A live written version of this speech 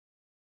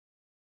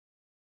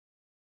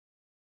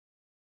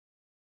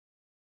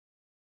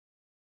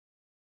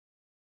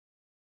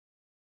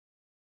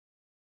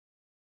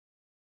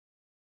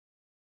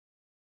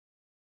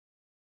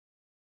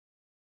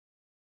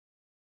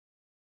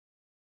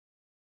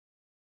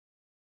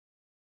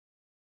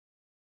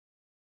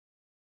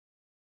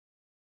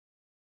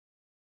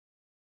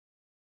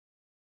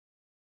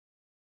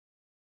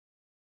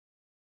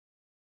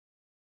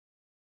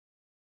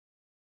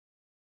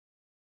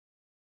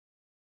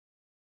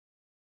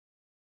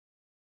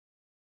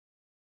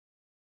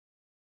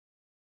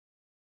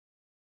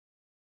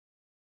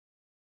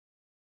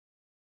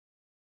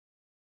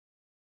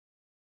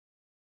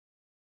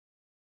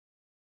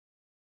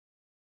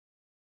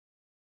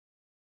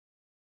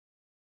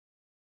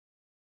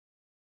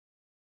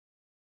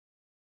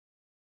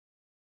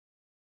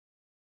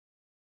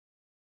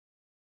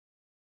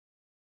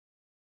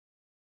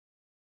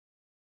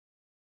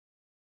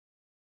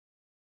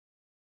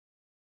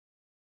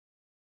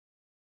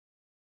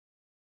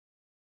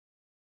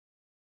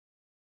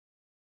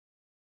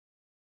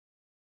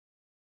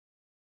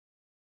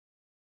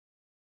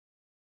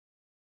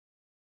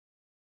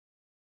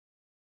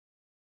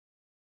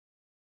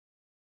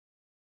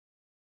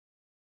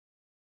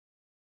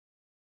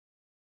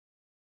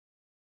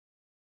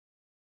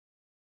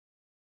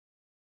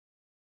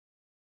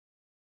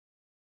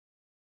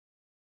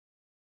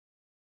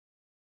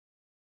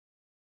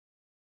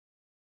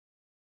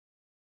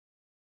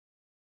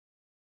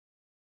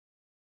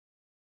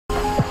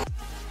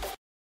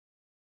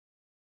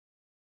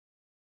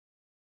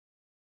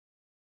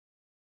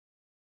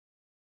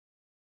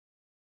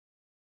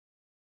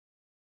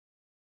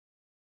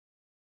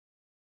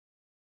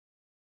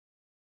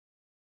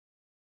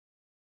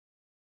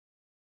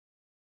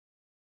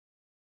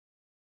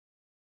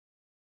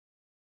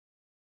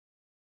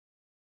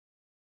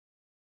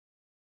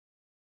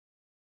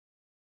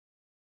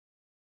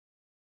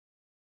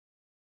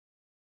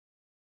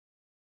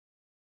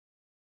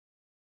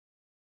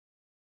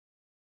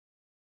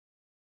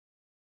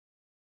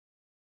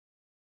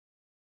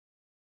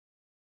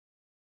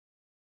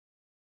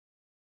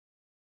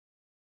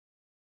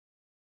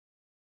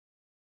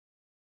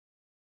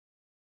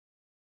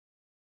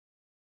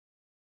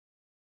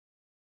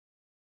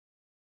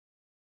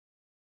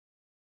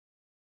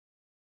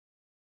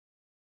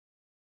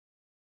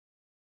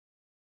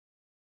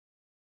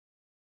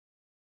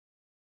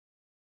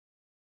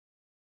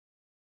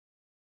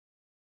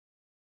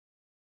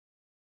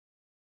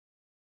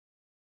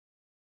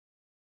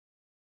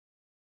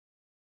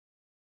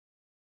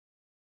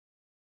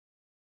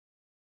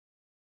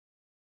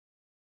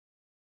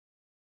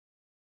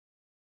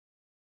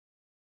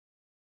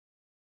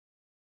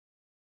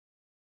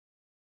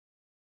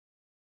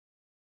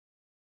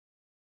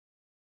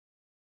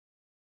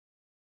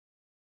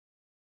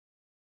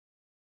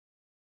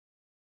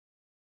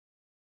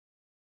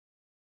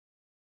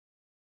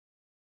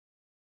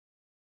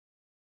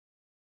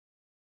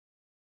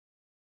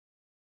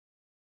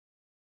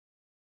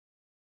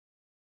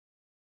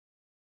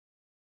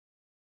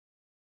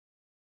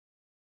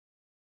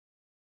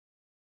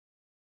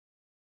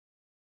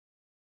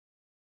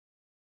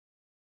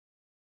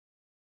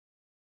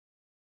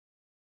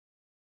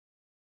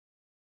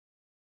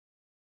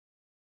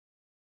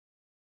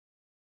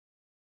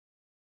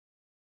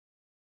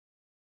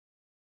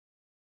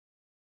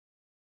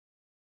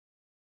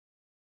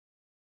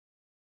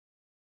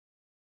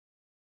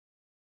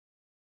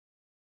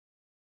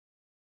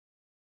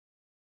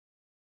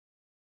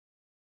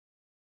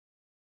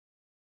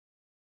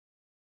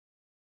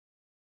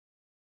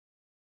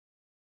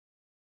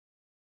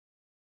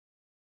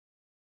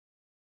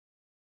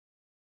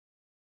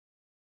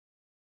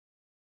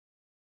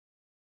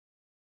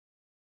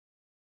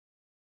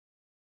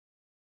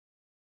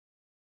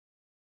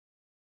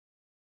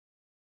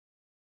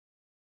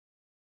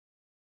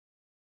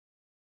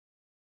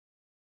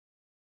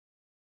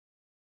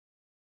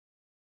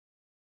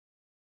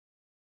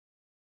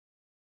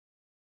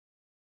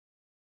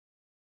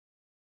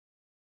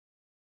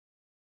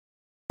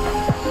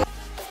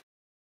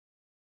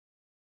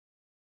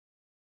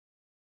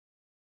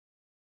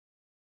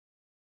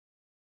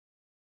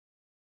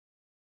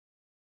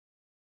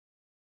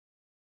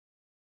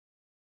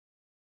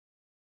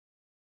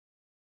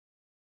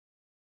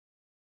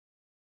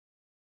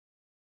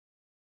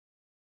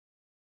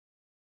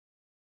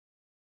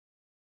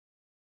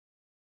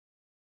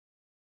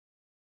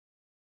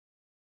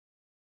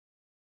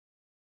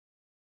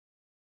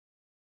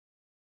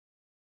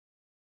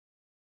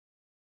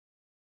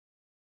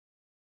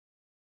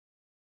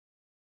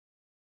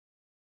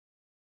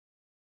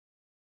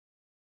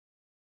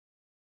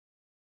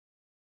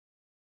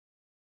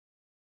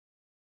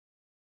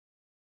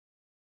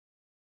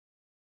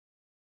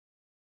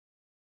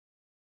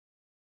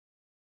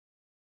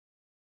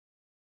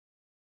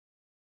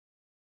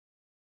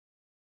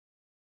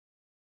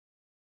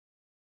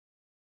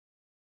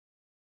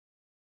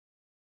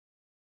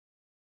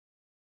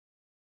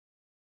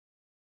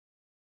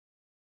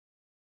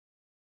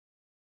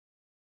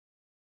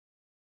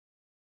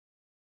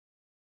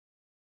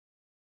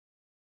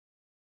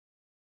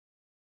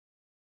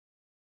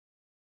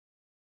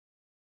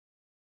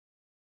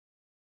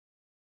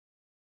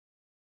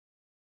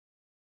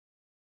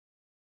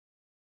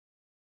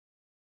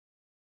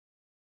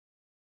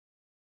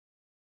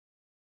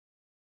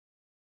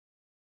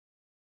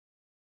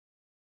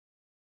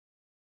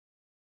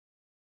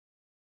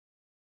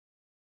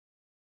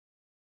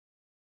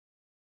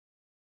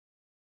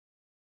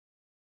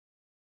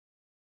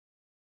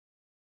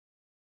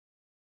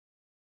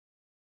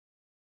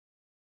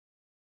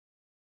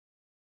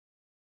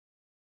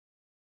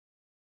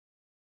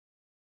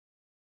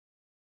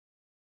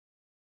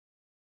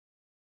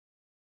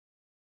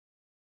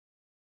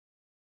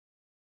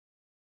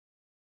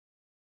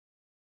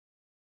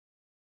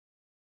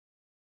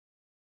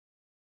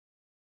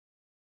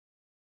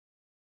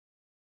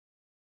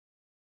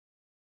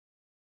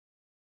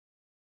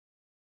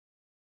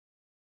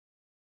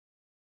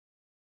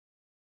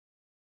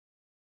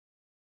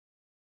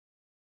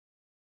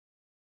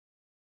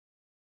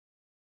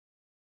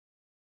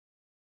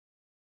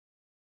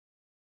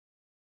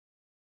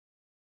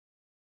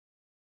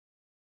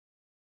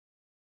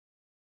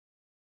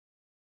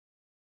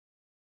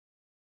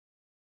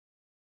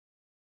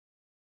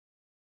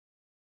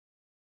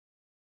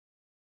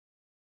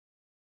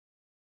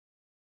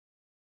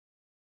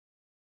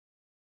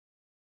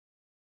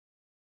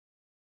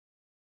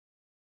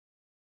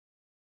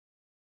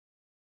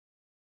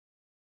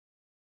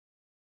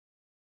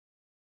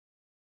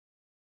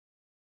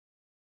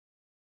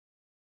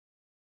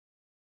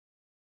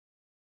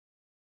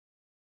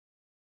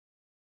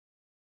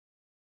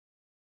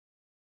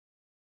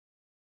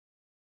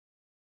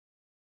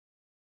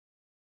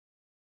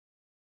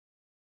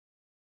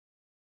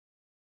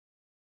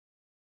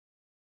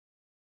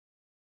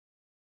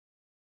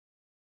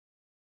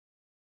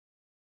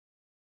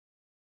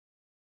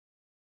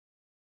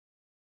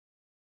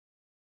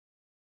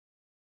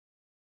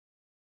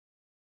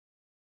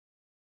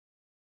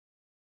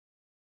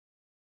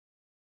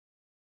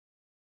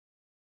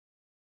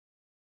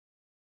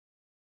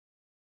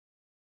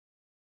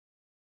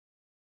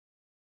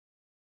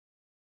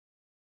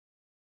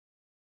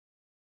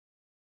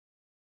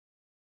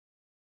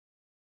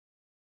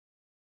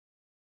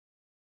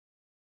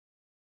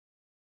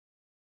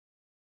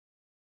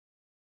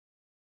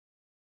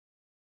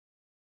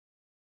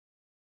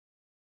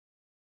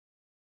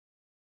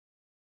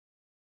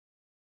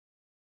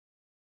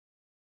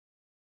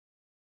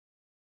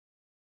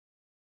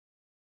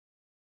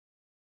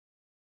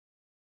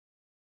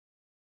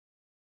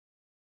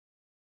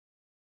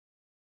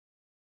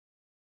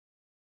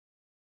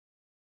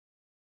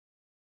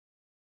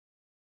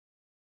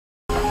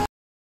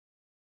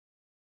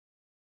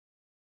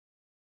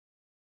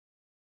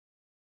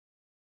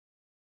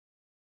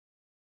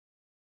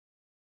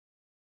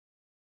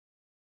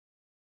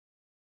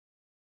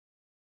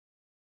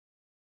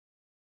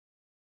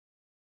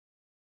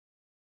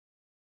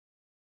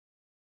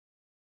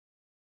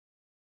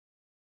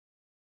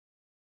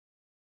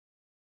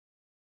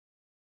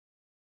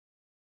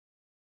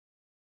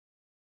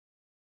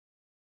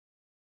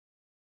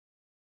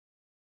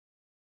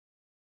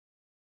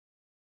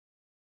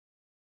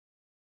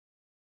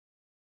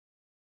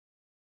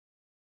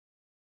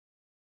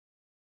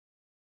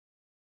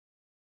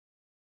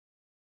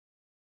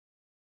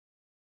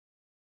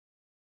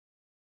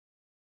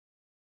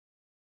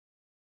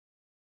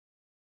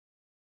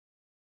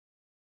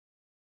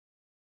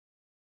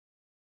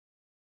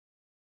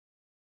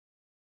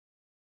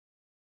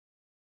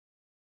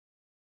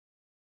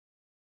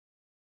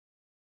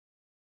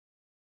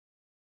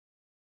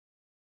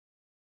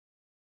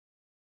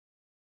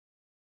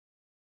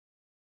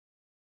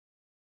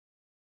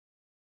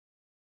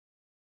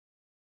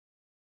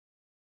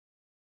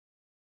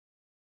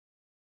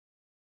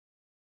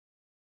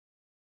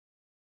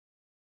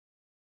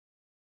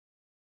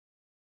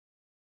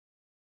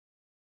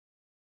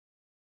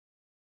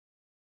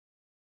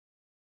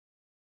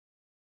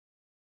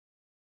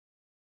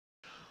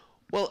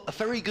Well, a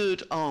very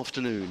good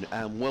afternoon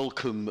and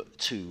welcome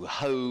to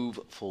Hove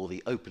for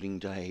the opening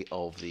day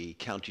of the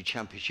County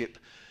Championship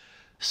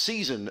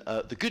season.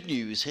 The good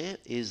news here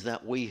is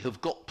that we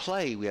have got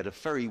play. We had a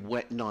very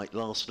wet night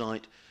last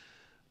night.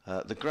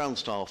 The ground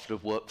staff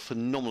have worked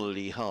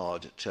phenomenally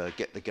hard to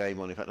get the game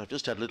on. In fact, I've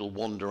just had a little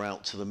wander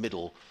out to the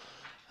middle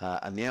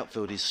and the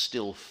outfield is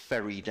still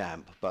very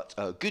damp. But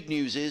good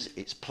news is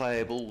it's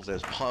playable.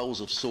 There's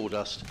piles of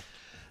sawdust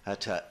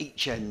at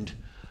each end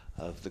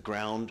of the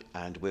ground,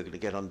 and we're going to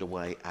get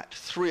underway at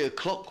 3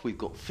 o'clock. We've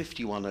got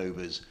 51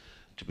 overs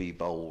to be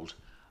bowled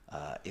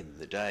in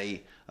the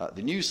day.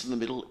 The news from the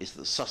middle is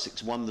that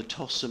Sussex won the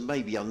toss, and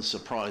maybe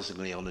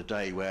unsurprisingly on a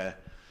day where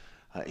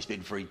it's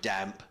been very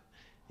damp,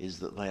 is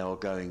that they are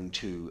going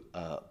to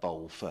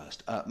bowl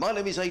first. My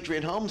name is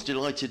Adrian Harms.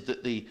 Delighted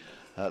that the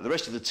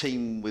rest of the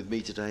team with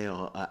me today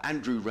are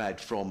Andrew Radd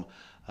from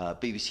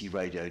BBC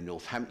Radio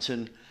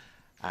Northampton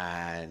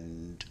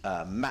and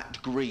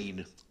Matt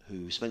Green,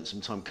 who spent some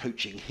time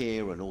coaching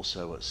here and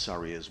also at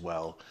Surrey as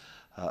well,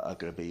 are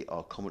going to be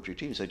our commentary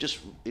team. So just,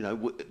 you know,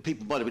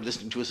 people might have been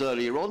listening to us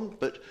earlier on,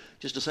 but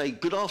just to say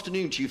good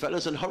afternoon to you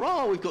fellas, and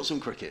hurrah, we've got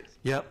some cricket.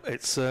 Yeah,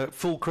 it's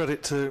full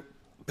credit to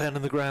Ben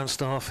and the ground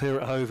staff here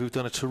at Hove, who've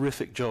done a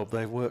terrific job.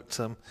 They've worked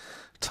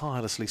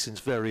tirelessly since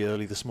very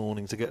early this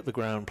morning to get the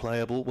ground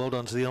playable. Well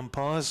done to the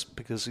umpires,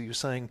 because you were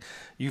saying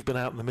you've been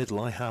out in the middle,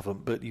 I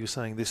haven't, but you were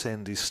saying this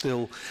end is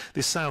still,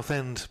 this south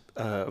end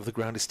of the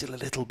ground is still a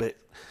little bit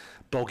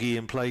boggy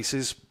in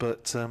places,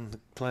 but the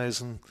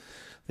players and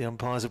the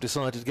umpires have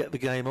decided to get the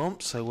game on,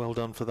 so well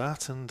done for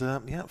that. And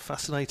yeah,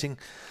 fascinating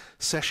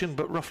session,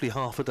 but roughly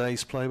half a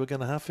day's play. We're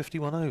going to have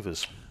 51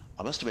 overs.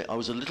 I must admit, I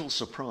was a little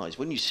surprised.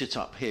 When you sit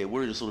up here,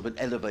 we're in a sort of an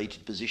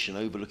elevated position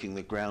overlooking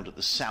the ground at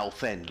the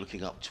south end,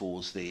 looking up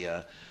towards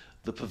the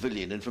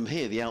pavilion, and from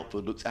here the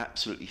outfield looks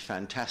absolutely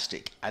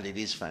fantastic, and it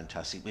is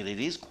fantastic, but it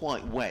is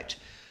quite wet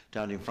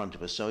down in front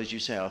of us. So as you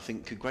say, I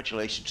think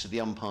congratulations to the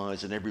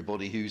umpires and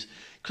everybody who's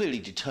clearly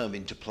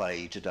determined to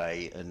play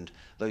today, and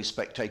those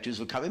spectators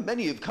have come in.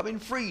 Many have come in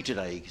free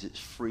today because it's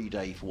free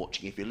day for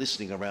watching. If you're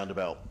listening around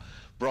about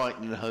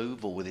Brighton and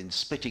Hove or within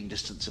spitting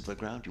distance of the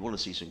ground, you want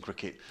to see some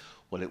cricket,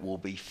 well, it will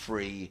be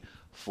free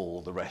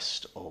for the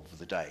rest of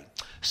the day.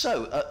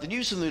 So the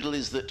news in the middle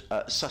is that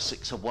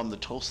Sussex have won the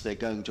toss. They're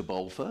going to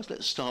bowl first.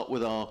 Let's start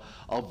with our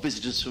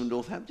visitors from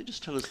Northampton.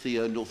 Just tell us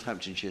the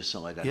Northamptonshire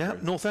side, Andrew. Yeah,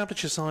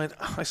 Northamptonshire side,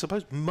 I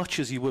suppose much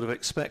as you would have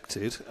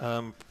expected,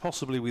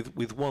 possibly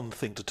with one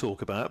thing to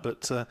talk about,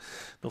 but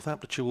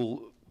Northamptonshire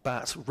will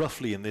bat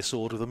roughly in this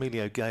order, with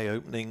Emilio Gay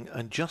opening,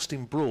 and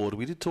Justin Broad,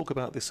 we did talk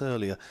about this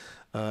earlier,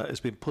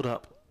 has been put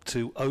up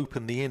to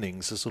open the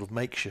innings, a sort of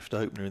makeshift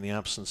opener in the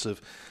absence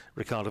of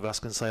Ricardo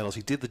Vasconcelos.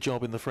 He did the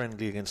job in the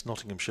friendly against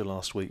Nottinghamshire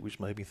last week, which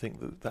made me think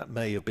that that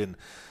may have been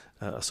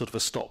a sort of a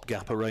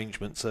stopgap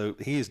arrangement. So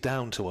he is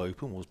down to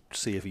open. We'll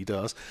see if he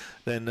does.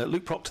 Then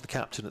Luke Proctor, the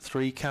captain, at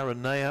 3.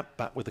 Karen Nair,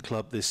 back with the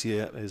club this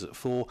year, is at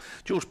 4.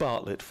 George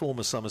Bartlett,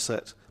 former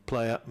Somerset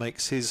player,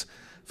 makes his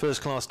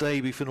first-class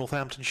debut for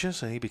Northamptonshire,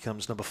 so he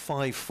becomes number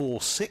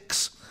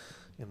 546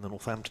 in the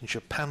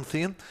Northamptonshire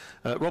pantheon.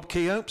 Rob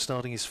Keogh,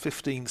 starting his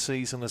 15th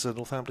season as a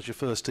Northamptonshire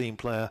first-team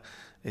player,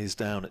 is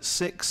down at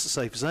 6.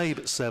 Saif Zaib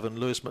at 7.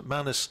 Lewis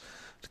McManus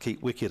to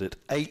keep wicket at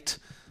 8.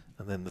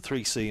 And then the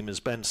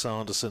 3-seamers, Ben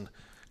Sanderson,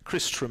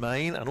 Chris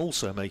Tremaine, and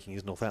also making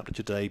his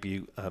Northamptonshire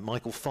debut,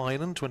 Michael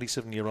Finan,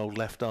 27-year-old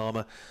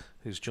left-armer,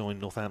 who's joined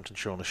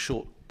Northamptonshire on a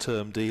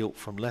short-term deal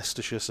from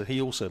Leicestershire, so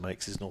he also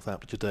makes his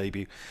Northamptonshire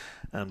debut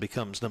and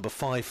becomes number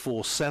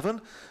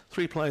 547.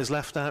 3 players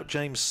left out: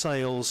 James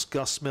Sales,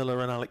 Gus Miller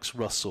and Alex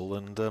Russell.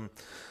 And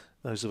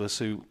those of us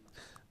who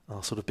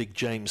are sort of big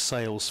James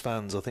Sales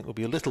fans, I think, will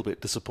be a little bit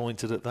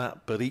disappointed at that,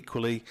 but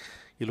equally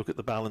you look at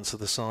the balance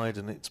of the side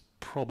and it's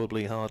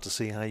probably hard to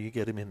see how you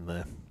get him in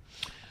there.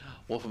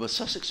 Well, from a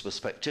Sussex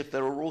perspective,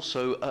 there are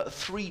also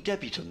 3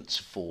 debutants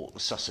for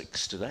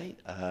Sussex today.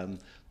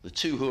 The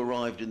 2 who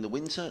arrived in the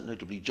winter,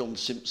 notably John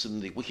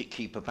Simpson, the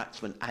wicket-keeper,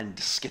 batsman and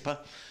skipper,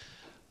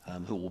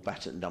 who will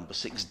bat at number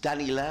 6.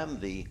 Danny Lamb,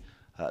 the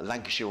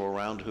Lancashire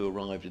all-round, who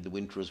arrived in the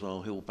winter as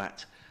well, who will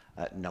bat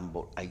at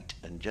number 8.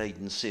 And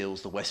Jayden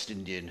Seales, the West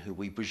Indian, who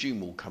we presume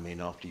will come in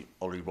after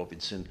Ollie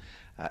Robinson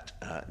at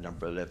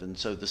number 11.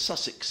 So the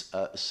Sussex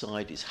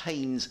side is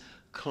Haynes,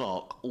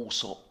 Clark,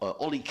 also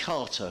Ollie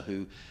Carter,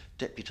 who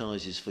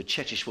deputises for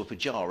Cheteshwar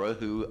Pujara,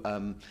 who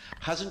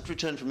hasn't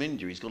returned from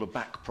injury. He's got a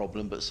back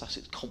problem, but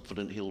Sussex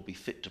confident he'll be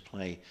fit to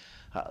play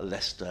at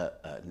Leicester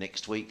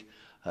next week.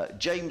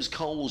 James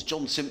Coles,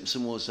 John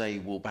Simpson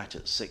will bat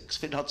at 6.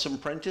 Finn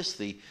Hudson-Prentice,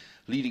 the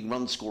leading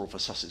run scorer for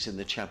Sussex in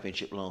the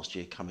Championship last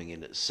year, coming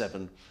in at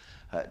 7.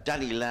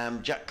 Danny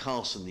Lamb, Jack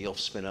Carson, the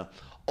off-spinner,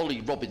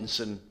 Ollie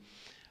Robinson,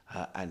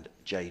 and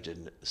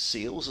Jayden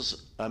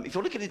Seales. If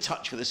you're looking in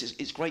touch with us,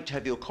 it's great to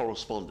have your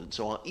correspondence.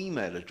 So our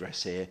email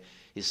address here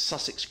is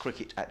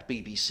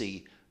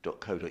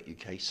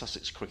sussexcricket@bbc.co.uk,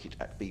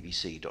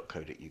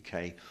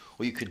 sussexcricket@bbc.co.uk,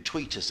 or you can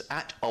tweet us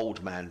at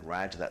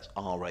oldmanrad, that's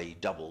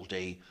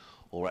R-A-D-D,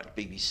 or at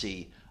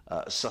BBC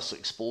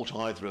Sussex Sport.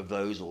 Either of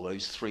those or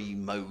those 3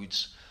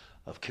 modes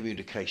of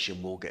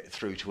communication will get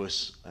through to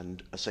us.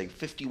 And I say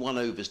 51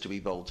 overs to be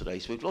bowled today,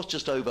 so we've lost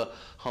just over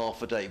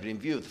half a day. But in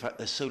view of the fact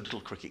there's so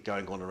little cricket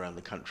going on around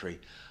the country,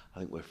 I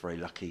think we're very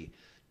lucky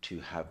to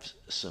have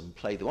some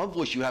play. The one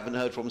voice you haven't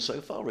heard from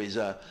so far is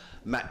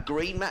Matt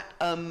Green. Matt,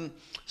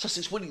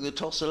 Sussex winning the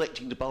toss,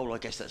 electing to bowl. I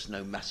guess that's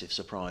no massive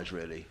surprise,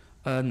 really.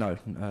 No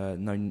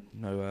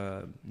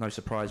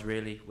surprise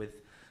really. With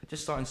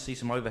just starting to see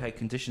some overhead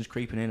conditions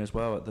creeping in as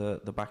well at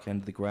the back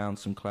end of the ground,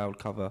 some cloud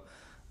cover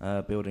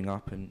building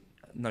up, and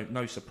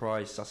no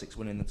surprise. Sussex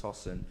winning the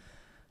toss and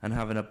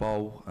having a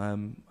bowl.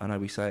 I know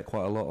we say it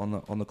quite a lot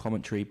on the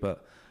commentary,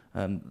 but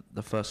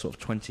the first sort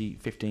of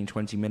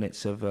 15-20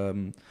 minutes of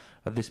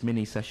this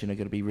mini session are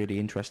going to be really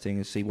interesting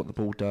and see what the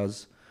ball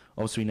does.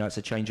 Obviously, we know it's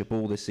a change of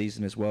ball this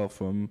season as well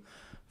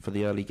for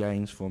the early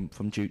games from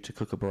Jute to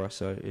Kookaburra,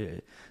 so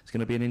it's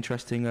going to be an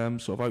interesting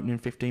sort of opening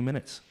 15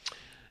 minutes.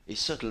 It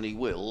certainly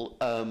will,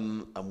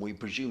 and we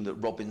presume that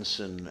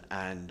Robinson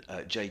and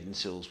Jaden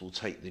Sills will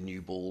take the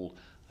new ball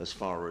as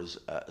far as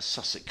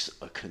Sussex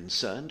are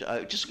concerned.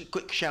 Just a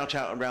quick shout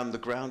out around the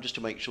ground just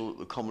to make sure that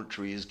the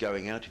commentary is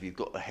going out. If you've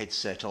got the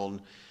headset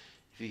on,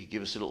 if you could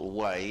give us a little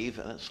wave.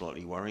 That's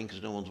slightly worrying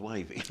because no one's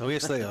waving. Oh,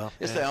 yes, they are.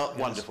 Yes, they are. Yes.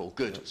 Wonderful.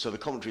 Good. Yeah. So the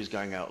commentary is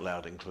going out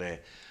loud and clear,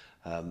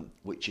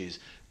 which is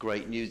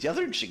great news. The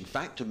other interesting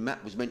fact, and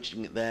Matt was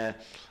mentioning it there,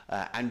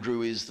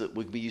 Andrew, is that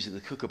we'll be using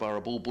the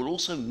Kookaburra ball, but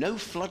also no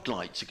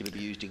floodlights are going to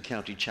be used in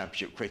County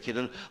Championship cricket.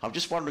 And I'm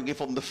just wondering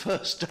if on the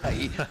first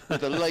day,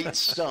 with a late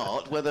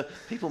start, whether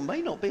people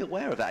may not be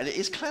aware of that. And it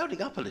is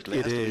clouding up a little.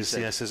 It is,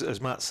 yes. As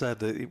Matt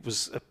said, it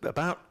was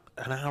about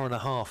an hour and a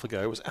half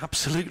ago. It was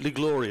absolutely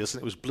glorious,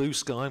 and it was blue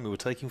sky, and we were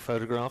taking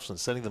photographs and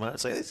sending them out and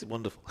saying, this is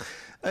wonderful.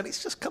 And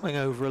it's just coming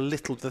over a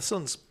little. The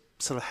sun's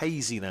sort of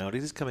hazy now. It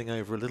is coming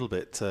over a little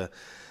bit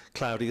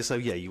cloudy. So,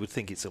 yeah, you would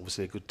think it's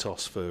obviously a good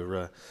toss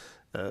for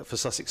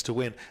Sussex to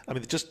win. I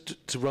mean,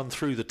 just to run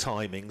through the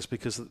timings,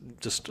 because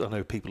I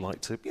know people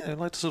like to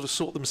sort of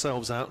sort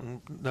themselves out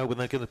and know when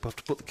they're going to have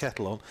to put the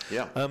kettle on.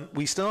 Yeah.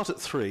 We start at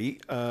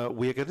 3.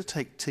 We are going to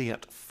take tea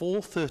at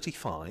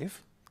 4:35,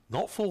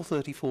 not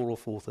 4:34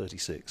 or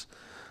 4:36,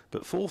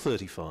 but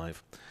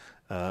 4:35.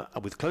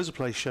 With close of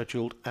play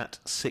scheduled at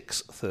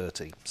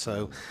 6:30.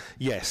 So,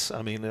 yes,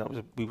 I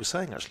mean, we were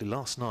saying actually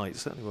last night,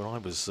 certainly where I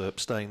was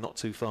staying not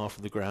too far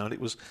from the ground, it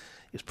was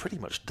pretty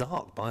much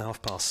dark by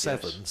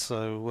 7:30. Yes.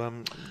 So,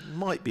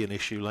 might be an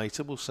issue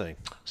later. We'll see.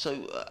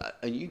 So,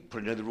 and you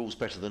probably know the rules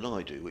better than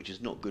I do, which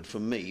is not good for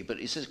me. But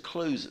it says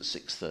close at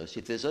 6:30.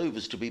 If there's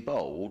overs to be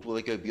bowled, will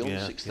they go beyond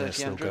 6:30? Yes,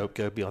 they'll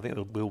go beyond. I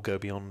think they will go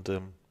beyond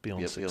 6:30.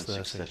 Beyond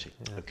 6:30.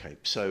 Yeah. Okay,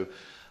 so.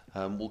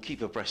 We'll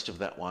keep abreast of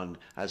that one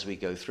as we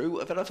go through.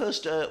 I've had our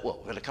first,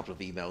 we've had a couple of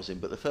emails in,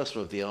 but the first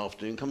one of the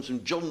afternoon comes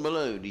from John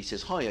Malone. He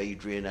says, "Hi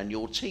Adrian and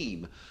your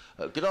team.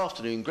 Good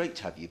afternoon, great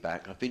to have you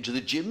back. I've been to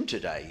the gym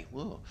today.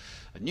 Well,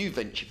 a new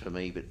venture for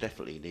me, but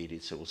definitely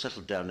needed. So we'll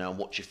settle down now and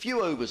watch a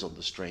few overs on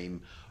the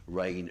stream,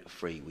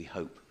 rain-free, we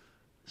hope,"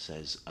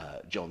 says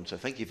John. So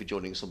thank you for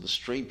joining us on the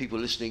stream. People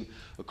listening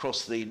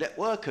across the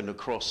network and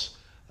across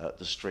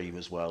the stream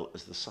as well,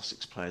 as the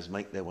Sussex players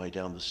make their way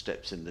down the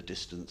steps in the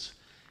distance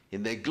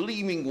in their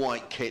gleaming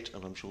white kit,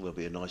 and I'm sure there'll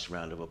be a nice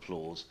round of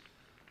applause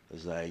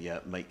as they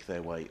make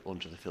their way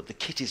onto the field. The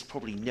kit is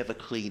probably never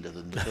cleaner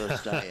than the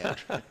first day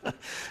out.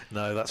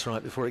 No, that's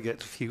right. Before a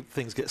few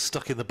things get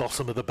stuck in the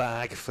bottom of the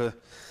bag for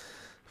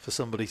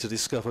somebody to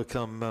discover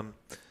come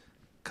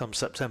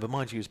September.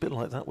 Mind you, it's a bit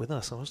like that with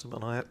us.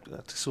 I had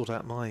to sort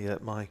out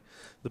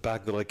the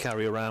bag that I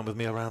carry around with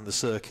me around the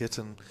circuit,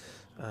 and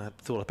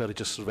thought I'd better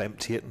just sort of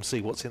empty it and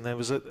see what's in there. There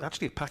was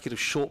actually a packet of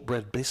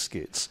shortbread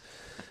biscuits,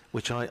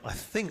 which I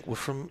think were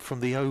from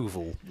the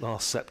Oval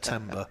last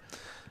September.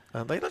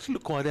 They actually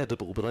look quite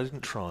edible, but I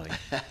didn't try.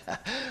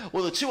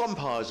 Well, the two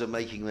umpires are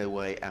making their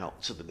way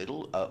out to the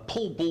middle.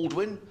 Paul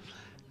Baldwin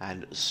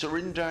and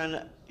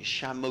Surinder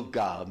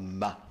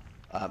Shanmugam,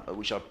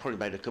 which I've probably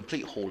made a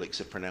complete Horlicks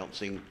of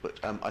pronouncing, but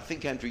I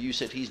think, Andrew, you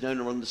said he's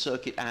known around the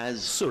circuit as...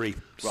 Suri.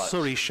 Right.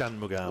 Suri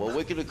Shanmugam. Well,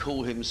 we're going to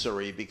call him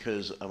Suri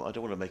because I don't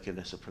want to make a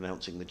mess of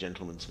pronouncing the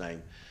gentleman's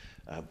name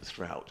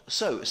throughout.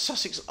 So,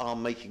 Sussex are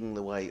making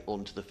their way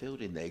onto the field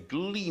in their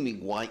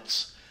gleaming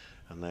whites,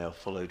 and they are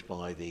followed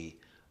by the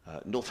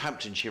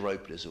Northamptonshire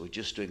openers, who are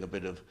just doing a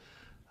bit of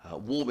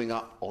warming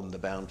up on the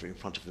boundary in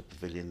front of the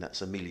pavilion.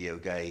 That's Emilio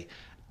Gay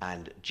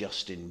and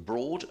Justin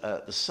Broad.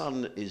 The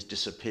sun is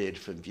disappeared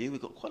from view.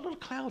 We've got quite a lot of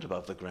cloud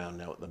above the ground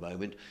now at the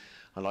moment,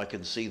 and I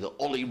can see that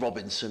Ollie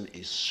Robinson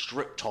is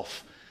stripped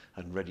off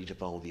and ready to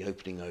bowl the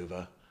opening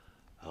over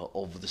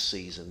of the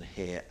season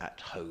here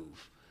at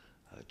Hove.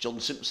 John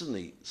Simpson,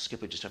 the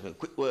skipper, just having a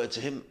quick word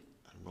to him,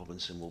 and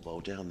Robinson will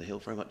bowl down the hill,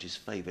 very much his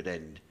favoured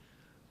end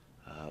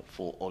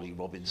for Ollie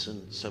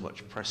Robinson. So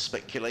much press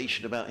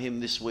speculation about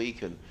him this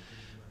week, and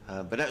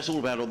but that's all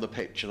about on the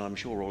pitch, and I'm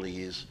sure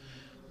Ollie is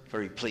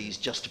very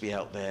pleased just to be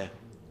out there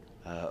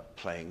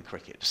playing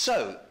cricket.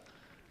 So,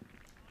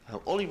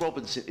 Ollie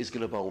Robinson is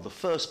going to bowl the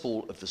first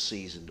ball of the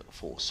season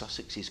for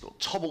Sussex. He's got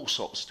Tom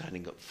Alsop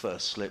standing at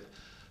first slip,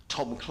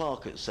 Tom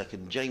Clark at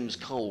second, James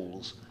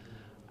Coles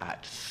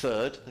at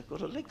third. They've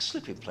got a leg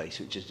slip in place,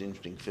 which is an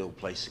interesting field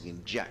placing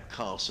in Jack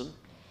Carson.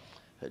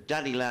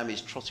 Danny Lamb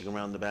is trotting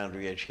around the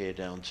boundary edge here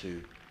down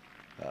to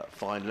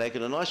fine leg.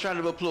 And a nice round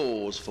of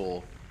applause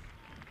for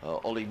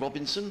Ollie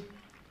Robinson,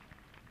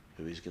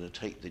 who is going to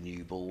take the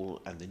new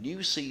ball, and the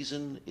new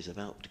season is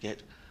about to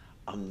get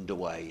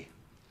underway.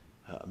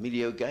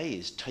 Emilio Gay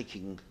is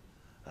taking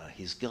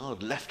his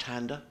guard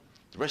left-hander.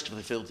 The rest of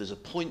the field, there's a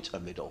point, a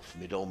mid-off,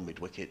 mid-on,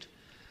 mid-wicket,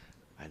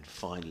 and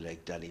fine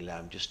leg Danny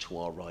Lamb just to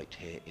our right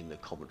here in the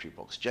commentary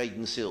box.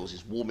 Jaden Seals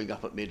is warming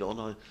up at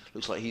mid-on.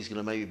 Looks like he's going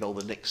to maybe bowl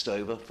the next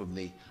over from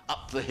the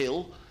up the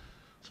hill.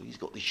 So he's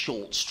got the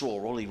short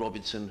straw. Ollie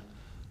Robinson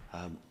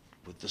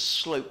with the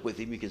slope with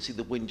him. You can see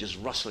the wind just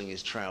rustling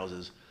his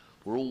trousers.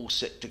 We're all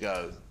set to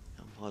go.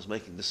 Umpire's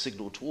making the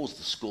signal towards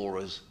the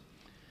scorers.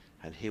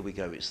 And here we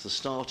go. It's the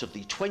start of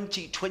the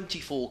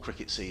 2024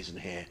 cricket season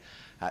here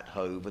at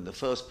Hove, and the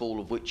first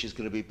ball of which is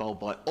going to be bowled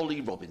by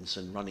Ollie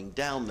Robinson, running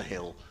down the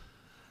hill.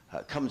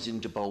 Comes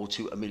into bowl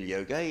to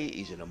Emilio Gay.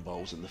 He's in and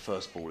bowls, and the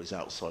first ball is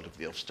outside of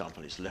the off stump,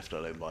 and it's left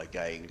alone by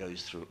Gay and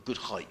goes through a good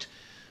height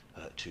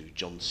to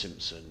John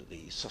Simpson,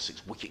 the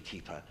Sussex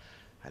wicket-keeper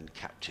and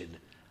captain,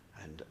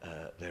 and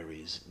there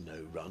is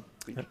no run.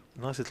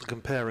 Nice little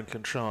compare and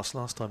contrast.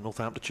 Last time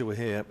Northamptonshire were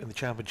here in the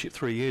Championship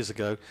 3 years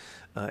ago,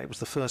 it was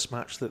the first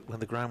match that when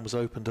the ground was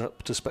opened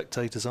up to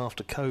spectators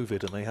after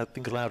COVID, and they had, I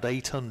think, allowed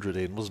 800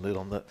 in, wasn't it,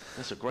 on that?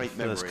 That's a great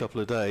memory. First couple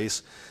of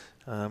days.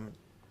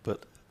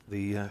 But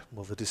the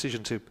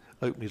decision to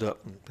open it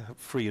up and have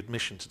free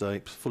admission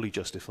today, fully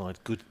justified.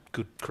 Good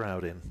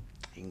crowd in.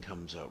 In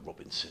comes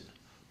Robinson.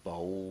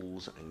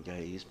 Bowls and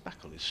Gaze back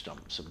on his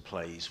stumps and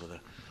plays with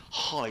a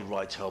high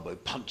right elbow,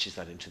 punches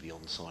that into the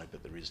onside,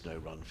 but there is no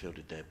run,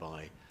 fielded there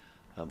by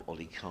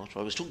Ollie Carter.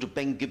 I was talking to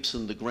Ben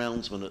Gibson, the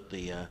groundsman, at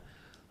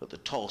the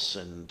toss,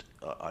 and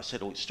I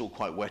said, it's still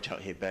quite wet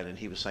out here, Ben, and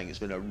he was saying it's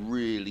been a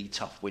really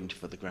tough winter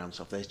for the ground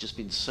stuff. There's just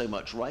been so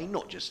much rain,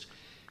 not just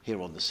here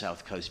on the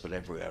south coast, but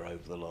everywhere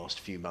over the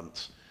last few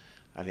months,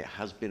 and it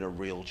has been a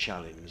real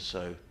challenge.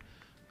 So,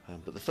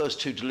 but the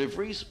first two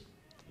deliveries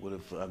would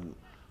have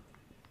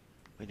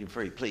made him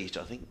very pleased,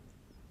 I think.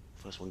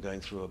 First one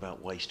going through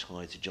about waist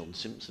high to John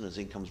Simpson, as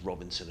in comes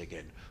Robinson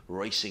again,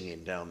 racing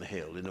in down the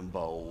hill, in and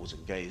bowls,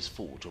 and Gay is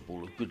forward to a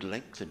ball of good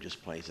length and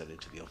just plays that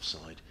into the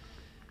offside.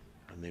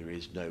 And there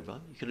is no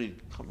run. You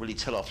can't really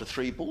tell after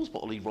three balls, but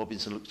Ollie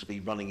Robinson looks to be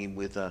running in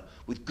with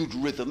good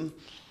rhythm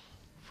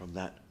from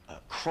that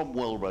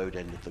Cromwell Road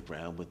end of the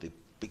ground, with the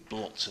big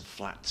blots of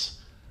flats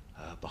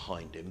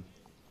behind him.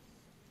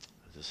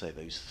 As I say,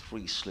 those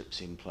three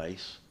slips in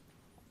place.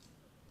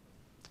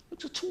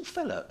 Looks a tall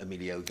fella,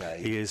 Emilio Gay.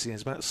 He is.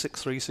 He's about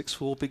 6'3",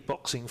 6'4", big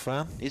boxing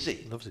fan. Is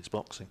he? Loves his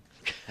boxing.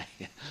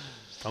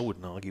 I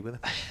wouldn't argue with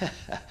him.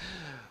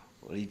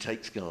 Well, he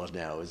takes guard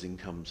now, as in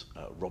comes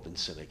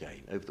Robinson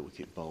again. Over the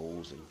wicket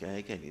bowls, and Gay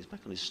again. He's back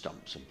on his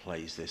stumps and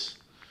plays this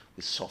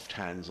with soft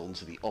hands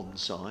onto the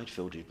onside,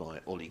 fielded by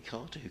Ollie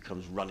Carter, who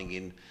comes running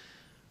in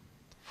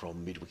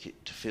from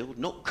mid-wicket to field.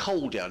 Not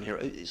cold down here.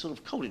 It's sort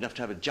of cold enough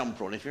to have a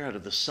jumper on if you're out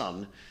of the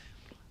sun.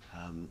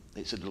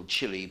 It's a little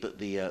chilly, but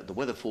the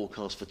weather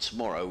forecast for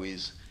tomorrow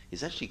is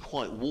actually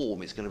quite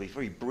warm. It's going to be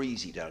very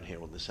breezy down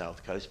here on the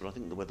south coast, but I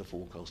think the weather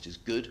forecast is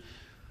good.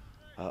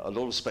 A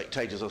lot of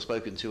spectators I've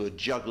spoken to are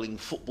juggling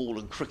football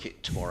and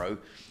cricket tomorrow,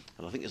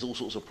 and I think there's all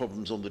sorts of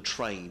problems on the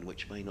train,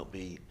 which may not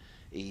be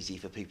easy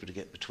for people to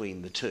get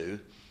between the two.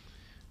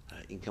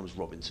 In comes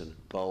Robinson,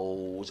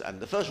 bowls, and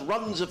the first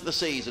runs of the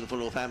season for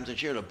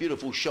Northamptonshire, and a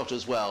beautiful shot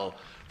as well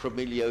from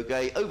Emilio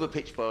Gay,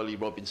 overpitched by Ollie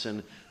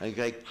Robinson, and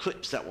Gay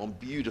clips that one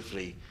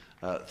beautifully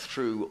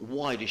through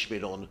wideish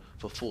mid-on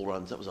for 4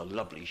 runs. That was a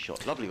lovely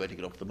shot, lovely way to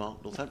get off the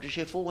mark.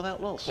 Northamptonshire 4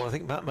 without loss. Well, I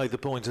think Matt made the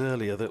point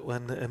earlier that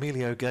when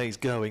Emilio Gay's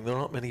going, there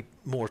aren't many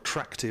more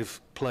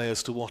attractive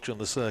players to watch on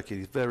the circuit.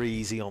 He's very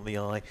easy on the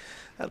eye.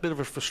 Had a bit of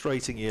a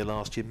frustrating year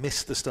last year,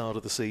 missed the start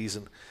of the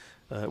season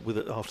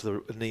after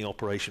the knee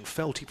operation.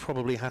 Felt he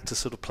probably had to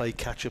sort of play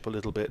catch up a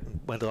little bit and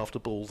went after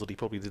balls that he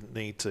probably didn't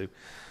need to.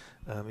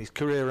 His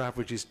career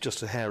average is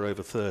just a hair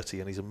over 30,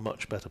 and he's a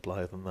much better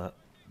player than that.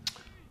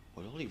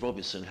 Well, Ollie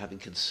Robinson, having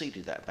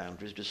conceded that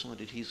boundary, has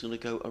decided he's going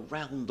to go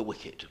around the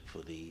wicket for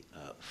the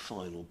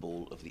final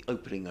ball of the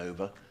opening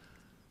over.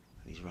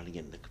 And he's running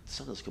in. The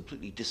sun has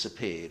completely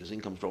disappeared as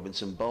in comes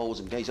Robinson, bowls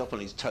and Gaze up on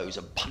his toes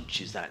and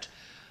punches that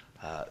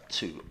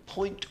to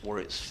point where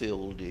it's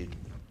fielded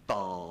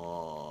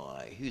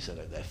by, who's that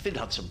over there? Finn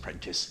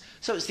Hudson-Prentice.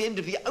 So it's the end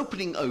of the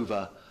opening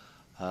over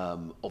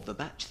of the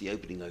match, the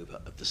opening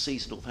over of the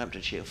season.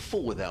 Northamptonshire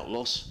 4 without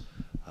loss.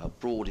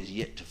 Broad is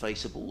yet to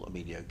face a ball.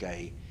 Emilio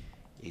Gay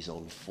is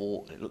on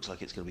 4, and it looks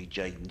like it's going to be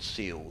Jaden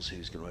Seals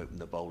who's going to open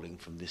the bowling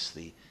from this,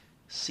 the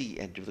C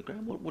end of the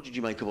ground. What did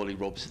you make of Ollie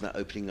Robinson, that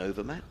opening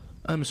over, Matt?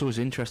 It's always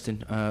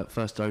interesting.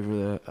 First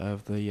over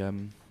of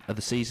the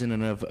season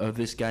and of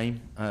this game.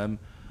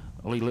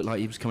 Ollie looked like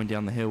he was coming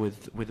down the hill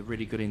with a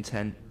really good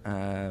intent.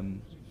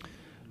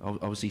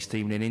 Obviously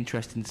steaming in.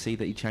 Interesting to see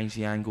that he changed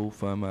the angle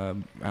from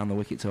around the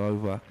wicket to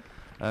over.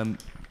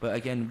 But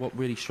again, what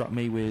really struck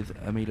me with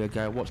Emilio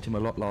Gay, I watched him a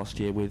lot last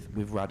year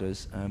with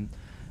Radders.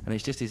 and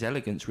it's just his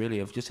elegance really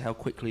of just how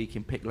quickly he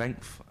can pick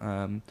length.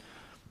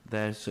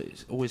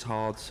 It's always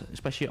hard,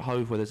 especially at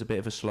Hove where there's a bit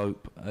of a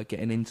slope,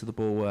 getting into the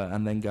ball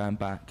and then going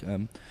back.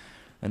 And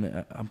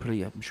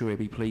I'm sure he'll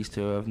be pleased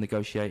to have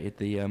negotiated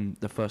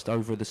the first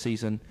over of the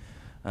season.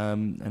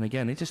 And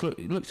again,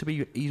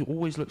 he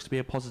always looks to be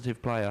a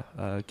positive player,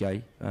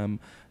 Gay. And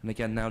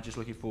again, now just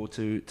looking forward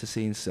to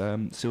seeing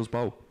Seals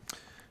bowl.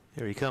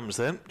 Here he comes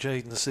then,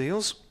 Jaden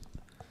Seals,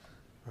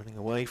 running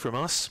away from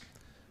us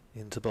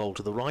into bowl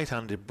to the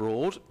right-handed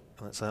Broad.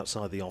 That's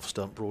outside the off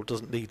stump. Broad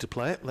doesn't need to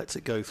play it, lets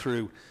it go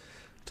through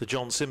to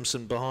John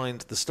Simpson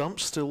behind the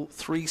stumps. Still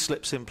 3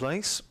 slips in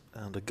place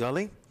and a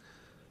gully.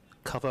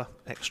 Cover,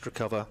 extra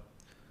cover,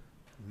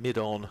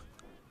 mid-on,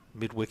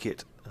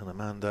 mid-wicket and a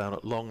man down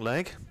at long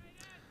leg.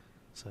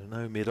 So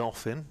no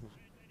mid-off in,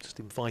 just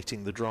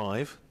inviting the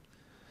drive.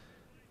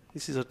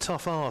 This is a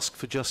tough ask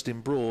for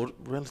Justin Broad,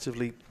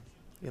 relatively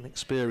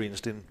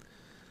inexperienced in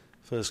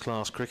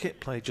first-class cricket.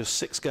 Played just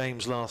 6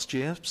 games last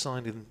year,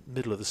 signed in the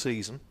middle of the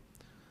season.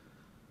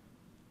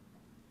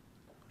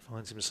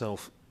 Finds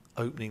himself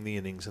opening the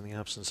innings in the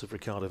absence of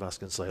Ricardo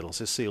Vasconcelos.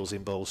 His Seals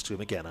in bowls to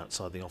him again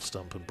outside the off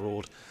stump, and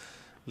Broad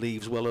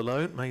leaves well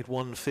alone. Made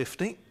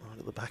 150 right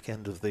at the back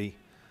end of the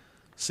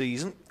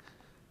season.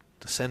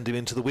 To send him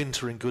into the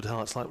winter in good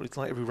heart, it's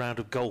like every round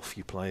of golf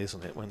you play,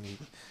 isn't it? When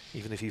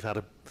even if you've had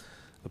a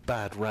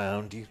bad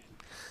round, you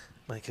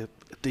make a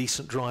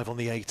decent drive on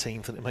the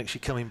 18th, and it makes you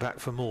coming back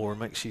for more and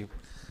makes you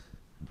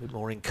a bit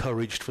more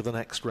encouraged for the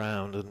next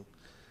round. And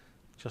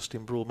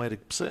Justin Broad made a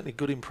certainly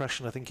good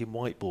impression, I think, in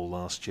white ball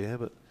last year,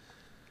 but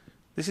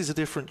this is a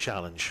different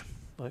challenge.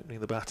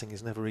 Opening the batting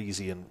is never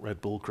easy in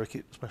red ball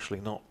cricket, especially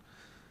not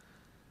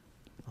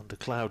under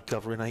cloud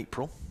cover in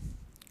April.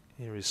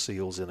 Here is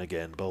Seals in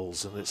again,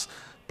 bowls, and it's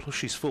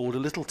plushes forward a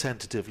little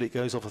tentatively. It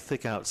goes off a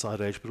thick outside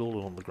edge, but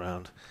all on the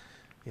ground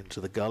into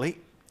the gully,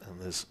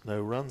 and there's no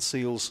run.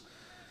 Seals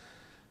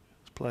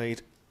has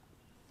played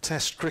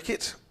Test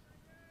cricket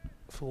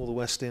for the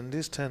West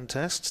Indies, 10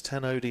 tests,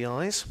 10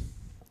 ODIs.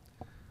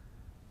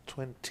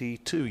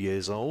 22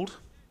 years old,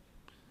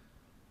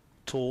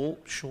 tall,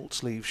 short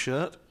sleeve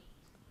shirt,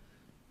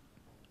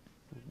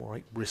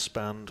 white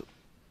wristband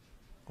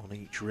on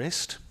each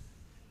wrist.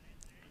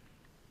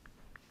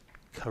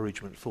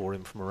 Encouragement for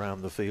him from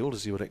around the field,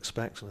 as you would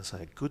expect, and I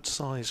say a good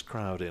sized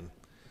crowd in.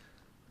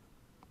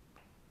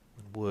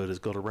 And word has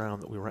got around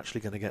that we were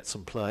actually going to get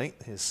some play.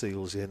 Here's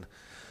Seals in,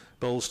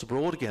 bowls to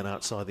Broad again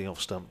outside the off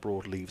stump.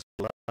 Broad leaves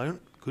alone,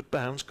 good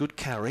bounce, good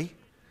carry,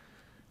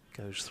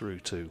 goes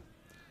through to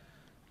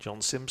John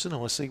Simpson,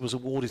 who I see was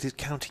awarded his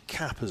county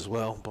cap as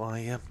well by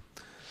a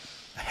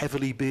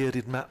heavily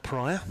bearded Matt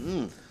Pryor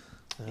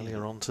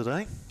earlier on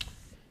today.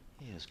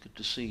 Yeah, it's good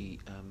to see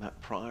Matt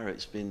Pryor.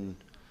 It's been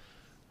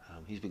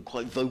he's been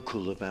quite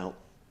vocal about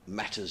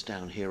matters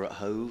down here at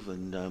Hove,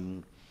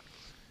 and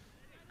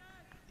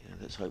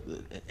let's hope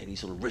that any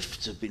sort of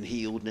rifts have been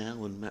healed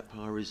now, and Matt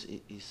Pryor is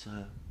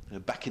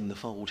back in the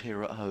fold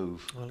here at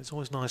Hove. Well, it's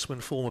always nice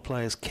when former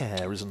players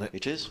care, isn't it?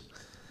 It is.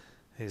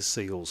 Here's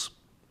Seals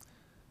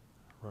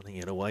running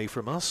in away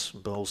from us,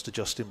 and bowls to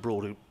Justin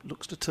Broad, who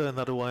looks to turn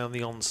that away on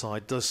the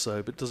onside, does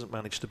so, but doesn't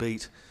manage to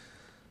beat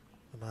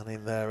the man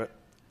in there at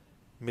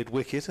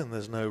mid-wicket, and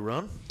there's no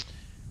run.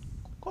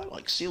 Quite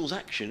like Seals'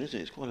 action, isn't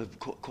it? It's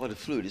quite a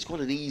fluid. It's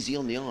quite an easy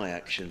on the eye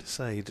action.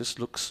 Say, he just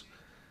looks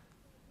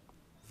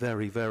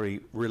very,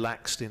 very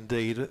relaxed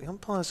indeed. The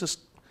umpire's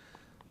just,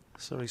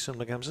 sorry,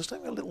 Sundergam's just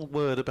having a little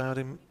word about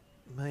him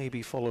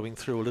maybe following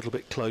through a little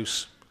bit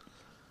close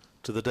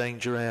to the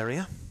danger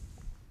area.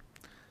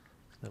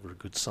 Never a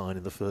good sign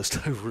in the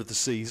first over of the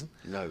season.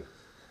 No.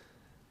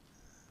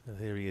 And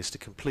here he is to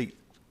complete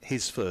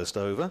his first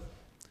over. And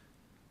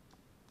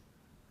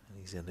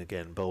he's in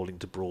again, bowling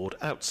to Broad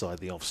outside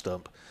the off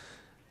stump.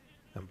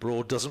 And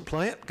Broad doesn't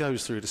play it,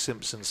 goes through to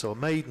Simpson. So a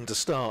maiden to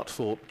start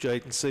for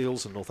Jaden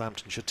Seals, and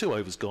Northamptonshire. 2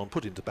 overs gone,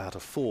 put into bat, a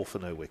 4 for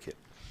no wicket.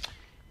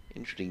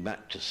 Interesting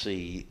match to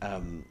see.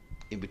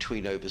 In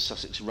between overs,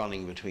 Sussex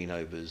running between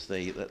overs.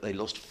 They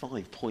lost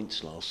 5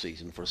 points last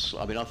season for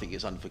I mean, I think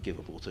it's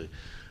unforgivable to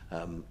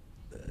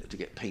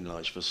get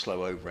penalised for a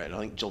slow overhead. I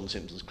think John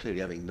Simpson's clearly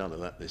having none of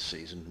that this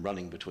season,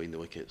 running between the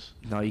wickets.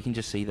 No, you can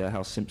just see there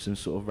how Simpson's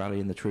sort of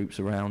rallying the troops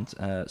around,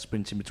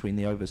 sprinting between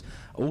the overs.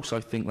 I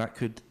also think that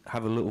could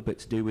have a little bit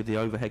to do with the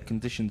overhead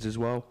conditions as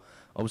well.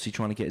 Obviously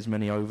trying to get as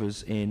many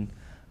overs in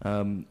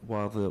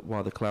while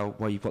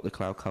you've got the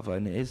cloud cover,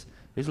 and it is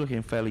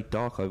looking fairly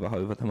dark over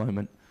Hove at the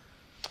moment.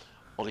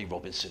 Ollie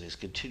Robinson is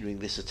continuing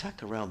this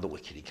attack around the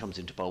wicket. He comes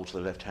into bowl to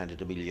the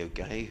left-handed Emilio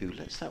Gay, who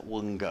lets that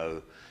one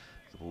go.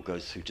 The ball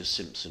goes through to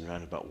Simpson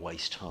round about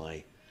waist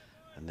high,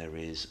 and there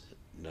is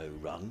no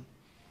run.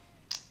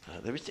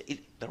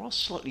 There are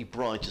slightly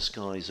brighter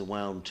skies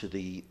around to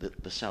the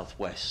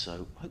southwest,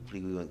 so hopefully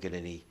we won't get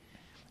any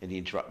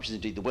interruptions.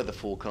 Indeed, the weather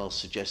forecast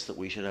suggests that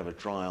we should have a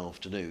dry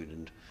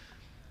afternoon,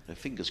 and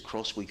fingers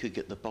crossed we could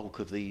get the bulk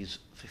of these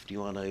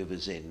 51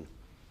 overs in.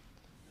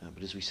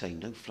 But as we say,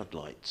 no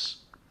floodlights.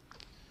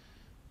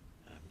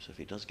 So if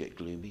it does get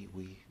gloomy,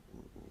 we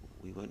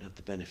won't have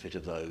the benefit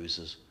of those,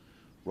 as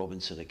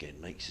Robinson again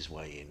makes his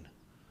way in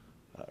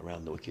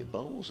around the wicket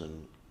bowls,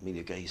 and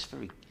Emilio Gay's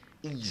very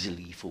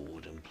easily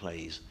forward and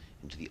plays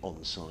into the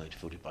onside,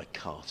 fielded by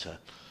Carter,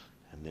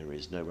 and there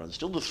is no run.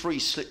 Still the 3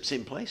 slips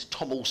in place.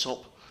 Tom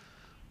Alsop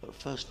at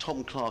first,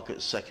 Tom Clark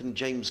at second,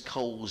 James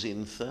Coles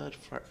in third,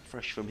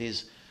 fresh from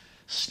his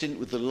stint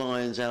with the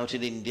Lions out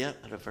in India.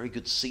 Had a very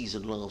good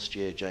season last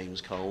year,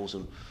 James Coles,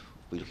 and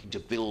we're looking to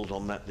build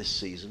on that this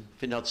season.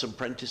 Finn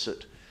Hudson-Prentice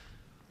at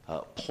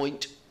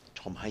point,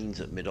 Tom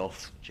Haynes at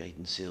mid-off,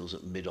 Jaden Seals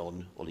at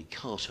mid-on, Ollie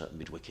Carter at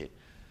mid-wicket,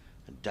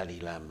 and Danny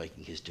Lamb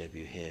making his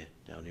debut here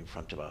down in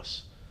front of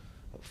us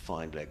at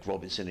fine leg.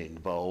 Robinson in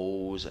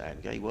bowls,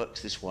 and Gay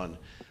works this one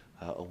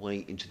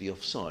away into the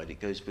offside. It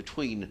goes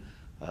between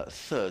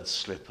third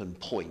slip and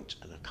point,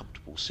 and a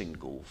comfortable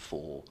single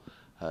for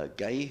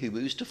Gay, who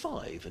moves to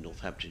 5, and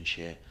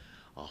Northamptonshire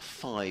are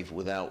 5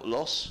 without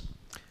loss.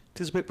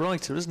 It is a bit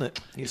brighter, isn't it?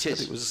 You said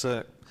it was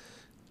sort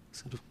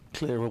of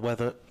clearer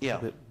weather, a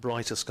bit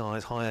brighter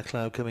skies, higher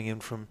cloud coming in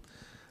from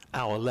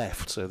our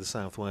left, so the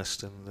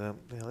southwest, and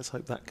yeah, let's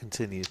hope that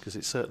continues, because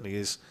it certainly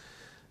is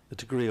a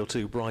degree or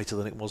two brighter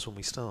than it was when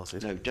we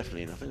started. No,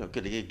 definitely, and I think I'm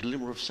getting a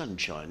glimmer of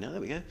sunshine now.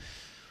 There we go.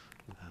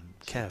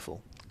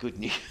 Careful. Good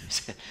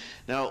news.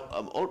 Now,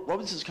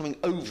 Robinson's coming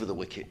over the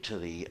wicket to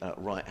the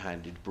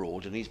right-handed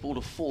Broad, and he's brought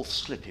a 4th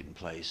slip in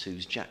place,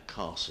 who's Jack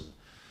Carson.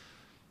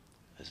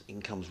 As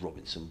in comes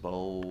Robinson,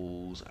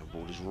 bowls, and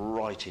Broad is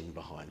right in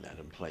behind that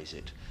and plays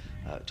it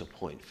to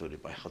point,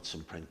 fielded by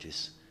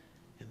Hudson-Prentice,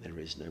 and there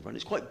is no run.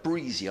 It's quite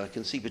breezy. I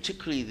can see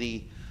particularly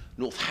the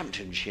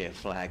Northamptonshire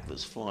flag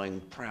that's flying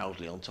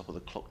proudly on top of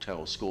the clock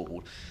tower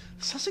scoreboard.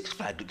 The Sussex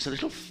flag looks a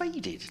little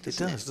faded,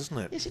 doesn't it? Doesn't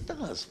it? Yes, it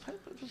does.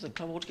 The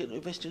club ought to get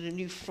invested in a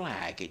new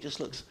flag. It just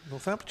looks...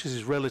 Northamptonshire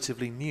is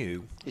relatively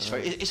new. It's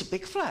it's a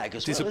big flag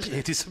as well, isn't it?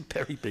 It is a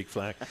very big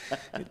flag.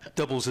 It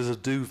doubles as a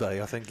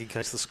duvet, I think, in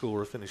case the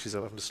scorer finishes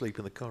up having to sleep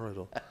in the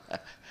corridor. Well,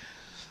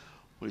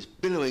 it's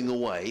billowing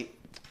away,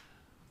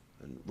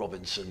 and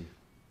Robinson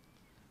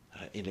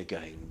in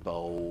again,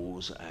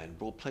 bowls, and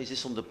Broad plays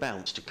this on the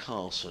bounce to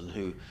Carson,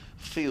 who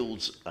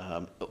fields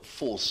at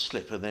 4th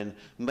slip and then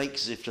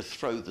makes as if to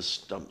throw the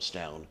stumps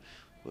down,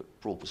 but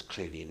Broad was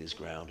clearly in his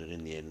ground, and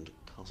in the end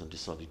Carson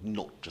decided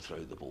not to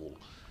throw the ball,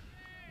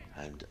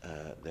 and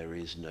there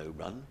is no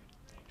run.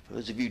 For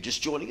those of you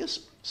just joining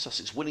us,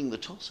 Sussex winning the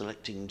toss,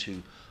 electing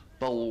to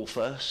bowl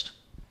first.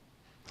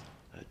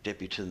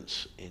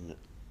 Debutants in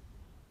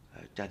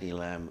Danny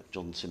Lamb,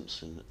 John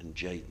Simpson and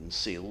Jaden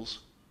Seals.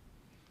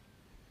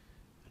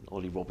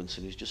 Ollie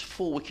Robinson is just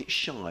 4 wickets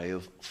shy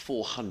of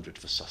 400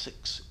 for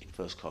Sussex in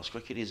first-class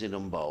cricket. He's in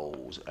on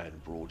bowls,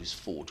 and Broad is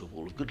 4 to a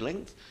ball of good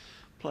length,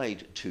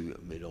 played to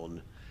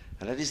mid-on,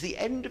 and that is the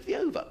end of the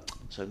over.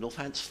 So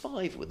Northants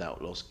 5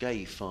 without loss,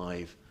 Gay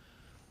 5,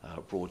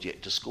 Broad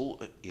yet to score.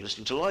 You're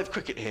listening to live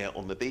cricket here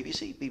on the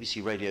BBC,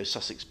 BBC Radio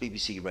Sussex,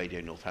 BBC Radio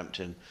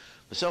Northampton.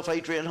 Myself,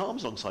 Adrian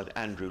Harms, alongside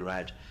Andrew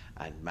Ladd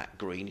and Matt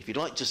Green. If you'd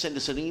like to send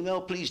us an email,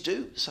 please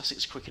do,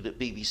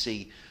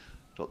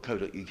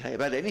 sussexcricket@bbc.co.uk,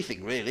 about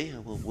anything really.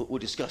 We'll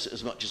discuss it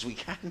as much as we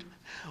can.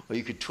 Or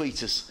you could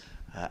tweet us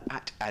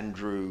at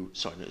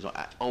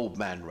Old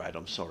Man Rad,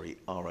 I'm sorry,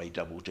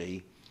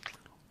 R-A-D-D.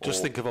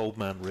 Just think of Old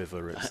Man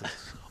River.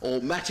 Or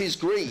Matt is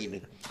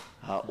Green,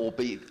 or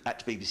be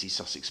at BBC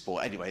Sussex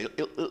Sport. Anyway,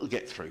 it'll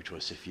get through to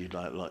us if you'd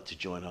like to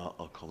join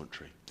our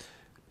commentary.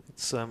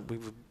 It's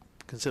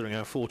considering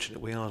how fortunate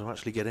we are to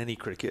actually get any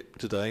cricket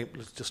today.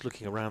 Just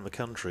looking around the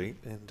country,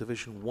 in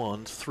Division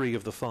 1, 3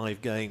 of the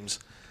 5 games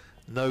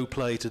no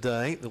play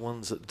today, the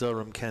ones at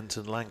Durham, Kent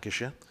and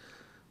Lancashire.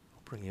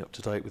 I'll bring you up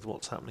to date with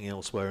what's happening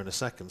elsewhere in a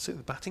second. See,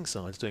 the batting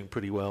side's doing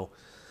pretty well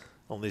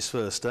on this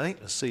first day,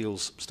 as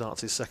Seals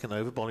starts his second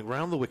over, bowling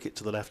round the wicket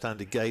to the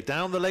left-handed Gay.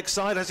 Down the leg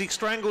side, has he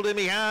strangled him?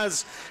 He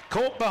has!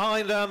 Caught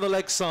behind down the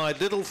leg side,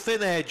 little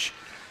thin edge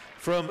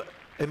from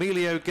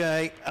Emilio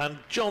Gay and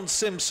John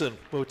Simpson.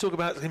 We'll talk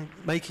about him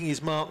making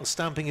his mark and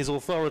stamping his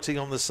authority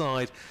on the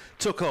side.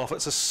 Took off.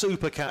 It's a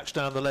super catch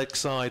down the leg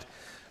side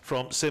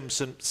from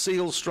Simpson.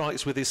 Seals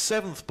strikes with his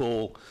 7th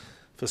ball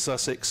for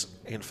Sussex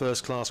in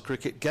first-class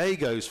cricket. Gay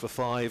goes for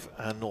 5,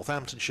 and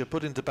Northamptonshire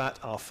put into bat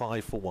are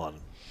 5 for 1.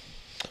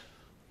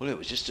 Well, it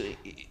was just,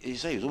 you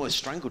say, he was almost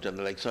strangled down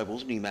the leg side,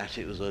 wasn't he, Matt?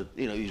 It was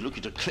he was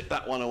looking to clip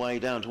that one away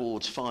down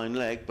towards fine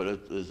leg,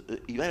 but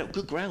you made up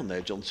good ground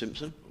there, John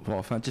Simpson.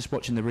 Well, just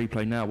watching the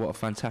replay now, what a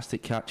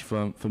fantastic catch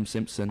from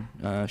Simpson,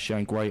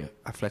 showing great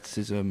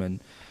athleticism,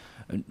 and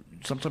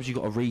sometimes you've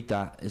got to read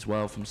that as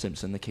well from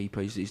Simpson, the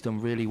keeper. He's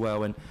done really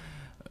well, and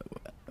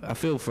I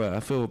feel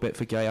a bit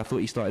for Gay. I thought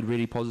he started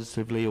really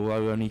positively,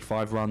 although only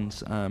 5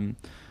 runs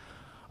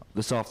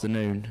this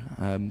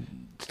afternoon.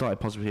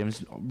 Started positively, and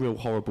it's a real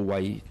horrible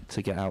way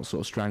to get out,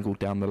 sort of strangled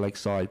down the leg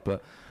side.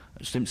 But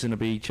Simpson will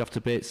be chuffed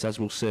to bits, as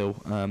will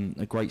Seal.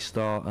 A great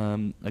start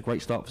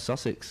for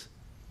Sussex.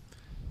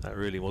 That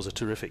really was a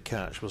terrific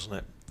catch, wasn't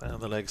it? Down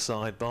the leg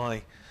side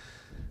by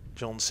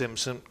John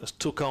Simpson. Just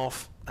took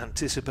off,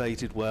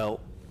 anticipated well,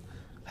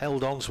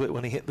 held on to it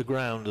when he hit the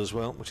ground as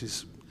well, which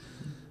is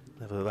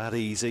never that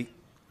easy.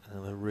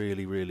 And a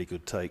really, really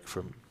good take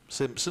from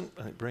Simpson,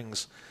 and it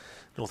brings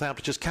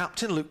Northampton's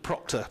captain, Luke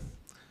Proctor,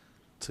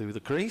 to the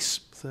crease.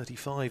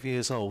 35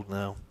 years old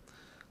now.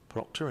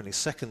 Proctor in his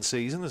second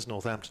season as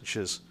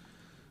Northamptonshire's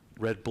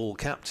red ball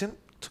captain.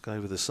 Took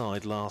over the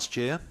side last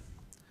year.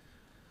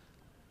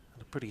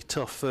 Had a pretty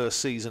tough first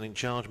season in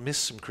charge.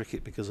 Missed some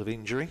cricket because of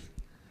injury.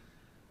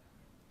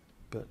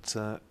 But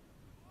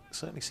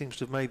certainly seems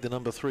to have made the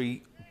number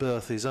 3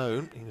 berth his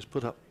own. He was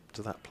put up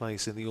to that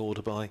place in the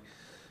order by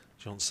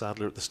John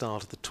Sadler at the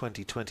start of the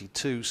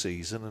 2022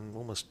 season, and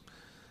almost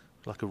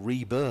like a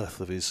rebirth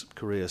of his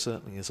career,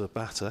 certainly as a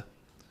batter.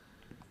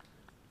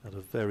 Had a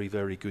very,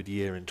 very good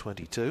year in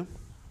 22.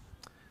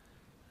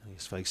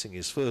 He's facing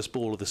his first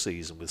ball of the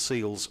season with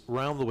Seals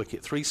round the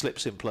wicket, 3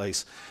 slips in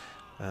place,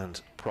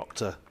 and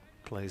Proctor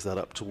plays that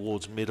up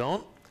towards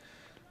mid-on,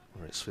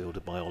 where it's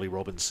fielded by Ollie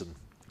Robinson,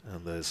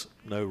 and there's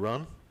no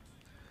run.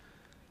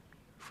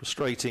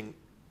 Frustrating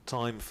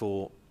time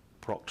for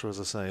Proctor, as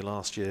I say,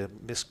 last year.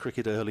 Missed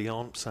cricket early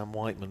on, Sam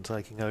Whiteman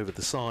taking over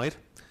the side,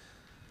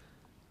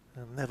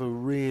 and never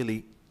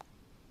really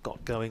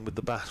got going with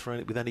the bat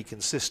with any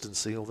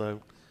consistency,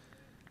 although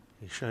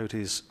he showed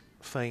his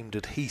famed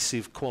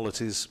adhesive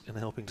qualities in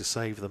helping to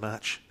save the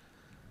match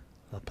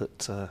up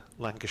at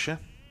Lancashire,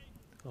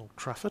 Old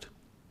Trafford.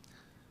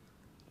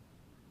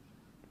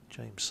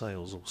 James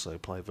Sales also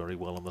played very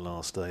well on the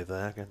last day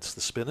there against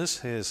the spinners.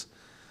 Here's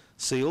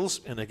Seals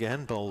in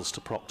again, bowls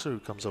to Proctor, who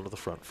comes onto the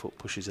front foot,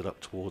 pushes it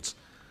up towards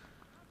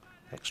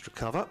extra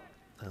cover,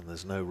 and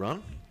there's no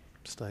run.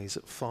 Stays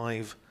at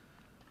 5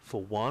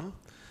 for 1.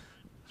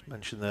 As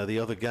mentioned there, the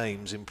other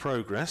games in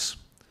progress.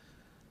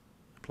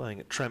 Playing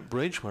at Trent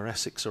Bridge, where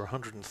Essex are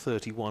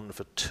 131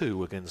 for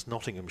 2 against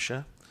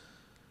Nottinghamshire.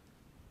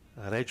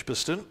 At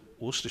Edgbaston,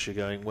 Worcestershire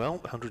going well,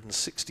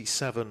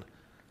 167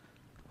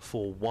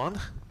 for 1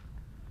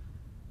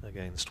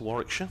 against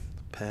Warwickshire.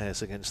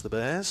 Pairs against the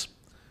Bears.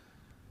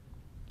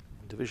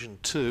 In Division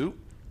 2,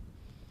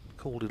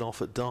 called it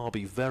off at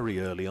Derby very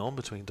early on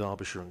between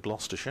Derbyshire and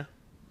Gloucestershire.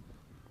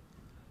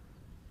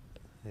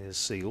 Here's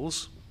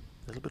Seals.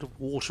 A little bit of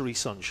watery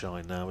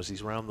sunshine now as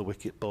he's round the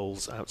wicket,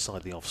 bowls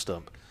outside the off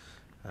stump.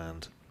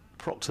 And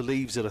Proctor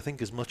leaves it, I think,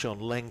 as much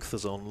on length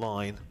as on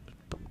line,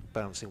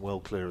 bouncing well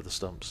clear of the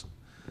stumps.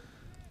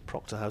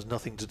 Proctor has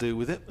nothing to do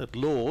with it. At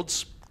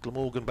Lords,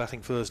 Glamorgan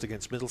batting first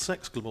against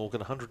Middlesex. Glamorgan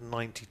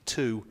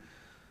 192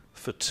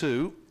 for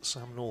 2.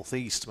 Sam North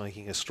East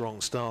making a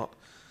strong start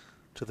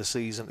to the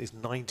season, is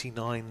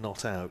 99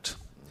 not out.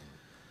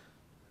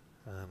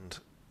 And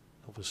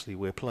obviously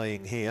we're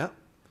playing here.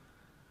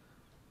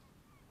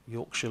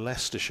 Yorkshire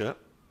Leicestershire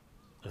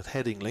at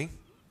Headingley.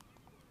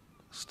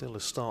 Still a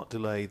start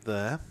delayed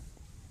there.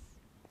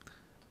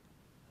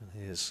 And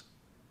here's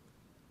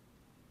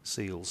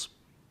Seals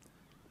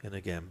in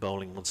again,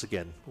 bowling once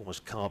again,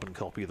 almost carbon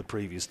copy of the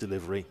previous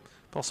delivery.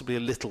 Possibly a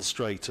little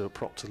straighter,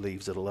 Proctor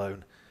leaves it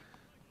alone.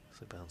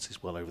 So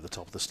bounces well over the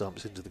top of the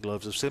stumps into the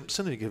gloves of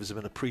Simpson, who gives him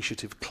an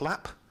appreciative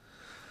clap.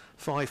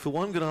 5 for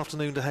 1. Good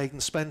afternoon to Hayden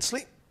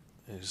Spenceley,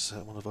 who's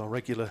one of our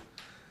regular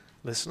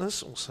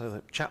listeners, also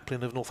the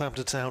chaplain of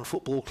Northampton Town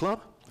Football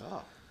Club.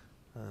 Ah.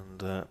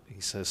 And he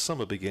says,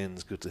 summer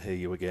begins, good to hear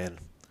you again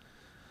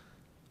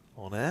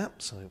on air.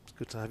 So it's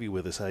good to have you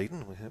with us,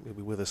 Hayden. We hope you'll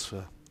be with us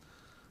for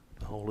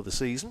the whole of the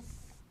season.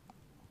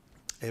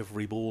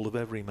 Every ball of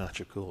every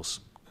match, of course,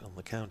 on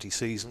the county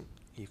season,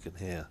 you can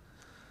hear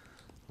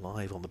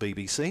live on the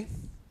BBC.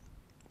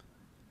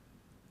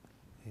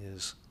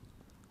 Here's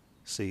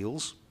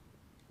Seals.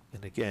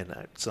 And again,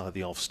 outside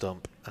the off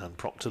stump, and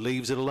Proctor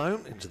leaves it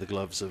alone into the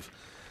gloves of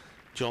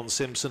John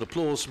Simpson.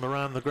 Applause from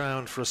around the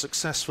ground for a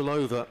successful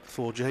over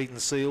for Jayden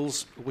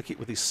Seals. A wicket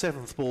with his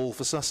 7th ball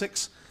for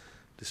Sussex,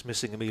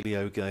 dismissing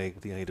Emilio Gay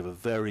with the aid of a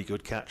very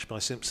good catch by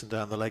Simpson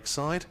down the leg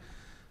side.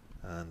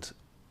 And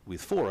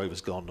with 4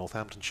 overs gone,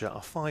 Northamptonshire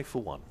are 5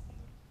 for 1.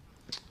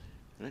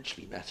 And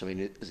actually, Matt, I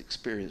mean, as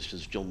experienced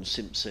as John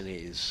Simpson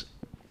is,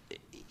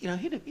 you know,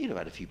 he'd have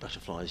had a few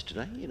butterflies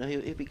today. You know,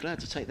 he'd be glad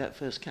to take that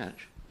first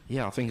catch.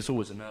 Yeah, I think it's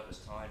always a nervous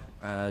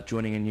time.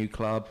 Joining a new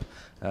club,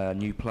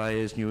 new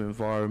players, new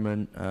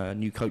environment,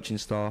 new coaching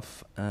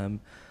staff,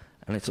 and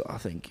it's, I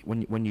think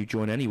when you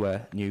join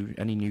anywhere,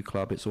 any new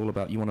club, it's all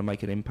about you want to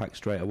make an impact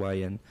straight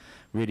away, and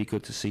really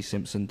good to see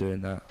Simpson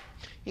doing that.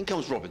 In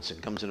comes Robinson,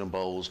 comes in and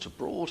bowls to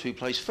Broad, who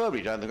plays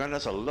firmly down the ground.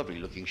 That's a lovely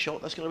looking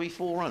shot. That's going to be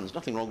 4 runs.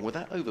 Nothing wrong with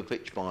that. Over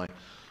pitch by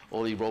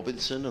Ollie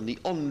Robinson, and the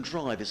on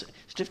drive is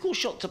it's a difficult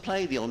shot to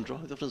play. The on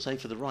drive, I often say,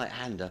 for the right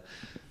hander.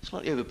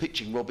 Slightly over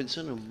pitching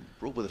Robinson, and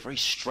Broad with a very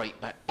straight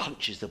back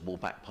punches the ball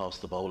back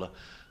past the bowler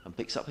and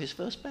picks up his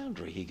first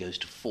boundary. He goes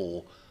to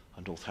 4,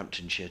 and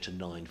Northamptonshire to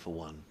 9 for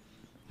 1.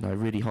 No,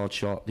 really hard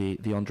shot. The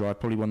on drive,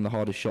 probably one of the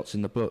hardest shots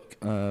in the book.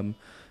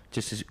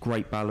 Just this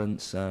great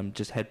balance,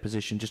 just head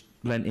position, just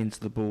lent into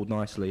the ball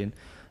nicely,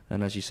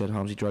 and as you said,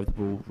 Harmsy drove the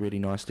ball really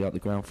nicely up the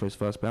ground for his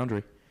first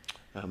boundary.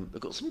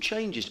 They've got some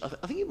changes.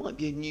 I think it might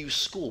be a new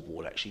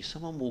scoreboard, actually.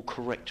 Someone will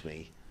correct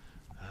me.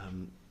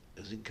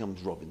 As in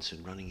comes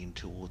Robinson running in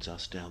towards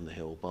us down the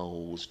hill,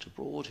 bowls to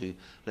Broad, who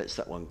lets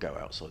that one go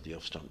outside the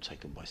off stump,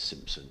 taken by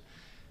Simpson.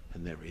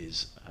 and there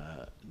is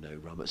no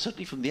run. But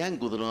certainly from the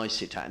angle that I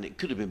sit at, and it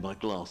could have been my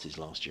glasses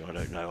last year, I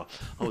don't know,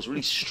 I was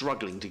really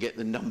struggling to get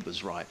the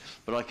numbers right,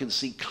 but I can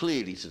see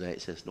clearly today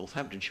it says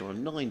Northamptonshire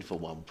on 9 for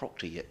 1,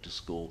 Proctor yet to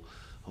score,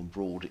 and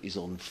Broad is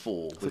on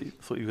 4. Thought you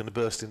were going to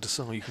burst into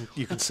song.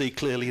 You can see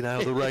clearly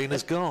now the rain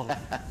has gone.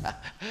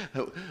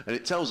 And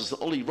it tells us that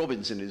Ollie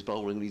Robinson is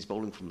bowling, and he's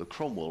bowling from the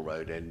Cromwell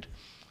Road end,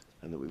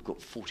 and that we've got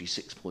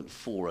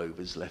 46.4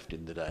 overs left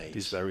in the day. It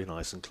is very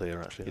nice and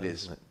clear, actually. It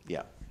is, isn't it?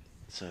 yeah.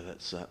 So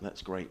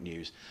that's great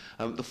news.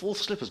 The fourth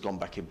slip has gone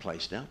back in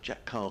place now.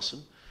 Jack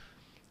Carson,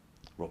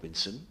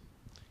 Robinson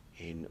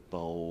in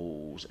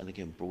bowls, and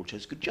again Broad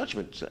shows good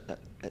judgment.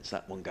 Lets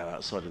that one go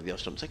outside of the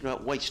off stump. Taken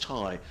out waist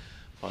high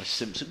by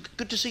Simpson.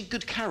 Good to see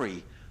good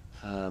carry,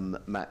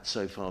 Matt,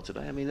 so far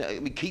today. I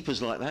mean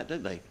keepers like that,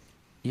 don't they?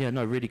 Yeah,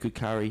 no, really good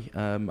carry.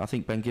 I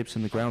think Ben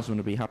Gibson, the groundsman,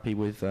 will be happy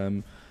with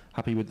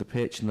the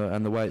pitch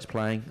and the way it's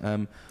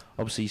playing.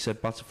 Obviously, you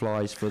said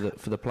butterflies for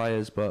the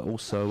players, but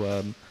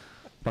also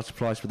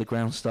butterflies for the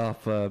ground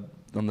staff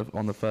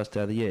on the first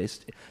day of the year.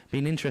 It's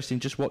been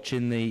interesting just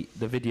watching the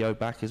video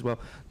back as well.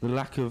 The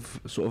lack of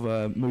sort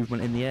of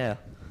movement in the air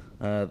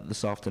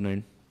this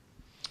afternoon.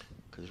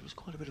 Because there was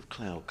quite a bit of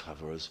cloud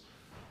cover as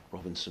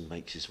Robinson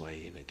makes his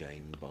way in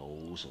again,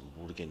 bowls, and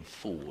Ward again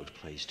forward,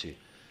 plays to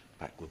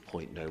backward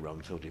point, no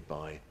run, fielded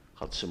by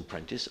Hudson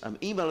Prentice.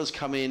 Email has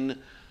come in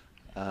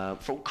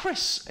from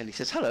Chris, and he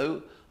says,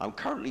 hello, I'm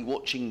currently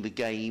watching the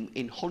game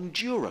in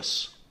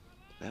Honduras.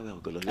 There we are,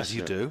 got a listener. As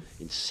you do.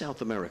 In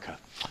South America,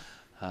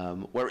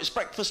 where it's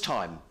breakfast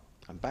time.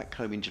 I'm back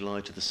home in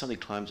July to the sunny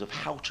climes of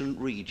Houghton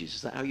Regis.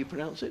 Is that how you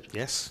pronounce it?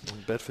 Yes,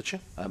 in Bedfordshire.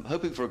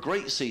 Hoping for a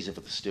great season for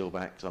the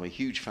Steelbacks. I'm a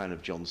huge fan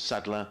of John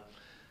Sadler,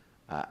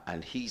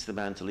 and he's the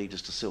man to lead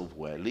us to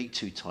silverware, League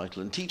 2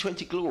 title and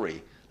T20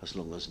 glory, as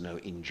long as no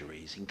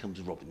injuries. In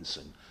comes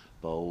Robinson,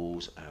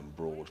 bowls, and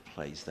Broad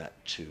plays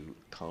that to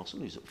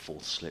Carson, who's at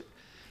fourth slip.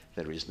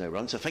 There is no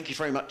run. So thank you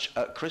very much,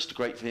 Chris.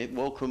 Great for him.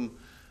 Welcome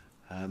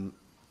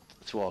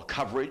to our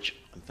coverage,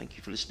 and thank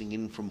you for listening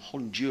in from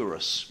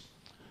Honduras.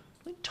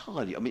 Not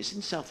entirely, I mean, it's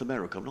in South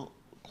America. I'm not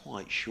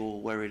quite sure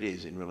where it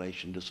is in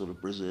relation to sort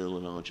of Brazil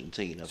and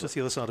Argentina. It's just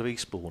the other side of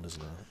Eastbourne,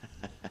 isn't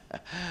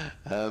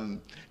it?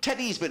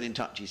 Teddy's been in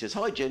touch. He says,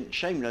 hi, gent,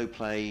 shame no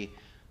play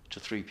to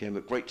 3 p.m,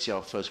 but great to see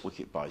our first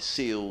wicket by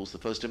Seals, the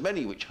first of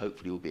many, which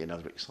hopefully will be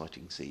another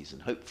exciting season.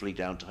 Hopefully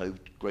down to Hove,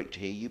 great to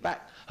hear you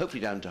back.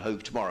 Hopefully down to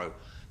Hove tomorrow.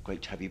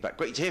 Great to have you back.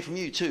 Great to hear from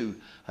you too,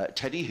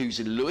 Teddy, who's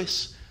in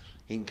Lewis.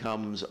 In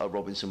comes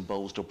Robinson,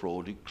 bowls to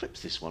Broad, who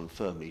clips this one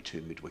firmly to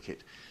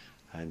mid-wicket.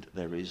 And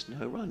there is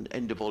no run.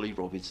 End of Ollie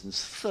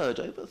Robinson's third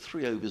over.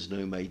 3 overs,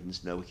 no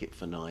maidens, no wicket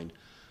for 9.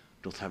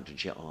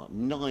 Northamptonshire are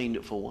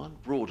 9 for 1.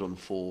 Broad on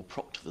 4.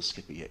 Proctor, the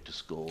skipper, yet to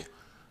score.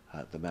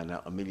 The man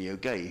out, Emilio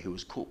Gay, who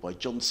was caught by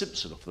John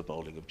Simpson off the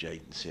bowling of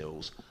Jaden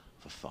Seals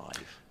for 5.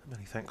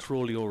 Many thanks for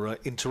all your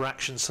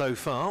interaction so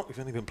far. We've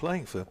only been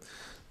playing for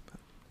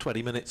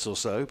 20 minutes or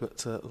so,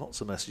 but lots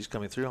of messages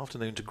coming through.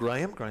 Afternoon to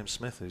Graham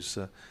Smith, who's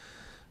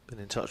been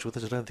in touch with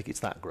us. I don't think it's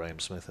that Graham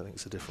Smith, I think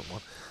it's a different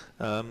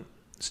one.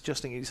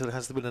 Suggesting, he said,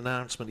 has there been an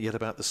announcement yet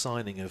about the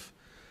signing of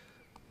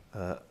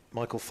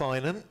Michael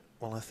Finan?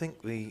 Well, I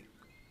think the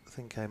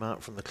thing came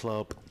out from the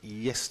club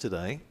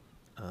yesterday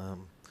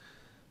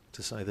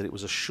to say that it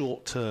was a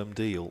short-term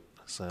deal.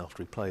 So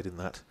after he played in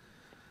that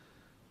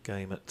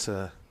game at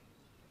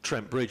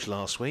Trent Bridge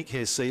last week,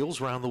 here's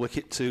Seals round the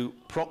wicket to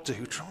Proctor,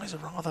 who tries a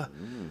rather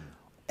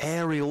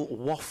aerial,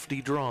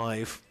 wafty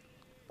drive,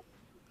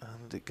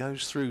 and it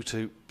goes through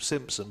to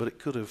Simpson, but it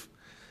could have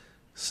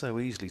so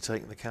easily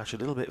taken the catch, a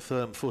little bit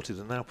firm-footed,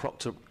 and now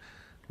Proctor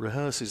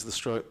rehearses the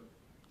stroke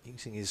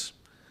using his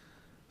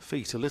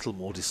feet a little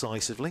more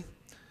decisively.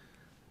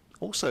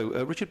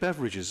 Also, Richard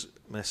Beveridge has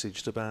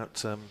messaged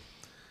about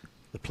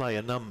the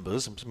player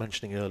numbers. I was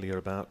mentioning earlier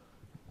about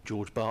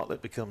George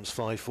Bartlett becomes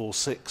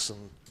 546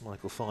 and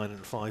Michael Finan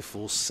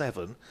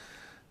 547.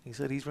 He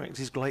said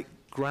his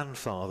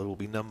great-grandfather will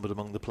be numbered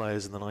among the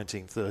players in the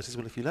 1930s.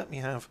 Well, if you let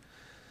me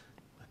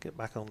get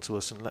back onto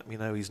us and let me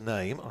know his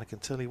name, I can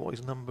tell you what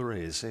his number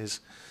is. Here's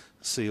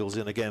Seals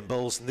in again,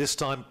 bowls, and this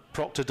time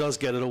Proctor does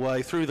get it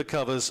away through the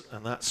covers,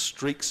 and that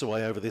streaks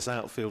away over this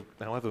outfield,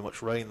 however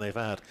much rain they've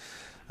had.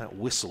 That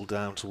whistle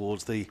down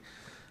towards the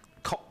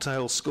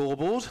cocktail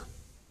scoreboard.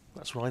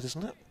 That's right,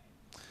 isn't it?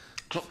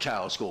 Club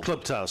Tower scoreboard.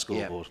 Club Tower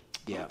scoreboard.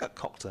 Yeah. Where I got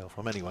cocktail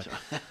from anyway.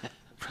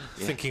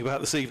 Thinking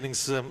about this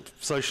evening's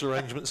social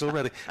arrangements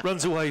already.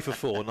 Runs away for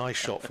 4. Nice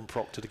shot from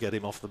Proctor to get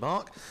him off the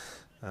mark.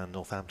 And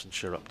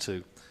Northamptonshire up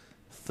to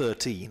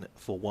 13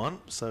 for 1.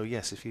 So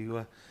yes, if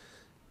you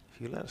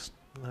let us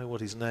know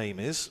what his name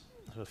is,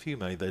 a few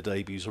made their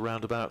debuts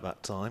around about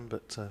that time,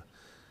 but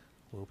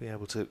we'll be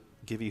able to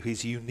give you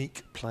his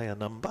unique player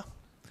number.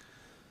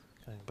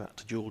 Going back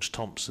to George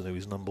Thompson, who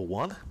is number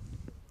 1.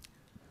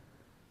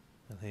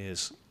 And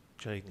here's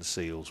Jaden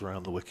Seals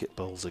round the wicket,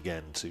 bowls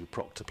again to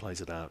Proctor,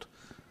 plays it out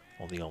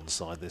on the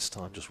onside this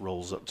time, just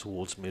rolls up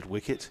towards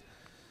mid-wicket.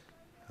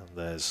 And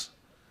there's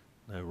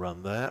no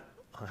run there.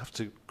 I have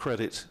to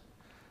credit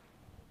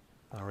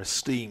our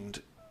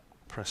esteemed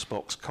press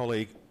box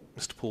colleague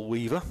Mr. Paul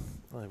Weaver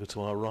over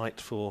to our right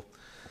for,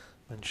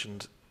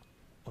 mentioned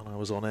when I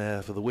was on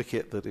air for the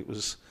wicket that it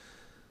was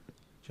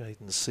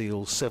Jayden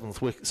Seale's seventh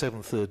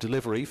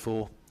delivery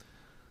for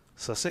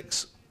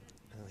Sussex.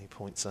 And he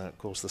points out, of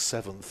course, the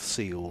seventh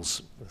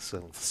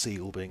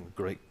seal being the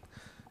great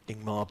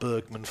Ingmar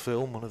Bergman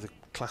film, one of the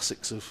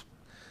classics of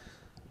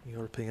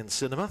European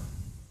cinema.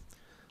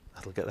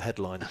 That'll get the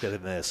headline to get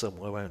in there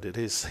somewhere, won't it?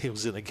 His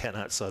Seals in again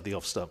outside the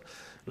off stump,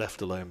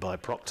 left alone by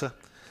Proctor.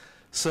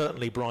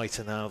 Certainly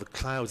brighter now. The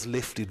clouds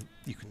lifted.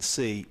 You can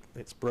see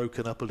it's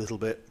broken up a little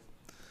bit,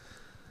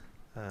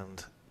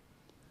 and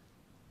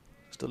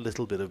just a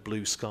little bit of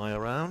blue sky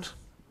around.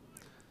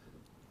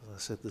 As I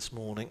said this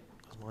morning,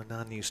 as my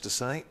nan used to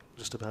say,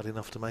 just about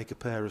enough to make a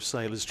pair of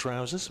sailor's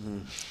trousers.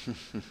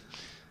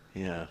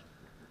 Yeah.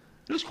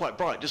 It looks quite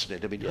bright, doesn't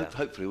it? I mean, Yeah.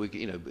 hopefully,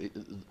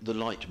 the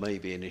light may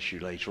be an issue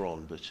later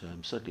on, but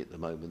certainly at the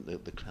moment,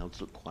 the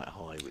clouds look quite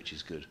high, which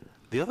is good.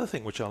 The other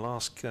thing which I'll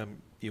ask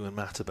you and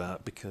Matt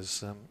about,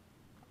 because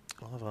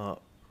one of our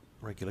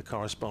regular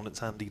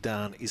correspondents, Andy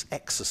Dan, is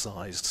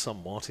exercised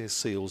somewhat. His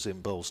Seals in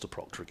bowls to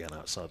Proctor again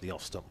outside the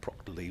off stump.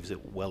 Proctor leaves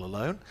it well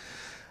alone.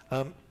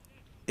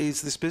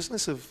 Is this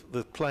business of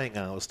the playing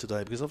hours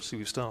today, because obviously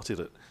we've started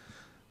at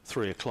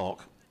 3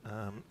 o'clock.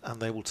 And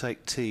they will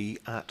take tea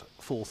at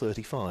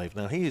 4:35.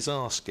 Now he is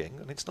asking,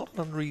 and it's not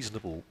an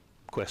unreasonable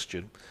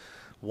question,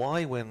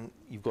 why, when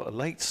you've got a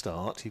late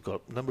start, you've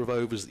got a number of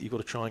overs that you've got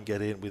to try and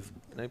get in with,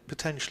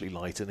 potentially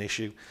light an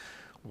issue,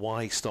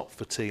 why stop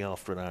for tea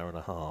after an hour and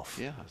a half?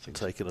 Yeah, I think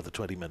take another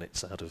 20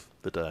 minutes out of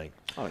the day.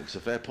 I think it's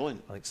a fair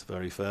point. I think it's a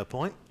very fair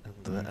point,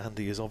 and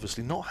Andy is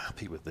obviously not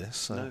happy with this.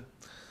 So No.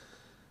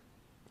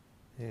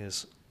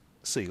 Here's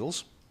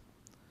Seals,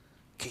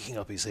 kicking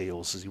up his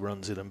heels as he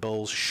runs in and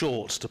bowls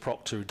short to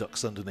Proctor, who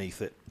ducks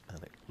underneath it,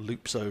 and it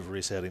loops over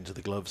his head into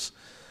the gloves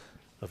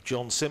of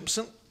John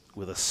Simpson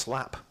with a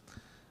slap,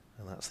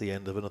 and that's the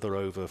end of another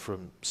over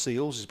from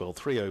Seals. He's bowled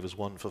 3 overs,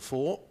 1 for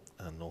 4,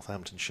 and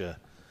Northamptonshire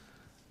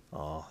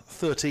are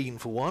 13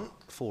 for 1,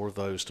 4 of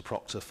those to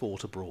Proctor, 4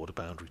 to Broad, a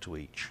boundary to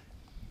each.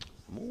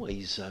 I'm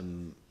always,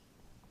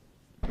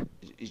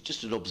 it's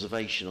just an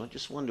observation. I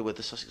just wonder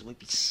whether Sussex might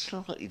be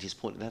slightly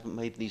disappointed they haven't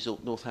made these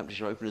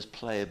Northamptonshire openers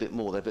play a bit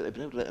more. They've been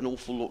able to let an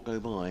awful lot go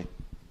by.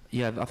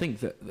 Yeah, I think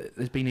that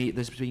there's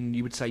been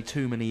you would say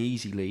too many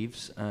easy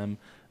leaves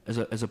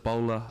as a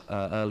bowler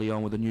early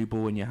on with a new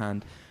ball in your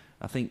hand.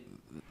 I think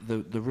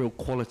the real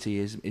quality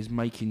is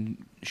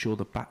making sure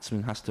the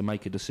batsman has to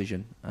make a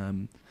decision.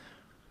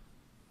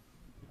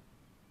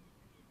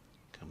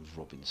 Comes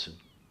Robinson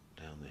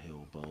down the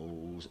hill,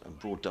 bowls, and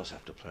Broad does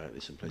have to play at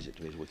this and plays it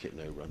to his wicket,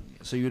 no run.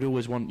 So you'd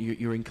always want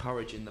you're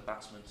encouraging the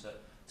batsman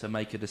to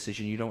make a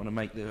decision. You don't want to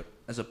make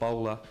as a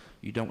bowler,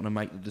 you don't want to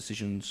make the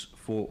decisions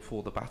for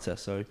the batter.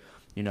 So,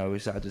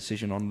 is that a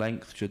decision on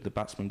length? Should the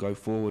batsman go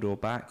forward or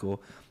back, or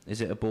is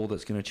it a ball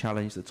that's going to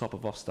challenge the top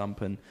of off stump,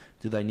 and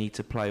do they need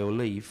to play or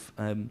leave?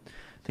 I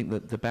think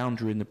that the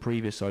boundary in the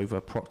previous over,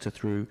 Proctor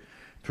through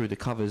the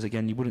covers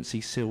again. You wouldn't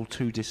see Seal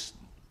too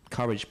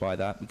discouraged by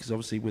that, because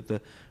obviously with the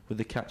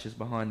catches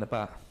behind the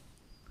bat.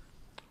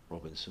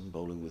 Robinson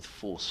bowling with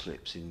 4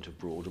 slips into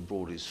Broad, and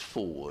Broad is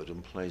forward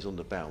and plays on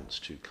the bounce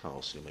to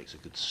Castle, who makes a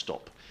good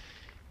stop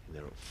in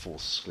there at 4th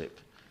slip.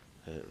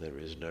 There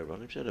is no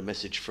run. I've had a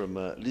message from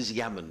Liz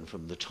Yammon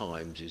from The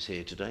Times, who's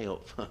here today.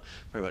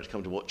 Very much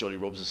come to watch Johnny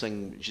Robinson,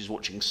 saying she's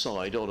watching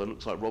side on. It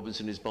looks like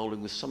Robinson is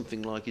bowling with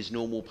something like his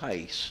normal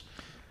pace,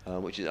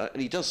 which is,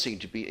 and he does seem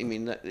to be. I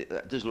mean,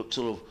 that does look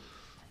sort of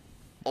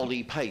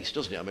Ollie pace,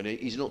 doesn't it? I mean,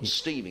 he's not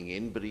steaming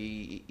in, but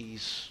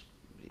he's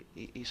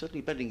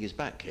certainly bending his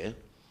back here.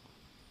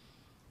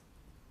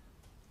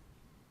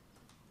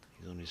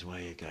 He's on his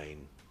way again.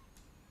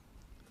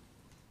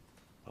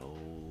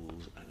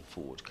 Bowls, and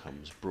forward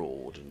comes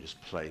Broad and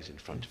just plays in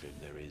front of him.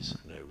 There is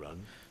no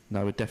run. No,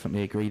 I would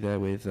definitely agree there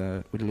with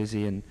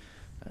Lizzie, and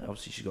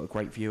obviously she's got a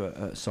great view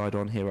at side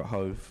on here at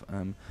Hove.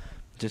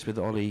 Just with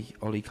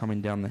Ollie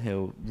coming down the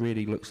hill,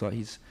 really looks like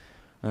he's,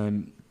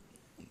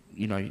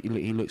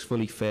 he looks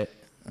fully fit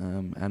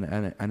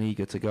and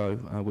eager to go,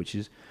 which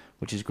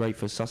is great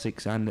for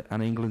Sussex and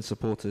England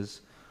supporters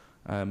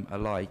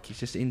alike. It's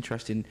just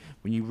interesting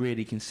when you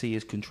really can see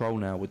his control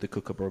now with the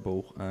Kookaburra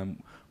ball,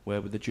 where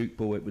with the Duke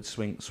ball it would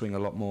swing a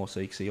lot more.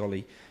 So you can see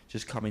Ollie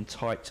just coming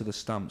tight to the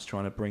stumps,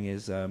 trying to bring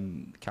his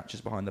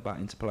catches behind the bat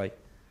into play.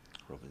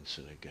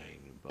 Robinson again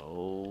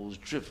bowls,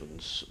 driven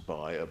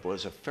by a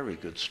very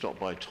good stop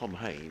by Tom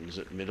Haynes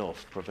at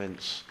mid-off,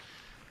 prevents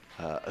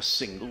a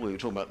single. We were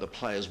talking about the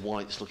players'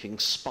 whites looking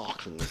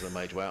sparkling as they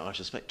made way out. I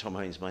suspect Tom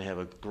Haynes may have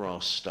a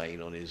grass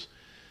stain on his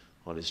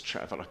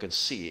trousers. In fact, I can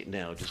see it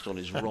now, just on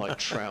his right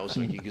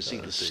trouser. You can see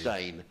the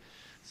stain.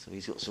 So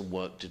he's got some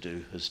work to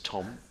do as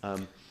Tom.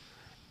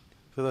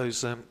 For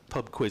those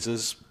pub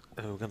quizzers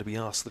who are going to be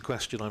asked the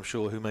question, I'm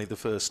sure, who made the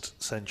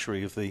first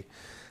century of the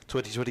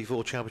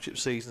 2024 Championship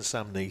season,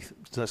 Sam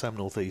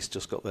North East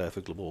just got there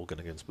for Glamorgan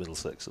against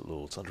Middlesex at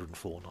Lords,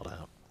 104 not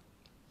out.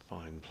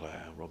 Fine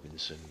player,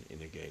 Robinson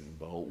in again.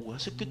 Bowl.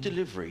 That's a good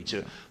delivery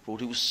to Broad,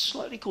 who was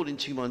slightly caught in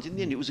 2 minds. In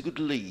the end, it was a good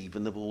leave,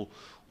 and the ball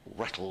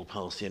rattled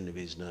past the end of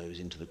his nose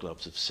into the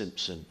gloves of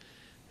Simpson.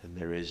 And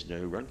there is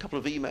no run. Couple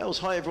of emails.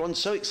 Hi everyone,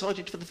 so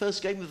excited for the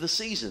first game of the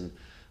season.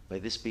 May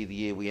this be the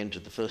year we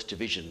entered the first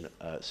division,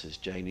 says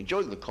Jane.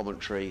 Enjoying the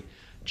commentary.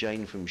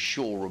 Jane from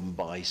Shoreham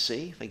by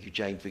Sea. Thank you,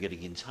 Jane, for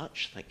getting in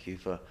touch. Thank you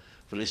for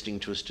listening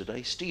to us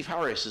today. Steve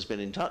Harris has been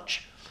in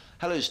touch.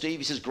 Hello, Steve.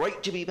 He says,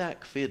 great to be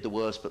back. Feared the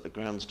worst, but the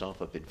ground staff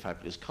have been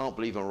fabulous. Can't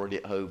believe I'm already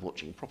at home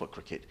watching proper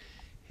cricket.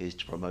 Here's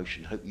to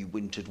promotion. Hope you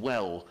wintered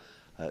well,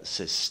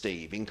 says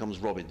Steve. In comes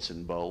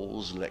Robinson,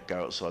 bowls, let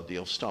go outside the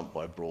off stump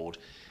by Broad.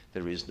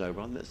 There is no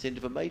run. That's the end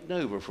of a maiden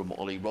over from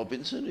Ollie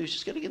Robinson, who's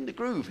just getting in the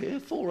groove here.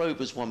 4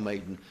 overs, 1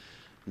 maiden.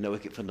 No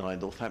wicket for 9.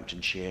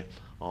 Northamptonshire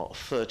are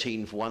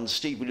 13 for 1.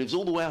 Steve, who lives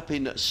all the way up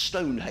in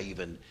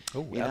Stonehaven.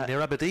 Oh,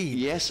 near Aberdeen.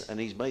 Yes, and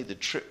he's made the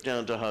trip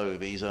down to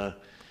Hove. He's a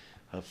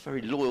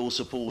very loyal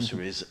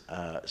supporter, is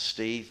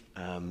Steve.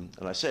 And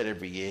I said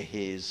every year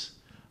he's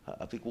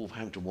a big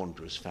Wolverhampton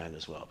Wanderers fan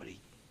as well, but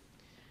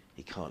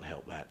he can't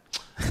help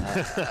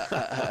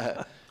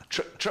that.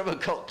 Trevor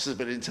Cox has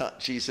been in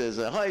touch. He says,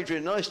 hi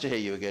Adrian, nice to hear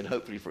you again,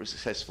 hopefully for a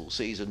successful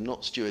season,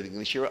 not stewarding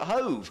this year at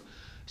Hove,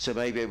 so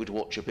may be able to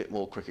watch a bit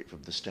more cricket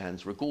from the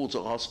stands. Regards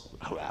also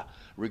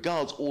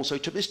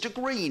to Mr.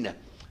 Green.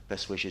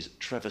 Best wishes,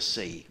 Trevor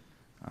C.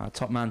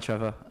 Top man,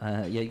 Trevor.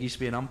 Yeah, he used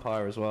to be an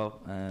umpire as well.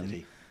 Did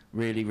he?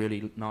 Really,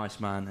 really nice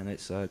man, and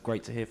it's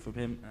great to hear from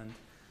him, and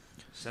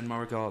send my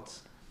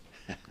regards.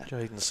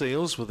 Jaden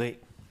Seals with the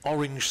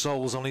orange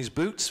soles on his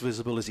boots,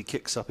 visible as he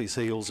kicks up his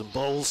heels and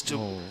bowls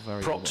to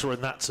Proctor, good.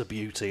 And that's a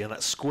beauty, and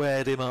that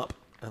squared him up,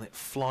 and it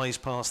flies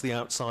past the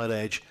outside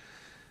edge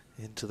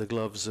into the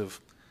gloves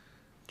of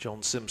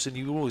John Simpson.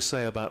 You always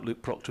say about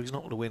Luke Proctor, he's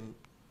not going to win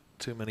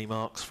too many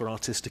marks for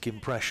artistic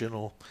impression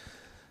or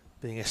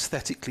being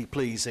aesthetically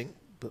pleasing,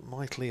 but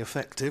mightily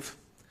effective.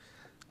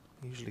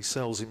 Usually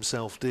sells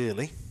himself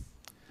dearly.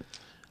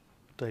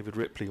 David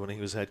Ripley, when he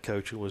was head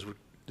coach, was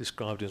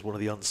described as one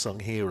of the unsung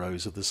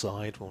heroes of the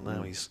side. Well,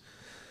 now he's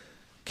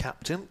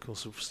captain. Of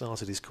course,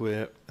 started his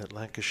career at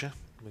Lancashire,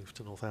 moved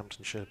to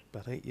Northamptonshire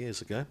about 8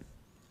 years ago.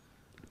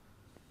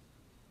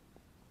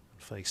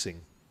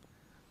 Facing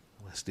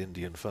West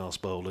Indian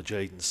fast bowler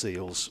Jaden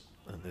Seals,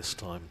 and this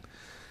time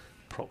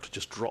Proctor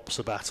just drops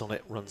a bat on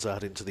it, runs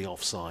out into the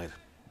offside.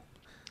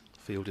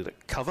 Fielded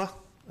at cover,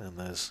 and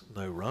there's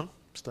no run.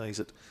 Stays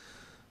at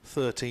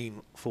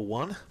 13 for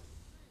 1.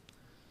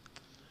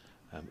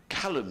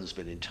 Callum's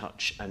been in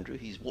touch, Andrew.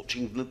 He's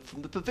watching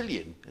from the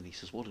pavilion, and he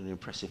says, what an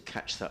impressive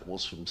catch that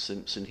was from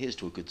Simpson. Here's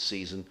to a good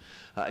season.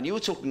 And you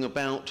were talking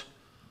about,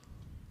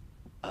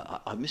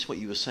 I missed what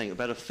you were saying,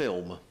 about a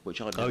film,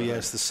 which I'd never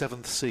yes, The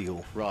Seventh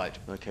Seal. Right,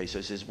 okay, so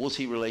it says, was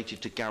he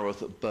related to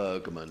Gareth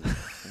Bergman?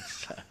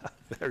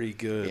 Very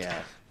good.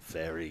 Yeah.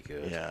 Very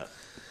good. Yeah.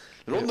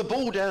 They're on the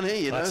ball down here,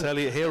 you know. I tell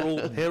you,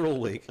 here all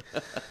week.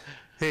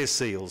 Here's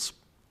Seals.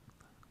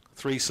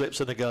 3 slips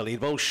and a gully.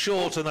 Bowls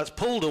short, and that's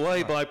pulled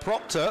away by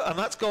Proctor, and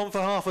that's gone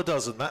for half a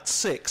dozen. That's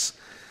 6.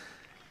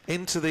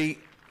 Into the...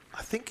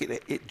 I think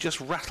it just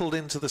rattled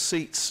into the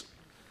seats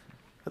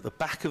at the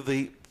back of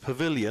the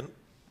pavilion.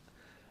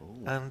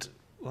 Ooh. And,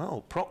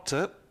 well,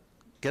 Proctor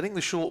getting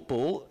the short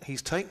ball.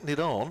 He's taken it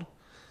on,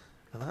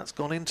 and that's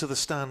gone into the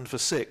stand for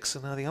 6.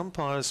 And now the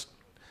umpire's...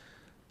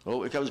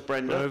 Oh, here comes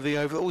Brenda.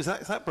 Oh, is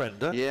that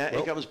Brenda? Yeah,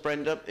 here comes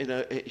Brenda.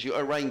 She's got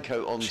a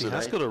raincoat on today. She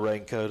has got a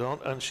raincoat on,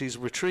 and she's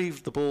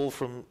retrieved the ball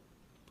from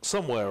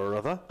somewhere or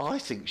other. I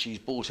think she's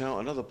brought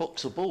out another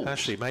box of balls.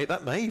 Actually,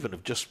 that may even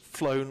have just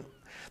flown.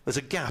 There's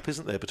a gap,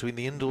 isn't there, between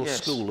the indoor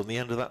school and the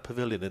end of that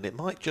pavilion, and it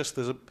might just...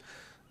 There's a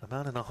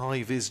man in a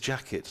high-vis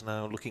jacket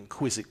now looking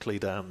quizzically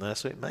down there,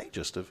 so it may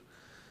just have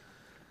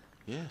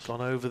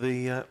gone over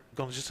the...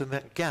 gone just in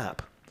that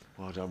gap.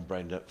 Well done,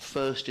 Brenda.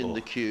 First in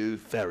the queue.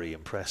 Very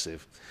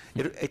impressive.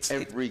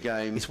 Every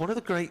game. It's one of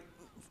the great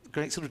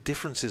sort of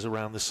differences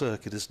around the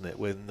circuit, isn't it?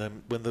 When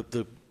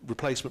the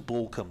replacement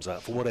ball comes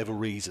out, for whatever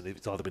reason,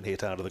 it's either been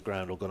hit out of the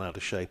ground or gone out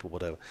of shape or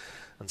whatever.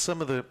 And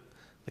some of the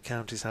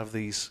counties have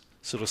these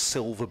sort of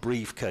silver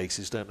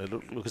briefcases, don't they?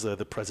 Look as though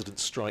the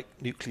president's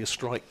nuclear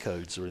strike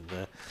codes are in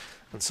there.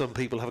 And some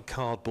people have a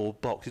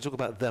cardboard box. You talk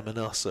about them and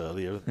us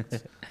earlier.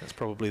 That's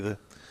probably one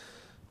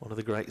of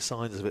the great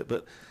signs of it.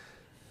 But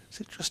it's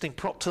interesting,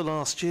 Proctor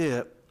last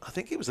year, I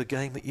think it was the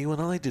game that you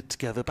and I did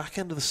together, back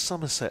end of the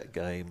Somerset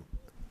game,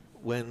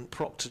 when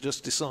Proctor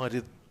just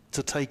decided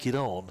to take it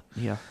on.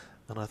 Yeah.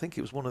 And I think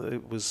it was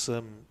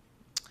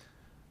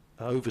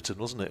Overton,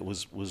 wasn't it,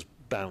 was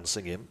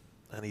bouncing him,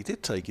 and he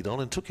did take it on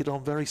and took it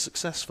on very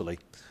successfully.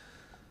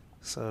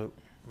 So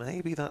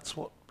maybe that's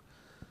what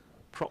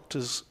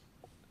Proctor's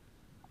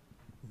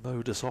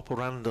modus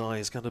operandi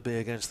is going to be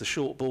against the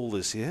short ball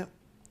this year.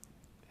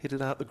 Hit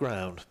it out the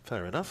ground,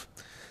 fair enough.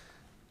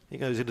 He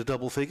goes into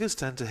double figures,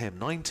 10 to him,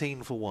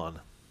 19 for 1.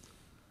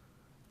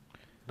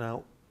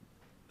 Now,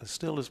 there's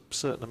still a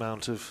certain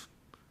amount of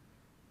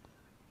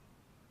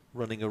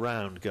running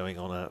around going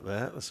on out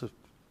there. Is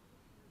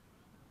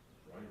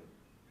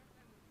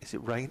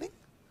it raining?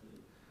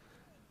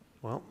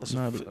 Well, there's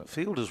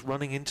fielders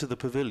running into the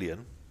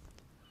pavilion,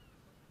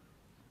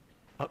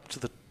 up to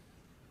the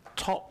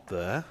top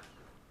there,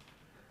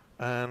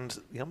 and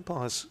the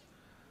umpires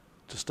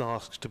just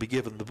asked to be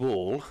given the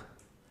ball.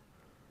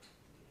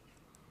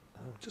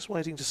 I'm just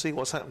waiting to see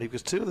what's happening,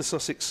 because two of the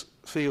Sussex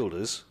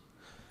fielders,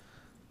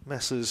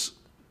 Messrs.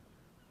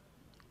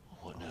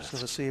 I'm just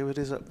going to see who it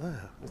is up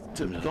there.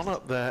 They've gone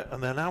up there,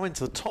 and they're now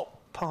into the top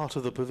part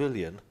of the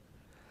pavilion.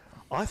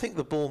 I think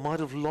the ball might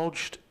have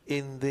lodged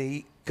in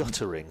the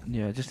guttering.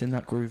 Yeah, just in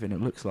that grooving, it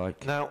looks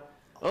like. Now,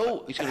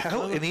 he's going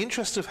to in the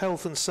interest of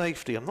health and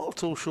safety, I'm not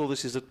at all sure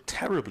this is a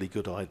terribly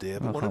good idea,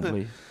 but one of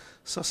the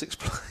Sussex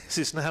players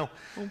is now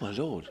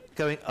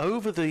going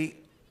over the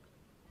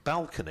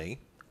balcony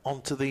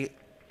onto the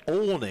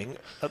awning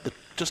at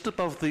just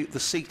above the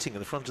seating in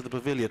the front of the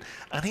pavilion,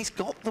 and he's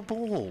got the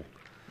ball.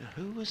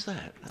 Who was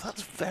that?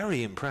 That's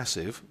very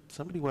impressive.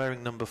 Somebody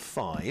wearing number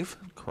 5.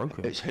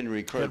 Crocombe. It's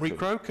Henry Crocombe. Henry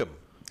Crocombe.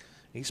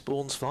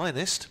 Eastbourne's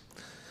finest.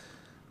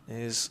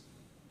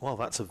 Well,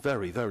 that's a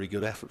very, very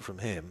good effort from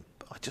him.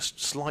 I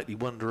just slightly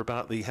wonder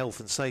about the health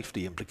and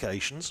safety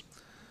implications.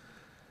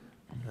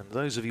 And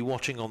those of you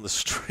watching on the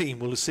stream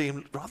will see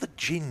him rather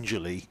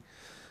gingerly.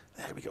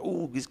 There we go.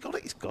 Oh, he's got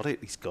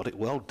it.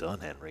 Well done,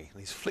 Henry. And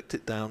he's flicked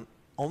it down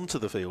onto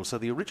the field. So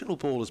the original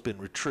ball has been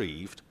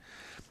retrieved.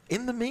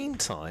 In the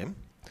meantime,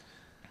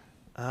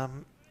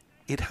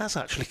 it has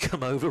actually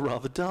come over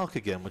rather dark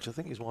again, which I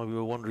think is why we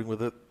were wondering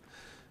whether it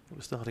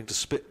was starting to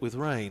spit with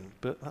rain.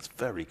 But that's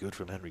very good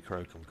from Henry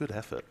Crocombe. Good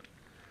effort.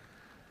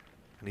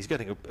 And he's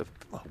getting a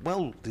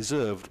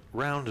well-deserved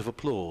round of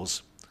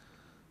applause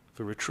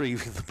for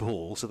retrieving the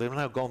ball. So they've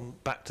now gone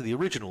back to the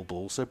original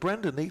ball. So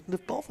Brenda needn't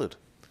have bothered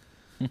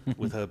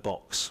with her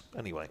box.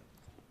 Anyway,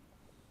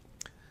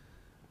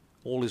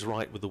 all is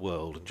right with the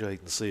world, and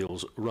Jayden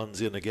Seales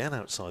runs in again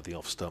outside the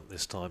off stump,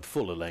 this time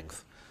fuller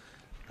length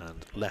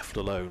and left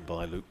alone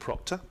by Luke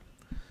Proctor.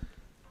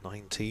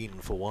 19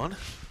 for 1.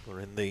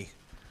 We're in the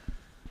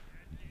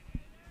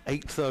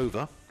 8th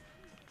over.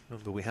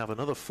 Remember, we have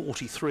another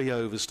 43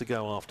 overs to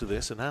go after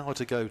this, an hour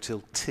to go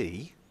till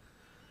tea.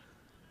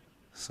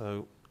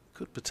 So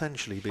could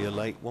potentially be a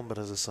late one, but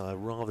as I say, I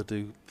rather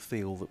do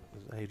feel that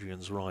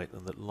Adrian's right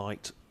and that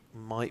light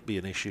might be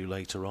an issue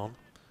later on.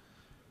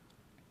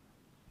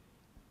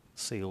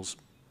 Seales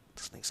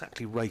doesn't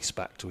exactly race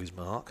back to his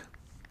mark.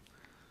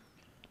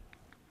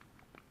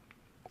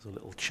 There's a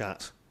little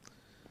chat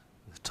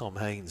with Tom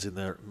Haynes in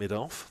there at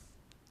mid-off.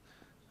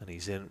 And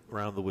he's in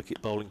round the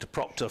wicket, bowling to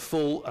Proctor,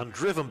 full and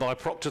driven by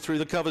Proctor through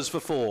the covers for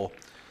 4.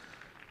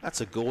 That's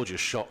a gorgeous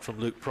shot from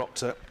Luke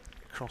Proctor.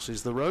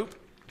 Crosses the rope,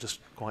 just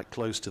quite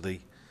close to the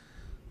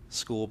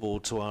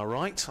scoreboard to our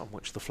right, on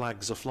which the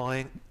flags are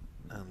flying.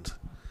 And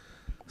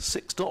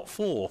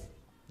 6.4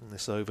 in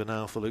this over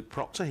now for Luke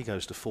Proctor. He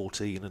goes to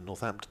 14 and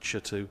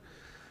Northamptonshire to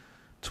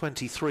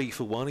 23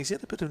 for 1. He's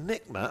had a bit of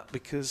nick-nap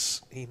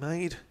because he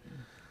made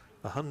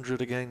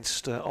 100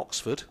 against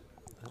Oxford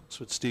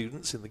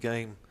students in the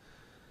game.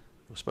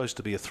 It was supposed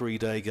to be a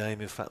 3-day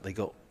game. In fact, they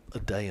got a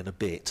day and a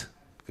bit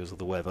because of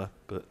the weather.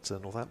 But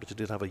Northamptonshire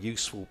did have a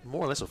useful,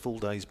 more or less a full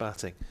day's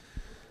batting.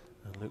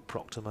 And Luke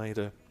Proctor made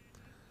a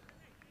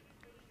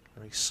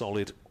very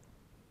solid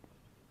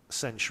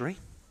century,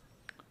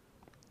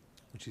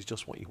 which is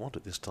just what you want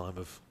at this time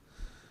of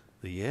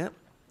the year.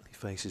 He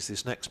faces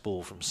this next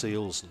ball from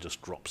Seales and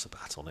just drops the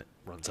bat on it.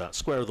 Runs out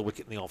square of the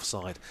wicket in the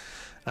offside.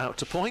 Out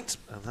to point,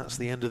 and that's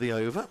the end of the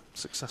over.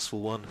 Successful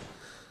one,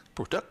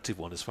 productive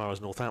one as far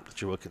as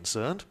Northamptonshire were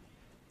concerned.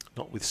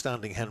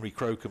 Notwithstanding Henry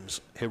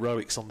Crocombe's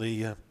heroics on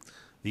the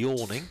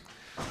awning.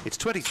 It's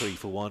 23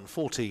 for 1,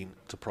 14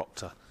 to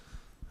Proctor,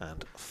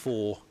 and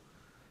 4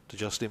 to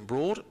Justin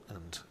Broad,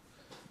 and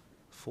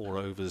 4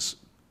 overs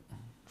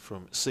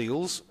from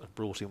Seales.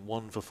 Brought in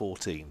 1 for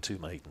 14, 2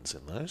 maidens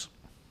in those.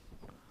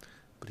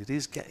 But it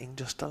is getting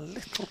just a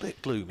little bit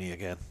gloomy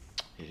again.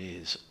 It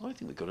is. I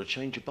think we've got to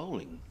change of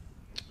bowling.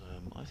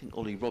 I think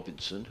Ollie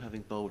Robinson,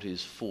 having bowled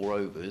his 4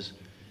 overs,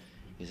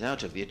 is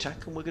out of the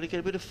attack, and we're going to get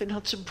a bit of Finn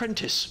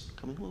Hudson-Prentice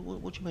coming.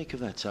 What do you make of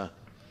that,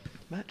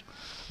 Matt?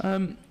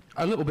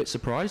 A little bit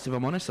surprised, if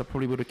I'm honest. I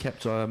probably would have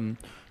kept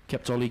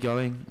Ollie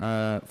going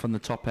from the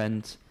top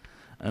end.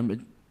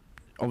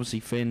 Obviously,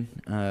 Finn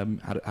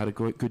had a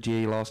good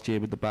year last year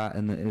with the bat,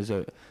 and is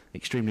an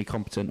extremely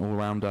competent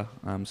all-rounder.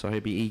 So he'll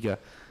be eager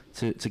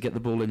to get the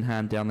ball in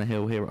hand down the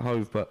hill here at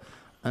Hove. But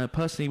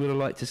personally, would have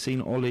liked to have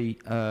seen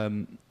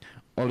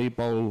Ollie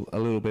bowl a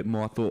little bit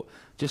more. I thought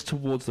just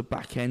towards the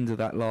back end of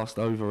that last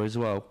over as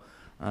well.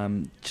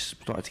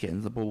 Just started to get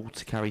into the ball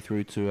to carry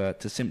through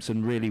to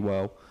Simpson really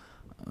well.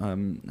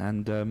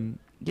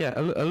 Yeah,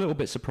 a little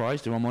bit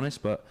surprised, if I'm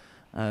honest, but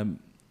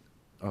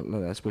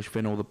let's wish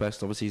Finn all the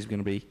best. Obviously, he's going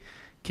to be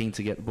keen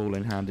to get the ball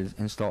in hand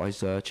and start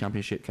his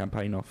championship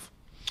campaign off.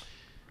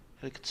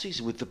 Had a good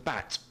season with the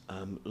bat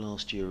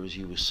last year, as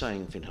you were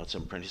saying, Finn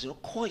Hudson-Prentice.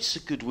 Not quite so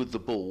good with the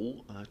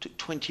ball. Took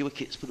 20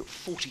 wickets, but at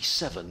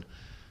 47.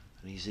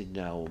 And he's in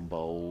now on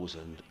bowls,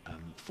 and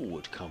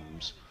forward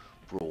comes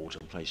Broad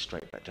and plays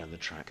straight back down the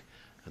track.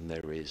 And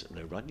there is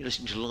no run. You're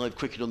listening to live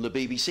cricket on the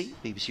BBC,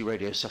 BBC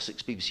Radio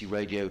Sussex, BBC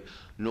Radio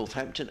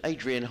Northampton.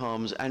 Adrian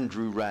Harms,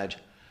 Andrew Radd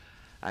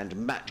and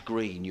Matt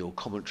Green, your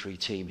commentary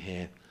team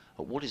here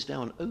what is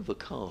now an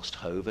overcast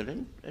Hove.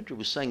 And Andrew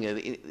was saying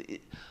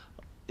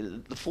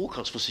the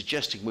forecast was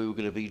suggesting we were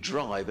going to be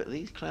dry, but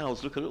these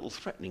clouds look a little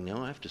threatening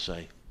now, I have to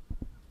say.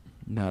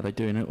 No, they're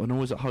doing it. And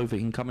always at Hove, it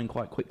can come in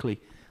quite quickly,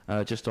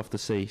 just off the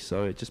sea.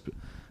 So it just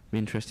be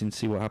interesting to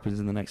see what happens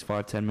in the next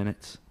 5-10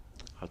 minutes.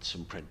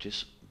 Hudson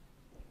Prentice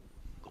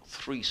got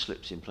 3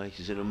 slips in place.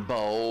 He's in and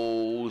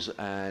bowls,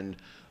 and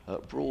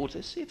Broad,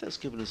 let's see if that's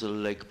given us a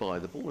leg by.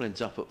 The ball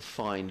ends up at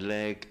fine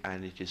leg,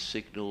 and it is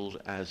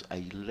signalled as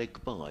a leg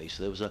by.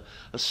 So there was a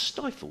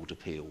stifled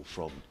appeal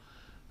from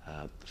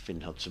Finn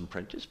Hudson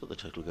Prentice, but the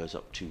total goes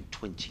up to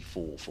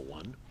 24 for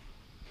 1.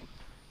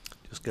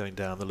 Just going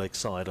down the leg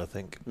side, I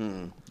think.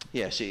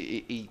 Yes,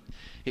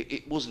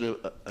 it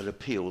wasn't an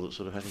appeal that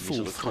sort of had any sort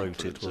of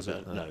full-throated, was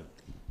it? No,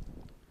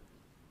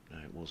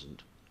 it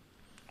wasn't.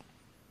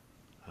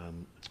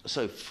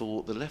 So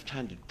for the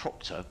left-handed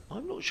Proctor,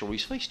 I'm not sure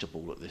he's faced a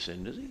ball at this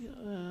end, has he?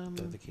 Don't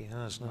think he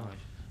has, no.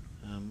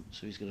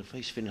 So he's going to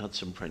face Finn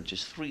Hudson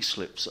Prentice. 3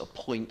 slips, a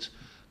point,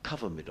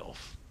 cover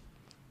mid-off,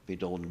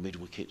 mid-on,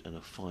 mid-wicket, and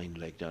a fine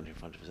leg down in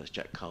front of us. That's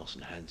Jack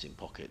Carson, hands in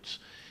pockets.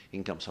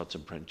 In comes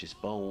Hudson Prentice,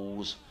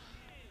 bowls.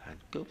 And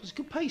it was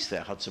good pace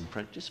there, Hudson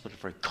Prentice, but a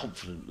very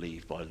confident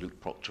leave by Luke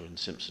Proctor, and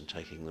Simpson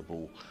taking the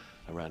ball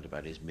around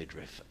about his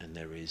midriff, and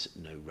there is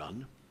no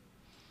run.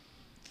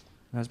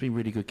 That's been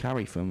really good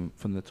carry from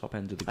the top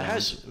end of the ground. It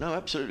has, no,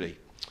 absolutely.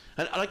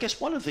 And I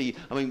guess one of the,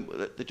 I mean,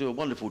 they do a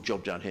wonderful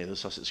job down here, the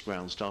Sussex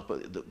ground staff,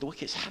 but the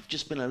wickets have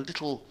just been a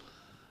little,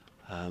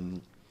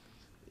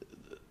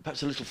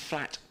 perhaps a little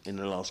flat in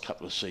the last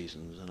couple of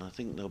seasons, and I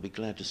think they'll be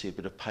glad to see a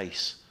bit of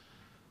pace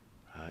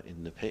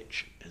in the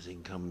pitch as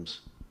in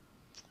comes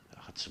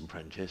Hudson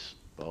Prentice.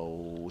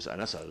 Bowls,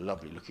 and that's a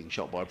lovely looking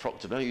shot by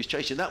Proctor. No use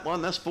chasing that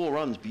one. That's 4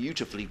 runs,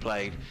 beautifully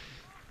played.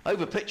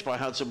 Over pitch by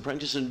Hudson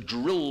Prentice and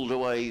drilled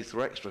away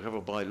through extra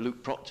cover by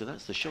Luke Proctor.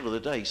 That's the shot of the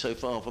day so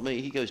far for me.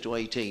 He goes to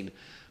 18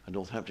 and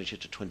Northamptonshire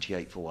to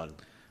 28 for 1.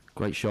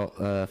 Great shot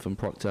from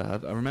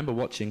Proctor. I remember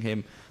watching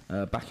him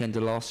back end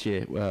of last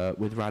year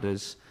with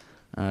Radders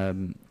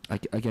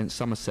against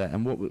Somerset,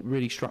 and what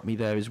really struck me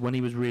there is when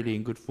he was really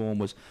in good form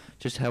was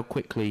just how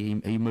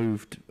quickly he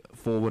moved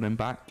forward and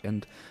back,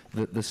 and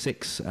the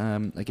 6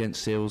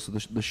 against Seals,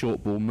 the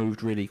short ball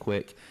moved really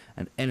quick,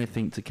 and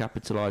anything to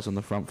capitalise on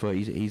the front foot,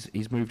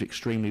 he's moved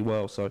extremely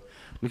well. So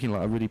looking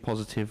like a really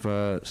positive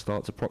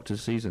start to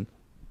Proctor's season.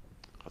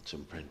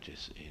 Hudson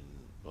Prentice in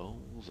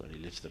bowls, and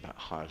he lifts the bat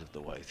high out of the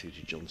way through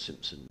to John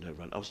Simpson, no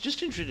run. I was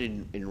just interested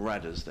in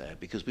Radders there,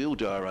 because we all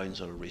do our own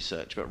sort of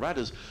research, but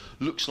Radders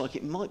looks like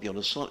it might be on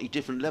a slightly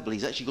different level.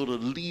 He's actually got a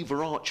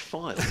lever arch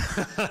file.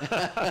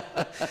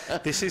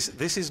 This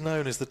is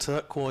known as the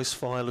turquoise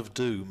file of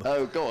doom.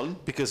 Oh, go on.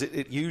 Because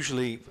it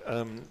usually,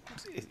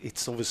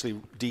 it's obviously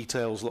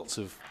details lots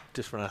of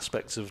different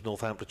aspects of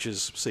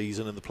Northamptonshire's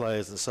season and the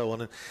players and so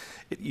on, and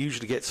it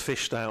usually gets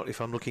fished out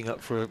if I'm looking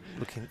for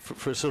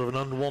a sort of an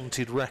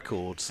unwanted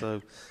record.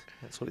 So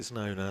that's what it's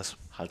known as.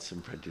 Hudson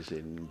Prentice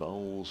in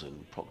bowls,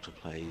 and Proctor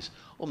plays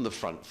on the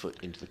front foot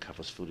into the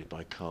covers, fielded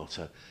by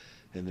Carter.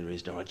 Then there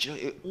is no run. You know,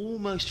 it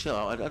almost feels,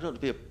 I don't want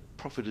to be a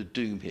prophet of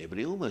doom here, but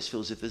it almost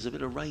feels as if there's a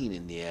bit of rain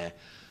in the air.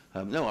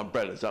 No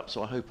umbrellas up,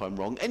 so I hope I'm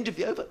wrong. End of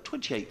the over,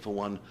 28 for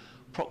 1.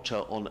 Proctor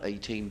on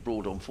 18,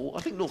 Broad on 4.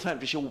 I think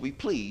Northamptonshire will be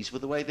pleased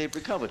with the way they've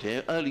recovered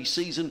here. Early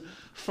season,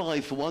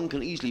 5 for 1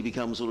 can easily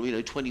become sort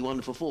of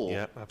 21 for 4.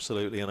 Yeah,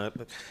 absolutely.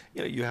 And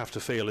you have to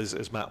feel,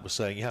 as Matt was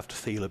saying, you have to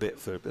feel a bit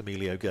for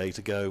Emilio Gay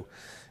to go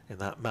in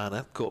that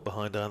manner, caught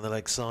behind down the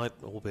leg side,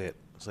 albeit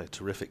a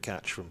terrific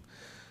catch from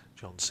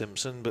John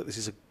Simpson. But this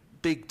is a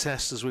big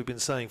test, as we've been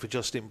saying, for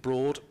Justin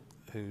Broad,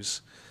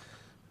 who's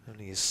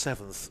only his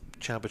 7th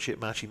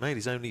championship match. He made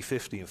his only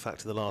 50, in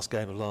fact, in the last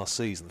game of last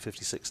season,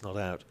 56 not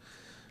out,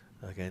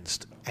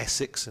 against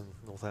Essex in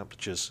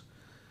Northamptonshire's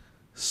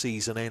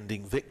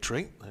season-ending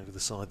victory over the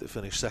side that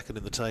finished second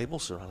in the table.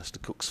 Sir Alistair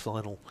Cook's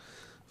final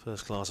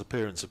first-class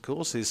appearance, of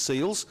course. His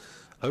Seals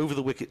over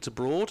the wicket to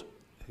Broad,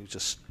 who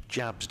just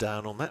jabs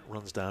down on that,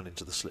 runs down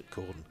into the slip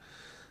cordon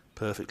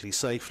perfectly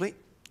safely.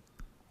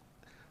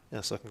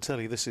 Yes, I can tell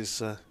you this is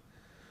the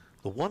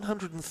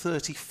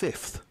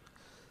 135th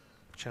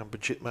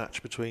championship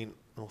match between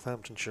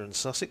Northamptonshire and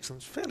Sussex,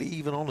 and fairly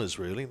even honours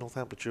really.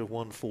 Northamptonshire have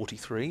won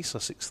 43,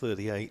 Sussex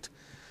 38,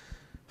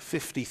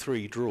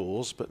 53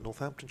 draws, but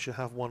Northamptonshire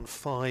have won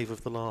 5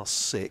 of the last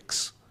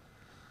 6.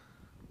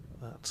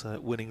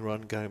 That winning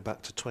run going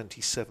back to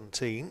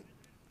 2017.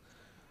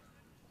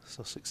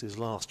 Sussex's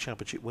last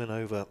championship win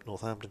over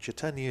Northamptonshire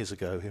 10 years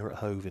ago here at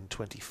Hove in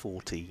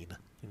 2014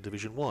 in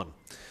Division 1.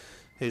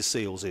 Here's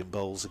Seals in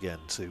bowls again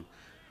to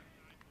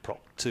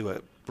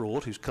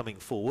Broad, who's coming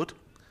forward,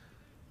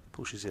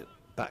 pushes it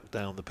back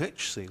down the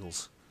pitch.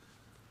 Seals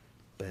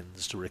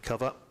bends to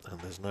recover, and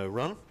there's no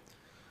run.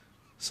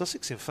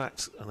 Sussex, in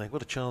fact, and they've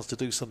got a chance to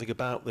do something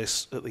about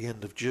this at the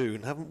end of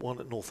June, haven't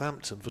won at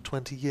Northampton for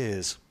 20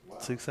 years, wow.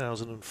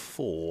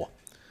 2004.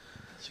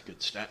 That's a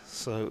good stat.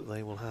 So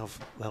they will have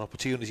that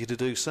opportunity to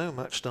do so.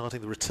 Match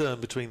starting the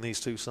return between these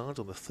two sides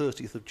on the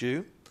 30th of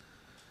June,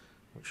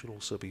 which will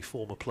also be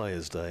former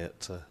Players' Day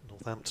at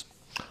Northampton.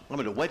 I'm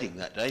at a wedding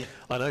that day.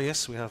 I know,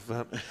 yes, we have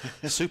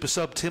super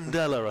sub Tim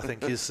Della, I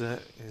think, is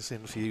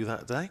in for you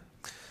that day.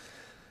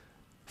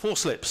 4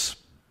 slips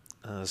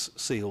as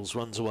Seals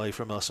runs away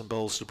from us and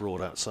bowls to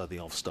Broad outside the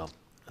off stump.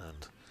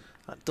 And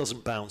that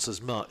doesn't bounce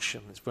as much,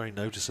 and it's very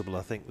noticeable,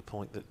 I think, the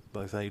point that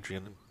both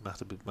Adrian and Matt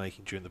have been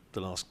making during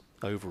the last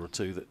over or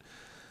two, that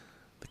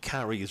the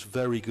carry is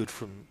very good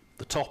from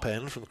the top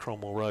end, from the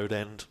Cromwell Road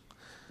end,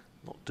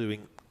 not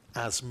doing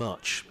as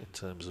much in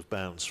terms of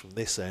bounce from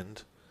this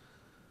end.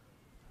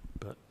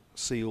 But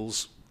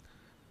Seals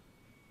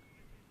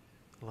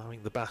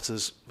allowing the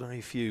batters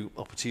very few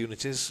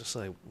opportunities.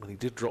 So when he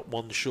did drop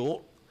 1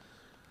 short,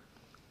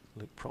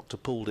 Luke Proctor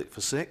pulled it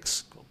for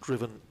 6, got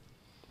driven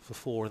for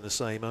 4 in the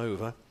same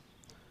over.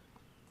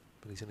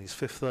 But he's in his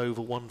 5th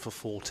over, 1 for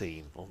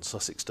 14 on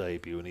Sussex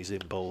debut, and he's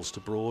in bowls to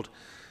Broad.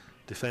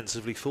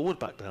 Defensively forward,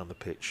 back down the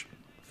pitch,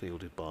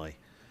 fielded by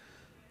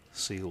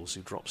Seals,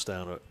 who drops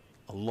down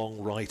a long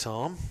right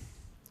arm.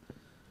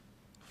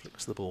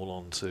 Flicks the ball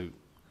on to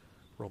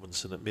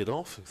Robinson at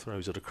mid-off, who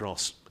throws it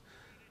across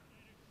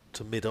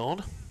to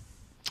mid-on.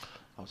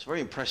 I was very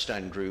impressed,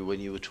 Andrew,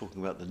 when you were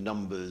talking about the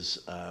numbers,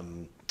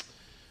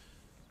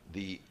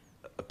 the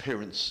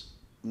appearance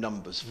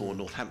numbers for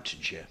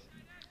Northamptonshire.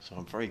 So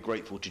I'm very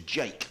grateful to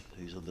Jake,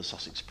 who's on the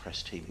Sussex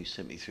press team, who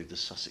sent me through the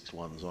Sussex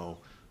ones.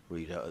 I'll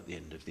read out at the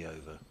end of the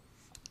over.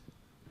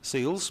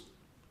 Seals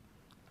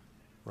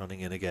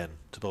running in again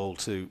to bowl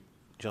to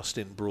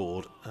Justin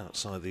Broad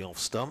outside the off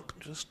stump,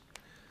 just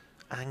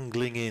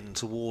angling in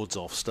towards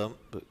off stump,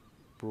 but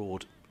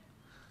Broad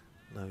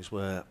knows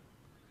where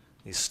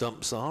his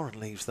stumps are and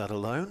leaves that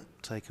alone.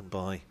 Taken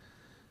by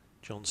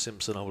John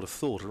Simpson, I would have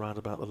thought, around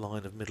about the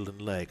line of middle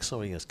and leg.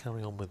 Sorry, yes,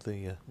 carry on with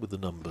the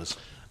numbers.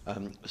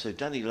 So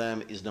Danny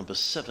Lamb is number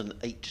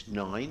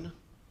 789,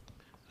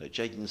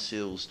 Jaden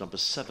Seals number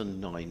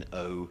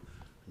 790,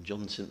 and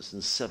John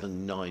Simpson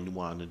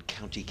 791, and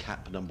County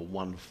Cap number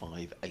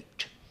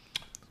 158.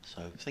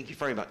 So thank you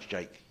very much,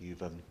 Jake. You've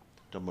done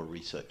my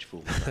research for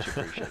me. Much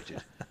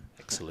appreciated.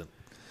 Excellent.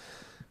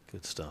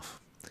 Good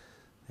stuff.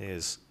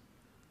 Here's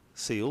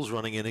Seals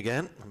running in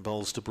again and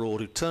bowls to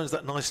Broad, who turns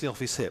that nicely off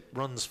his hip,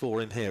 runs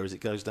 4 in here as it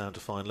goes down to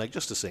fine leg,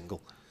 just a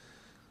single,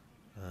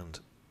 and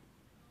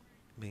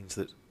means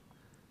that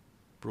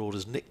Broad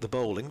has nicked the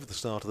bowling for the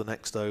start of the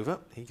next over.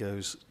 He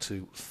goes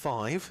to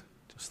 5,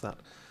 just that,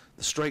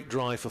 the straight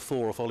drive for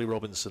 4 off Ollie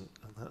Robinson,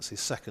 and that's his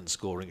 2nd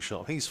scoring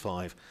shot. He's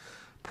 5.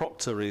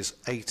 Proctor is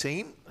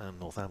 18, and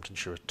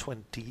Northamptonshire are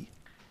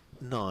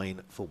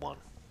 29 for 1.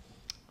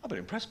 I've been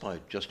impressed by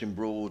Justin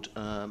Broad,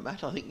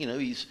 Matt. I think, you know,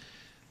 he's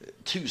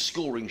 2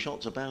 scoring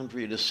shots, a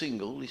boundary and a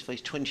single. He's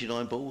faced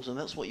 29 balls, and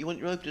that's what you want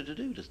your opener to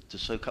do, to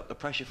soak up the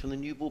pressure from the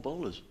new ball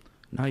bowlers.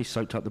 No, he's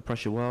soaked up the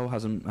pressure well.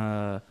 Hasn't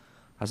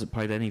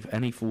played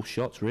any full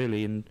shots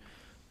really, and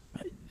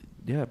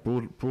yeah,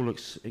 Broad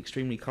looks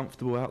extremely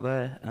comfortable out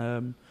there.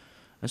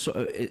 And sort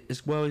of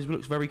as well, he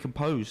looks very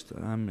composed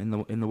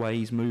in the way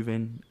he's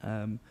moving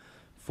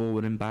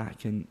forward and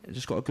back, and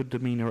just got a good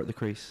demeanour at the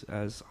crease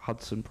as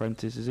Hudson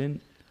Prentice is in.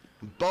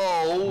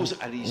 Bowls,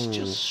 and he's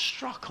just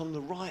struck on the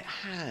right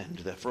hand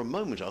there. For a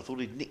moment, I thought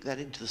he'd nick that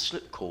into the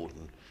slip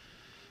cordon.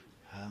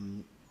 I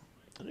don't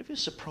know if you're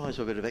surprised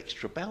by a bit of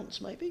extra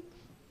bounce, maybe.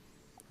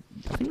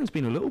 I think there's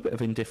been a little bit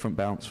of indifferent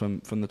bounce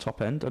from the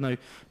top end. I know,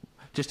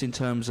 just in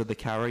terms of the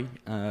carry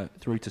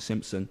through to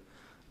Simpson,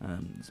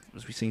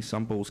 as we've seen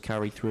some balls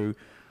carry through.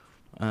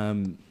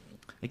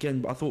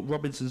 Again, I thought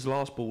Robinson's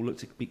last ball looked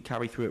to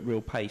carry through at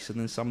real pace, and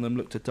then some of them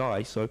looked to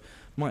die, so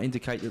might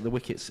indicate that the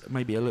wickets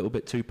may be a little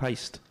bit too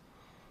paced.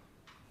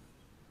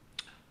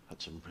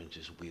 Hudson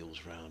Prentice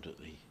wheels round at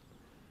the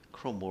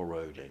Cromwell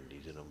Road end.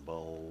 He's in on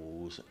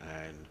bowls,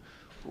 and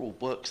Broad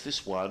works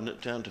this one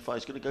down to 5.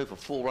 He's going to go for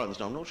 4 runs.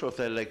 Now, I'm not sure if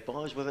they're leg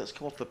byes, whether that's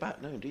come off the bat.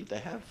 No, indeed, they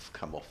have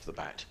come off the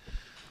bat.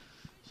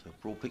 So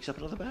Broad picks up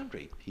another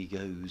boundary. He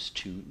goes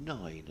to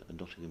 9, and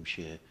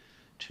Nottinghamshire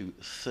to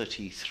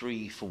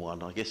 33 for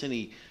 1. I guess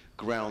any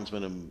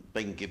groundsman, and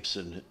Ben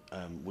Gibson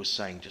was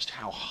saying just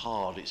how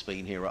hard it's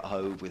been here at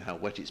Hove with how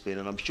wet it's been,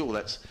 and I'm sure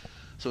that's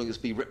something that's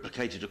been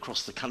replicated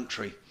across the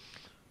country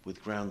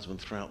with groundsmen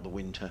throughout the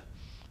winter.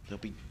 They'll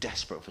be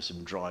desperate for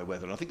some dry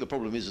weather, and I think the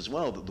problem is as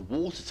well that the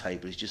water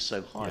table is just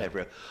so high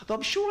everywhere. Though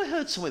I'm sure I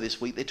heard somewhere this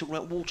week they're talking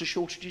about water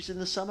shortages in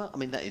the summer. I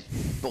mean, that is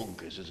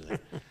bonkers, isn't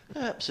it?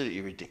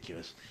 Absolutely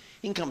ridiculous.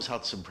 In comes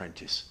Hudson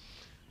Prentice.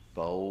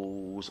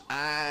 Bowls,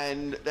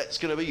 and that's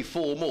going to be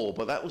 4 more,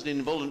 but that was an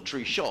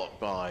involuntary shot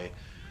by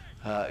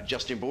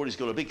Justin Broad. He's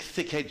got a big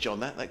thick edge on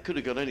that. That could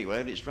have gone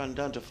anywhere, and it's run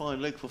down to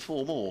fine leg for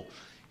 4 more.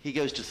 He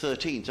goes to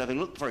 13, so having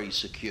looked very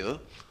secure,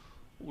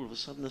 all of a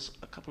sudden there's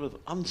a couple of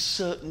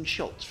uncertain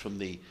shots from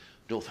the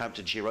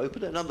Northamptonshire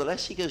opener.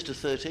 Nonetheless, he goes to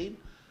 13,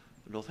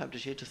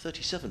 Northamptonshire to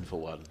 37 for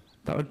 1.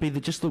 That would be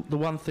the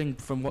one thing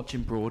from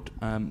watching Broad,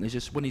 is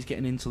just when he's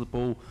getting into the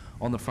ball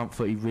on the front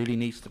foot, he really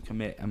needs to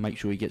commit and make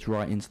sure he gets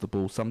right into the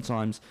ball.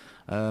 Sometimes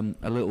a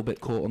little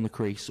bit caught on the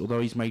crease, although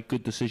he's made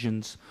good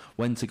decisions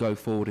when to go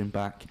forward and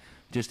back.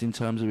 Just in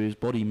terms of his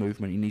body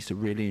movement, he needs to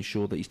really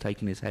ensure that he's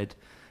taking his head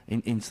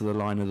into the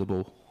line of the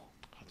ball.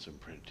 Hudson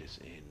Prentice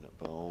in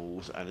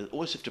bowls, and I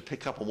always have to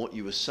pick up on what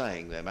you were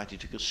saying there, Matt. He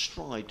took a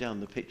stride down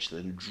the pitch,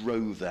 then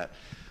drove that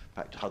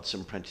back to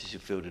Hudson Prentice, who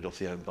fielded off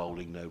the own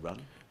bowling, no run.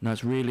 No,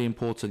 it's really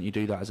important you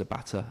do that as a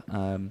batter,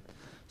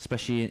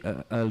 especially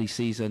early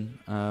season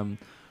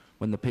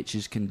when the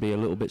pitches can be a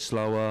little bit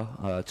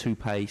slower, too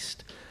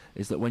paced.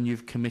 Is that when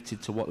you've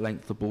committed to what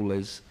length the ball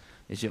is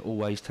you're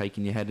always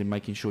taking your head and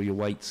making sure your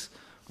weight's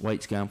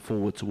going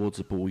forward towards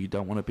the ball. You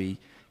don't want to be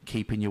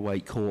keeping your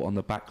weight caught on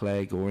the back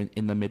leg or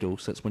in the middle.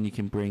 So that's when you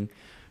can bring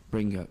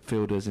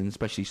fielders and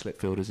especially slip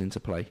fielders into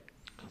play.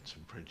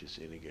 Hudson Prentice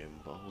in again.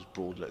 Bowles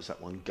Broad lets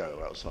that one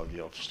go outside the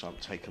off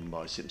stump, taken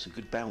by Simpson.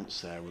 Good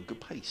bounce there and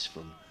good pace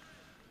from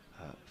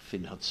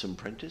Finn Hudson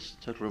Prentice.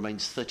 Total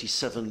remains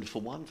 37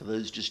 for 1 for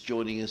those just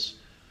joining us.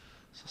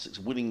 Sussex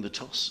winning the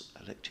toss,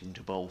 electing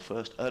to bowl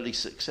first. Early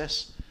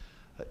success.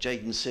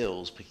 Jaden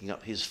Sills picking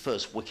up his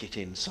first wicket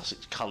in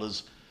Sussex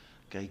colours.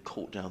 Gay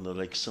caught down the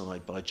leg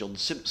side by John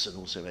Simpson,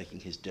 also making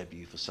his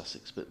debut for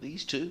Sussex. But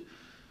these two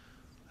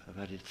have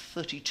added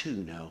 32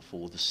 now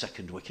for the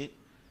second wicket.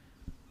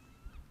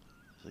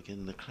 As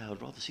again, the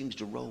cloud rather seems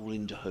to roll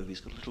into Hove.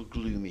 He's got a little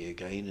gloomy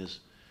again as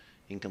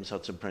in comes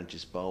Hudson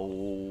Prentice,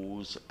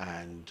 bowls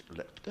and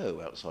let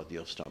go outside the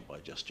off stump by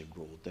Justin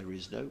Broad. There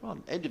is no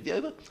run. End of the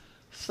over.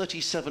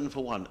 37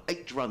 for 1.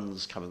 8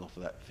 runs coming off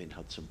of that Finn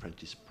Hudson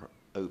Prentice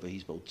over.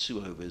 He's bowled 2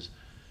 overs.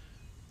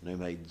 No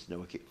maidens, no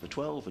wicket for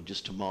 12. And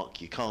just to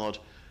mark your card,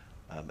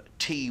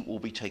 tea will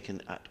be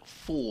taken at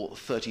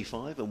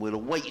 4:35, and we'll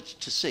await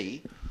to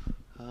see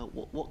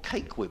what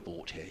cake we're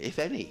bought here, if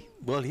any.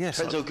 Well, yes.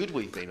 Depends how good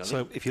we've been, I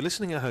so think. if you're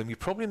listening at home, you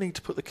probably need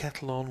to put the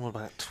kettle on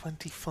about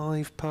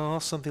 25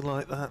 past, something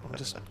like that, and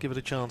just give it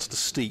a chance to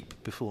steep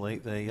before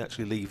they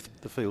actually leave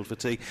the field for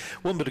tea.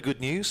 One bit of good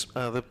news,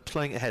 they're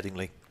playing at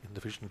Headingley in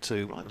Division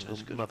 2. Right,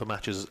 that's good. Other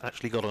matches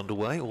actually got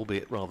underway,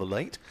 albeit rather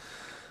late.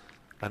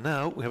 And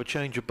now we have a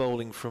change of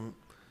bowling from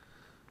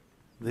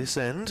this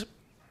end,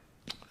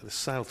 the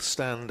south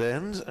stand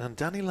end, and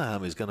Danny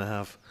Lamb is going to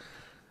have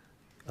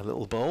a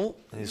little bowl.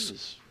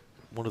 He's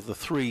one of the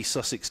 3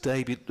 Sussex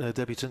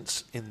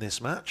debutants in this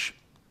match.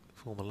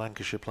 Former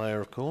Lancashire player,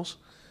 of course.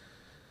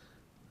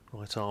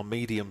 Right arm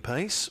medium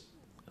pace.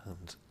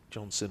 And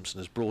John Simpson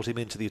has brought him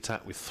into the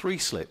attack with 3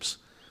 slips.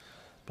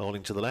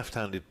 Bowling to the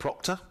left-handed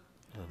Proctor.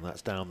 And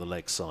that's down the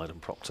leg side.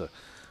 And Proctor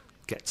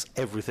gets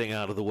everything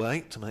out of the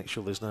way to make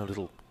sure there's no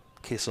little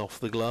kiss off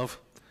the glove.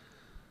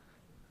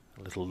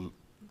 A little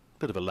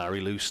bit of a Larry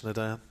loosener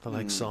down the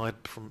leg side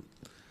from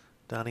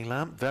Danny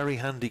Lamb. Very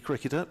handy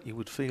cricketer. You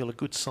would feel a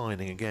good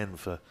signing again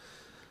for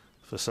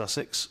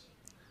Sussex.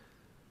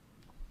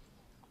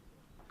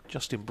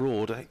 Justin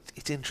Broad,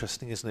 it's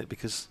interesting, isn't it?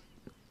 Because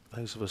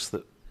those of us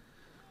that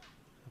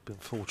have been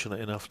fortunate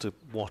enough to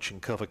watch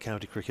and cover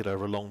county cricket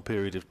over a long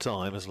period of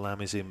time, as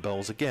Lamb is in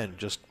bowls again,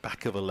 just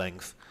back of a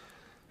length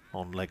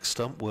on leg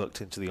stump,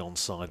 worked into the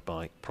onside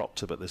by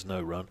Proctor, but there's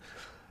no run.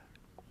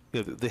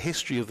 You know, the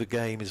history of the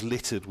game is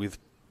littered with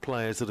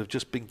players that have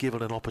just been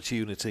given an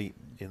opportunity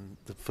in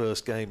the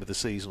first game of the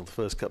season, or the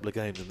first couple of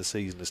games in the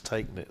season, has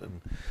taken it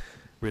and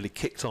really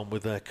kicked on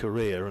with their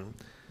career. And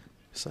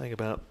saying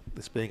about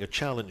this being a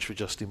challenge for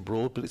Justin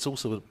Broad, but it's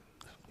also a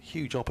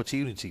huge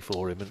opportunity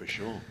for him. And for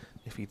sure.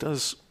 If he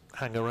does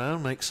hang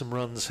around, make some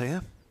runs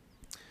here.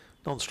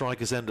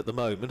 Non-striker's end at the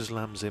moment as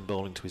Lamb's in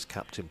bowling to his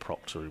captain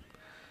Proctor, who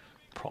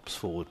props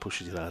forward,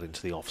 pushes it out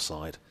into the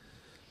offside.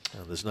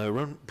 And there's no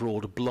run.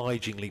 Broad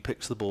obligingly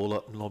picks the ball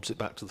up and lobs it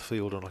back to the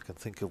field, and I can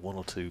think of 1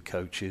 or 2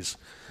 coaches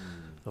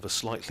of a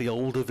slightly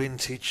older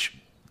vintage,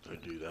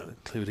 Don't do that.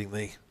 including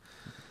the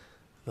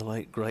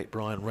late great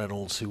Brian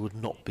Reynolds, who would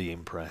not be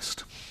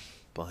impressed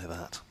by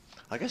that.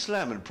 I guess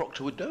Lamb and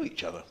Proctor would know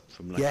each other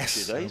from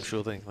Yes, Lancashire days. I'm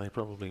sure they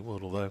probably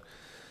would, although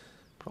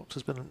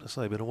Proctor's been, as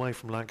I say, been away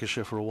from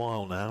Lancashire for a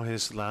while now.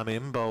 Here's Lamb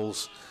in,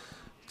 bowls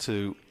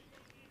to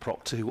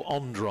Proctor, who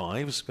on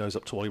drives, goes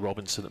up to Ollie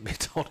Robinson at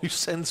mid-on, who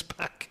sends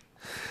back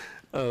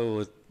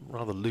a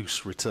rather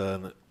loose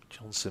return that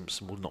John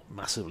Simpson would not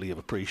massively have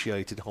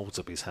appreciated, holds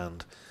up his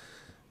hand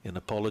in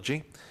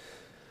apology.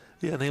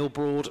 Yeah, Neil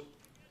Broad,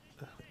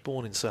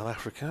 born in South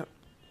Africa,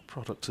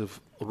 product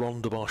of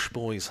Rondebosch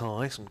Boys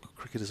High. Some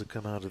cricketers have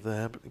come out of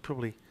there, but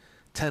probably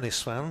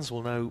tennis fans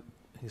will know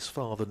his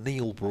father,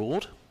 Neil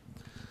Broad.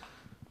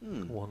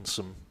 Won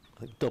some,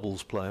 I think,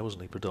 doubles player,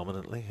 wasn't he,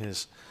 predominantly.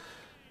 Here's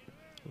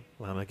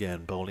Lamb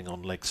again, bowling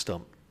on leg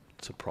stump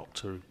to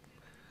Proctor, who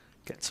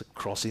gets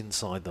across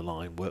inside the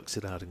line, works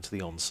it out into the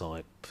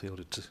onside,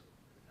 fielded to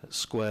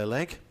square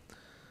leg.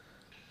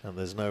 And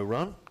there's no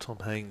run. Tom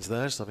Haynes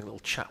there, just having a little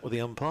chat with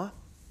the umpire.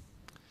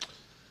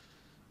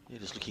 Yeah,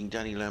 just looking,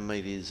 Danny Lamb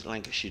made his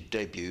Lancashire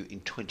debut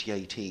in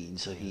 2018,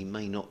 so he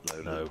may not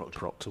know. No,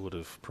 Proctor.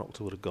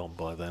 Proctor would have gone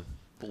by then.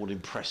 Born in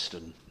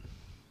Preston.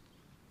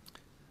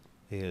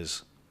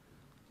 Here's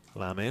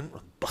Lamb in,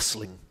 a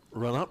bustling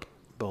run up,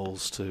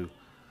 bowls to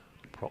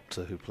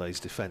Proctor, who plays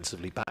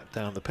defensively back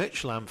down the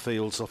pitch. Lamb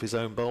fields off his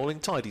own bowling.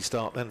 Tidy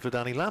start then for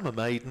Danny Lamb, a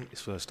maiden, his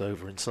first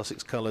over in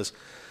Sussex colours.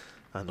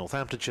 And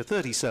Northamptonshire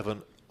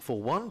 37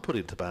 for 1, put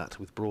into bat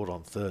with Broad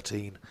on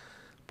 13,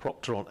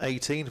 Proctor on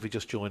 18. If you're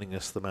just joining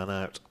us, the man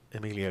out,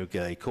 Emilio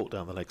Gay, caught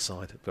down the leg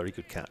side. A very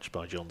good catch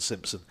by John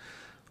Simpson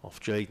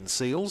off Jaden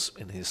Seals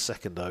in his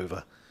second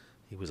over.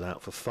 He was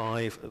out for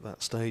 5. At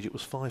that stage, it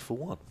was 5 for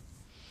 1.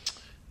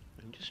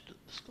 And just the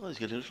sky's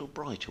getting a little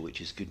brighter,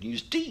 which is good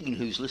news. Dean,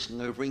 who's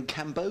listening over in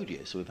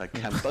Cambodia. So we've had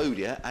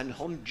Cambodia and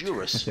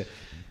Honduras.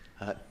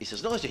 He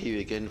says, nice to hear you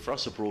again. For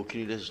us abroad,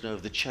 can you let us know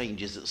of the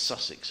changes at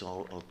Sussex?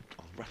 I'll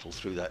rattle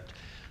through that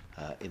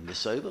in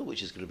this over,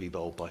 which is going to be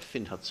bowled by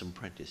Finn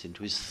Hudson-Prentice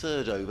into his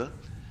third over.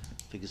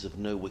 Figures of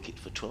no wicket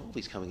for 12.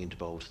 He's coming into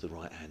bowl to the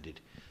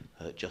right-handed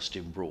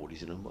Justin Broad.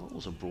 He's in on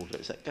bowls, and Broad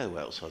lets that go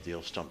outside the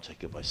off-stump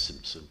taker by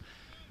Simpson.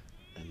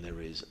 And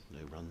there is no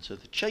run. So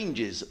the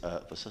changes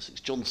for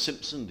Sussex. John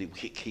Simpson, the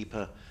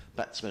wicket-keeper,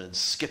 batsman and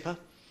skipper,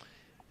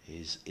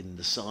 is in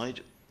the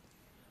side,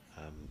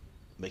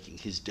 making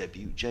his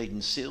debut.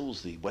 Jaden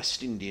Seals, the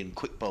West Indian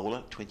quick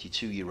bowler,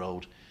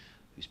 22-year-old,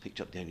 who's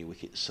picked up the only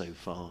wicket so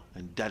far,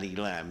 and Danny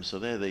Lamb. So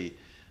they're the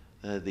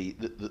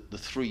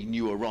 3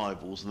 new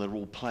arrivals, and they're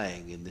all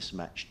playing in this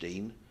match,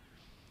 Dean.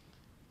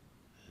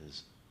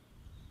 As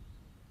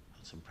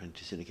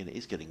Hudson-Prentice in again, it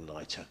is getting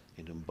lighter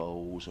in and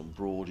bowls, and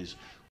Broad is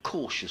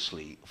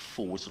cautiously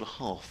forward, sort of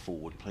half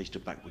forward, placed a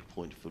backward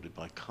point fielded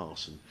by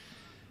Carson,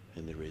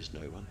 and there is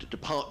no run. To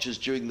departures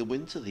during the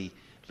winter, the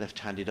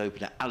left-handed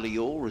opener Ali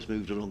Orr has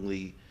moved along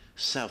the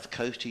south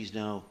coast. He's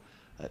now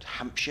at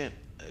Hampshire.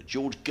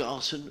 George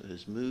Garson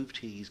has moved.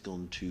 He's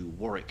gone to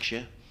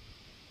Warwickshire.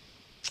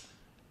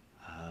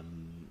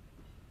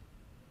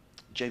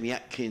 Jamie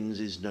Atkins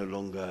is no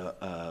longer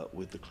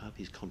with the club.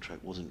 His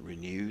contract wasn't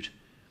renewed.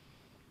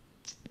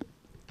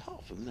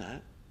 Apart from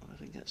that, I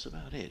think that's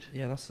about it.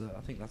 Yeah, I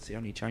think that's the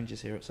only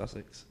changes here at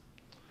Sussex.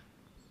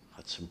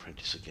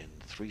 Hudson-Prentice again.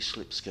 3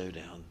 slips go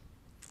down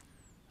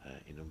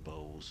in and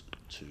bowls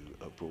to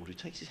Broad, who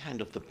takes his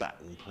hand off the bat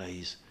and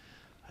plays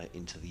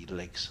into the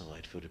leg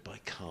side, fielded by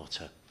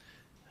Carter.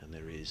 And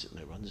there is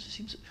no runs. It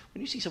seems when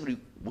you see somebody who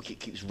wicket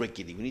keeps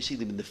regularly, when you see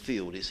them in the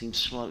field, it seems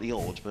slightly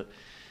odd, but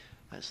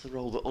that's the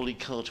role that Ollie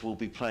Carter will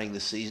be playing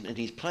this season, and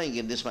he's playing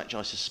in this match.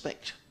 I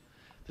suspect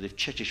that if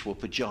Chetishwar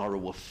Pujara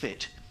were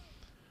fit,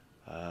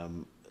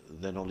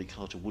 then Ollie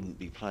Carter wouldn't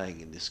be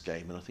playing in this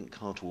game, and I think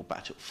Carter will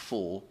bat at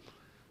 4.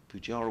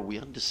 Pujara, we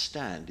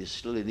understand, is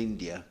still in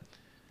India.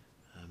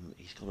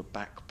 He's got a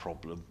back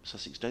problem.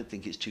 Sussex don't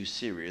think it's too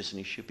serious, and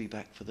he should be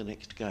back for the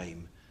next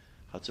game.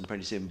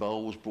 Hudson-Prentice in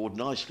bowls, Broad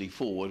nicely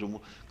forward, and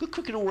good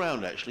cricket all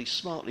round actually,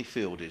 smartly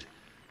fielded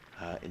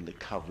in the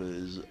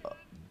covers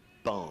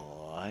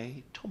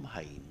by Tom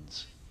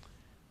Haynes.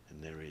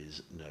 And there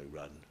is no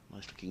run.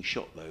 Nice looking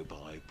shot though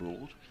by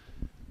Broad.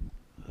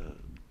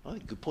 I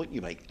think good point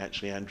you make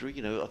actually, Andrew.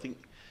 You know, I think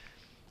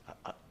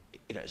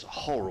it's a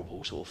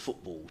horrible sort of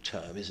football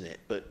term, isn't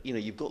it? But you know,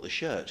 you've got the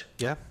shirt.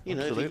 Yeah, you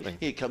know, absolutely.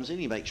 He comes in,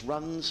 he makes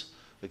runs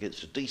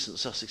against a decent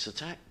Sussex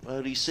attack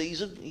early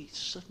season. He's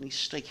certainly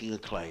staking a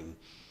claim.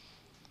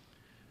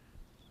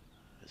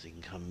 As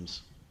in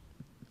comes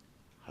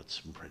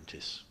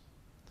Hudson-Prentice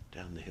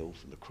down the hill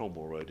from the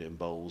Cromwell Road in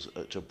bowls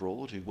to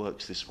Broad, who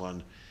works this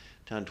one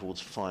down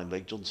towards fine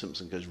leg. John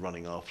Simpson goes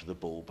running after the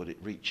ball, but it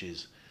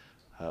reaches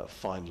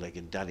fine leg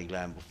and Danny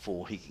Lamb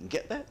before he can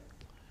get there.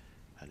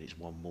 And it's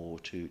 1 more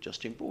to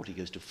Justin Broad. He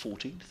goes to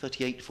 14,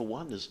 38 for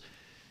 1. As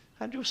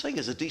Andrew was saying,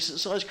 there's a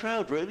decent-sized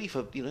crowd really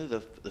for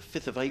the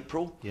 5th of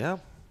April. Yeah,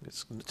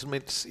 it's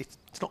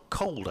not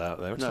cold out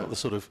there. It's not the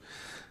sort of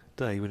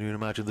day when you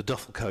imagine the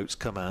duffel coats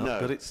come out. No.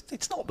 But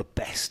it's not the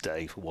best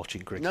day for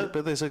watching cricket. No.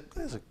 But there's a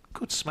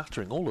good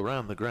smattering all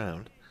around the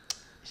ground.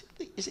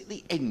 Is it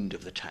the end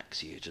of the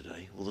tax year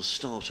today, or the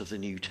start of the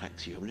new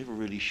tax year? I'm never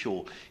really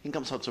sure. In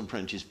comes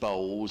Hudson-Prentice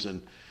bowls,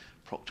 and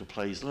Proctor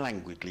plays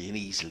languidly and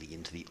easily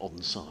into the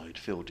onside,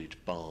 fielded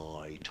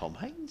by Tom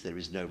Haynes. There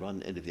is no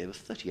run, end of the over,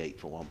 38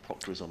 for 1.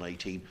 Proctor is on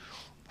 18,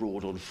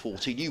 Broad on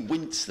 14. You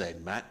wince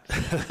then, Matt.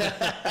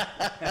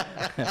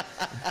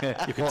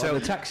 You can tell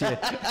the tax year.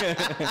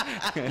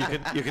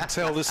 you can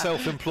tell the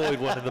self-employed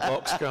one in the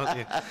box, can't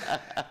you?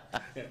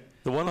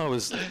 The one I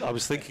was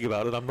thinking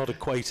about, and I'm not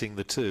equating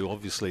the two,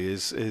 obviously,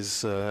 is in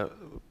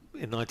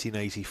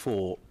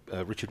 1984,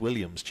 Richard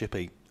Williams,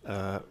 Chippy,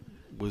 I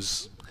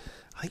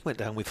think went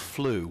down with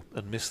flu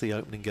and missed the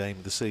opening game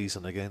of the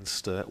season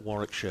against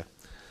Warwickshire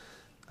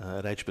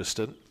at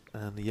Edgbaston,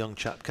 and the young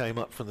chap came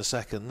up from the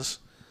seconds,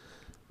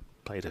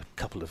 played a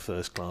couple of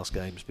first-class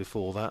games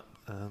before that,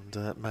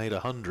 and made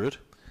 100.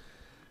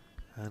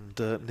 And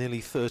nearly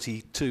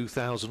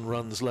 32,000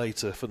 runs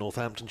later for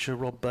Northamptonshire,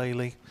 Rob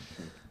Bailey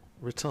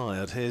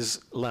retired. Here's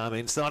Lamb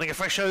in, starting a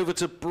fresh over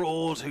to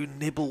Broad, who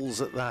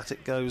nibbles at that.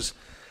 It goes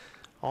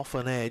off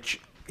an edge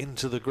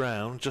into the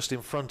ground, just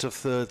in front of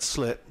third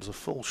slip. It was a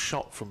full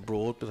shot from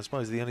Broad, but I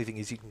suppose the only thing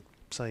is you can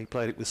say he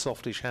played it with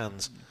softish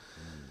hands.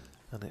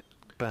 And it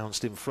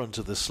bounced in front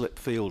of the slip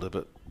fielder,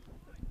 but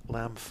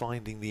Lamb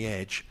finding the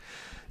edge.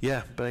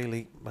 Yeah,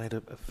 Bailey made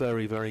a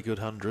very, very good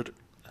 100.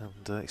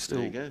 And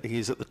he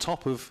is at the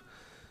top of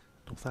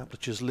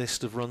Northamptonshire's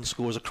list of run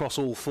scorers across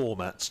all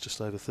formats, just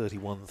over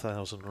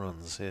 31,000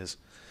 runs. Here's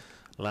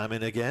Lamb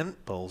in again,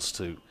 bowls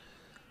to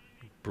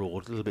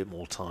Broad, a little bit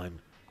more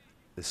time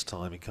This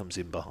time he comes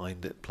in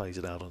behind it, plays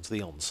it out onto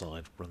the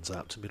onside, runs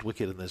out to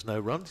mid-wicket, and there's no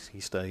run. He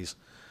stays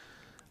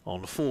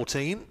on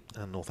 14,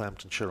 and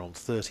Northamptonshire on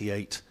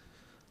 38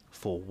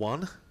 for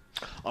 1.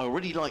 I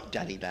already like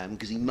Danny Lamb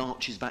because he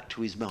marches back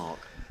to his mark.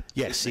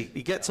 Yes, he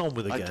gets on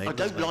with the game. I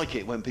don't like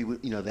it when people,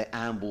 they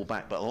amble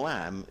back, but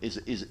Lamb is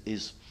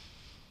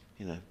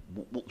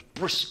walks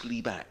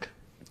briskly back.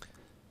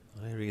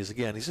 There he is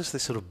again. He's just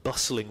this sort of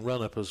bustling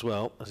run-up as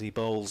well as he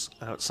bowls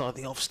outside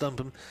the off-stump.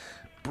 And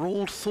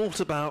Broad thought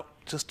about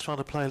just trying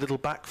to play a little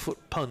back foot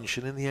punch,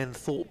 and in the end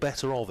thought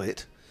better of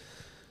it.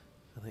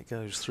 And it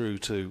goes through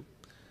to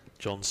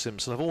John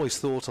Simpson. I've always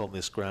thought on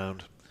this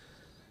ground,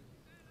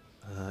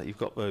 you've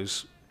got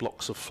those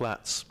blocks of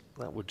flats.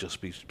 That would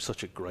just be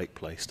such a great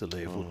place to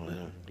live, wouldn't it?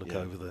 And look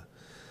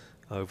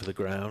over the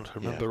ground. I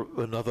remember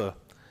another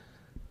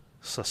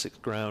Sussex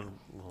ground,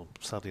 well,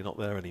 sadly not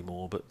there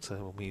anymore, but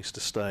when we used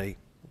to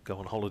go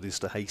on holidays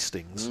to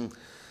Hastings.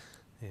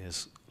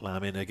 Here's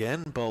Lamb in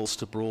again, bowls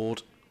to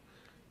Broad,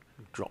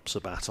 drops a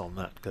bat on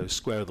that, goes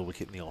square of the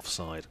wicket in the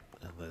offside,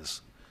 and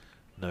there's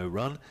no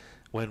run.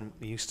 When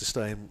we used to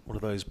stay in one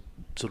of those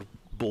sort of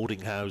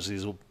boarding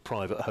houses or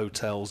private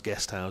hotels,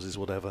 guest houses,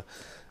 whatever,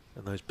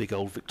 and those big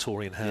old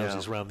Victorian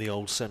houses around the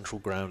old central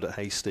ground at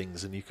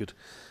Hastings, and you could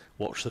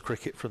watch the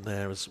cricket from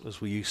there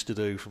as we used to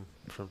do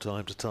from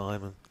time to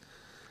time. And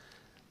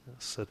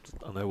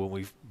I know when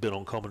we've been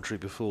on commentary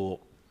before,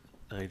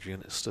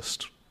 Adrian, it's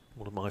just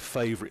one of my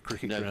favourite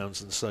cricket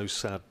grounds, and so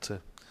sad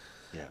to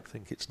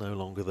think it's no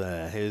longer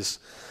there. Here's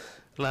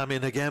Lamb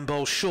in again,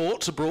 bowls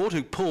short to Broad,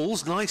 who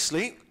pulls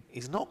nicely.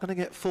 He's not going to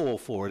get 4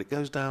 for it. It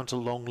goes down to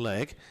long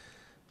leg,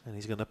 and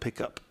he's going to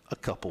pick up a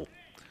couple.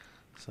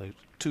 So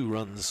 2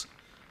 runs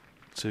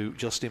to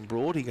Justin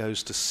Broad. He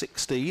goes to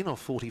 16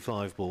 off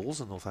 45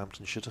 balls, and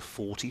Northamptonshire to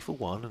 40 for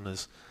 1. And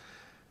as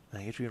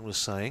Adrian was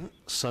saying,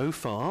 so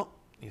far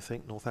you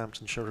think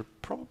Northamptonshire are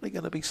probably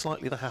going to be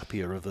slightly the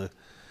happier of the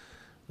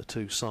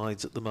two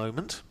sides at the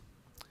moment.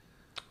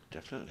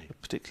 Definitely.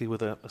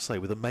 Particularly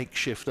with a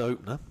makeshift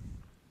opener.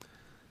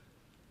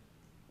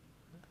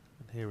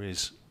 And here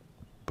is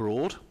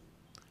Broad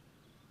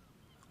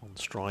on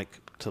strike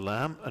to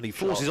Lamb, and he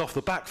forces off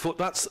the back foot.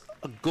 That's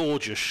a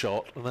gorgeous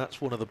shot, and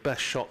that's one of the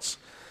best shots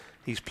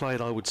he's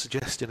played, I would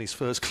suggest, in his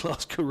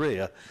first-class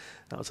career.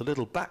 That was a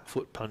little back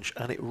foot punch,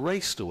 and it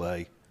raced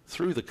away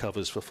through the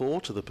covers for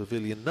 4 to the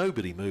pavilion.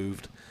 Nobody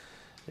moved.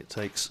 It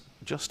takes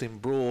Justin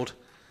Broad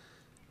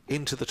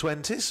into the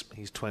 20s.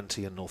 He's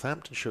 20, and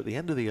Northamptonshire at the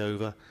end of the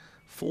over,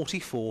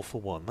 44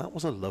 for 1. That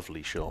was a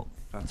lovely shot.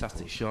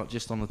 Fantastic shot,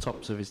 just on the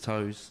tops of his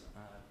toes.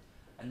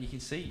 And you can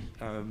see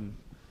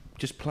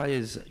just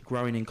players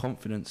growing in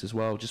confidence as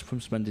well, just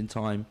from spending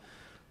time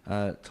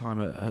at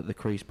the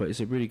crease. But it's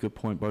a really good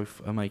point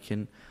both are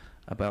making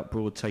about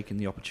Broad taking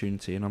the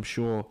opportunity, and I'm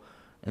sure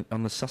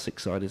on the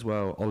Sussex side as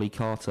well, Ollie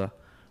Carter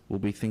will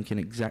be thinking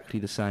exactly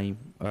the same.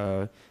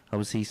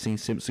 Obviously he's seen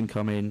Simpson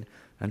come in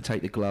and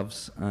take the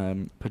gloves.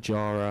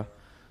 Pujara,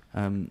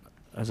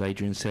 as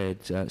Adrian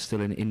said,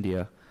 still in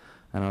India,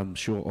 and I'm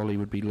sure Ollie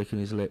would be licking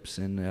his lips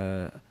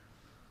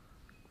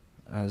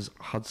as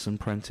Hudson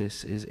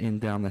Prentice is in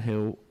down the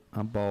hill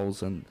and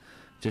bowls and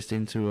just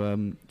into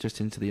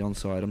the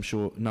onside. I'm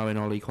sure, knowing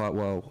Ollie quite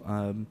well,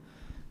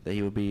 that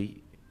he would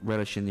be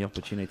relishing the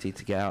opportunity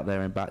to get out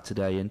there and bat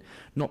today and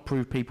not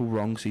prove people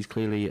wrong. So he's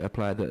clearly a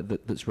player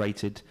that's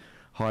rated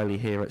highly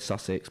here at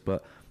Sussex,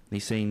 but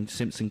he's seen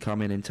Simpson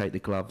come in and take the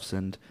gloves,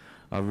 and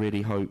I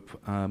really hope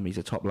he's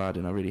a top lad,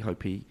 and I really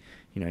hope he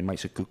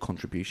makes a good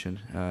contribution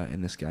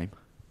in this game.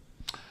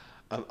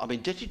 I'm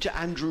indebted to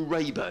Andrew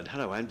Rayburn.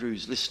 Hello,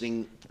 Andrew's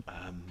listening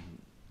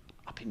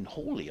up in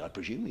Hawley, I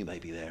presume. You may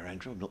be there,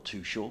 Andrew. I'm not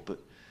too sure, but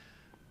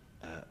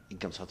in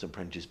comes Hudson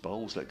Prentice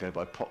bowls, let go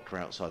by Proctor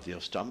outside the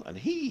off stump, and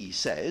he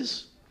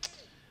says,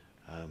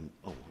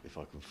 if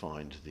I can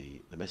find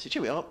the message.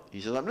 Here we are. He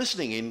says, I'm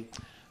listening in.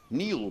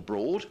 Neil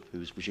Broad,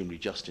 who's presumably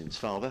Justin's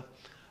father,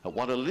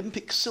 won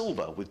Olympic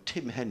silver with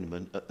Tim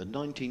Henman at the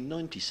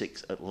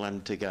 1996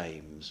 Atlanta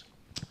Games.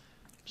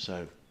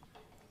 So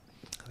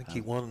I think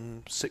he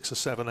won 6 or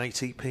 7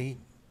 ATP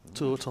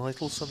tour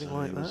titles, something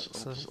like that.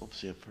 So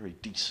obviously a very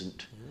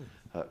decent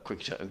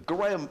cricketer. And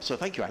Graham, so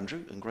thank you,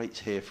 Andrew, and great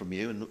to hear from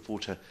you, and look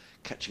forward to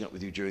catching up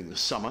with you during the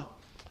summer.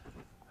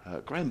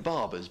 Graham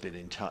Barber's been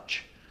in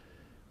touch.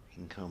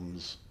 In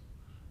comes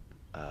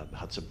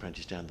Hudson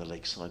Prentice down the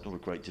leg side. Not a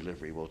great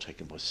delivery, well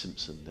taken by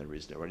Simpson. There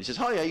is no run. He says,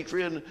 hi,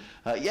 Adrian.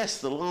 Yes,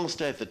 the last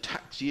day of the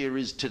tax year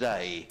is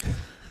today.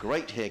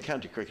 Great to hear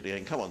county cricket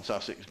again. Come on,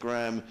 Sussex.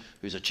 Graham,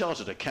 who's a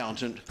chartered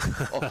accountant,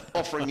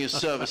 offering his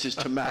services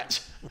to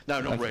Matt.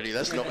 No, not really.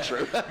 That's not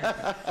true.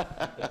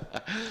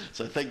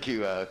 So thank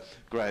you,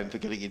 Graham, for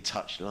getting in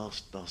touch.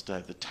 Last day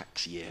of the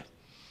tax year.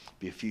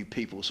 Be a few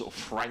people sort of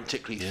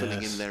frantically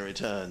filling in their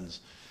returns.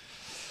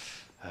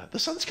 The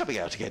sun's coming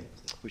out again,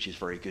 which is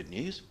very good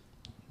news.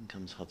 In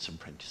comes Hudson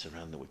Prentice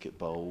around the wicket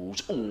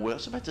bowls. Oh,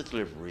 that's a better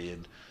delivery,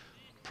 and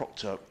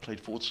Proctor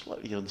played forward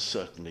slightly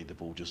uncertainly. The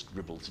ball just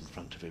dribbles in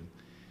front of him.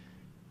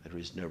 There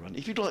is no run.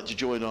 If you'd like to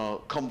join our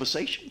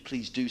conversation,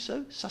 please do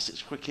so.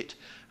 Sussex Cricket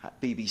at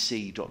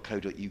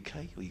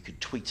bbc.co.uk, or you can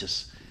tweet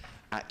us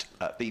at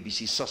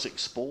BBC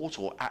Sussex Sport,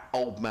 or at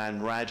Old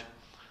Man Rad,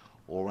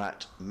 or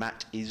at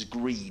Matt is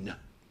Green.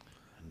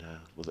 And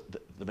well,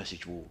 the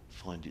message will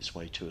find its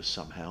way to us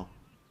somehow.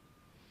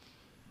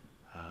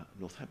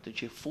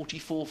 Northamptonshire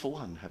 44 for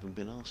 1, having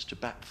been asked to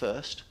bat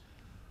first.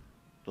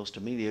 Lost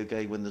Emilio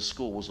Gay when the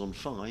score was on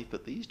 5,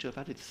 but these two have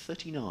added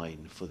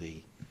 39 for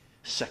the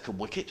second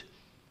wicket.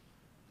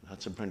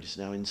 Hudson Prentice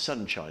now in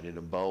sunshine in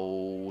and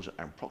bowled,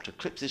 and Proctor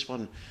clips this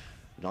one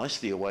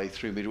nicely away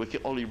through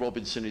mid-wicket. Ollie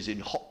Robinson is in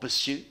hot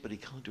pursuit, but he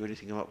can't do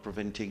anything about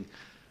preventing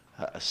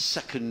a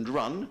second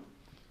run.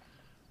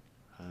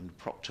 And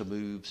Proctor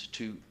moves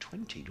to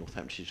 20,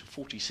 Northamptonshire to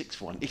 46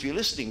 for 1. If you're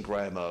listening,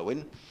 Graham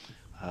Irwin,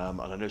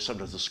 and I know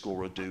sometimes the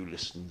scorer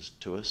listens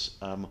to us,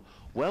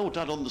 well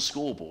done on the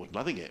scoreboard,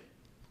 loving it.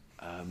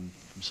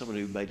 From someone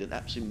who made an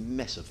absolute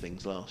mess of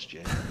things last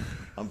year.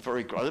 I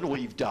don't know what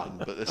you've done,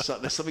 but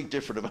there's something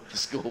different about the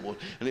scoreboard,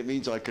 and it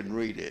means I can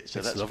read it.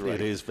 So that's lovely.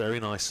 great. It is very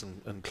nice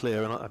and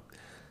clear. And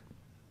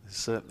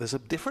there's a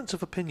difference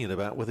of opinion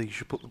about whether you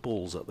should put the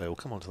balls up there. We'll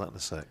come on to that in a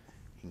sec.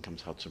 In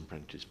comes Hudson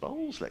Prentice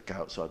bowls, let go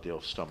outside the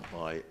off stump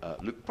by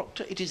Luke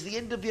Proctor. It is the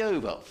end of the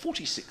over,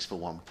 46 for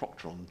 1,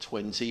 Proctor on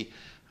 20,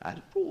 and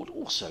Broad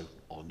also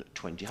on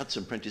 20.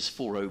 Hudson Prentice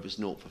 4 overs,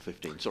 0 for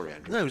 15. Sorry,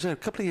 Andrew. No, it was a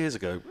couple of years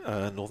ago,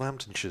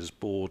 Northamptonshire's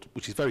board,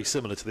 which is very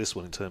similar to this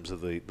one in terms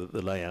of the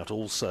layout,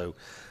 also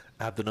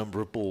had the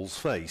number of balls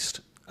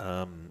faced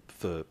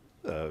for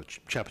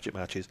championship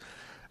matches,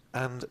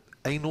 and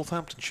a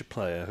Northamptonshire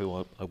player,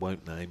 who I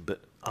won't name,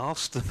 but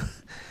asked them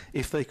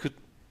if they could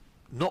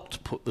not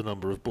put the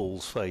number of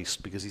balls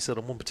faced, because he said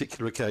on one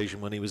particular occasion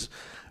when he was,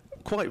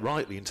 quite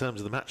rightly in terms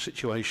of the match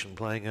situation,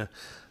 playing a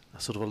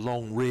sort of a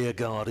long rear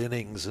guard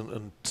innings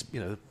and you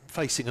know,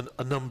 facing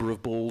a number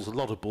of balls, a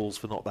lot of balls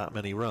for not that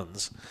many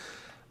runs,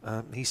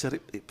 he said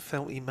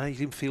it made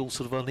him feel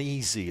sort of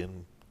uneasy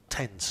and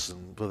tense,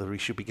 and whether he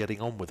should be getting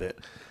on with it.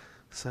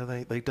 So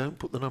they don't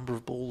put the number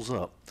of balls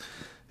up.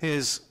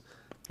 Here's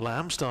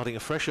Lamb starting a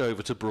fresh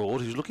over to Broad,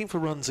 who's looking for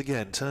runs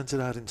again, turns it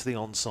out into the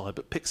onside,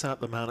 but picks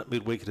out the man at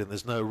mid-wicket and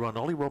there's no run.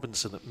 Ollie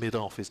Robinson at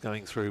mid-off is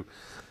going through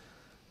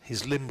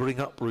his limbering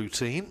up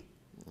routine,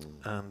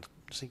 and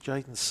I see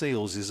Jaden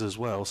Seals is as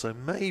well, so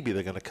maybe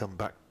they're going to come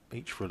back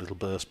each for a little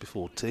burst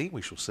before tea,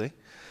 we shall see.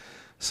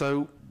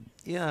 So,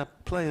 yeah,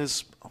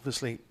 players,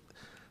 obviously,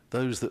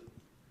 those that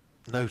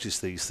notice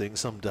these things,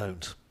 some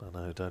don't. I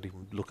know, don't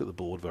even look at the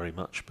board very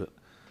much, but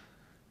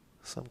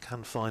some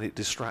can find it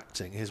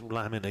distracting. Here's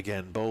Lamb in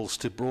again, bowls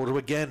to Broad, who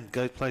again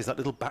plays that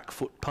little back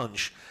foot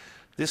punch.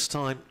 This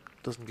time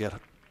doesn't get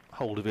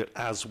hold of it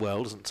as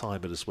well, doesn't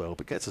time it as well,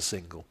 but gets a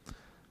single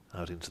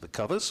out into the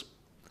covers.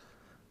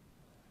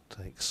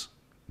 Takes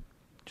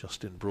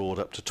Justin Broad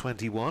up to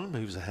 21,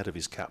 moves ahead of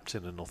his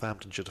captain, and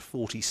Northamptonshire to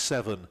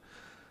 47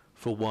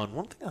 for 1.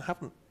 One thing I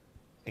haven't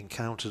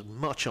encountered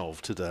much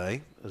of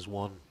today, as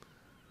one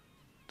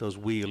does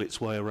wheel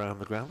its way around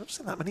the ground, I've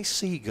seen that many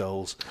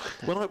seagulls.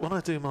 When I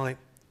do my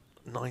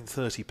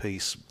 9:30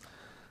 piece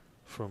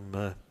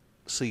from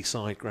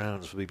Seaside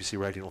Grounds for BBC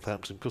Radio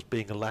Northampton, because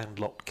being a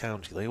landlocked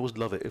county, they always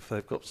love it if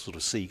they've got sort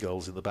of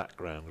seagulls in the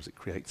background, because it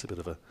creates a bit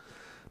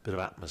of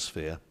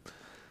atmosphere.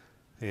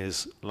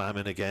 Here's Lamb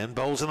again,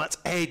 bowls, and that's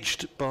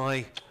edged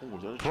by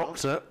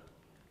Proctor,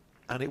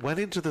 and it went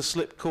into the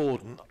slip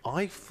cordon.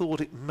 I thought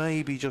it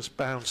maybe just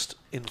bounced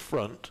in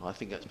front. I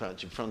think that's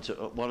bounced in front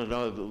of one and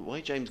over. The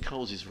way James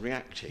Coles is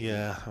reacting,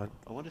 yeah,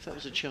 I wonder if that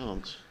was a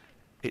chance.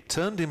 It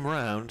turned him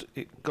round,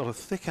 it got a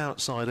thick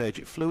outside edge,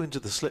 it flew into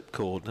the slip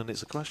cordon, and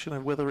it's a question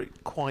of whether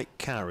it quite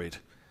carried.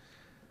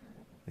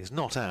 It's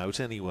not out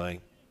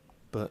anyway,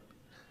 but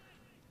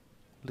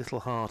a little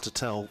hard to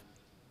tell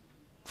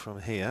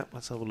from here.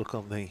 Let's have a look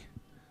on the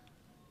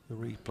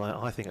replay.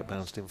 I think it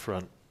bounced in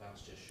front.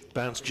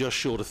 Bounced just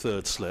short of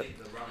third slip. I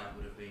think the run out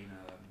would have been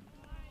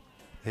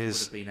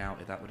out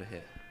if that would have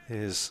hit.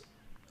 Here's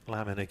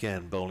Lamb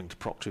again, bowling to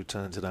Proctor, who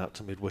turns it out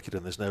to mid-wicket,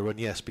 and there's no run.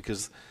 Yes,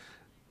 because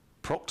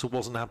Proctor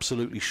wasn't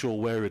absolutely sure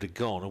where it had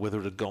gone, or whether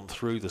it had gone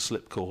through the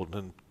slip cordon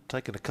and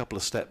taken a couple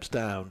of steps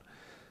down,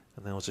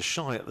 and there was a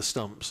shy at the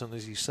stumps, and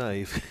as you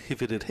say,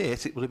 if it had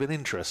hit, it would have been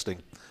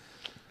interesting.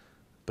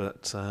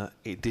 But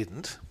it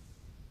didn't.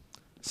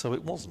 So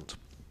it wasn't.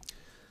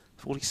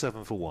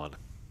 47 for 1.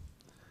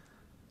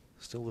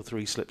 Still the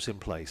 3 slips in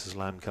place as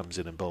Lamb comes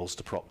in and bowls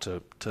to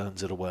Proctor,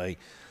 turns it away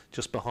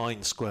just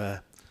behind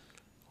square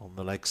on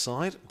the leg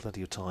side.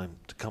 Plenty of time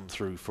to come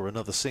through for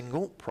another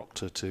single.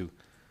 Proctor to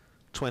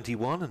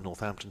 21 and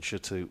Northamptonshire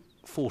to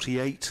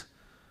 48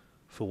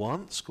 for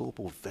 1.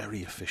 Scoreboard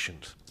very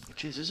efficient.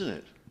 Which is, isn't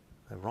it?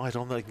 They're right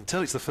on there. You can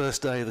tell it's the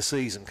first day of the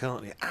season,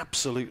 can't you?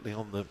 Absolutely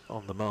on the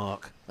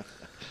mark.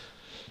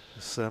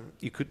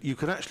 You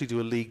could actually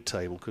do a league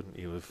table, couldn't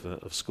you, of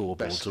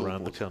scoreboards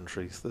around the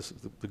country?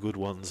 The good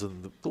ones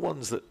and the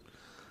ones that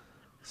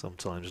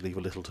sometimes leave a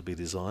little to be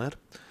desired.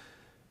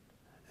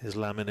 Here's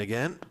Lamb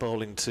again,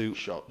 bowling to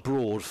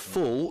Broad,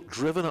 full,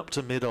 driven up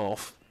to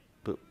mid-off,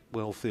 but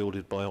well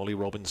fielded by Ollie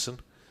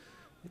Robinson.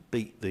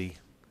 beat the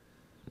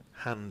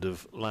hand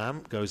of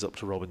Lamb, goes up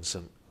to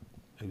Robinson,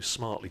 who's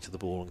smartly to the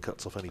ball and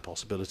cuts off any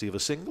possibility of a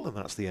single, and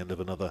that's the end of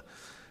another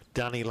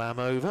Danny Lamb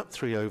over.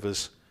 3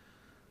 overs,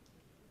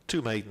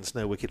 2 maidens,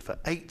 no wicket for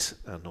 8,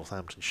 and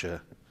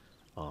Northamptonshire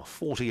are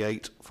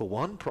 48 for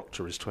 1.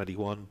 Proctor is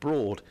 21,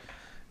 Broad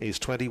is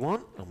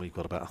 21, and we've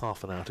got about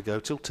half an hour to go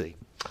till tea.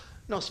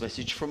 Nice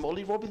message from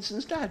Ollie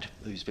Robinson's dad,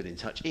 who's been in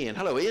touch. Ian,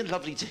 hello Ian,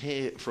 lovely to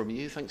hear from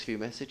you. Thanks for your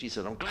message. He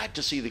said, I'm glad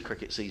to see the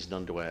cricket season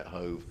underway at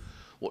Hove,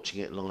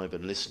 watching it live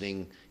and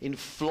listening in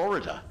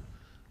Florida.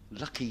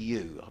 Lucky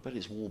you. I bet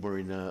it's warmer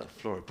in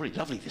Florida. Pretty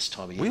lovely this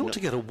time of year. We ought to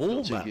get a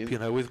wall map, you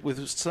know,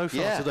 with so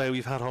far today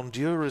we've had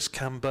Honduras,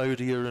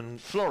 Cambodia and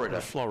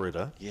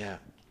Florida. Yeah.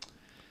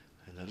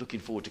 And looking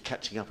forward to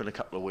catching up in a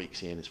couple of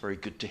weeks, Ian. It's very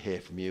good to hear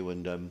from you,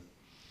 and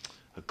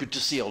good to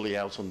see Ollie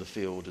out on the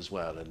field as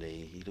well. And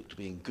he looked to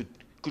be in good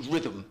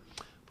rhythm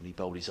when he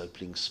bowled his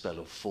opening spell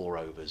of 4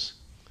 overs.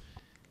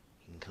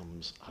 In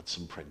comes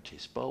Hudson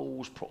Prentice.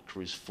 Bowls,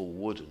 Proctor is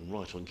forward, and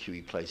right on cue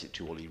he plays it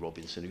to Ollie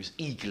Robinson, who's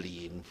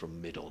eagerly in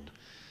from mid-on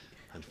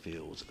and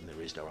fields, and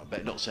there is no run.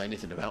 Better not say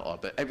anything about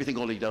it, but everything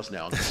Ollie does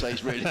now, I'm going to say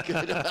is really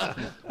good.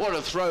 What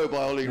a throw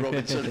by Ollie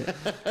Robinson.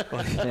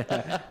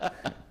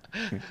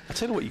 I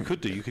tell you what you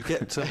could do. You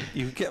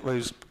could get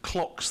those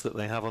clocks that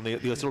they have on the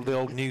sort of the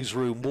old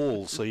newsroom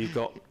wall. So you've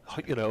got,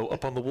 you know,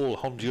 up on the wall,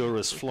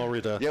 Honduras,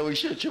 Florida. Yeah, we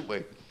should, shouldn't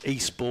we?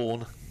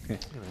 Eastbourne.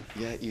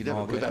 Yeah, you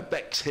know, we've had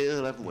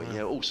Bexhill, haven't we?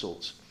 Yeah, all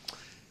sorts.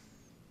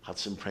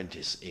 Hudson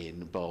Prentice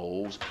in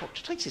bowls.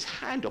 Proctor takes his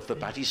hand off the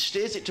bat. He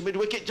steers it to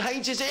mid-wicket.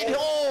 Haynes is in.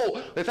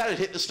 Oh! If that had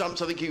hit the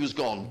stumps, I think he was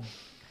gone.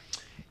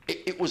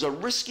 It was a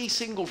risky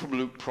single from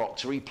Luke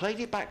Proctor. He played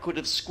it backward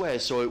of square,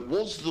 so it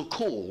was the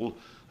call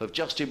of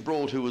Justin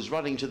Broad, who was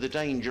running to the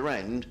danger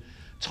end.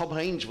 Tom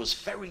Haynes was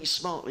very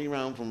smartly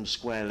round from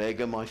square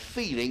leg, and my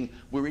feeling,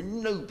 we're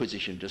in no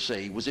position to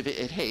see, was if it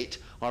had hit,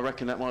 I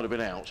reckon that might have been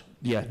out.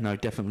 Yeah, no,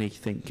 definitely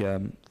think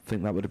that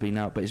would have been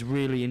out. But it's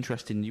really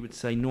interesting. You would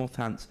say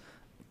Northants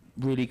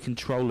really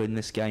controlling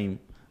this game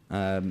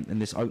in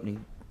this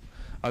opening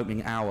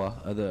hour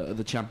of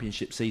the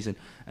championship season,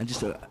 and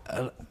just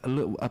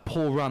a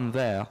poor run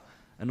there,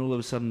 and all of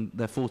a sudden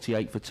they're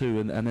 48 for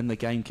 2, and then the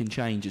game can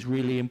change. It's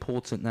really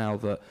important now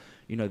that,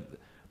 you know,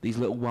 these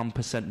little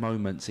 1%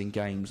 moments in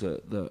games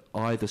that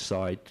either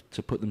side,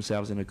 to put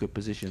themselves in a good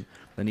position,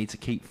 they need to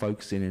keep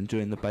focusing and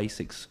doing the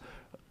basics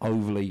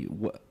overly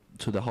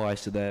to the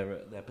highest of their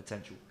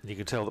potential. And you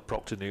can tell that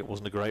Proctor knew it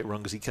wasn't a great run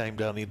because he came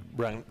down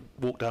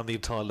walked down the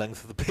entire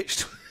length of the pitch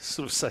to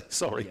sort of say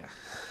sorry. Yeah.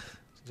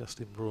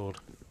 Justin Broad.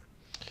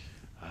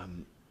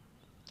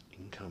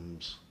 In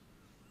comes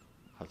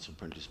Hudson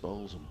Prentice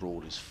bowls, and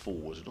Broad is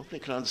forward. And often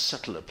it can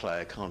unsettle a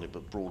player, can't it?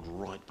 But Broad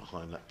right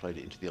behind that, played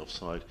it into the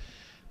offside.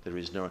 There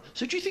is no run.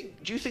 So do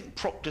you think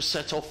Proctor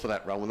set off for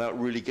that run without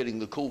really getting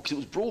the call? Because it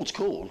was Broad's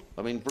call.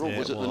 I mean, Broad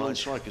was at the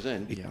non-striker's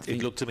end.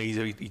 It looked to me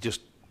he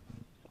just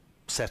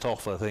set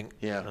off, I think.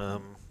 Yeah.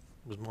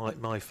 Was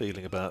my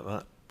feeling about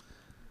that.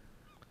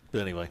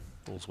 But anyway,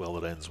 all's well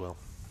that ends well.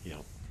 Yeah.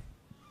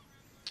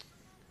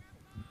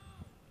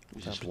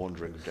 He's just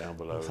wandering down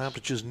below.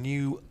 Northampton's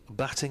new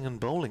batting and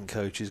bowling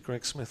coaches,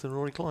 Greg Smith and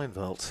Rory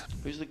Kleinveld.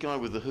 Who's the guy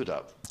with the hood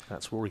up?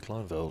 That's Rory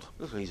Kleinveld.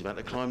 Looks like he's about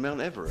to climb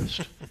Mount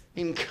Everest.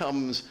 In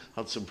comes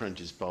Hudson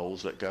Prentice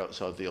bowls, let go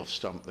outside the off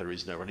stump, there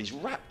is no run. He's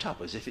wrapped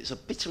up as if it's a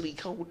bitterly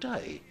cold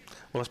day.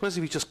 Well, I suppose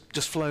if he's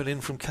just flown in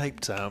from Cape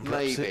Town,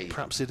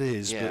 perhaps it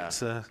is, yeah.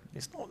 But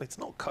it's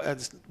not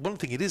cold. One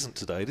thing it isn't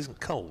today, it isn't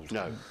cold.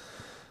 No.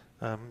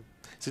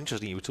 It's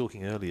interesting, you were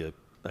talking earlier,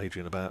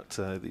 Adrian, about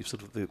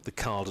the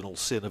cardinal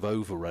sin of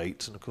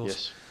overrate, and of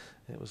course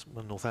it was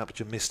when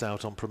Northampton missed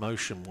out on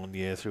promotion one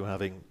year through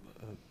having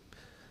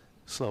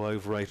slow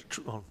overrate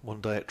on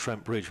one day at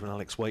Trent Bridge when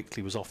Alex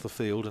Wakely was off the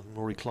field and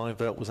Rory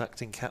Kleinveld was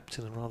acting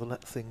captain and rather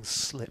let things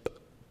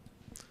slip.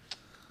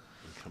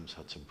 In comes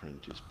Hudson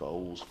Prentice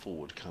bowls,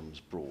 forward comes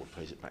Broad,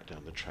 plays it back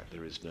down the track,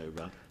 there is no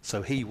run.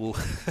 So he will,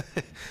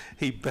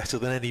 he better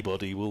than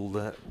anybody will,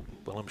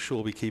 well I'm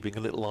sure be keeping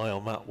a little eye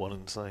on that one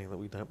and saying that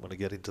we don't want to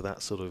get into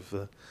that sort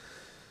of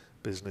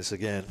business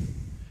again.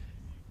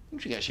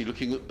 Interesting actually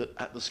looking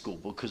at the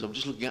scoreboard, because I'm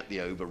just looking at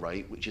the over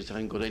rate, which is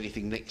hasn't got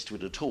anything next to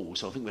it at all,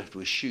 so I think we have to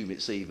assume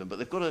it's even, but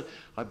they've got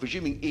I'm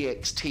presuming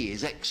EXT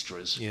is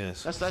extras.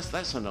 Yes.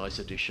 That's a nice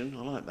addition,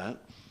 I like that.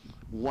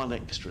 1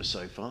 extra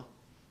so far.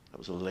 That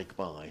was a leg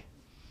by.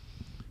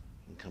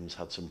 In comes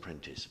Hudson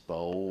Prentice.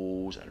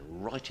 Bowls, and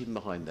right in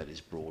behind that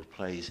is Broad.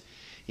 Plays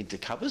into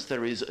covers.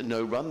 There is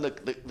no run.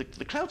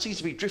 The cloud seems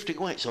to be drifting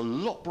away. It's a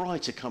lot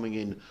brighter coming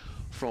in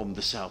from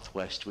the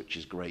southwest, which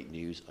is great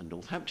news. And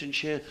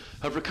Northamptonshire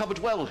have recovered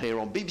well here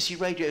on BBC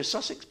Radio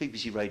Sussex,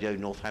 BBC Radio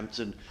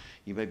Northampton.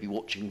 You may be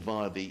watching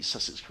via the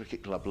Sussex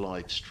Cricket Club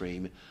live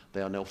stream.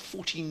 They are now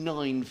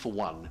 49 for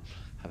 1.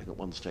 Having at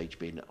one stage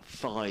been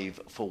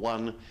 5 for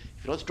 1. If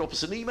you'd like to drop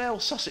us an email,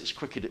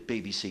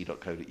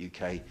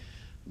 sussexcricket@bbc.co.uk. And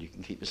you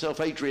can keep yourself,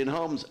 Adrian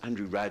Harms,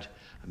 Andrew Radd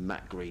and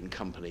Matt Green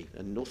company.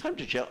 And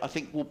Northamptonshire, I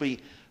think, will be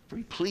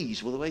very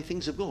pleased with the way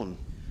things have gone.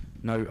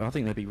 No, I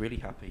think they'd be really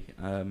happy.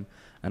 And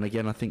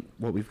again, I think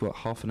what we've got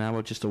half an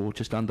hour, just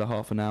under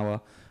half an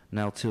hour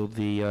now till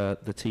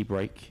the tea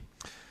break.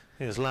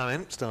 Here's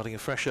Lamin starting a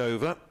fresh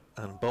over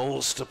and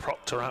bowls to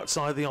Proctor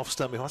outside the off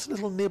stump. He has a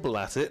little nibble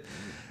at it.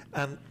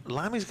 And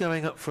Lamb is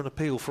going up for an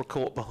appeal for a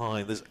caught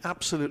behind. There's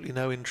absolutely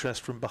no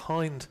interest from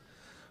behind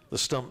the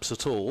stumps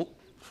at all,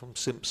 from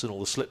Simpson or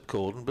the slip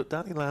cordon, but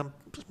Danny Lamb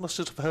must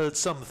have heard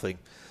something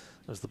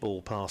as the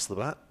ball passed the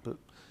bat, but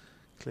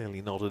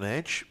clearly not an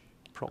edge.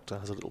 Proctor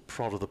has a little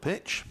prod of the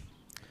pitch.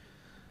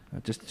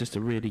 Just a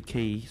really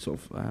key sort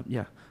of,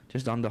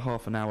 just under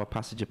half an hour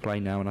passage of play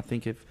now, and I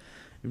think if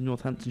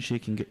Northamptonshire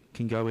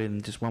can go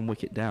in just one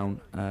wicket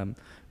down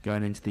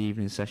going into the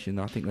evening session,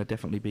 I think they'll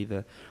definitely be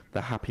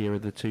the happier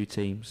of the two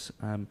teams.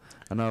 I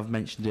know I've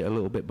mentioned it a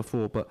little bit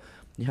before, but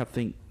you have to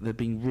think there have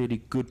been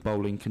really good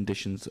bowling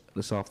conditions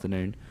this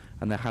afternoon,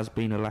 and there has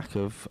been a lack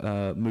of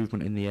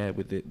movement in the air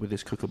with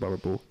this Kookaburra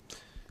ball.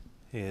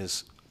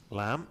 Here's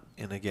Lamb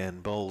in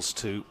again, bowls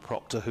to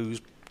Proctor,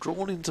 who's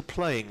drawn into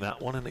playing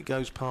that one, and it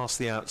goes past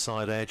the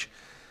outside edge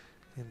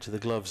into the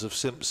gloves of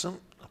Simpson.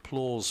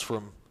 Applause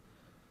from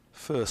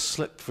first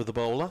slip for the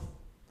bowler,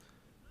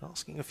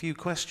 asking a few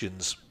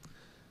questions.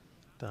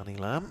 Danny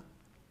Lamb,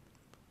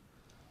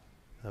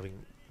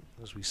 having,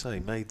 as we say,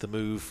 made the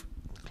move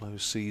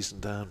close season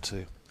down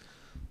to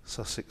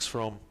Sussex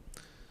from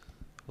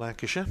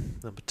Lancashire.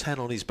 Number 10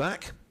 on his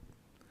back,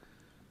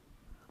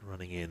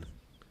 running in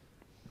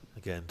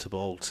again to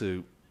bowl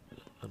to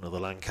another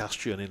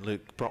Lancastrian in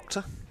Luke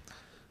Proctor.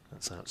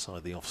 That's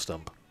outside the off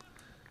stump.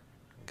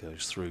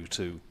 Goes through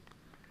to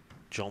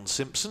John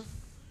Simpson.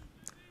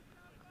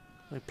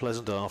 Very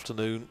pleasant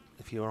afternoon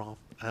if you are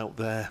out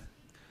there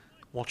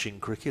watching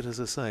cricket. As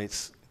I say,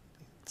 it's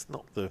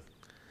not the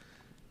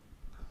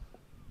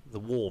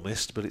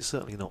warmest, but it's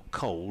certainly not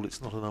cold.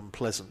 It's not an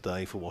unpleasant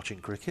day for watching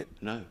cricket.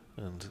 No.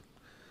 And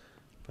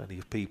plenty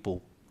of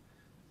people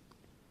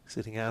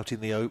sitting out in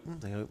the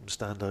open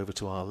stand over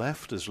to our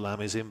left as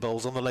Lamb is in,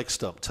 bowls on the leg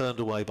stump, turned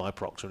away by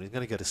Proctor, and he's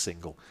going to get a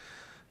single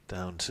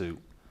down to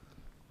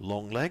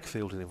long leg,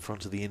 fielded in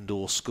front of the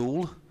indoor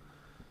school,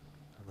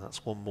 and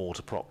that's one more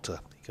to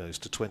Proctor. He goes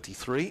to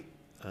 23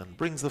 and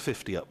brings the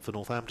 50 up for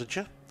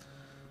Northamptonshire.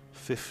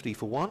 50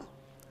 for one,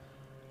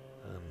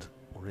 and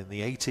we're in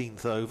the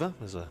 18th over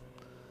as a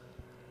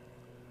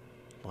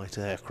light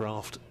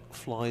aircraft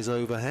flies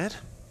overhead.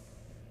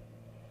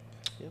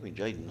 Yeah, I mean,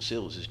 Jaden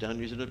Sills is down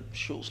using a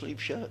short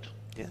sleeve shirt.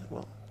 Yeah,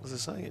 well, as I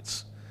say,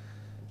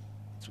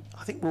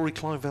 I think Rory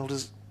Kleinfeld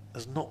has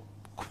not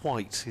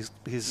quite,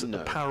 his No.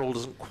 apparel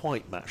doesn't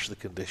quite match the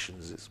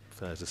conditions, it's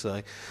fair to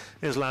say.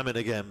 Here's Lammin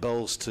again,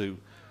 bowls to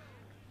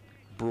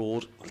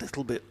Broad, a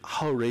little bit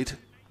hurried,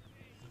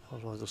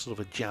 sort of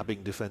a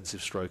jabbing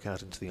defensive stroke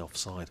out into the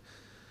offside,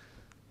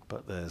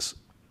 but there's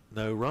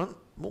no run.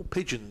 More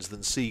pigeons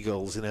than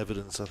seagulls in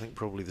evidence, I think,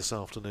 probably this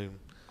afternoon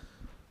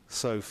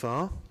so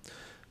far.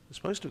 It's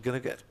supposed to be going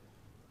to get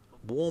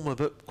warmer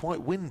but quite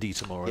windy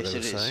tomorrow, Yes, they were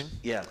it is. saying.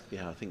 Yeah,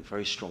 I think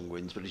very strong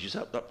winds, but it's just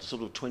up to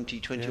sort of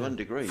 20, 21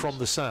 degrees. From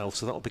the south,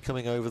 so that'll be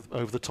coming over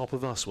the top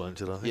of us, won't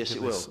it, I think? Yes,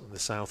 it will. In the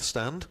south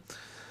stand.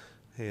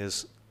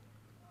 Here's,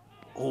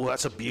 oh,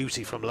 that's a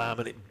beauty from Lamb,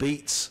 and it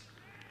beats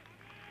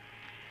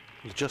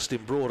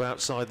Justin Broad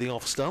outside the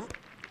off stump.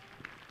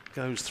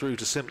 Goes through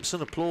to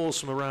Simpson, applause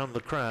from around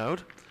the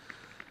crowd.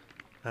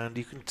 And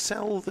you can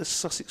tell the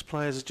Sussex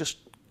players are just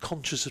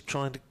conscious of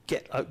trying to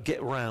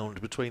get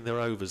round between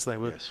their overs. They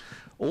were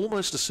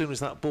almost, as soon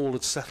as that ball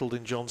had settled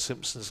in John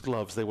Simpson's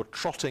gloves, they were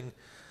starting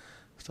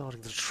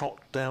to trot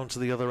down to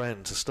the other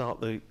end to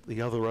start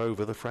the other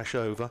over, the fresh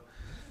over.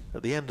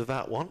 At the end of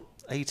that one,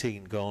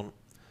 18 gone.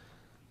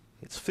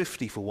 It's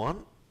 50 for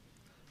one,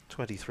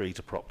 23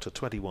 to Proctor,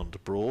 21 to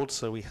Broad.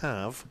 So we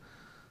have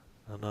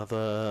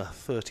another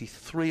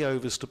 33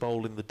 overs to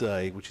bowl in the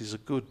day, which is a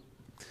good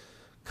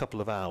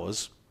couple of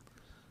hours.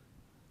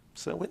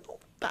 So we're not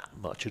that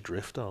much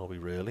adrift, are we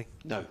really?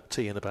 No.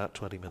 Tea in about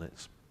 20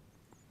 minutes.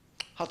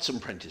 Hudson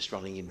Prentice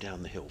running in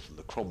down the hill from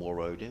the Cromwell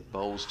Road in.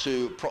 Bowls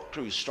to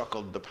Proctor, who's struck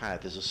on the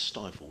pad. There's a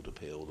stifled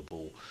appeal. The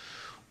ball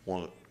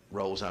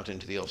rolls out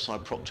into the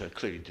offside. Proctor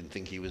clearly didn't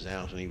think he was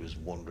out and he was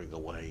wandering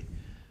away.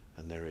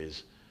 And there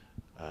is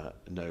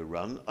no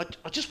run.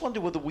 I just wonder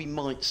whether we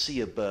might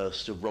see a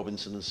burst of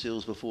Robinson and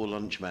Seals before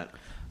lunch, Matt.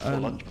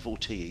 Before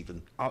tea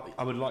even.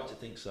 I would like to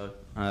think so,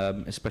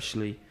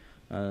 especially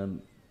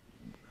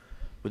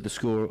with the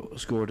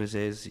score as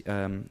is.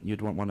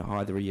 You'd want one of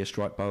either of your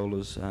strike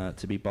bowlers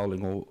to be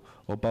bowling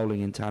or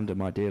bowling in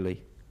tandem,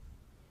 ideally.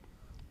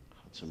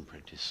 Hudson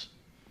Prentice.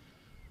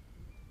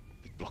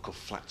 Big block of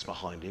flats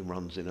behind him,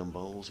 runs in and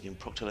bowls. Again,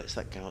 Proctor lets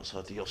that go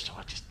outside the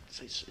offside.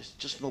 It's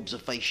just an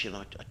observation.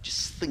 I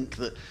just think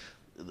that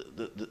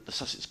the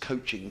Sussex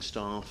coaching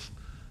staff,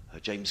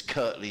 James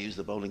Kirtley, who's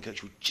the bowling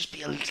coach, would just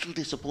be a little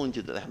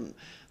disappointed that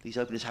these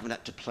openers haven't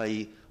had to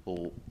play,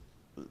 or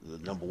the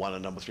number one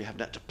and number three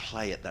haven't had to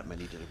play at that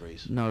many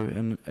deliveries. No,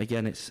 and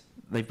again,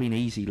 they've been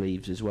easy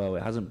leaves as well.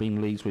 It hasn't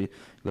been leaves where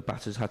the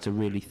batters had to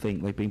really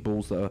think. They've been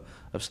balls that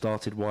have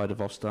started wide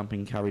of off stump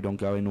and carried on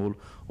going,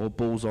 or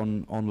balls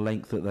on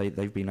length that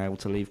they've been able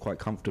to leave quite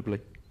comfortably.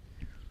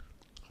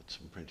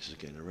 Some Prentice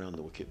again around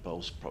the wicket,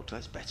 bowls Proctor.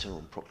 That's better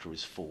on Proctor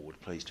is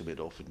forward, plays to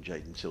mid-off, and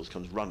Jaden Seals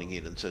comes running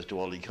in and says to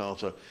Ollie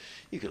Carter,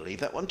 "You can leave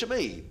that one to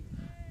me."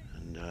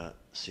 And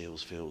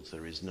Seals fields,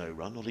 there is no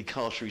run. Ollie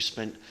Carter, who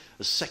spent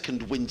a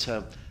second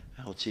winter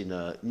out in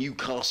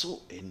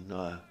Newcastle in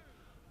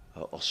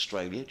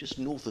Australia, just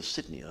north of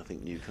Sydney, I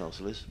think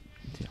Newcastle is.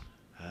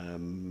 I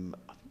think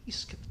he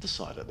skipped the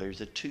side up there. He's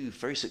had 2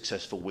 very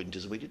successful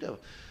winters, and we did have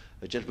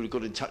a gentleman who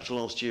got in touch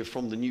last year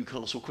from the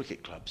Newcastle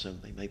Cricket Club, so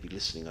they may be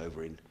listening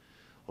over in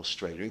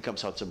Australia. In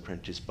comes Hudson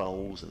Prentice,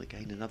 bowls, and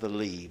again another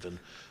leave, and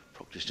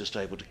Proctor's just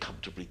able to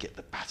comfortably get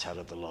the bat out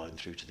of the line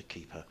through to the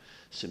keeper,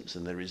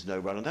 Simpson. There is no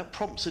run, and that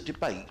prompts a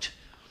debate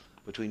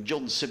between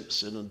John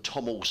Simpson and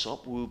Tom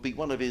Alsop, who will be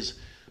one of his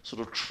sort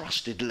of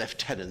trusted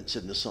lieutenants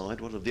in the side.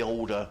 One of the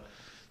older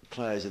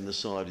players in the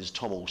side is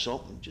Tom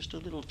Alsop, and just a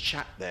little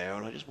chat there,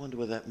 and I just wonder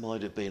whether that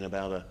might have been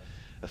about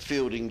a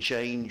fielding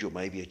change or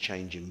maybe a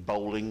change in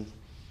bowling.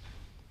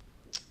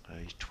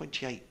 He's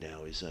 28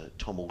 now, is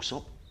Tom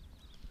Alsop.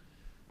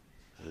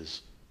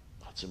 As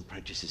Hudson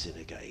Prentice is in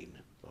again.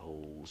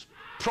 Bowls.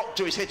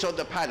 Proctor is hit on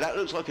the pad. That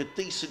looks like a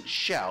decent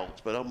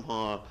shout, but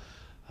umpire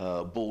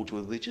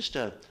Baldwin with just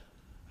a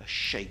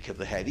shake of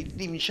the head. He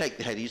didn't even shake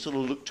the head. He sort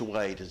of looked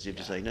away as if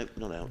to say, "Nope,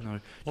 not out." No,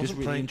 just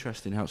really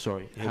interesting how.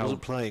 Sorry, he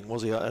wasn't playing,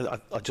 was he? I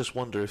just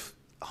wonder if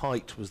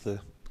height was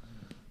the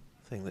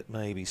thing that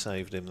maybe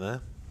saved him there.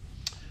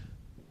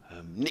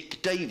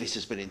 Nick Davis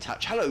has been in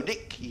touch. Hello,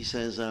 Nick. He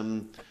says,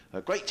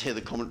 great to hear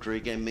the commentary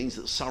again. Means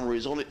that summer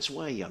is on its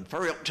way. I'm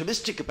very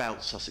optimistic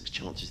about Sussex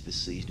chances this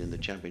season in the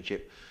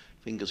Championship.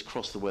 Fingers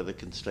crossed the weather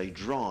can stay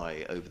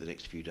dry over the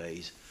next few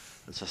days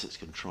and Sussex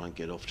can try and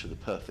get off to the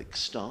perfect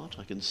start.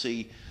 I can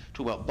see,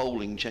 talk about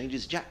bowling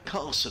changes, Jack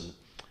Carson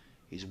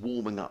is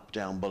warming up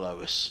down below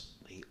us,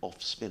 the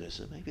off spinner.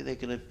 So maybe they're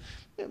going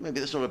to, maybe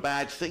that's not a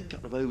bad thing.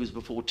 Couple of overs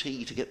before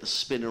tea to get the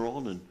spinner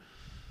on and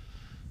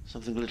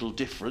something a little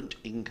different.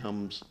 In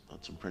comes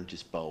Hudson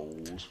Prentice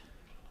bowls.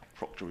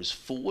 Proctor is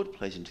forward,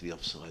 plays into the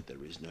offside.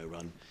 There is no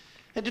run.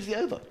 End of the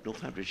over.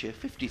 Northamptonshire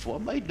 54.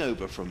 Maiden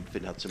over from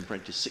Finn Hudson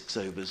Prentice. 6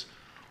 overs,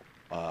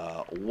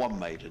 1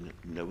 maiden,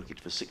 no wicket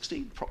for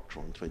 16. Proctor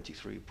on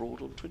 23,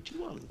 Broad on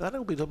 21. That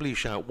LBW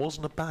shout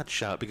wasn't a bad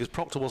shout because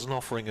Proctor wasn't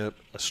offering a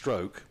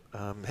stroke.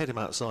 Hit him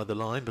outside the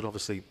line, but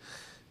obviously,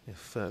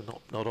 if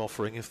not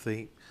offering, if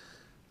the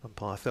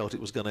umpire felt it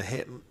was going to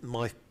hit,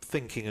 my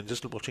thinking and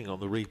just watching it on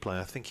the replay,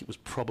 I think it was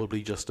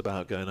probably just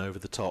about going over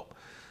the top.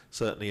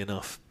 Certainly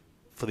enough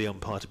for the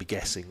umpire to be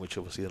guessing, which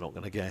obviously they're not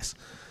going to guess.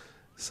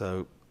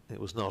 So it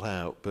was not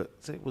out, but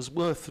it was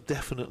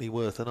definitely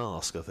worth an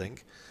ask, I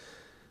think.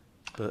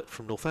 But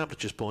from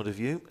Northamptonshire's point of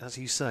view, as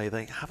you say,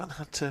 they haven't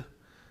had to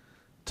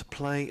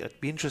play. It'd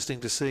be interesting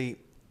to see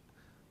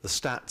the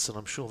stats, and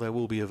I'm sure they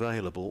will be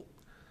available.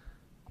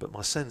 But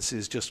my sense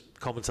is, just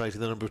commentating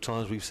the number of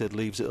times we've said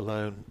leaves it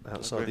alone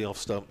outside the off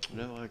stump.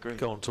 No, I agree.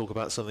 Go on, talk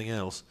about something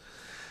else.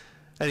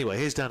 Anyway,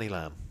 here's Danny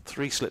Lamb.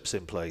 3 slips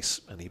in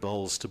place, and he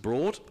bowls to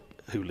Broad,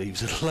 who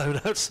leaves it alone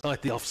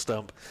outside the off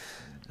stump.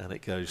 And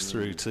it goes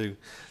through to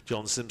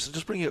John Simpson.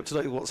 Just bringing you up to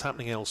date with what's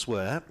happening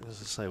elsewhere. As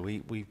I say,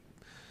 we've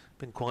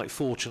been quite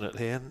fortunate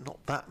here.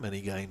 Not that many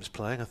games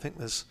playing. I think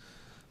there's,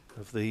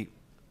 of the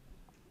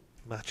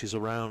matches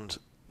around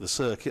the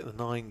circuit,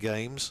 the 9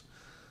 games,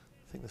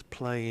 I think there's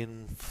play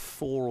in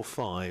 4 or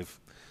 5.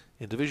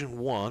 In Division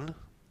 1,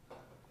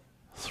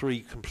 3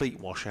 complete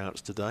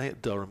washouts today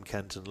at Durham,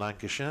 Kent and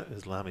Lancashire,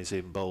 as Lamb is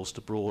in, bowls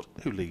to Broad,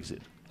 who leaves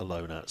it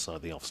alone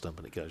outside the off stump,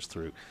 and it goes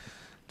through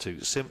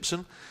to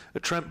Simpson.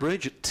 At Trent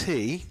Bridge at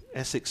T,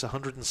 Essex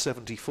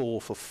 174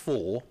 for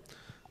 4.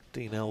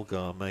 Dean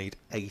Elgar made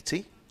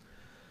 80.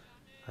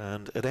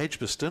 And at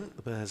Edgbaston,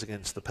 the Bears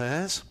against the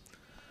Pairs,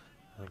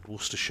 and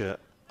Worcestershire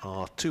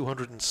are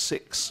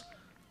 206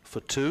 for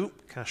 2.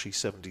 Cashy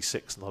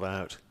 76, not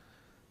out.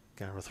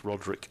 Gareth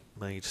Roderick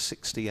made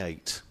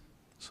 68.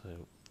 So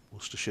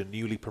Worcestershire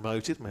newly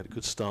promoted, made a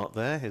good start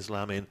there. Here's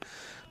Lamb in,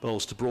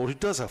 bowls to Broad, who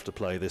does have to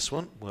play this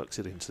one. Works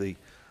it into the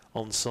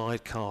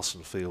onside.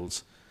 Carson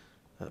fields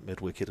at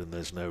mid-wicket and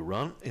there's no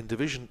run. In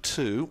Division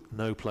 2,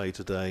 no play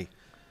today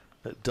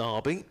at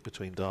Derby,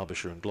 between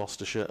Derbyshire and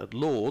Gloucestershire. At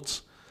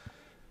Lords,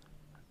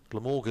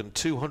 Glamorgan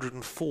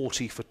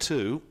 240 for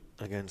 2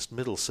 against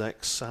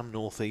Middlesex. Sam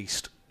North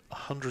East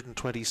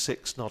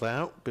 126 not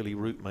out. Billy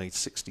Root made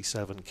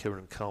 67.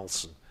 Kieran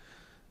Carlson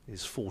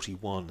is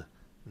 41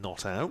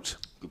 not out.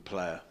 Good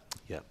player.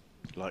 Yeah,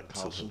 like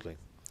Carlson. Absolutely.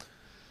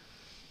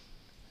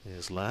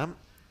 Here's Lamb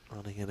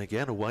running in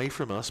again, away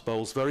from us.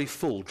 Bowls very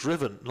full,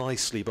 driven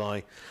nicely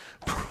by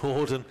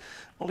Broad, and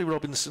Ollie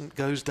Robinson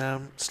goes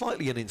down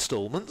slightly in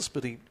instalments,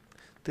 but he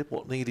did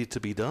what needed to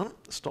be done,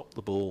 stopped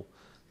the ball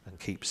and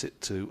keeps it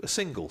to a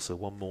single. So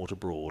 1 more to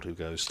Broad, who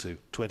goes to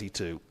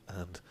 22,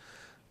 and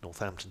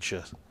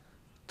Northamptonshire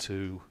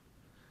to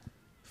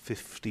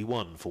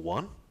 51 for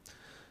 1.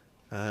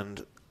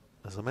 And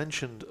as I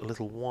mentioned a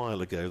little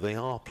while ago, they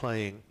are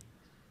playing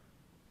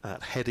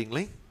at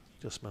Headingley.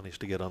 Just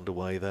managed to get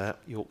underway there.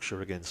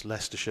 Yorkshire against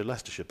Leicestershire.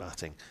 Leicestershire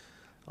batting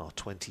are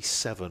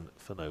 27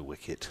 for no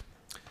wicket.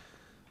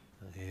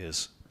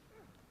 Here's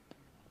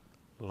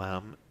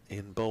Lamb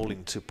in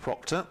bowling to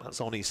Proctor.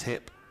 That's on his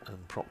hip,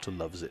 and Proctor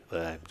loves it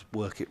there.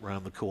 Work it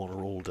round the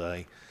corner all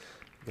day.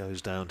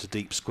 Goes down to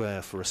deep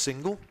square for a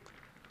single.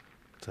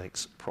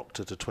 Takes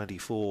Proctor to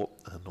 24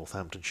 and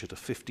Northamptonshire to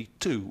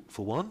 52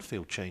 for 1.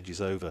 Field changes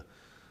over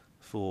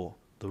for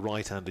the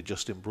right-hander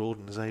Justin Broad,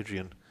 and as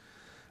Adrian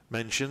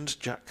mentioned,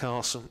 Jack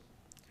Carson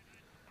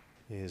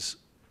is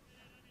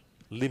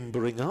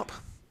limbering up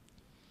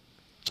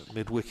at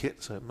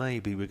mid-wicket, so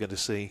maybe we're going to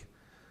see,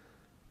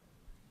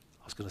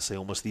 I was going to say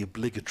almost the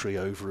obligatory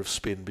over of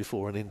spin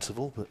before an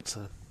interval, but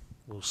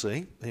we'll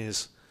see.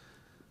 Here's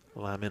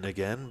Lamb in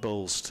again,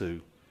 bowls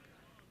to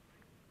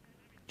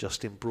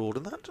Justin Broad,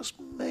 and that just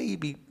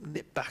maybe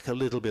nipped back a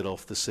little bit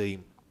off the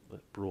seam, but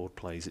Broad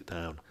plays it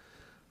down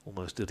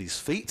almost at his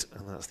feet,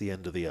 and that's the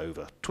end of the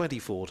over.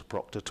 24 to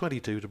Proctor,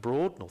 22 to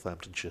Broad,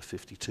 Northamptonshire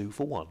 52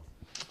 for 1.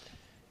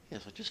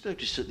 Yes, I just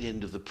noticed at the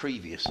end of the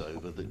previous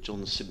over that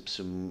John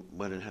Simpson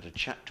went and had a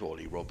chat to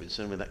Ollie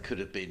Robinson. I mean, that could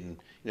have been,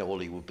 you know,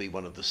 Ollie would be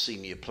one of the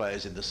senior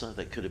players in the side.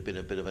 That could have been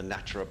a bit of a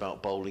natter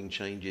about bowling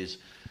changes.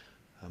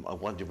 I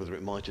wondered whether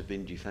it might have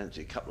been, do you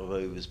fancy a couple of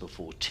overs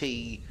before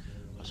tea?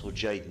 I saw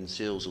Jaden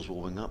Seals was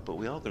warming up, but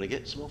we are going to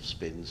get some off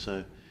spin.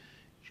 So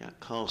Jack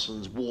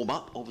Carson's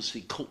warm-up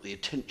obviously caught the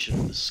attention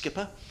of the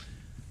skipper.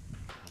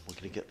 We're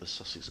going to get the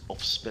Sussex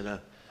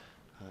off-spinner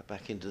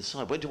back into the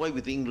side. Went away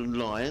with the England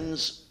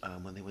Lions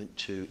when they went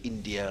to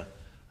India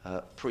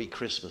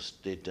pre-Christmas,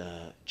 did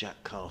Jack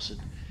Carson.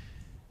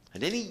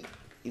 And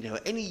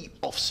any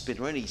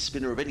off-spinner, any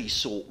spinner of any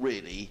sort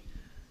really,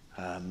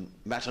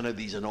 Matt, I know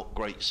these are not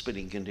great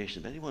spinning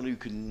conditions, but anyone who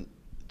can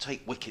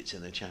take wickets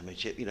in the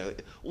championship, you know,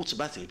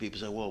 automatically people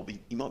say, well,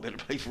 you might be able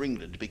to play for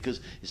England,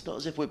 because it's not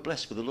as if we're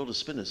blessed with a lot of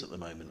spinners at the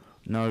moment.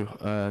 No,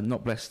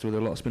 not blessed with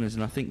a lot of spinners,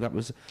 and I think that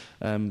was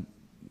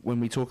when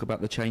we talk about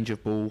the change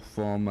of ball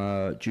from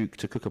Duke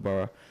to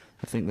Kookaburra.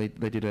 I think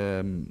they did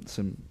a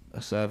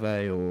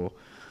survey or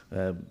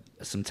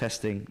some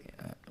testing,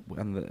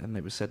 and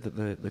it was said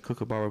that the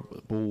Kookaburra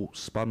ball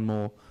spun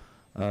more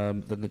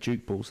than the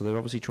Duke ball, so they're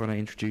obviously trying to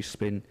introduce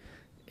spin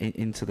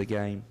into the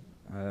game.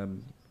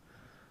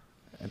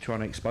 And trying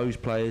to expose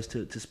players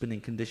to spinning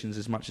conditions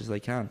as much as they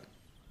can.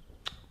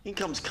 In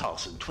comes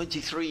Carson,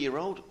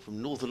 23-year-old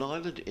from Northern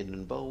Ireland, in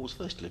and bowls.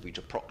 First delivery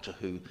to Proctor,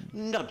 who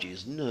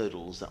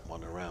nurdles that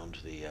one around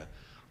the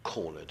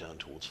corner down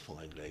towards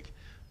fine leg.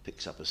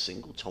 Picks up a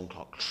single. Tom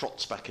Clark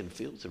trots back in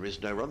field. There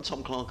is no run.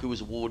 Tom Clark, who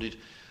was awarded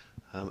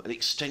an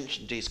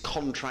extension to his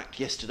contract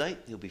yesterday.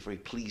 He'll be very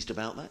pleased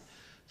about that.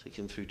 Take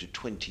him through to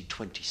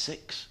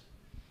 2026.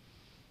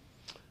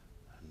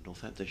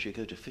 Northamptonshire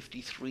go to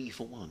 53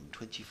 for 1,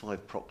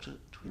 25 Proctor,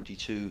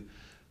 22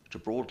 to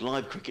Broad.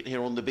 Live cricket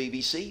here on the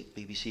BBC,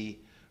 BBC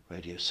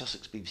Radio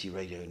Sussex, BBC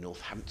Radio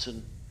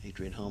Northampton.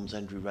 Adrian Harms,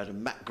 Andrew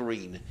Radham, Matt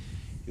Green,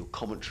 your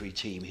commentary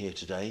team here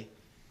today.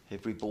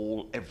 Every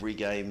ball, every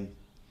game,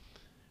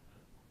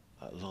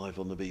 live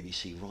on the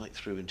BBC right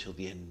through until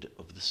the end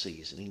of the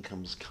season. In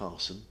comes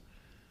Carson,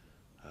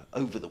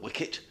 over the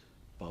wicket,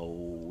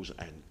 bowls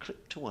and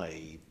clipped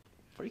away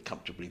very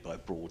comfortably by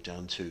Broad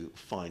down to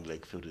fine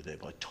leg, fielded there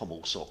by Tom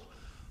Alsop.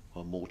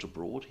 One more to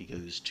Broad, he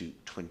goes to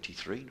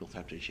 23,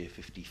 Northamptonshire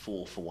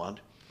 54 for 1.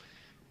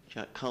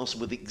 Jack Carson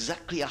with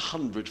exactly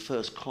 100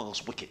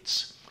 first-class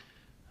wickets.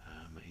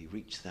 He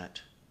reached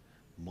that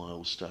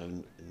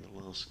milestone in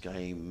the last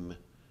game.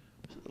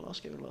 Was it the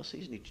last game of last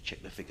season? I need to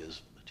check the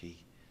figures, but he's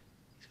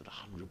got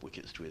 100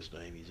 wickets to his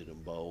name. He's in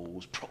and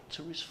bowls.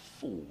 Proctor is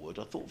forward.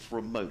 I thought for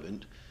a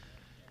moment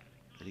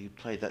that he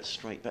played that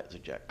straight back to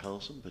Jack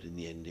Carson, but in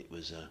the end it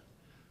was a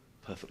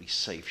perfectly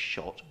safe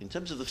shot. In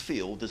terms of the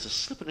field, there's a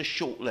slip and a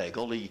short leg.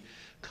 Ollie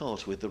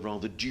Carter with the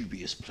rather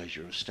dubious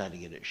pleasure of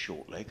standing in at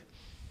short leg.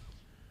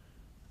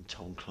 And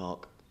Tom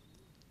Clark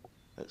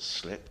at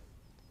slip.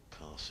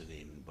 Carson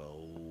in,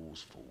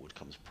 bowls, forward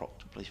comes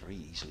Proctor, plays very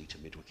easily to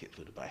mid-wicket,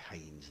 fielded by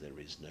Haynes. There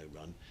is no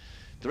run.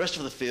 The rest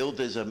of the field,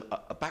 there's a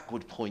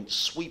backward point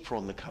sweeper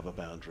on the cover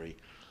boundary,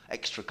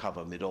 extra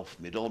cover mid-off,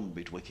 mid-on,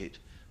 mid-wicket,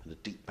 and a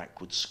deep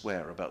backward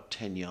square about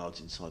 10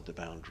 yards inside the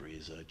boundary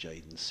is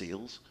Jaden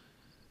Seals.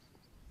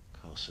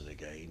 Carson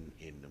again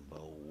in and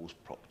bowls,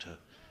 Proctor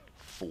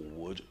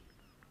forward,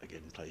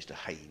 again plays to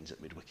Haynes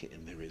at mid-wicket,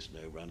 and there is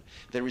no run.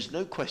 There is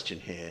no question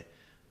here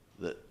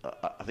that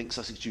I think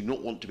Sussex do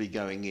not want to be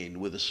going in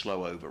with a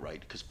slow over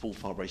rate, because Paul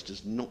Farbrace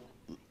does not,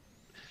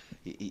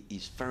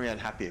 he's very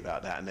unhappy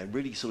about that, and they're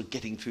really sort of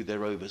getting through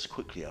their overs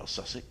quickly, are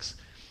Sussex.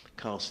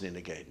 Carson in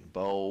again,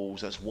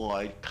 bowls, that's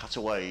wide, cut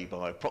away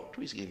by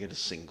Proctor. He's going to get a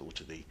single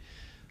to the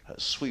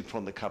sweeper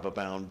on the cover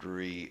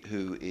boundary,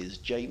 who is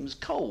James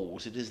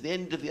Coles. It is the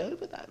end of the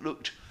over. That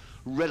looked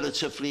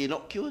relatively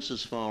innocuous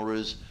as far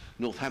as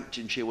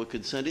Northamptonshire were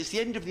concerned. It's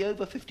the end of the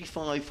over,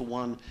 55 for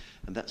 1,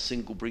 and that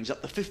single brings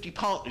up the 50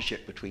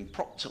 partnership between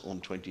Proctor on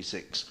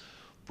 26,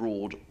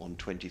 Broad on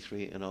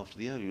 23, and after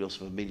the early loss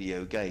of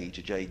Emilio Gay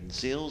to Jayden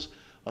Seals,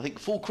 I think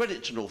full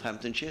credit to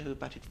Northamptonshire, who have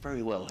batted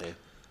very well here.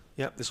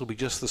 Yeah, this will be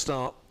just the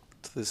start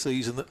to the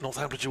season that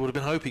Northamptonshire would have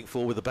been hoping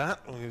for with a bat.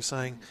 We were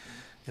saying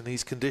in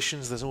these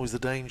conditions there's always the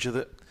danger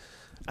that,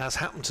 as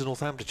happened to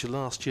Northamptonshire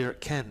last year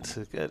at Kent,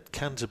 at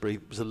Canterbury,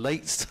 it was a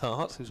late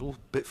start, it was all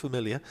a bit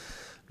familiar,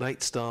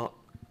 late start,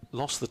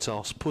 lost the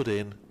toss, put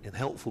in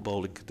helpful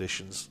bowling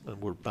conditions,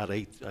 and were about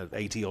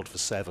 80 odd for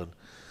 7.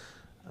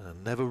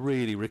 And never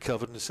really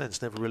recovered, in a sense,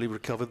 never really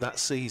recovered that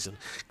season.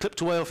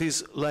 Clipped away off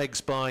his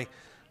legs by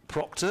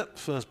Proctor,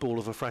 first ball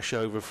of a fresh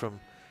over from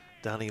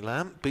Danny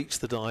Lamb, beats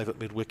the dive at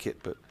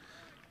mid-wicket, but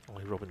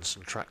Ollie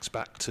Robinson tracks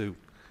back to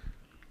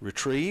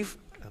retrieve,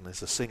 and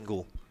there's a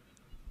single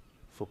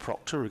for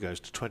Proctor, who goes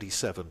to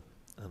 27,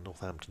 and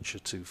Northamptonshire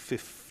to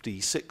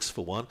 56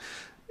 for 1.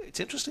 It's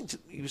interesting,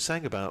 you were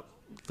saying about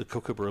the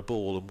Kookaburra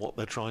ball and what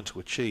they're trying to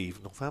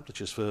achieve.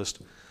 Northamptonshire's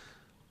first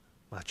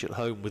match at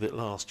home with it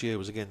last year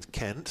was against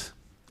Kent,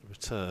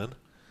 return,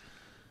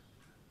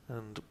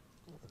 and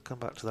I'll come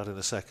back to that in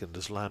a second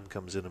as Lamb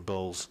comes in and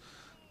bowls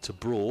to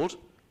Broad,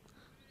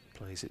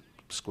 plays it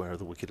square of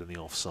the wicket in the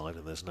offside,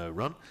 and there's no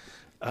run.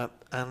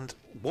 And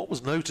what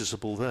was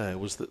noticeable there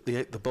was that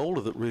the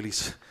bowler that really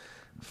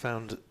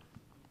found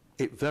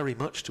it very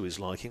much to his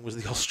liking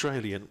was the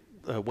Australian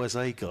Wes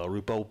Agar,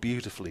 who bowled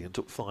beautifully and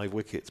took 5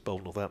 wickets,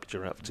 bowled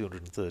Northamptonshire out for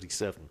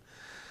 237,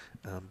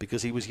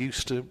 because he was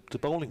used to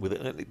bowling with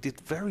it, and it did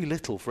very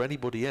little for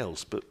anybody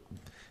else, but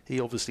he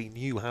obviously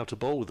knew how to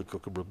bowl with the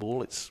Kookaburra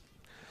ball. It's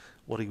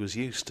what he was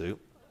used to,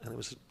 and it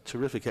was a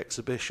terrific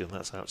exhibition.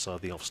 That's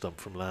outside the off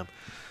stump from Lamb,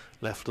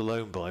 left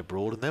alone by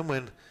Broad. And then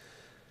when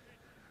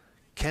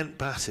Kent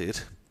batted,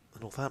 the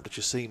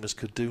Northamptonshire seamers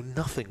could do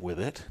nothing with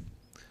it,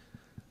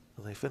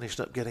 and they finished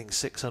up getting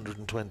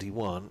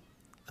 621.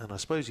 And I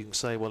suppose you can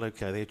say, well,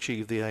 okay, they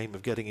achieved the aim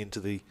of getting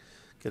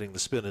the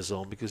spinners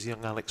on, because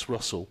young Alex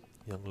Russell,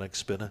 young leg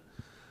spinner,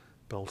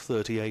 bowled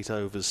 38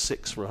 overs,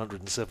 6 for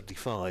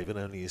 175 in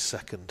only his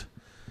second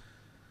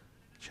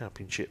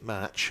championship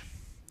match.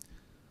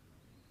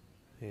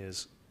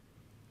 Here's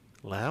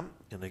Lamb,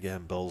 and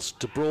again bowls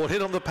to Broad,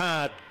 hit on the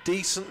pad,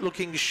 decent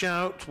looking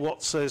shout.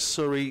 What says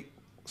Surrey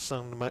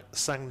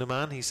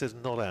Sangnaman? He says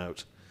not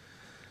out.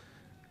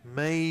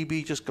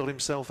 Maybe just got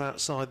himself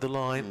outside the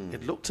line.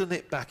 It looked to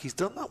nip back. He's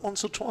done that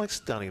once or twice,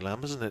 Danny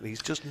Lamb, hasn't it?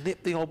 He's just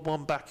nipped the odd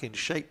one back in,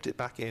 shaped it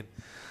back in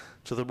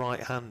to the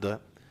right-hander.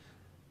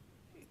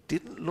 It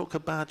didn't look a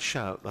bad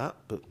shout, that,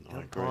 but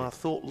I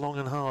thought long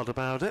and hard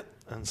about it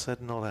and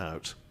said not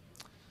out.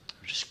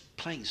 Just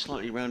playing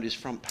slightly around his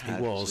front pad.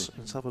 He was.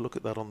 Let's have a look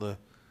at that on the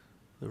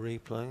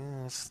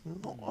replay. It's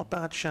not a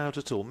bad shout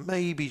at all.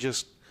 Maybe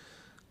just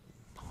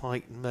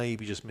height,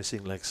 maybe just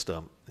missing leg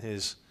stump.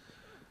 Here's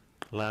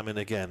Lamb in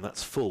again.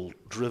 That's full,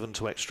 driven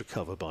to extra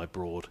cover by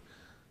Broad,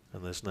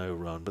 and there's no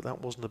run. But that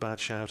wasn't a bad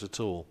shout at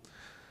all.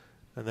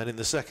 And then in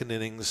the second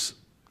innings,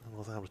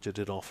 Northamptonshire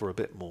did offer a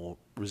bit more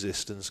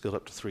resistance, got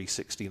up to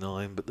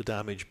 369, but the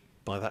damage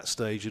by that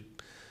stage had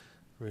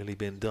really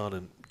been done.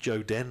 And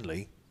Joe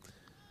Denley,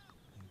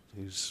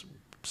 who's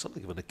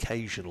something of an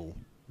occasional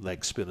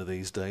leg spinner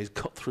these days,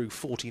 got through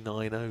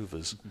 49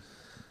 overs.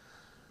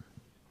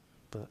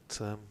 But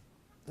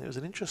it was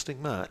an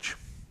interesting match.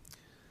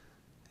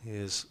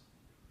 Here's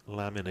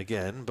Lamb in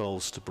again,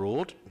 bowls to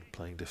Broad,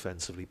 playing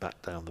defensively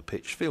back down the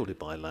pitch, fielded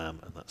by Lamb,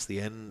 and that's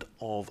the end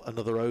of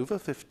another over.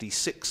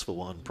 56 for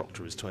 1,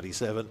 Proctor is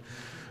 27,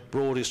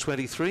 Broad is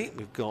 23.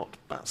 We've got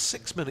about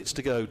 6 minutes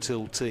to go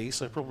till tea,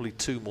 so probably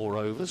 2 more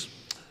overs.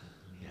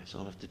 Yes,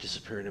 I'll have to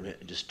disappear in a minute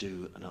and just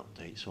do an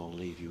update, so I'll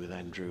leave you with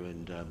Andrew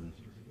and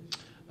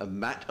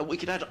Matt. We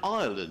could add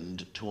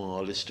Ireland to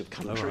our list of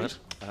countries.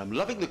 Right.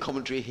 Loving the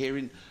commentary here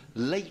in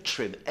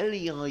Leitrim,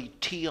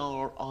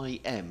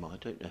 Leitrim. I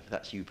don't know if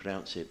that's how you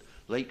pronounce it.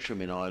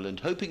 Leitrim in Ireland.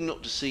 Hoping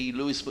not to see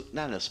Lewis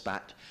McManus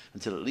bat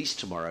until at least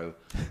tomorrow.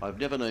 I've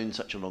never known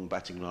such a long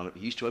batting lineup.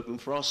 He used to open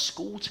for our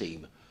school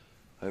team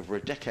over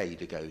a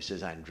decade ago,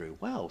 says Andrew.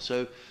 Well,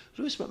 so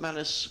Lewis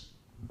McManus,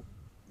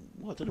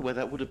 well, I don't know where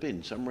that would have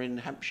been. Somewhere in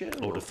Hampshire?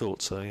 I would have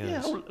thought so,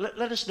 yes. Yeah, well,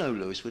 let us know,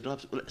 Lewis. We'd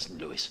love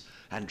to,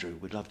 Andrew,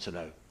 we'd love to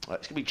know. It's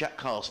going to be Jack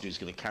Carson who's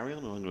going to carry on,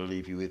 and I'm going to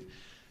leave you with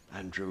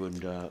Andrew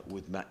and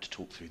with Matt to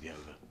talk through the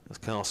over. That's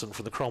Carson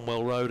from the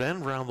Cromwell Road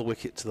end, round the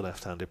wicket to the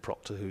left-handed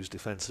Proctor, who's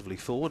defensively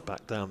forward,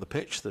 back down the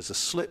pitch. There's a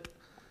slip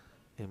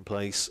in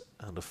place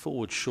and a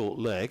forward short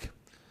leg.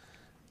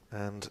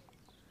 And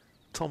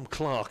Tom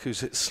Clark, who's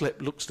hit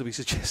slip, looks to be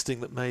suggesting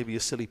that maybe a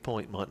silly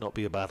point might not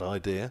be a bad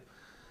idea.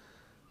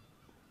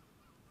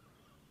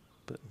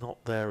 But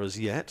not there as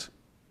yet.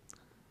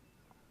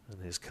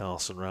 And here's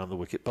Carson round the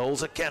wicket,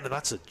 bowls again, and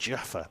that's a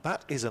jaffer.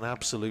 That is an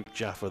absolute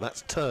jaffer.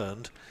 That's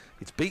turned.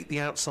 It's beat the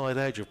outside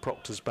edge of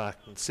Proctor's back,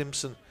 and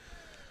Simpson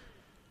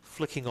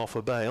flicking off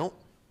a bail.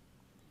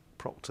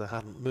 Proctor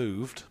hadn't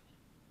moved,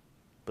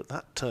 but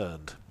that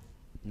turned.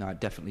 No, it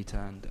definitely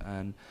turned,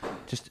 and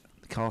just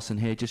Carson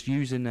here, just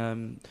using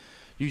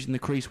the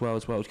crease well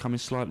as well, coming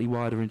slightly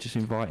wider and just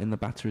inviting the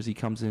batter as he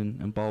comes in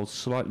and bowls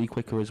slightly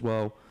quicker as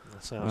well.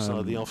 That's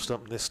outside the off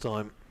stump this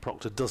time.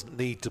 Proctor doesn't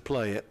need to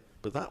play it.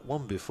 but that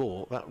one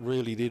before, that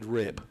really did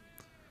rip.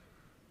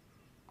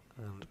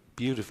 And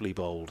beautifully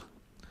bowled.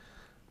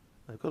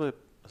 They've got a,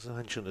 as I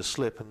mentioned, a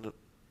slip and a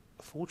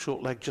forward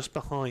short leg just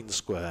behind the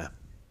square.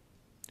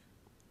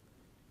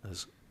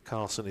 As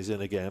Carson is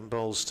in again,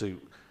 bowls to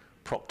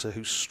Proctor,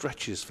 who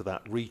stretches for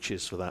that,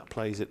 reaches for that,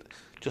 plays it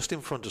just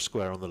in front of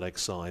square on the leg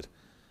side.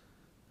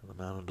 And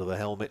the man under the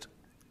helmet,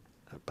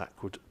 a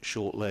backward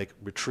short leg,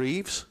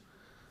 retrieves.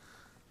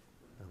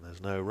 And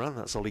there's no run.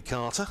 That's Ollie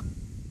Carter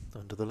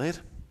under the lid.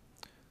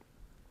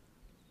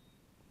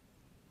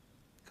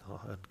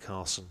 And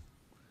Carson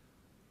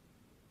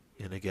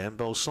in again.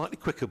 Bowls slightly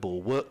quicker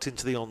ball, worked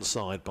into the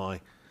onside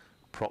by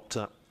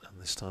Proctor.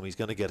 And this time he's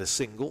going to get a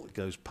single. It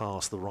goes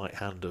past the right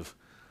hand of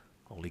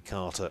Ollie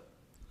Carter.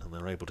 And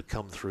they're able to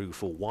come through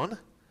for one.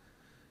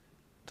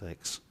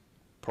 Takes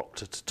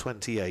Proctor to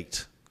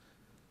 28.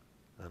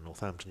 And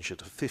Northamptonshire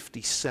to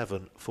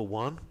 57 for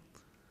one.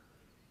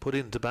 Put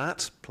into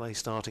bat. Play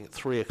starting at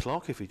 3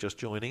 o'clock if you're just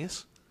joining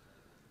us.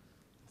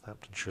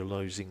 Northamptonshire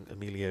losing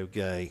Emilio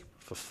Gay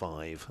for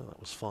 5. That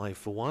was 5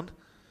 for 1.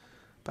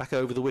 Back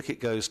over the wicket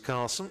goes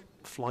Carson.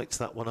 Flights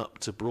that one up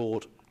to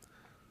Broad,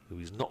 who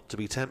is not to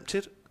be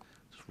tempted.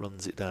 Just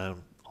runs it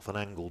down off an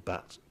angled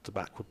bat to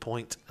backward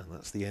point. And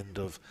that's the end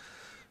of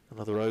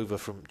another over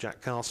from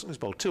Jack Carson, who's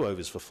bowled 2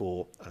 overs for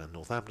 4. And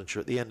Northamptonshire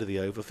at the end of the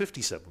over,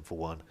 57 for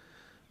 1.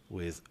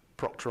 With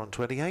Proctor on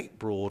 28,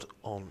 Broad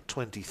on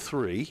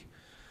 23.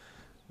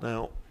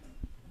 Now,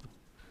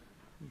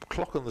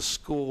 clock on the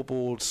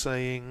scoreboard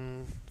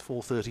saying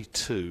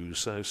 4:32,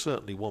 so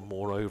certainly one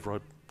more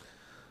over.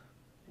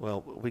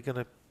 Well, we're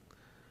going to.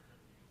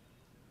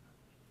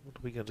 What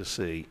are we going to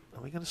see?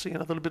 Are we going to see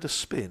another bit of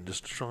spin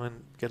just to try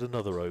and get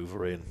another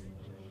over in?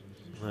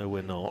 No,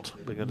 we're not.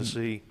 We're going to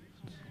see.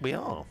 We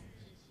are.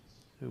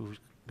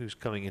 Who's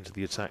coming into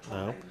the attack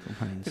now?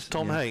 It's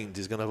Tom Haynes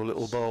is going to have a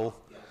little bowl.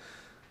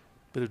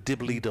 Bit of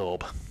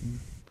dibbly-dob.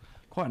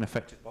 Quite an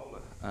effective bowler,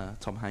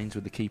 Tom Haynes,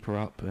 with the keeper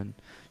up and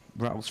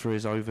rattles through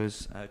his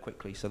overs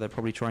quickly. So they'll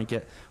probably try and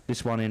get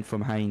this one in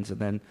from Haynes and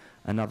then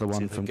another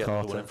one from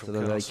Carter, so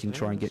that they can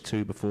try and get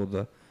 2 before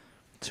the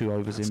 2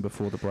 overs in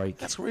before the break.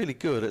 That's really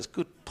good. It's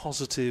good,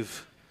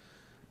 positive,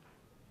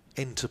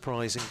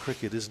 enterprising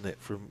cricket, isn't it,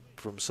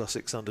 from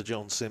Sussex under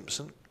John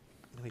Simpson?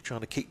 Really trying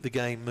to keep the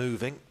game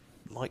moving.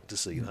 Like to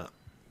see that.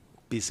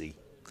 Busy.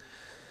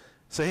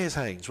 So here's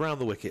Haynes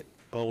round the wicket.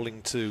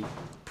 Bowling to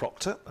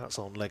Proctor, that's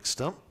on leg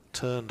stump,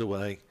 turned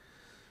away,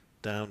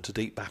 down to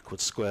deep backward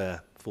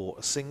square for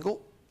a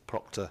single.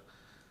 Proctor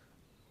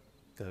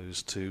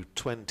goes to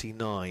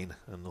 29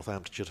 and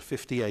Northamptonshire to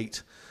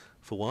 58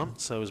 for 1.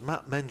 So as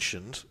Matt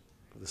mentioned,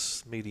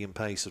 this medium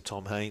pace of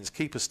Tom Haynes,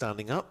 keeper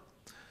standing up,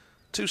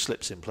 2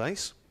 slips in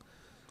place,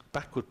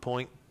 backward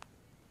point.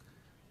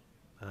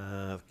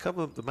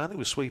 The man who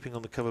was sweeping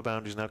on the cover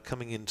boundary is now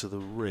coming into the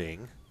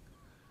ring.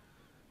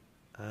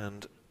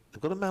 And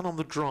they've got a man on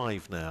the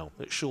drive now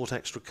at short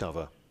extra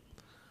cover.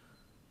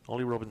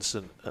 Ollie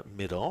Robinson at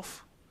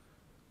mid-off.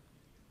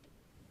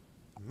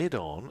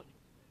 Mid-on,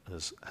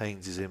 as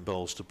Haynes is in,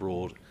 bowls to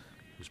Broad,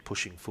 who's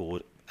pushing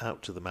forward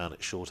out to the man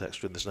at short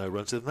extra, and there's no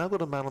run. So they've now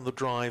got a man on the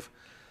drive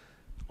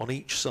on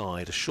each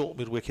side, a short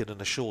mid-wicket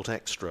and a short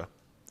extra.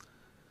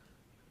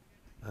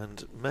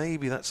 And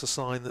maybe that's a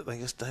sign that they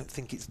just don't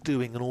think it's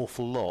doing an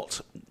awful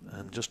lot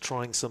and just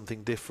trying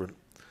something different.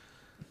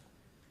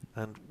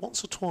 And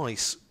once or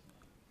twice,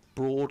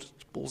 Broad,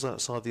 balls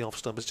outside the off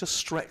stump, has just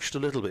stretched a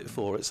little bit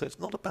for it, so it's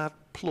not a bad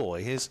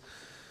ploy. Here's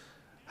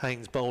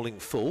Haynes bowling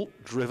full,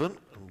 driven,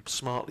 and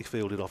smartly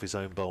fielded off his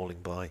own bowling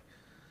by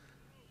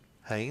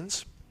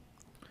Haynes.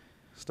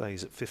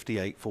 Stays at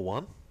 58 for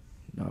 1.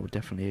 No, I would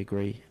definitely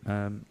agree.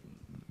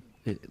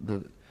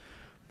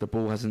 The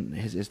ball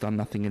has done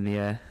nothing in the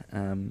air,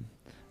 and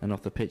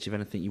off the pitch, if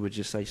anything, you would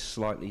just say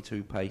slightly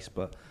too pace,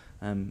 but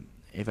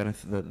if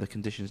anything, the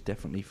conditions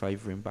definitely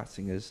favouring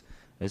batting as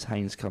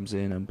Haynes comes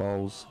in and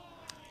bowls,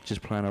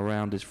 just playing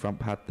around his front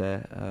pad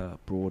there,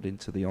 Broad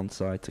into the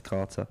onside to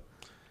Carter.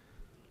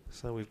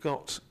 So we've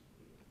got,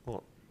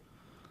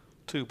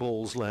 2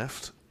 balls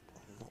left.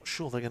 I'm not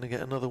sure they're going to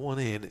get another one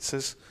in. It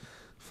says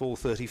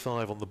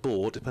 4:35 on the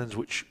board, depends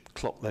which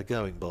clock they're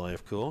going by,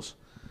 of course.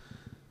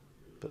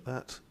 But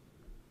that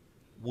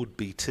would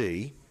be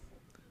tea.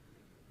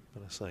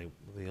 But I say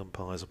the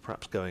umpires are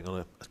perhaps going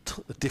on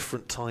a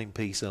different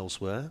timepiece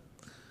elsewhere.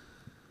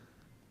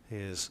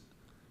 Here's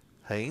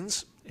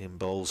Haynes in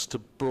bowls to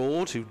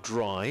Broad, who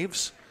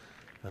drives,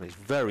 and it's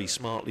very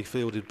smartly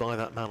fielded by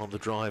that man on the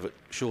drive at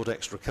short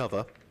extra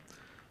cover.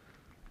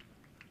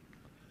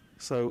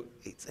 So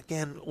it's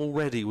again,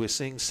 already we're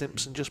seeing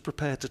Simpson just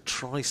prepared to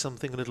try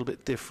something a little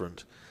bit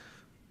different,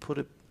 put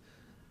a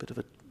bit of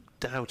a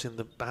doubt in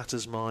the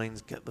batters'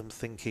 minds, get them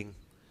thinking.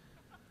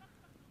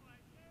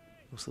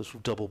 It's this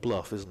double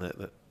bluff, isn't it?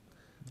 That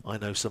I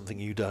know something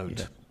you don't.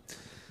 Yeah.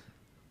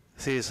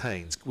 Here's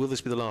Haynes. Will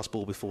this be the last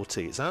ball before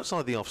tea? It's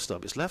outside the off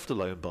stump. It's left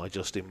alone by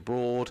Justin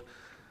Broad.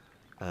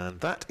 And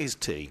that is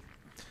tea.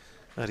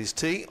 That is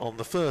tea on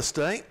the first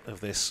day of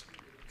this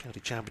County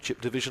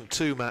Championship Division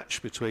 2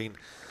 match between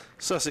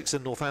Sussex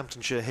and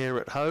Northamptonshire here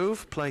at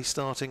Hove. Play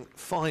starting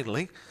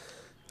finally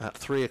at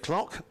 3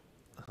 o'clock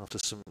after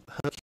some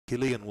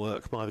Herculean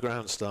work by the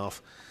ground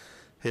staff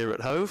here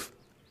at Hove.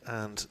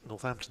 And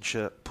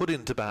Northamptonshire put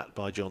into bat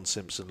by John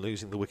Simpson,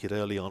 losing the wicket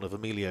early on of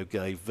Emilio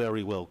Gay,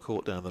 very well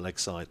caught down the leg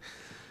side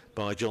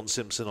by John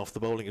Simpson off the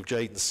bowling of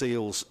Jaden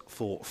Seals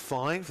for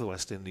 5. The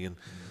West Indian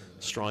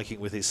striking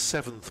with his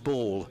 7th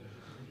ball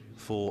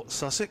for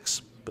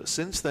Sussex. But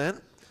since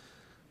then,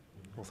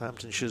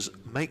 Northamptonshire's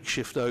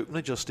makeshift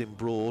opener, Justin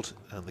Broad,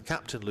 and the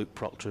captain, Luke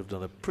Proctor, have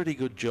done a pretty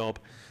good job.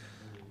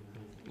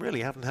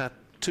 Really haven't had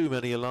too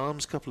many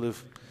alarms. Couple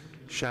of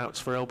shouts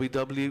for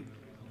LBW.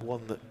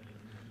 One that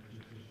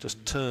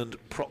just turned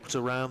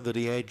Proctor round, that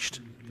he edged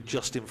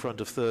just in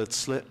front of third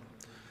slip,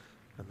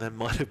 and then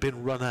might have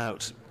been run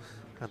out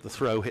had the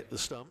throw hit the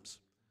stumps.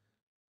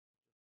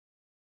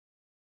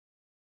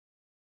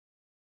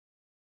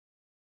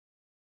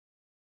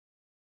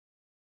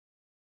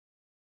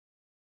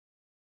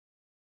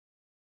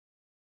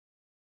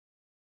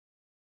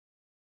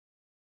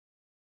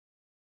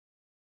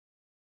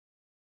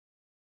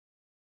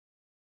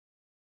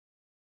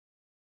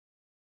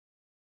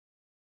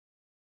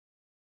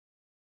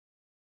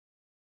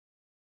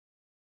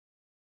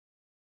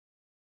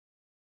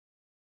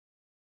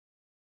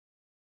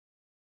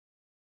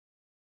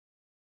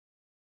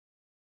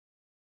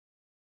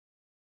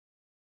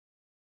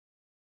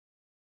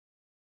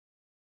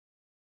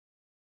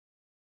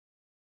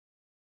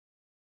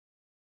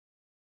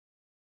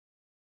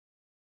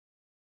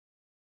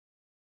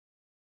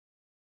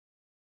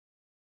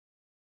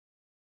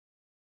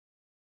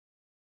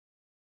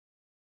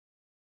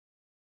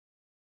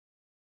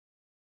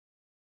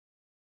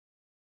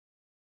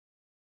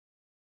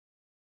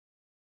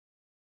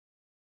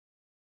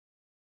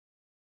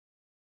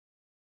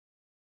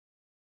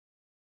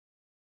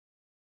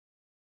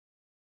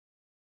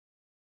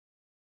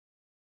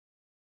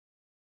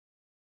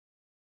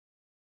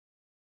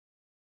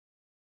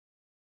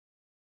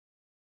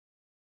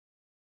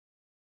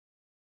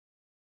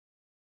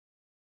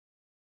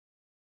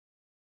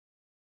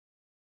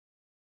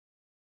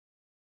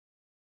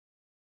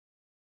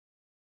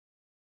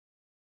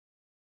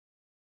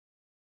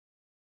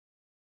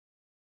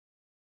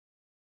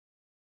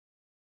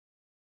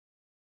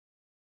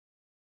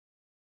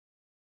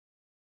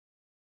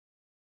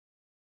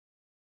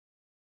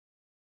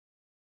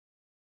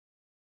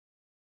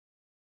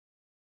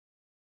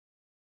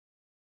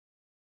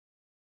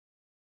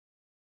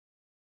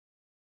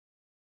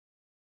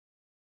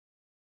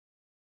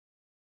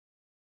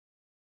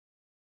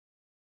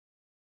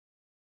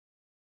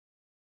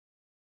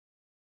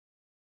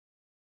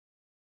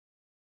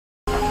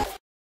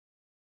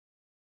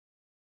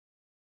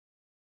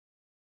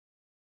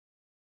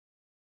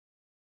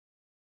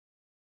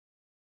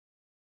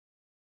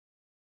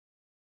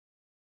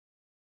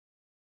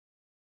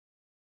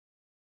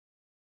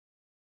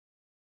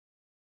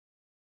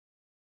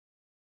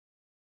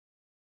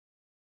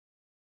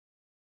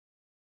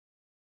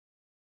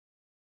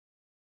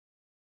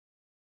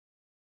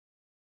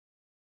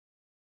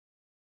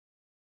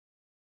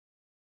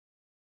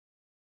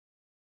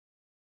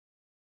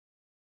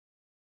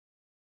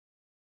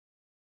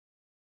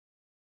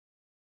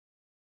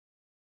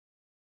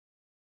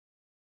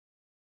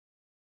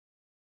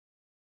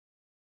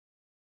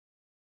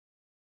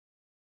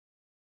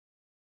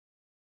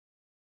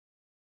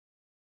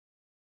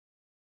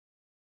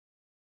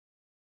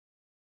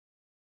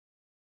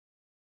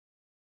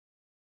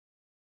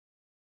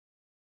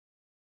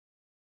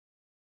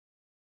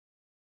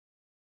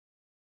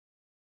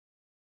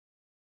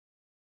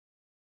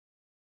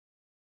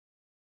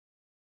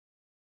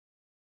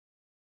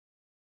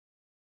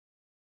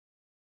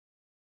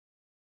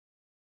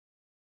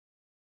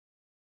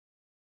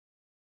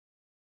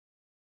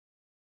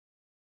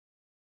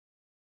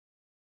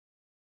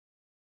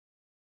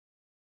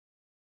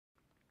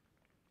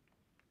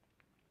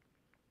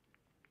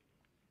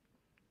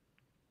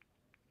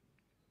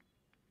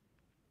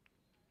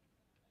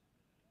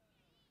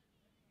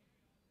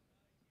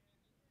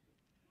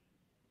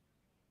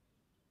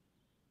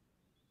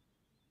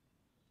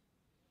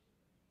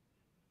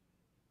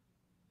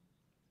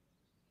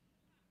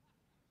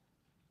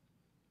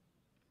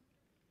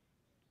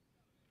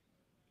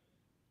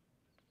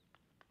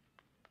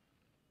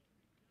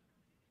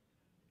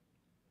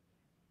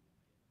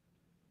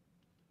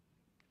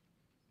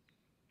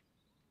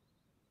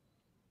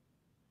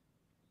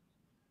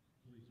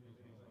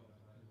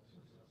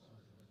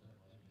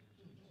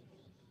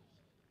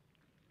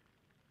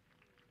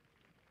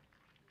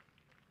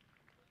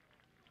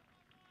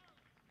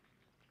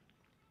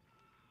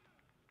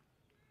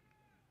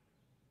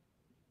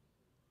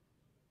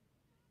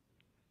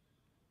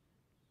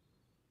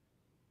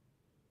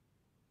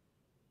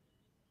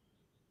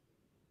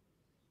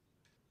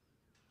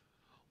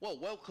 Well,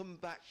 welcome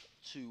back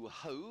to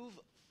Hove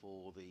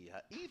for the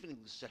evening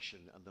session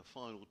and the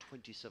final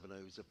 27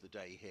 overs of the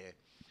day here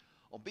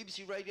on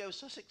BBC Radio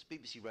Sussex,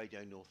 BBC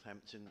Radio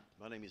Northampton.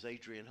 My name is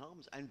Adrian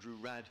Harms. Andrew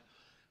Radd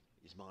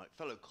is my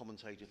fellow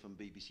commentator from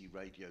BBC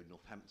Radio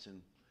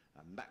Northampton.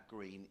 And Matt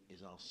Green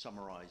is our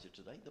summariser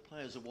today. The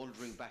players are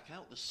wandering back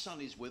out. The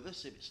sun is with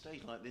us. If it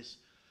stays like this,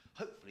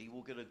 hopefully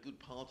we'll get a good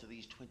part of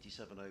these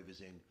 27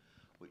 overs in,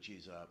 which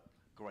is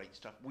great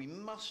stuff. We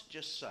must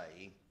just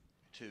say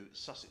to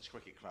Sussex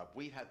Cricket Club,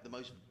 we had the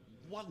most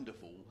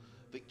wonderful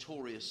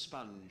Victoria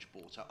sponge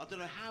brought up. I don't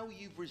know how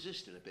you've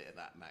resisted a bit of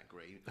that, Matt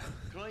Green.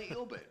 Can I eat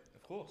your bit?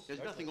 Of course.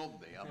 There's nothing on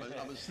me.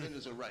 I'm as thin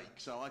as a rake,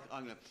 so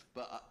I'm going to...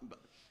 But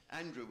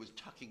Andrew was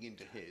tucking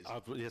into his.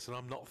 Yes, and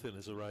I'm not thin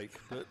as a rake,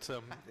 but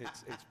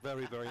it's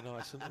very, very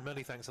nice. And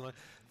many thanks. And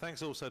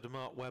thanks also to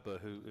Mark Webber,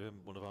 who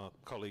one of our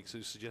colleagues,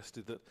 who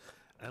suggested that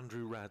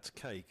Andrew Rad's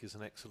Cake is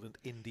an excellent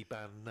indie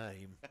band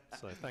name.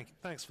 So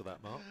thanks for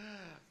that, Mark.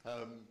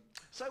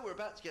 So we're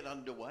about to get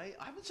underway.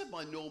 I haven't said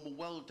my normal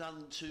well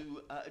done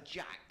to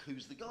Jack,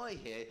 who's the guy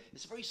here.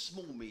 It's a very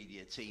small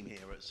media team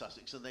here at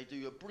Sussex, and they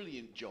do a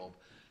brilliant job.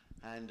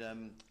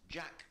 And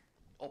Jack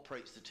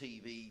operates the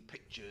TV,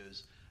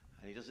 pictures,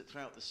 and he does it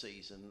throughout the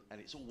season,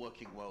 and it's all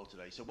working well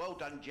today. So well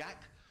done,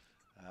 Jack.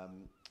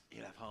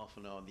 He'll have half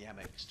an hour on the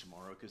Amex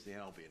tomorrow because the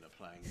Albion are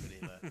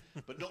playing,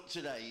 but not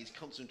today. He's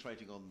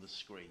concentrating on the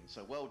screen.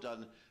 So well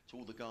done to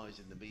all the guys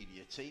in the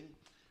media team.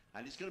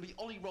 And it's going to be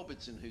Ollie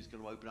Robinson who's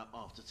going to open up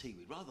after tea.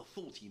 We'd rather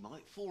thought he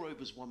might. 4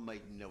 overs, 1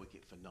 maiden, no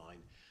wicket for 9.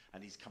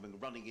 And he's coming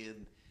running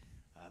in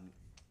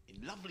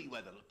lovely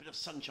weather, a bit of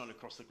sunshine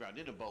across the ground.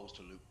 In and bowls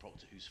to Luke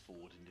Proctor, who's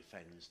forward and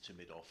defends to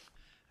mid-off.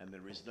 And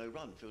there is no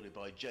run, fielded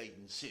by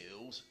Jaden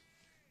Seals.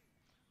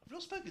 I've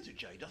not spoken to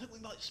Jade. I think we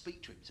might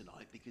speak to him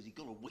tonight because he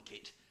got a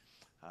wicket.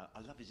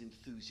 I love his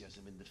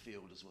enthusiasm in the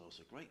field as well,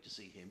 so great to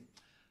see him.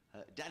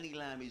 Danny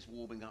Lamb is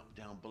warming up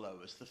down below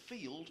us. The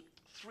field,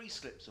 3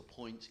 slips a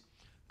point,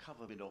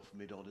 cover mid-off,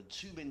 mid-on, and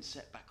 2 men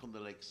set back on the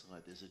leg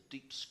side. There's a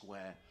deep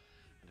square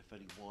and a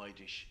fairly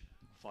wide-ish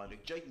final.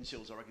 Jaden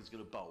Seals, I reckon, is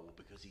going to bowl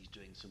because he's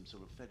doing some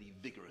sort of fairly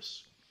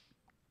vigorous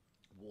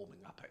warming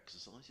up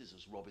exercises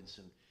as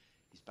Robinson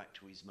is back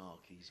to his mark.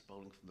 He's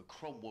bowling from the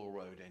Cromwell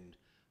Road end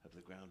of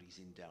the ground. He's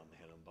in down the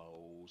hill and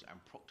bowls,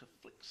 and Proctor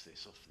flicks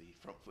this off the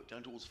front foot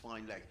down towards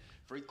fine leg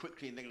very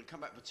quickly, and they're going to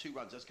come back for 2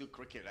 runs. That's good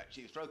cricket,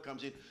 actually. The throw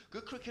comes in.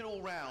 Good cricket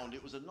all round.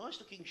 It was a nice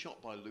looking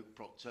shot by Luke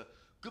Proctor.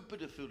 Good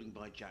bit of fielding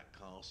by Jack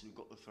Carson, who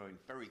got the throw in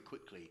very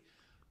quickly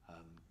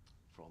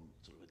from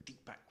sort of a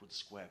deep backward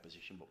square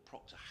position, but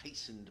Proctor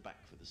hastened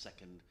back for the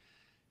second.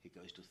 He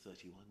goes to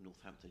 31,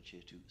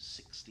 Northamptonshire to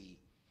 60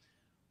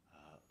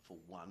 for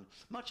 1.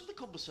 Much of the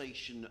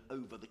conversation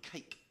over the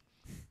cake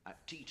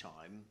at tea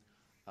time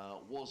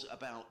was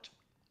about...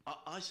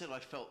 I said I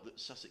felt that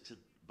Sussex had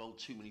bowled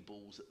too many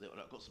balls.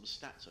 I've got some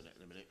stats on it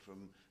in a minute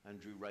from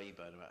Andrew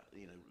Rayburn about,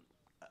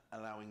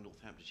 allowing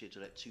Northamptonshire to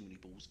let too many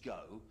balls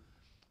go.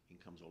 In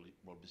comes Ollie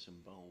Robinson,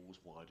 bowls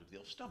wide of the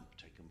off stump,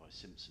 taken by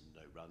Simpson,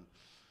 no run.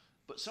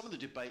 But some of the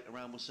debate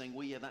around was saying,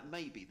 well, yeah, that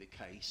may be the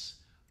case,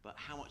 but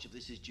how much of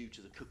this is due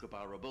to the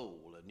Kookaburra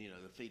ball and,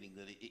 the feeling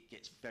that it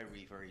gets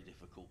very, very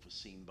difficult for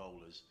seam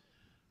bowlers.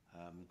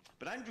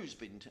 But Andrew's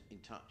been in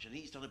touch, and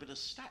he's done a bit of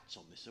stats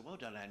on this. So well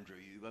done, Andrew.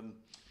 You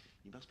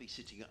must be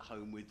sitting at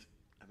home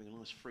having a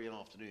nice free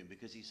afternoon,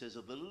 because he says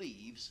of the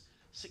leaves,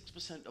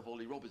 6% of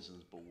Ollie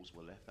Robinson's balls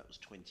were left. That was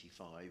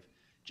 25.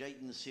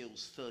 Jaden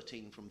Seals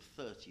 13 from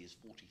 30 is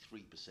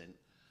 43%.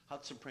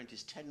 Hudson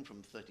Prentice 10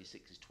 from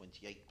 36 is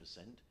 28%.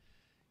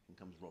 In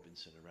comes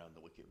Robinson around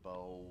the wicket,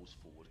 bowls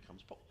forward,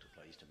 comes Proctor,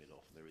 plays to mid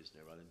off, and there is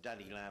no run. And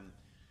Danny Lamb,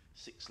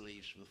 6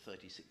 leaves from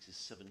 36 is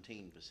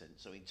 17%.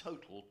 So in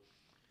total,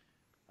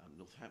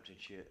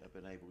 Northamptonshire have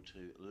been able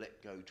to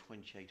let go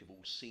 28 of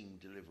all seam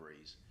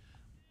deliveries.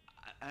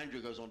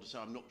 Andrew goes on to say,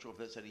 I'm not sure if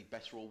that's any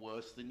better or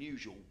worse than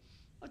usual.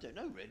 I don't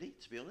know, really,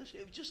 to be honest.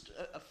 It was just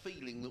a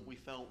feeling that we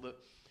felt that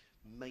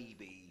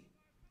maybe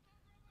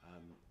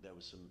there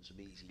was some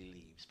easy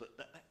leaves, but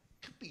that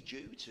could be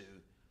due to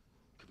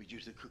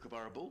the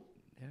Kookaburra ball.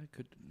 Yeah, it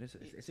could.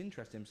 It's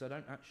interesting. So I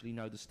don't actually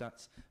know the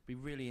stats. Be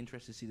really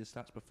interested to see the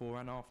stats before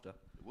and after.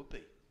 It would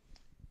be.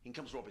 In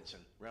comes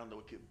Robinson, round the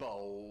wicket,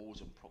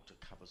 bowls, and Proctor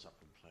covers up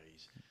and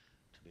plays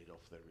to mid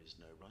off. There is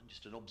no run.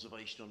 Just an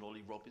observation on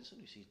Ollie Robinson,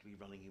 who seems to be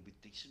running in with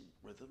decent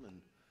rhythm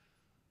and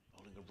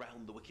bowling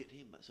around the wicket.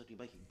 Him certainly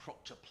making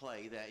Proctor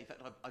play there. In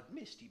fact, I've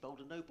missed. He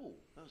bowled a no ball.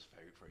 That was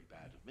very, very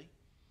bad of me.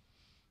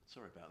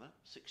 Sorry about that.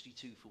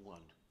 62 for 1.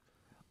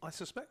 I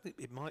suspect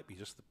it might be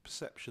just the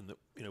perception that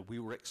we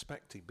were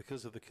expecting,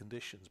 because of the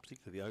conditions,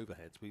 particularly the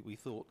overheads. We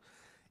thought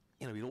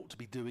we ought to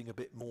be doing a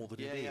bit more than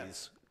it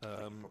is. You're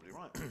probably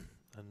right.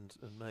 and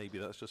maybe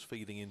that's just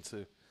feeding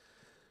into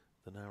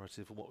the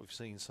narrative of what we've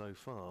seen so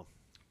far.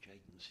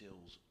 Jaden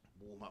Seals'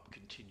 warm-up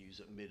continues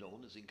at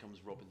mid-on as in comes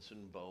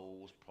Robinson,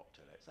 bowls,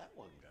 Proctor lets that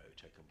one go,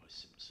 taken by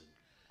Simpson,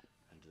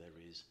 and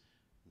there is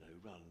no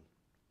run.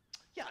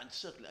 Yeah, and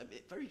certainly,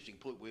 a very interesting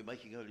point we were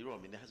making earlier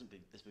on.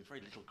 There's been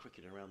very little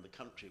cricket around the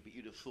country, but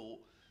you'd have thought,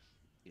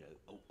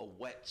 a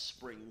wet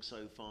spring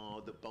so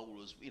far. The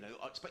bowlers,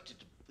 I expected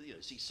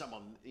to, see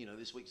someone,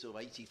 this week sort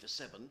of 80 for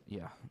 7.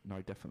 Yeah,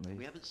 no, definitely.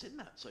 We haven't seen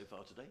that so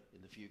far today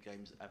in the few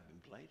games that have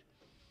been played.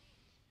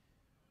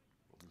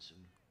 Robinson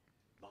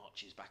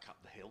marches back up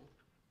the hill.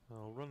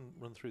 I'll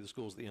run through the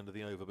scores at the end of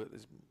the over, but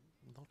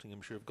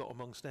Nottinghamshire have got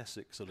amongst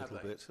Essex a little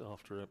bit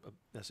after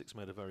Essex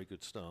made a very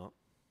good start.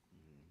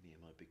 Yeah,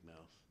 my big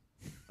mouth.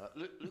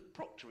 Luke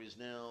Proctor is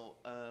now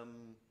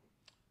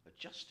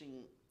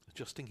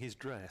adjusting his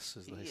dress,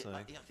 as they say. Yeah,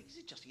 I think he's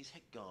adjusting his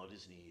head guard,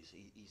 isn't he? He's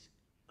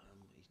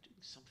doing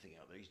something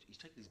out there. He's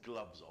taking his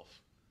gloves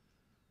off,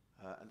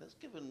 and that's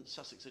given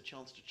Sussex a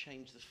chance to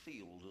change the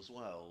field as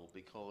well,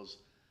 because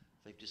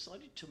they've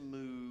decided to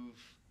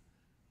move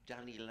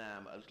Danny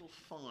Lamb a little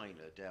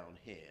finer down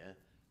here,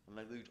 and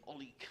they moved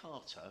Ollie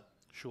Carter.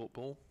 Short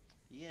ball.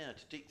 Yeah,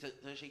 there's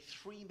actually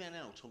 3 men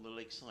out on the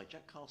leg side.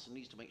 Jack Carson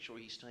needs to make sure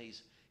he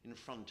stays in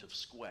front of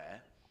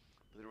square.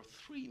 But there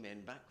are 3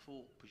 men back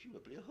for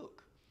presumably a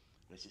hook.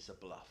 Unless it's a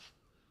bluff.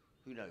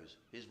 Who knows?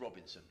 Here's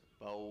Robinson.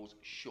 Bowls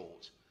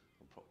short.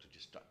 And Proctor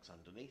just ducks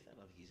underneath. And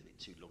I think he's a bit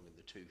too long in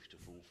the tooth to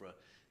fall for a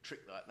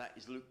trick like that.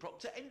 Is Luke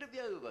Proctor. End of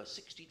the over.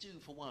 62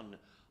 for 1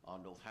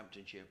 on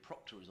Northamptonshire.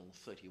 Proctor is on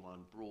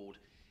 31. Broad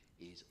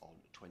is on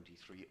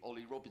 23.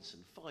 Ollie Robinson,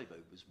 5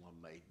 overs, 1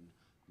 maiden.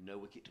 No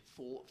wicket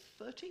for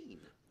 13.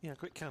 Yeah,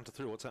 quick counter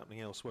through what's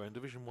happening elsewhere. In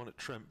Division 1 at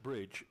Trent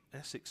Bridge,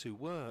 Essex, who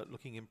were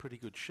looking in pretty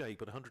good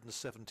shape at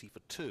 170 for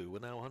 2, are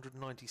now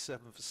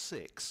 197 for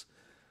 6.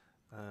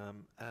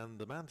 And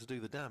the man to do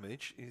the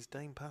damage is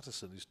Dane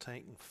Patterson, who's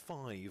taken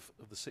 5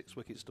 of the 6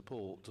 wickets to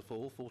fall.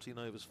 14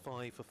 overs,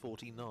 5 for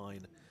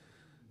 49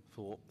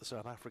 for the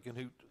South African,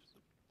 who,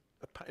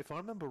 if I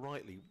remember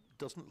rightly,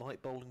 doesn't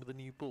like bowling with a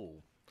new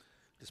ball.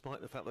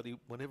 Despite the fact that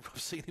whenever I've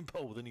seen him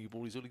bowl with a new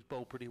ball, he's always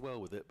bowled pretty well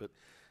with it, but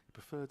he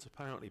prefers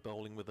apparently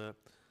bowling with an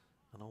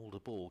older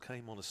ball.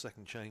 Came on a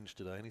second change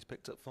today, and he's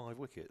picked up 5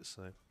 wickets,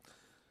 so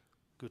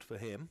good for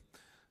him.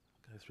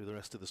 Go through the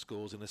rest of the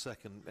scores in a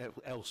second.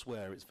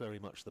 Elsewhere, it's very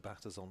much the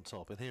batters on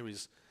top. And here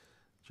is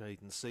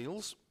Jayden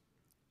Seales.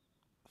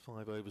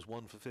 5 overs,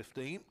 1 for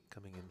 15,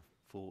 coming in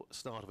for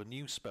start of a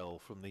new spell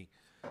from the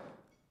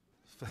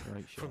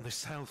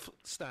south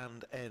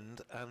stand end.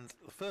 And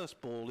the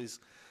first ball is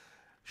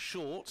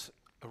short,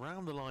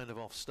 around the line of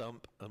off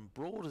stump, and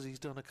Broad, as he's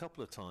done a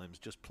couple of times,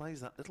 just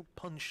plays that little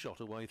punch shot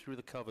away through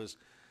the covers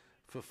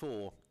for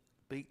 4.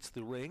 Beats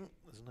the ring.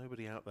 There's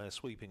nobody out there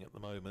sweeping at the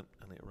moment,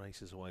 and it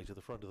races away to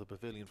the front of the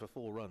pavilion for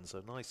 4 runs.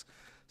 So nice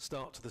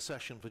start to the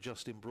session for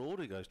Justin Broad,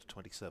 who goes to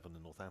 27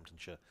 in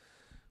Northamptonshire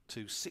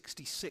to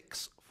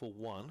 66 for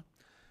 1.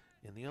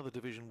 In the other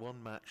Division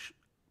 1 match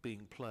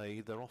being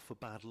played, they're off for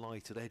bad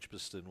light at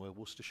Edgbaston, where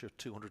Worcestershire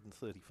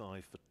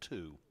 235 for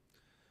 2.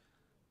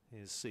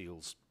 Here's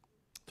Seales.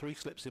 3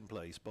 slips in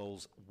place,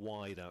 bowls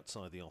wide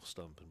outside the off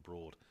stump, and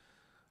Broad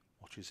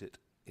watches it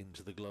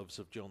into the gloves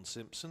of John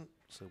Simpson.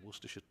 So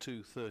Worcestershire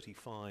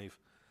 235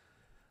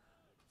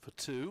 for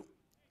 2.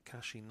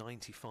 Cashing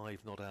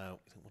 95 not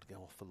out. You don't want to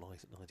go off for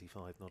light at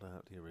 95 not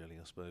out, do you really,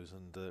 I suppose?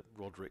 And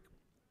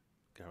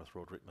Gareth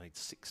Roderick made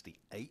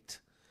 68.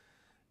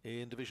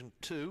 In Division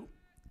 2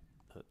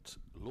 at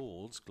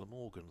Lords,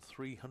 Glamorgan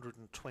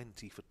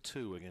 320 for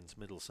 2 against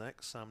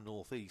Middlesex. Sam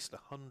North East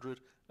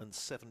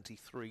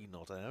 173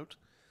 not out.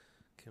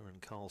 Kieran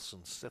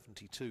Carlson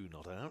 72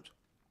 not out.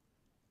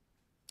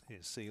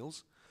 Here's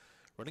Seales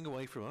running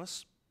away from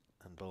us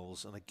and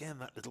bowls, and again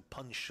that little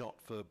punch shot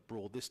for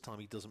Broad. This time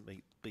he doesn't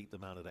beat the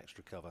man at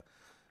extra cover,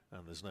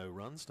 and there's no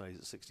run. Stays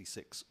at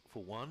 66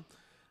 for 1.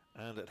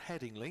 And at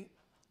Headingley,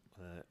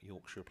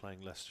 Yorkshire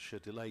playing Leicestershire,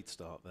 delayed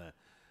start there.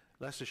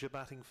 Leicestershire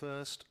batting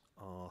first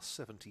are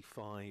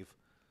 75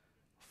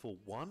 for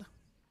 1. An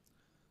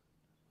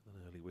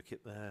early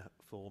wicket there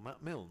for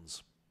Matt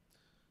Milnes,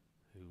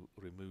 who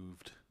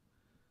removed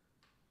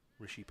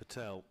Rishi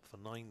Patel for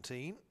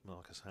 19.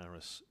 Marcus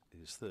Harris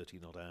is 30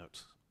 not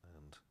out,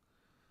 and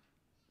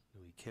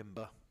Louis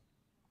Kimber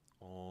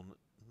on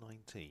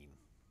 19.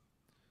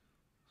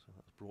 So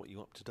that's brought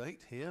you up to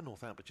date here.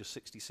 Northamptonshire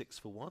 66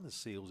 for 1 as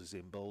Seales is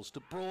in, bowls to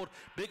Broad.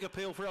 Big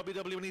appeal for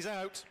LBW, and he's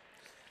out.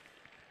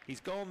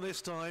 He's gone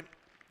this time.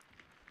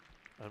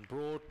 And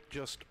Broad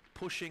just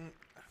pushing,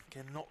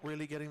 again not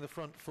really getting the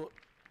front foot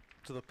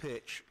to the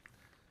pitch.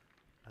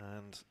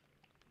 And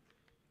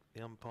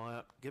the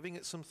umpire giving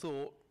it some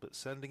thought, but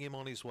sending him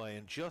on his way.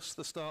 And just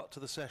the start to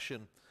the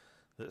session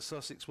that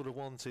Sussex would have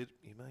wanted.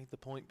 He made the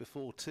point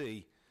before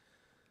tea,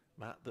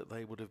 Matt, that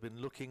they would have been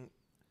looking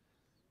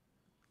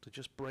to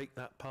just break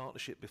that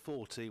partnership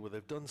before tea, where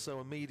they've done so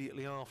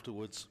immediately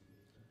afterwards.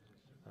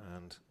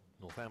 And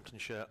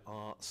Northamptonshire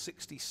are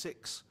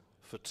 66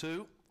 for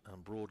 2,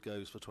 and Broad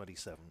goes for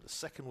 27. The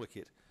second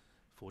wicket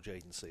for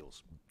Jayden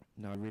Seales.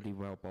 No, really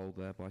well bowled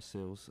there by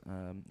Seales.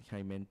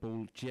 Came in,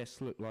 ball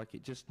just looked like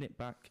it just nipped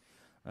back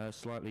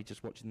slightly.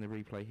 Just watching the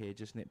replay here,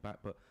 just nipped back.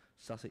 But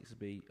Sussex would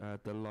be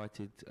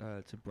delighted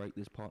to break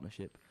this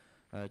partnership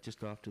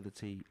just after the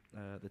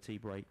tea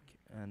break.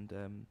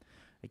 And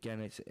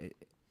again,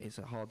 it's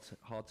a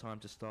hard time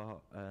to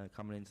start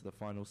coming into the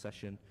final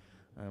session.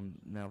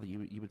 Now that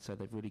you would say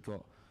they've really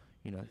got,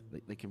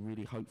 they can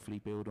really hopefully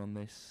build on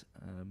this.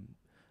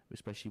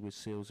 Especially with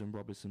Seales and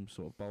Robinson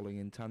sort of bowling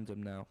in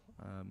tandem now.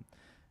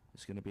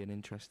 It's going to be an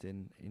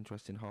interesting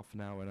half an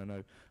hour, and I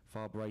know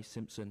Farbrae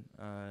Simpson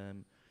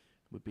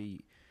would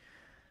be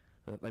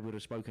they would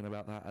have spoken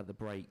about that at the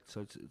break.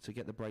 So to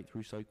get the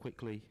breakthrough so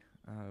quickly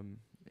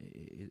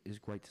is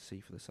great to see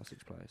for the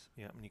Sussex players.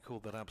 Yeah, and you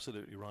called that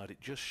absolutely right. It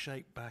just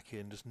shaped back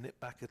in, just nipped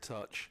back a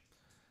touch,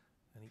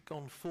 and he'd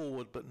gone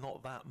forward, but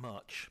not that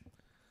much.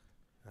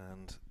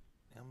 And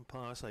the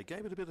umpire, say,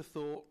 gave it a bit of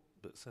thought,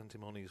 but sent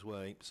him on his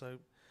way. So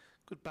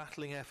good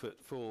battling effort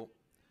for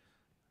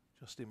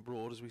Justin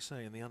Broad, as we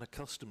say, in the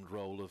unaccustomed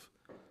role of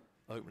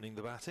opening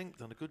the batting.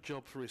 Done a good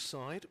job for his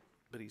side,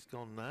 but he's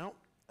gone now,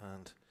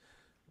 and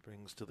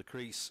brings to the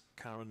crease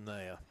Karen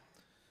Nair,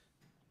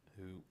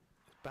 who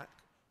is back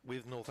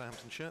with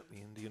Northamptonshire, the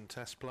Indian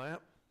Test player.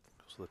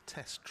 So the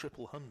Test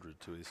 100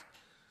 to his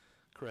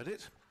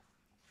credit.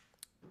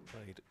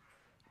 Played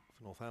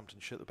for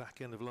Northamptonshire at the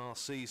back end of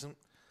last season.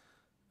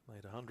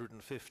 Made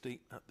 150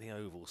 at the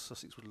Oval.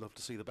 Sussex would love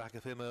to see the back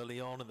of him early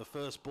on, and the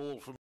first ball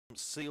from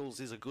Seals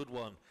is a good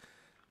one.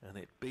 And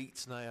it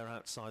beats Nair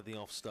outside the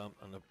off stump,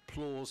 and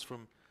applause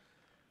from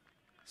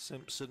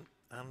Simpson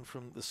and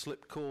from the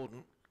slip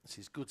cordon. This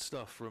is good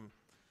stuff from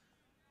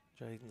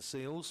Jayden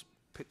Seals.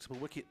 Picked up a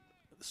wicket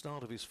at the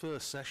start of his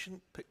first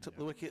session, picked up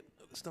the wicket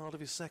at the start of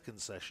his second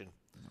session.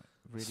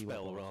 Really Spell,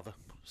 well bowled. rather.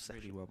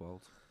 Really well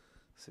bowled.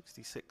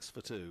 66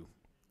 for 2.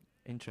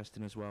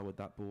 Interesting as well with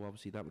that ball.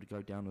 Obviously, that would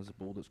go down as a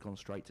ball that's gone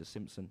straight to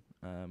Simpson,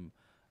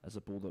 as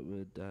a ball that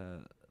would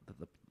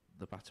that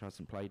the batter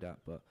hasn't played at.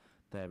 But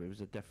there, it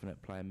was a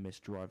definite player miss,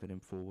 driving him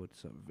forward.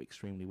 So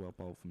extremely well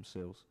bowled from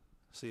Seals.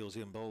 Seals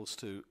in bowls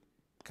to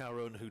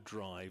Caron, who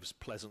drives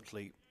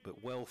pleasantly,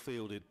 but well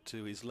fielded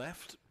to his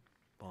left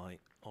by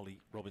Ollie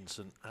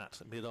Robinson at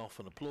mid-off.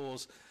 And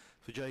applause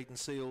for Jayden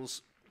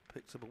Seals.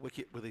 Picked up a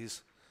wicket with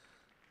his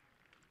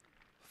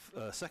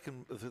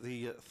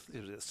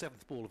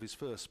seventh ball of his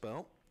first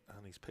spell,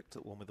 and he's picked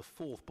up one with the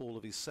fourth ball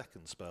of his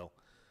second spell.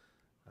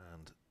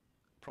 And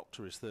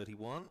Proctor is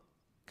 31.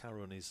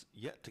 Caron is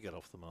yet to get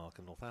off the mark,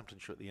 and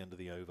Northamptonshire at the end of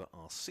the over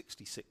are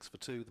 66 for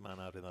 2, the man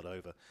out in that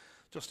over.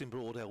 Justin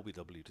Broad,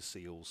 LBW to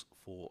Seals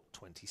for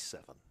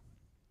 27.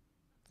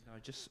 No,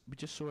 we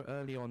just saw it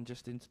early on,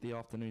 just into the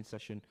afternoon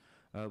session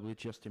with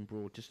Justin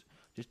Broad. Just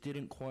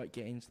didn't quite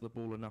get into the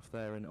ball enough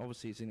there, and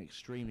obviously it's an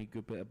extremely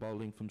good bit of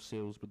bowling from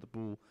Seals with the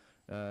ball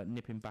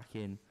nipping back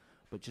in.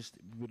 But just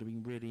would have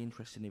been really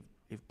interesting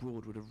if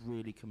Broad would have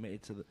really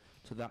committed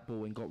to that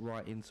ball and got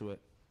right into it.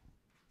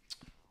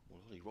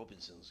 Well, Ollie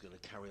Robinson's going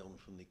to carry on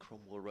from the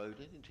Cromwell Road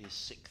into his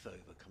sixth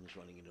over, comes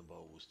running in and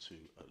bowls to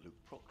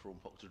Luke Proctor,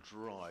 and Proctor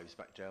drives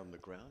back down the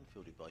ground,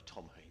 fielded by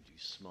Tom Haynes,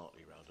 who's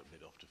smartly round at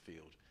mid-off to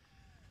field.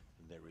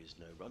 And there is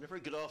no run. A very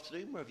good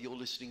afternoon, wherever you're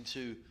listening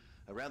to,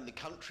 around the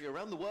country,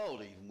 around the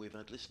world even. We've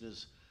had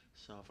listeners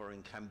so far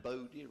in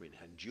Cambodia, in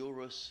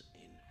Honduras,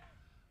 in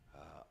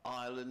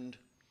Ireland,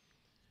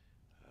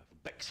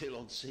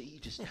 Bexhill-on-Sea,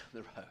 just down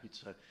the road.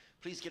 So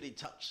please get in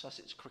touch,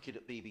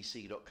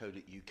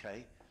 sussexcricket@bbc.co.uk.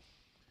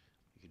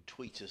 You can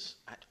tweet us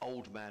at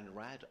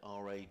oldmanrad,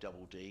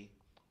 R-A-D-D,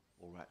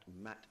 or at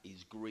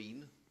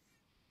mattisgreen,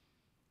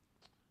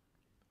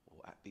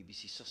 or at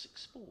BBC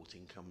Sussex Sport.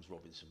 In comes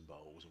Robinson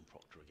bowls, and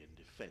Proctor again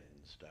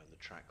defends down the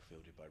track,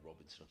 fielded by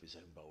Robinson off his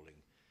own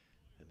bowling,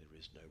 and there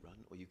is no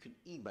run. Or you can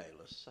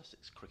email us,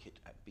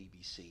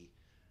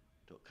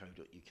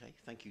 sussexcricket@bbc.co.uk.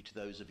 Thank you to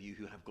those of you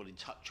who have got in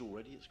touch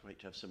already. It's great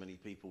to have so many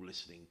people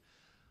listening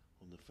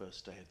on the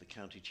first day of the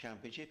county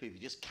championship. If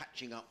you're just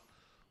catching up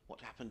what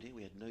happened here,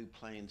 we had no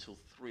play until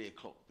 3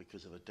 o'clock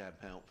because of a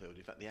damp outfield.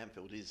 In fact, the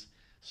outfield is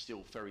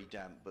still very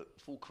damp, but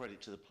full credit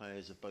to the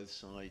players of both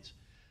sides,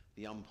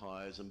 the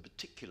umpires, and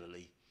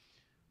particularly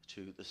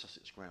to the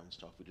Sussex ground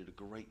staff. We did a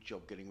great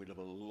job getting rid of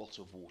a lot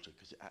of water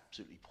because it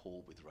absolutely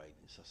poured with rain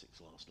in Sussex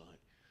last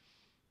night,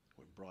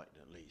 or in Brighton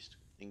at least.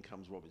 In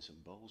comes Robinson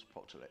bowls,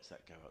 Proctor lets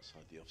that go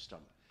outside the off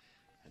stump,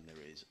 and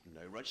there is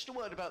no run. Just a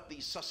word about the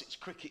Sussex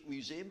Cricket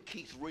Museum.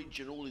 Keith Ridge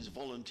and all his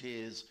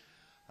volunteers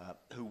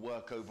who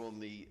work over on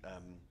the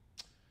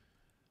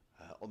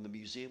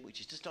museum, which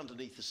is just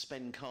underneath the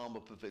Spen Karma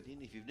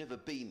Pavilion. If you've never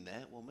been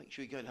there, well, make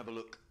sure you go and have a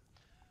look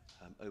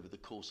over the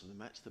course of the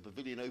match. The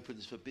pavilion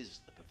opens for business.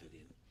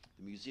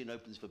 The museum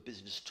opens for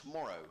business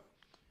tomorrow.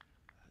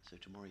 So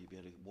tomorrow you'll be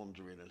able to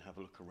wander in and have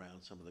a look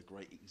around some of the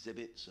great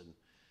exhibits and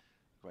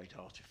great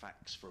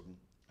artefacts from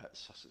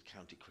Sussex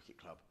County Cricket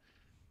Club.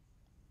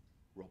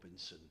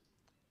 Robinson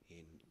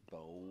in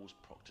bowls,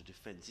 Proctor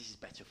defends. This is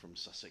better from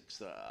Sussex.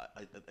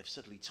 They've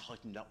certainly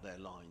tightened up their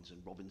lines,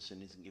 and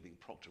Robinson isn't giving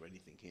Proctor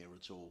anything here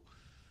at all.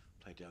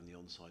 Play down the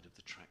onside of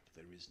the track.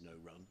 There is no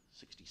run.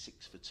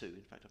 66 for 2.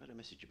 In fact, I've had a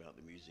message about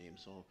the museum,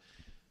 so I'll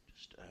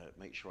just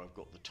make sure I've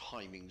got the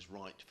timings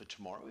right for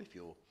tomorrow if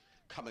you're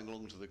coming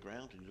along to the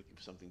ground and you're looking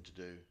for something to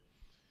do.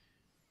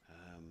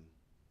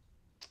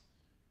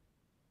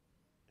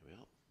 Here we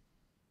are.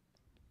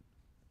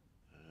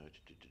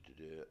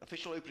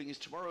 Official opening is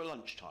tomorrow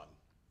lunchtime.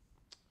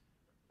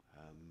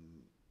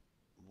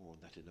 More on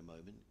that in a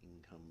moment.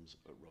 In comes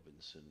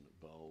Robinson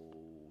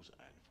bowls,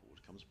 and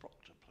forward comes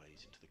Proctor,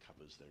 plays into the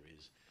covers. There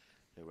is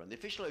no run. The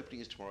official opening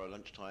is tomorrow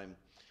lunchtime.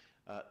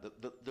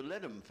 The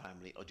Lenham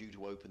family are due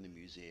to open the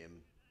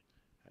museum.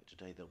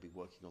 Today they'll be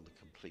working on the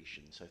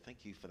completion. So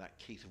thank you for that,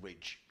 Keith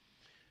Ridge.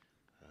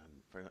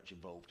 very much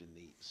involved in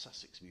the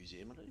Sussex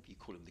Museum. I don't know if you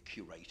call him the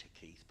curator,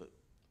 Keith, but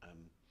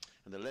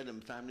and the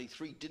Lenham family,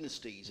 3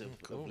 dynasties of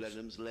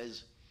Lenhams,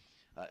 Les,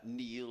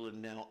 Neil,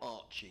 and now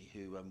Archie,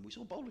 who we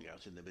saw bowling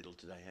out in the middle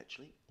today,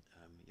 actually.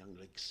 Young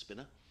leg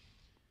spinner.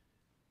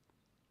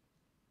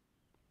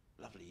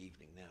 Lovely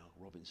evening now.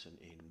 Robinson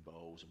in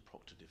bowls and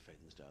Proctor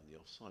defends down the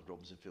offside.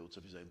 Robinson fields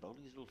of his own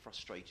bowling. He's a little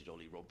frustrated,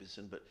 Ollie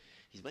Robinson, but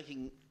he's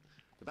making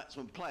the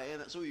batsman play,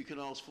 and that's all you can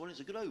ask for. And it's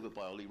a good over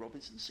by Ollie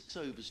Robinson. 6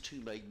 overs,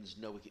 2 maidens,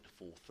 no wicket,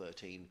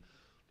 4-13.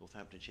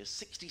 Northamptonshire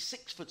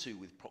 66 for 2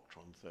 with Proctor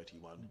on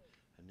 31,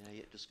 and now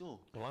yet to score.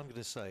 Well, I'm going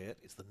to say it.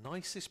 It's the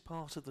nicest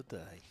part of the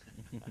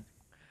day.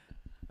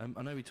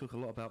 I know we talk a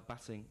lot about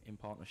batting in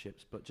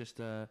partnerships, but just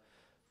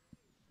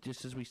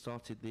as we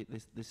started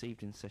this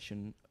evening's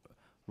session,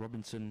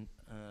 Robinson,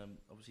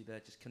 obviously they're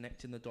just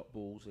connecting the dot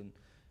balls, and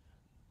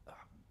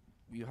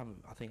you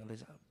haven't. I think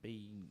there's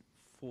been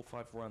 4 or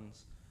 5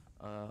 runs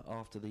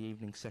after the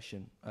evening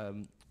session,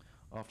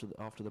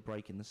 after the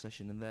break in the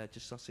session, and they're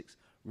just Sussex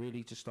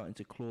really just starting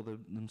to claw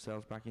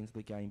themselves back into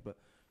the game. But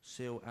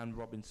Seal and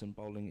Robinson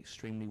bowling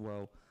extremely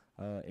well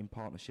in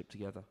partnership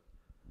together.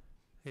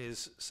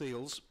 Here's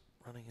Seals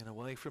running in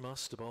away from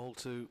us to bowl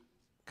to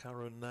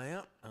Karun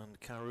Nair, and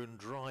Karun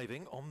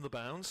driving on the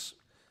bounce,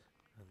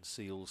 and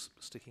Seals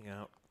sticking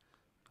out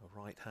a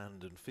right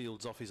hand and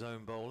fields off his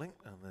own bowling,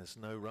 and there's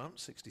no run.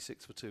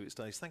 66 for 2 it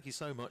stays. Thank you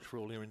so much for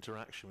all your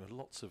interaction. We have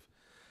lots of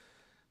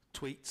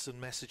tweets and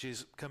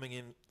messages coming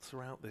in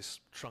throughout this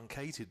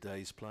truncated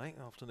day's play.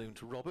 Afternoon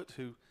to Robert,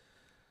 who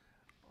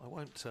I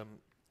won't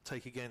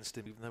take against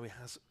him, even though he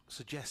has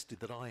suggested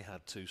that I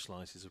had 2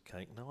 slices of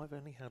cake. No, I've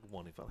only had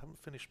 1. In fact, I haven't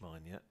finished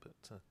mine yet.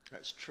 But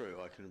that's true.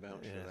 I can vouch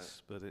for that.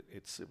 Yes, but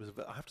it was.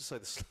 I have to say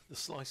the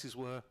slices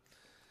were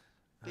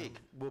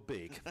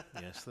big.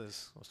 Yes, I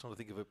was trying to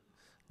think of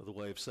another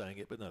way of saying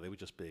it, but no, they were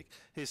just big.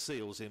 Here's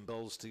Seals in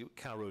bowls to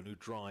Karun, who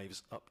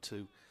drives up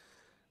to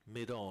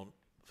mid-on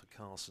for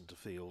Carson to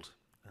field,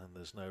 and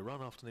there's no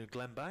run. Afternoon,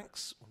 Glenn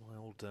Banks, one of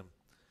my old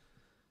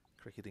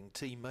cricketing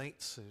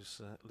teammates,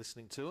 who's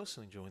listening to us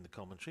and enjoying the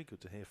commentary.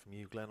 Good to hear from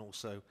you, Glenn.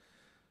 Also,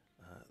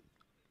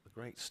 the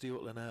great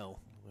Stuart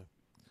Linnell, one of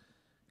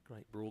the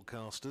great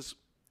broadcasters,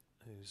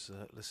 who's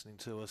listening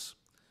to us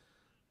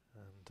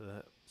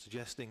and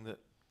suggesting that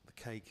the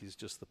cake is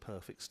just the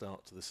perfect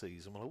start to the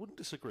season. Well, I wouldn't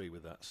disagree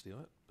with that,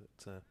 Stuart,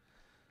 but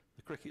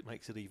the cricket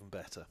makes it even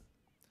better.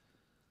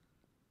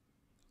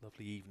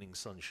 Lovely evening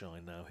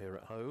sunshine now here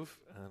at Hove,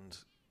 and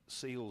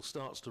Seal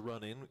starts to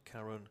run in.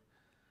 Karun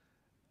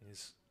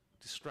is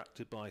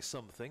distracted by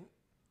something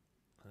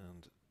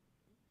and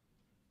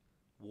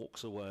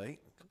walks away.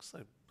 Looks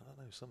like, I don't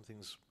know,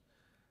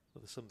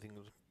 whether something,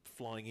 a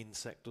flying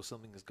insect or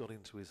something has got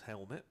into his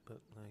helmet, but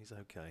no, he's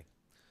okay.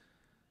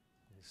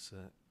 He's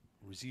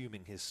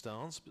resuming his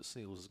stance, but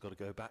Seals has got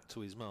to go back to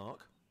his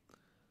mark.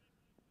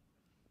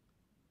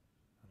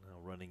 And now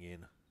running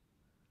in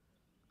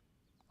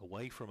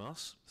away from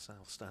us.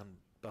 South stand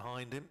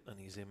behind him, and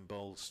he's in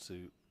bowls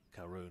to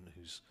Karun,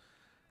 who's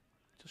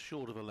just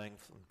short of a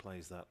length and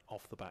plays that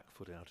off the back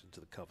foot out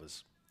into the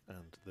covers.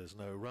 And there's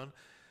no run.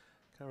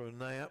 Karun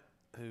Nair,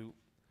 who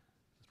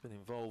has been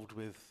involved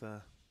with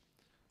the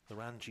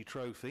Ranji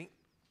Trophy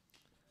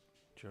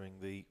during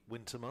the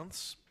winter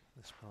months,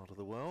 this part of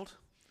the world.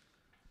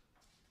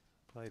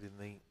 Played in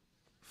the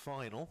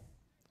final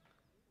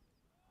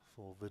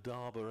for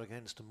Vidarbha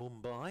against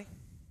Mumbai.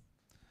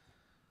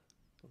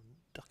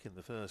 Duck in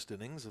the first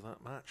innings of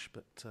that match,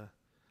 but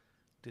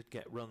did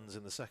get runs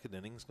in the second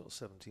innings, got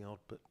 70 odd,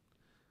 but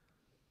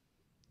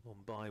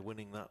Mumbai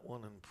winning that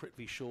one, and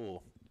Prithvi Shaw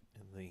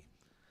in the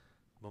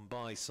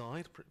Mumbai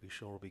side. Prithvi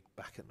Shaw will be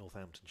back at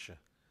Northamptonshire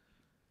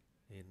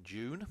in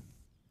June,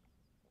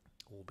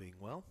 all being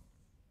well.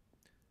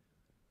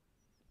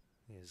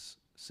 Here's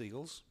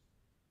Seals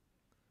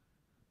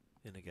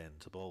in again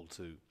to bowl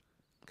to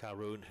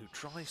Karun, who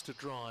tries to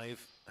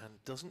drive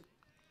and doesn't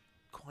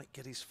quite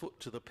get his foot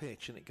to the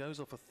pitch, and it goes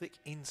off a thick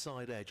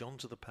inside edge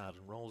onto the pad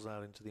and rolls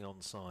out into the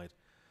onside,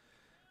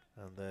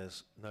 and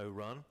there's no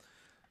run.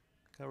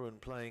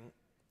 Karun playing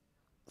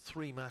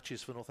 3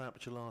 matches for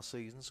Northamptonshire last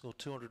season, scored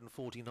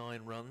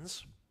 249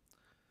 runs.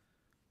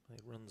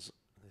 Made runs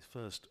in his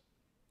first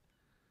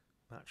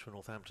match for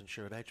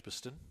Northamptonshire at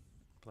Edgbaston,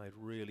 played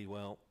really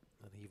well,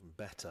 and even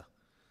better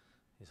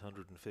his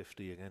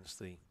 150 against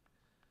the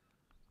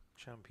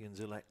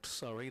champions-elect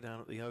Surrey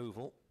down at the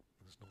Oval,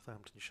 as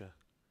Northamptonshire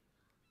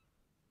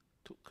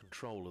took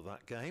control of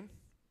that game.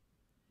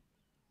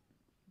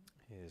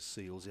 Here's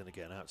Seals in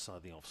again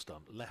outside the off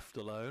stump, left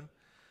alone.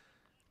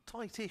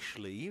 Tightish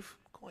leave,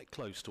 quite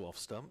close to off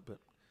stump, but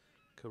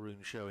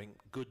Karun showing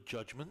good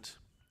judgment.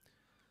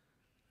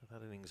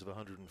 I've had innings of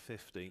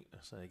 150, I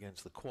say,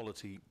 against the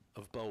quality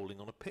of bowling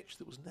on a pitch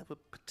that was never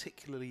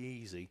particularly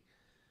easy.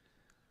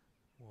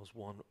 Was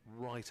one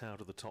right out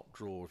of the top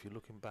drawer. If you're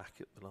looking back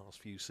at the last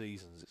few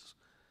seasons, it's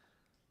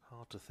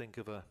hard to think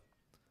of a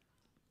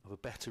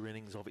better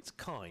innings of its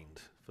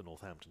kind for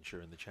Northamptonshire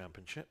in the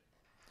Championship.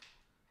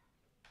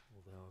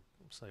 Although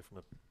I'd say from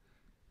a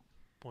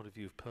point of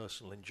view of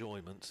personal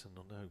enjoyment, and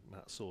I know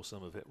Matt saw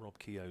some of it, Rob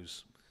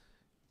Keogh's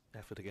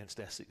effort against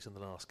Essex in the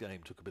last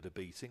game took a bit of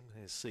beating.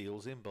 Here's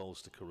Seals in,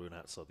 bowls to Caroon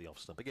outside the off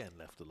stump, again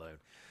left alone.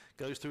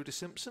 Goes through to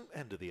Simpson,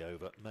 end of the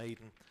over.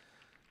 Maiden.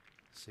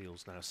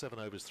 Seals now 7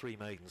 overs, 3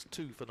 maidens,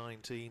 2 for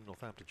 19.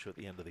 Northamptonshire at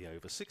the end of the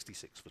over,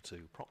 66 for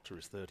 2. Proctor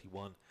is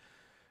 31.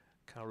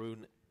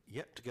 Caroon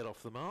yet to get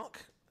off the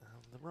mark.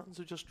 The runs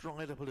have just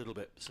dried up a little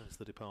bit since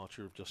the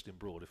departure of Justin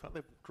Broad. In fact,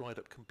 they've dried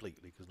up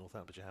completely because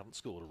Northamptonshire haven't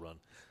scored a run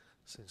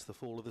since the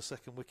fall of the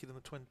second wicket in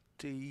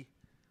the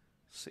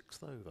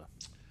 26th over.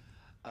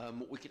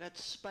 We could add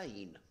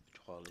Spain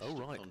to our list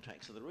of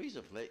contacts. So the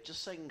reason for it,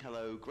 just saying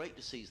hello, great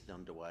to see season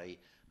underway.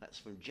 That's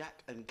from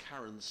Jack and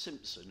Karen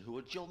Simpson, who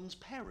are John's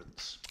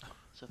parents.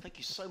 So thank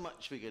you so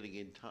much for getting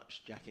in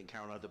touch, Jack and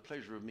Karen. I had the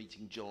pleasure of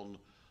meeting John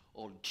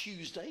on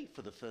Tuesday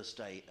for the first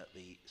day at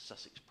the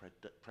Sussex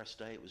Press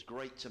Day. It was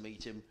great to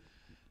meet him,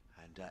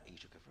 and he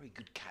took a very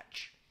good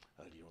catch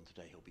earlier on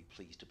today. He'll be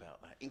pleased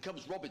about that. In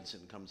comes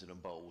Robinson, comes in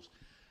and bowls.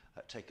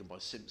 Taken by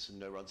Simpson,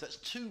 no runs. That's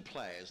 2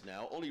 players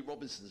now. Ollie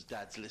Robinson's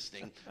dad's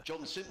listening.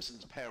 John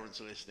Simpson's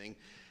parents are listening.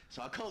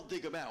 So I can't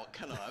dig them out,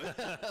 can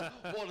I?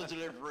 What a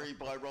delivery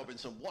by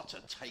Robinson. What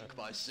a take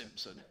by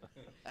Simpson.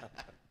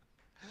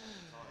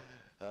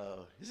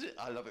 Is it?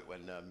 I love it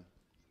when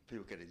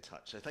people get in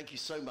touch. So thank you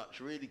so much.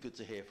 Really good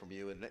to hear from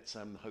you. And let's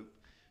hope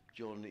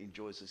John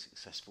enjoys a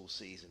successful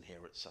season here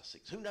at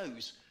Sussex. Who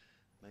knows?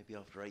 Maybe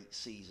after 8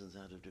 seasons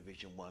out of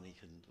Division 1, he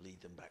can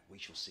lead them back. We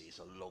shall see. It's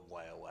a long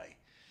way away.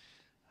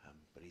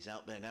 But he's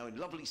out there now in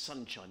lovely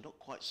sunshine, not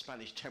quite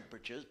Spanish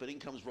temperatures, but in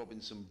comes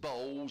Robinson,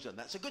 bowls, and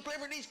that's a good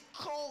delivery, and he's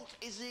caught,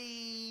 is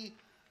he?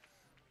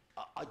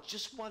 I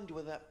just wonder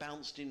whether that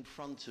bounced in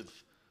front of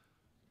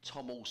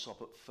Tom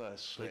Alsop at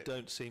first slip. They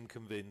don't seem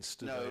convinced,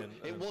 do no,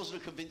 they? it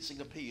wasn't a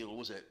convincing appeal,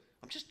 was it?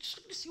 I'm just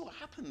looking to see what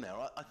happened there.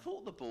 I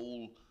thought the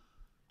ball, do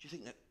you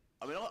think that,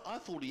 I mean, I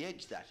thought he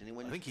edged that, and he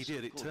went... I think he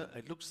did.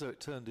 It looks as though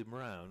it turned him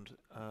round.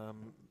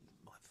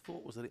 My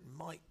thought was that it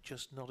might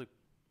just not have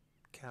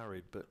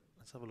carried, but...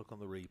 Let's have a look on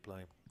the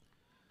replay.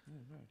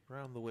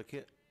 Round the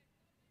wicket.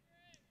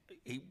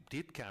 He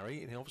did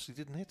carry, and he obviously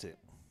didn't hit it.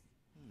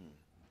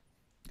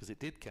 Because it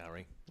did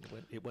carry.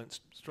 It went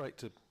straight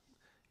to...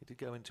 It did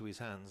go into his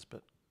hands,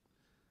 but...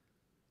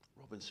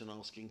 Robinson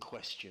asking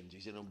questions.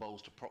 He's in on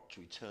bowls to Proctor.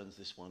 He turns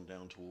this one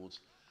down towards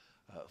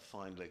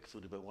fine leg.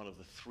 Thought about one of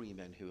the 3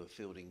 men who are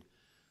fielding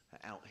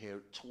out here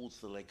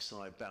towards the leg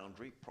side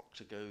boundary.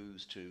 Proctor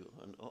goes to...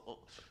 And,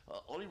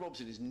 Ollie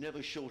Robson is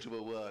never short of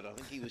a word. I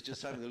think he was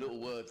just having a little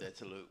word there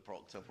to Luke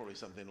Proctor. Probably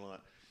something like...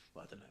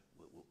 Well, I don't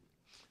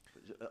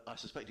know. I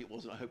suspect it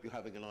wasn't. I hope you're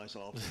having a nice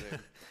afternoon.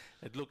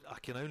 I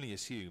can only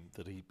assume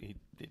that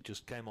it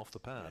just came off the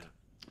pad.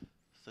 Yeah.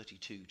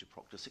 32 to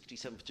Proctor,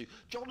 67 for 2.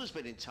 John has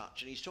been in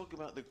touch, and he's talking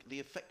about the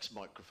effects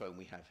microphone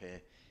we have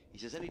here. He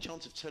says, any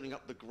chance of turning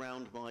up the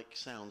ground mic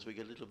sounds? We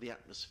get a little of the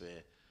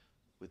atmosphere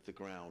with the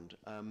ground.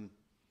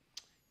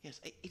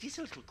 Yes, it is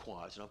a little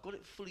quiet, and I've got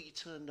it fully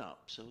turned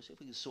up, so we'll see if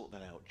we can sort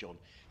that out, John.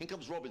 In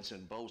comes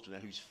Robinson, bowls to now,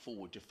 who's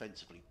forward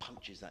defensively,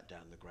 punches that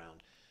down the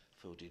ground,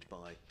 fielded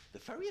by the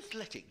very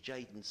athletic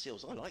Jaden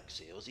Seals. I like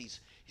Seals.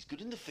 He's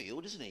good in the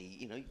field, isn't he?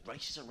 You know, he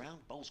races around,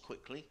 bowls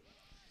quickly.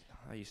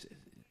 He's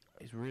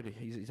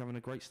having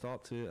a great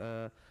start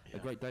to a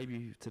great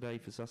debut today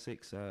for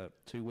Sussex.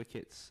 2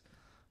 wickets,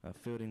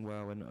 fielding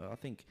well, and I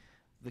think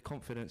the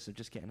confidence of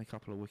just getting a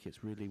couple of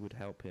wickets really would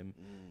help him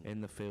in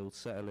the field,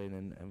 settle in,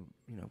 and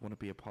want to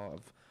be a part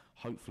of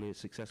hopefully a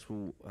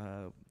successful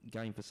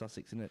game for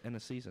Sussex in a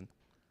season.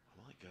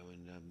 I might go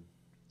and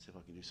see if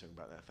I can do something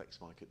about that effects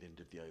mic at the end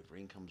of the over.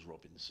 In comes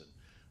Robinson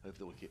over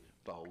the wicket,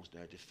 bowls,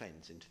 now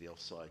defends into the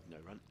offside, no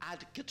run.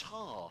 Add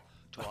guitar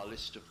to our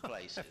list of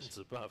places.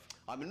 Above.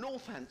 I'm a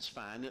Northants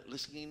fan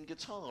listening in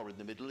guitar in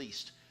the Middle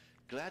East.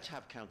 Glad to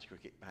have county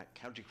cricket back.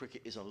 County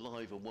cricket is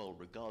alive and well.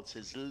 Regards,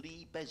 says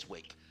Lee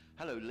Beswick.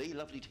 Hello, Lee.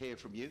 Lovely to hear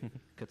from you.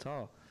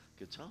 Guitar,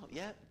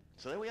 yeah.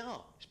 So there we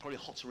are. It's probably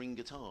hotter in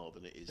guitar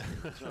than it is in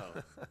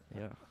guitar.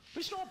 Yeah. But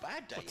it's not a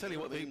bad day. I'll tell you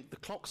what, the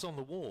clock's on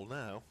the wall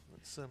now.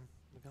 It's, we're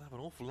going to have an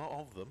awful lot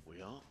of them.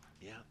 We are,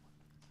 yeah.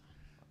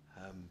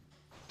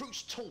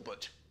 Bruce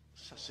Talbot,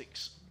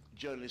 Sussex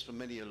journalist for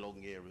many a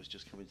long year, has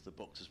just come into the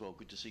box as well.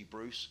 Good to see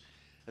Bruce.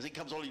 As in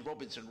comes Ollie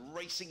Robinson,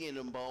 racing in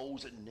and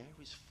bowls, and there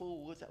is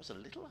forward. That was a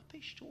little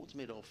uppish towards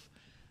mid-off,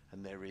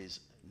 and there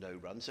is no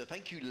run. So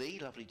thank you, Lee.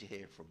 Lovely to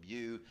hear from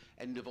you.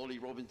 End of Ollie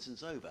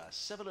Robinson's over.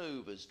 7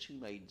 overs, 2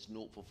 maidens,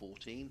 0 for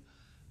 14.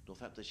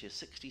 Northamptonshire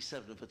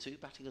 67 for 2.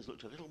 Batting has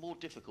looked a little more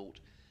difficult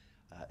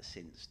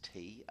since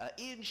tea.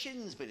 Ian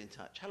Shin's been in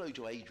touch. Hello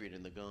to Adrian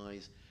and the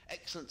guys.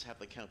 Excellent to have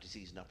the county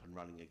season up and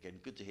running again.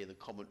 Good to hear the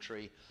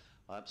commentary.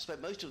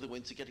 Spent most of the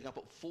winter getting up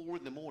at 4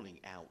 in the morning.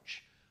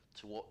 Ouch.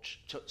 To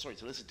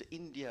listen to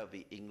India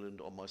v England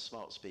on my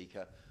smart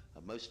speaker,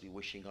 and mostly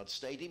wishing I'd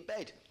stayed in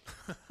bed.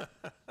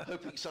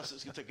 Hoping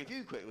Sussex can take a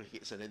few quick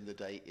wickets and end the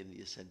day in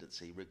the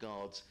ascendancy.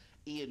 Regards,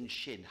 Ian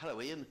Shin.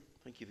 Hello, Ian.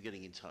 Thank you for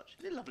getting in touch.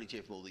 It's lovely to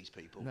hear from all these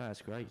people. No,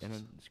 it's great, and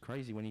it's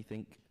crazy when you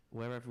think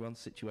where everyone's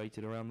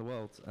situated around the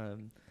world.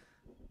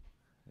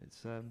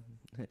 It's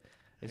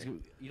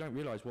You don't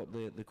realise what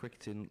the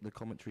cricketing, the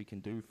commentary can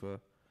do for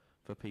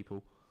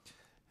people.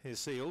 Here's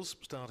Seals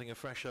starting a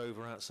fresh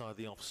over outside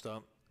the off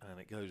stump, and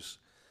it goes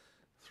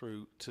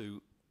through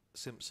to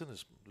Simpson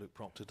as Luke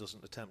Proctor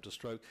doesn't attempt a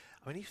stroke.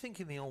 I mean, you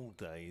think in the old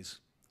days,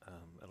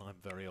 and I'm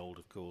very old,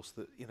 of course,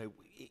 that, you know,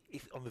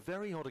 if on the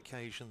very odd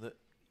occasion that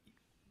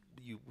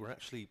you were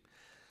actually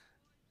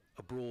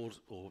abroad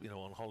or, you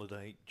know, on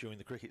holiday during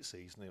the cricket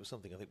season, it was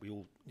something I think we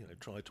all, you know,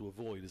 tried to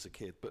avoid as a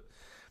kid. But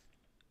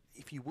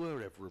if you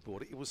were ever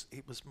abroad, it was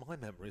my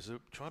memories of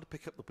trying to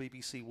pick up the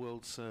BBC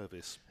World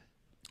Service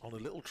on a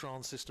little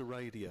transistor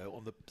radio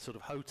on the sort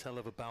of hotel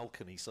of a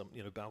balcony,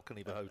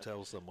 balcony of a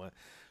hotel somewhere,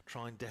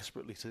 trying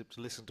desperately to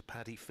listen to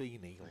Paddy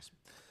Feeney.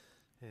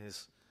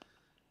 Here's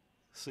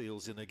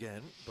Seals in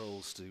again,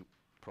 bowls to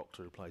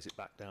Proctor, who plays it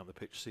back down the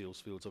pitch.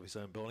 Seals fields of his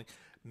own bowling.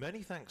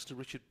 Many thanks to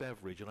Richard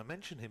Beveridge, and I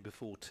mentioned him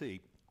before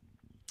tea,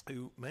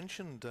 who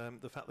mentioned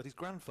the fact that his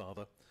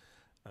grandfather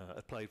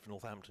had played for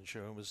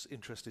Northamptonshire and was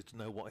interested to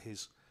know what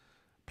his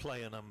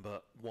player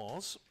number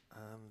was,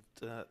 and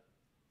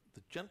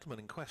the gentleman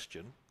in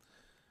question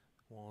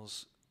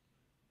was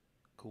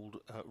called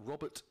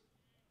Robert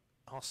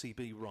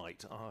RCB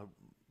Wright,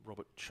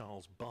 Robert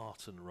Charles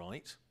Barton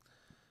Wright,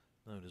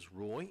 known as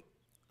Roy,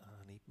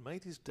 and he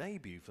made his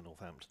debut for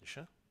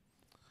Northamptonshire.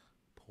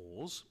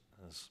 Pause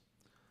as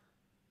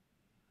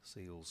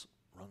Seals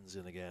runs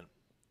in again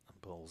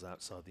and bowls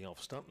outside the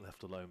off stump,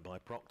 left alone by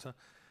Proctor.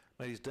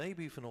 Made his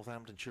debut for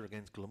Northamptonshire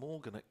against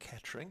Glamorgan at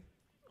Kettering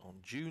on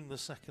June the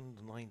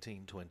 2nd,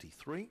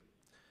 1923.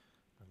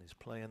 And his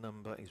player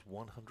number is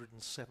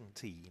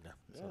 117.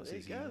 So that's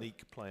his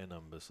unique player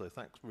number. So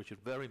thanks, Richard,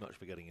 very much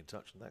for getting in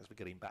touch, and thanks for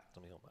getting back to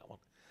me on that one.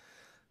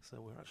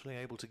 So we're actually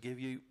able to give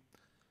you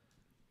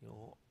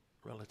your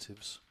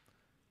relative's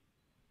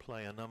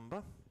player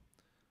number.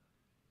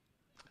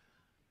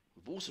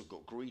 We've also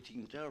got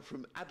greetings now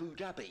from Abu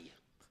Dhabi.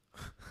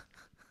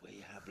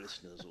 We have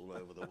listeners all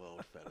over the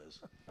world, fellas.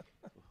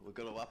 We're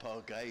going to up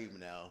our game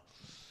now.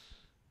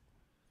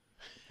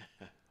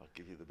 I'll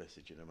give you the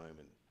message in a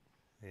moment.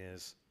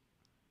 Here's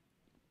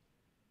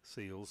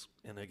Seals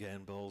in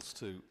again, bowls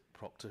to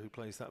Proctor, who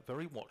plays that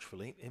very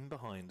watchfully in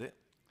behind it,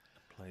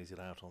 plays it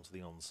out onto the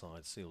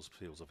onside. Seals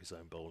fields off his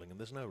own bowling, and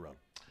there's no run.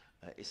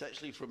 It's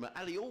actually from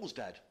Ali Orr's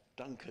dad,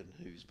 Duncan,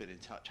 who's been in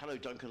touch. Hello,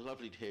 Duncan,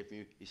 lovely to hear from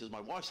you. He says,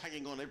 my wife's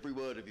hanging on every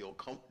word of your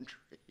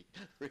commentary.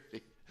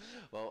 Really?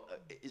 Well,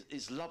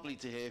 it's lovely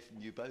to hear from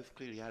you both.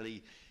 Clearly,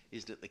 Ali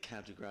isn't at the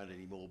county ground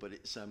anymore, but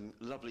it's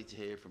lovely to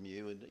hear from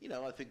you. And, you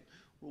know, I think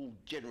we're all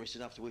generous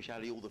enough to wish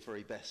Ali all the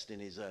very best in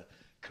his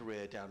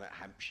career down at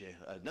Hampshire.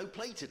 No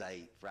play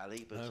today for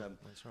Ali, but no,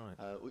 that's right.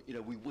 you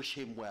know, we wish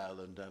him well,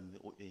 and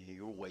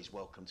you're always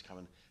welcome to come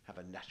and have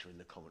a natter in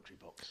the commentary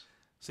box.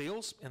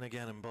 Seals in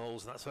again and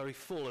bowls. That's very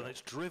full, and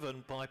it's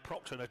driven by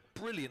Proctor, and a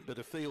brilliant bit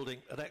of fielding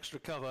at extra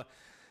cover.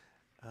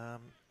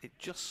 It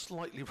just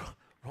slightly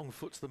wrong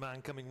foots the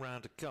man coming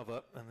round to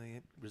cover, and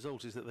the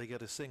result is that they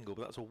get a single.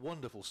 But that's a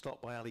wonderful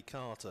stop by Ollie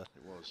Carter.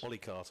 It was. Ollie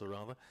Carter,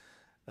 rather,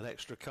 at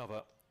extra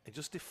cover. It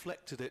just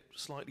deflected it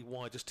slightly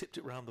wide, just tipped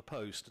it round the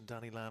post, and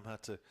Danny Lamb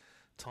had to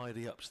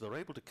tidy up. So they're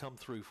able to come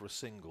through for a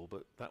single,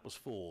 but that was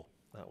four.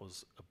 That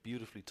was a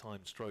beautifully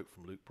timed stroke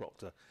from Luke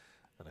Proctor,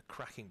 and a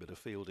cracking bit of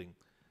fielding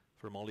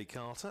from Ollie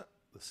Carter.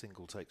 The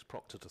single takes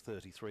Proctor to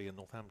 33 and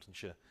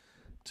Northamptonshire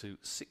to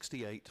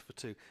 68 for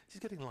 2. This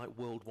is getting like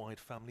worldwide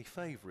family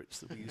favourites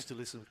that we used to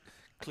listen to,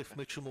 Cliff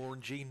Mitchellmore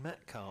and Gene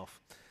Metcalf.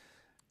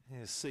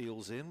 Here's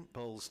Seals in,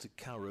 bowls to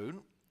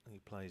Caroon. He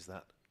plays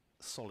that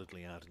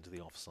solidly out into the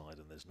offside,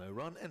 and there's no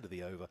run. End of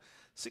the over.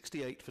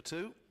 68 for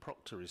 2.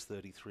 Proctor is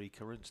 33.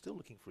 Caroon still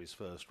looking for his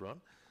first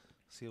run.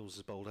 Seals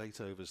has bowled 8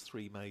 overs,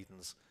 3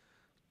 maidens,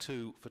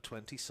 2 for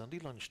 20. Sunday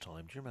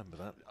lunchtime. Do you remember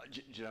that?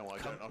 Do you know, I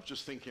don't. I was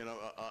just thinking,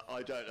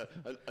 I don't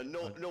know. And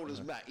nor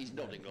does Matt. He's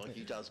nodding like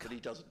he does, but he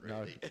doesn't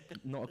really.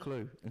 No, not a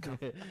clue.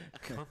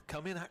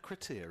 Come in at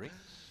Criterion.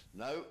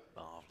 No.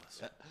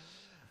 Marvellous.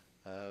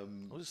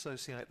 I'll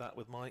associate that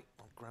with my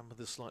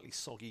grandmother's slightly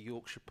soggy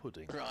Yorkshire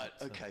pudding. Right,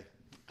 okay.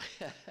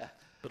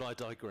 But I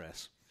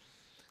digress.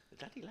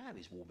 Danny Lamb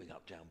is warming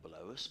up down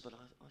below us, but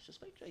I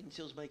suspect Jaden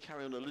Seals may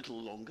carry on a little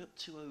longer.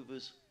 2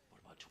 overs. What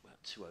am I talking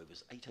about? 2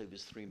 overs. 8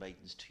 overs, 3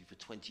 maidens, 2 for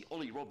 20.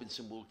 Ollie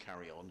Robinson will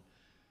carry on.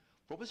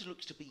 Robinson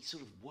looks to be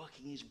sort of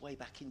working his way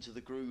back into the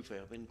groove here.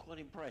 I've been quite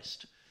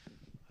impressed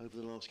over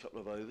the last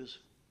couple of overs.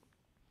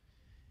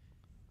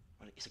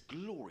 Right, it's a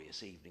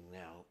glorious evening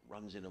now.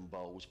 Runs in and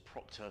bowls.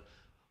 Proctor,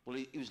 well,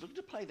 he was looking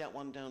to play that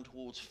one down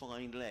towards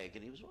fine leg,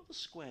 and he was rather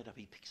squared up.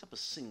 He picks up a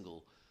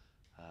single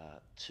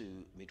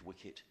to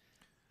mid-wicket,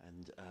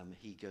 and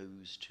he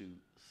goes to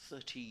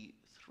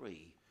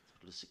 33.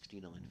 Total of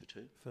 69 for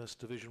 2. First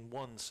Division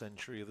 1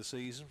 century of the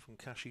season from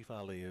Kashif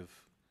Ali of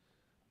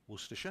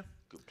Worcestershire.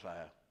 Good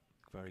player.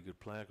 Very good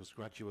player, was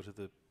graduate of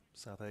the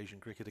South Asian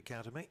Cricket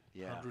Academy.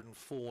 Yeah.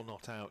 104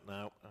 not out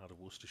now, out of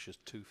Worcestershire's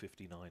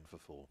 259 for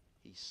 4.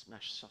 He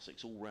smashed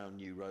Sussex all round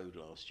New Road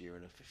last year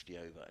in a 50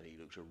 over, and he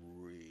looks a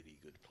really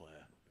good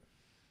player.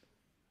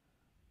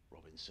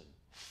 Robinson,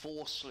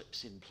 4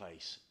 slips in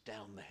place,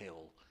 down the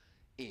hill,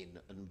 in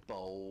and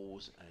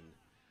bowls, and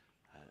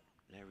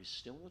Blair is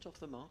still not off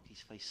the mark.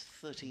 He's faced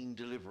 13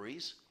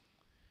 deliveries.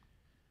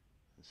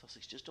 And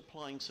Sussex just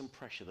applying some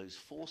pressure. Those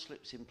 4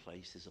 slips in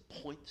place. There's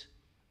a point,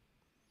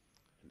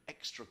 an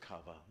extra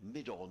cover,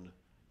 mid-on,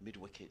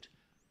 mid-wicket,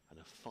 and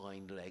a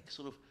fine leg.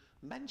 Sort of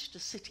Manchester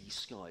City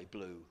sky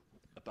blue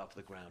above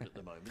the ground at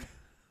the moment.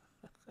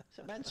 Is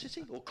that Man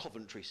City or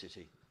Coventry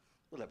City?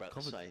 Well, they're about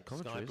the same.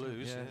 Sky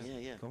Blues.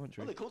 Yeah.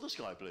 Coventry. Well, they're called the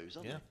Sky Blues,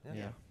 aren't they?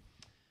 Yeah.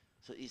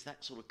 So it's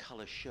that sort of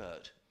colour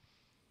shirt.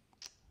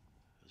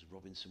 As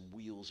Robinson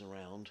wheels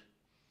around,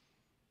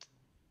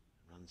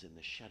 runs in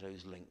the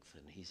shadow's length,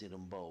 and he's in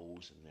and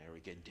bowls, and there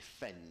again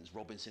defends.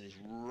 Robinson is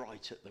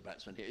right at the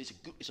batsman here.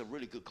 It's a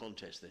really good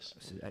contest, this.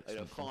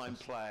 A fine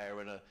player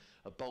and a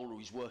bowler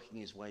who's working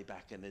his way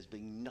back, and there's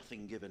been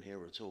nothing given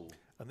here at all.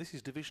 And this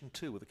is Division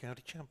 2 of the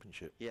County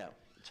Championship. Yeah,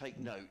 take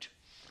note.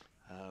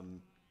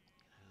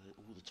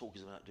 All the talk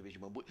is about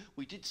Division 1.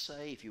 We did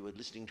say, if you were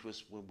listening to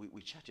us when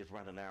we chatted for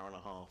around an hour and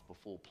a half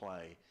before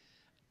play,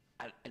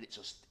 and it's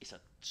a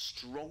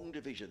strong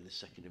division, this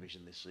second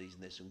division this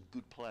season. There's some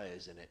good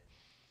players in it.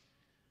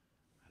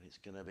 And it's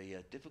going to be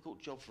a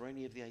difficult job for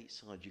any of the 8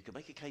 sides. You can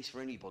make a case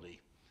for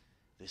anybody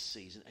this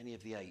season, any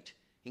of the 8.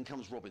 In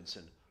comes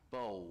Robinson,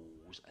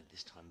 bowls, and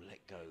this time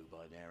let go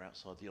by Nair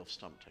outside the off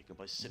stump, taken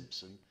by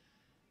Simpson,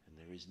 and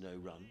there is no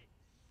run.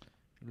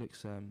 It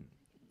looks,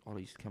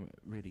 Ollie's coming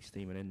really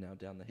steaming in now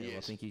down the hill.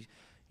 Yes. I think he's,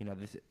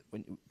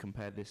 when you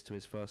compare this to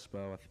his first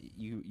spell,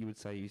 you would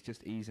say he's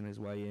just easing his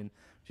way in.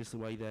 Just the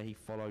way there he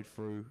followed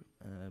through,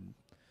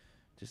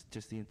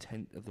 just the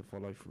intent of the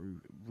follow through,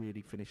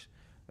 really finished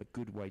a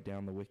good way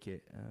down the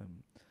wicket.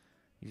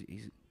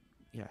 He's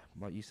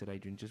like you said,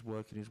 Adrian, just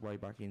working his way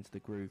back into the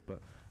groove,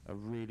 but a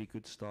really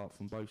good start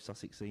from both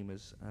Sussex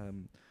seamers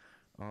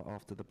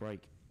after the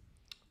break.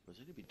 There's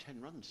only been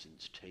 10 runs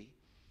since tea.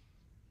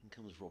 In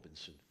comes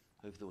Robinson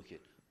over the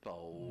wicket,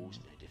 bowls,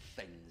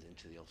 defends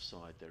into the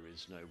offside. There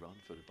is no run,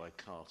 footed by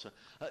Carter.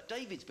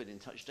 David's been in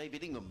touch.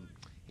 David Ingham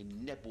in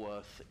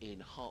Nebworth in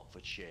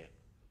Hertfordshire.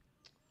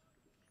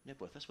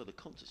 Nebworth, that's where the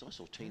concerts. I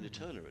saw Tina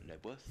Turner at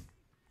Nebworth.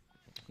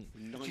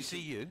 Did you see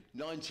you?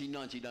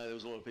 1990, no, there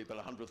was a lot of people,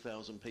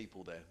 100,000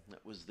 people there.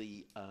 That was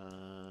the,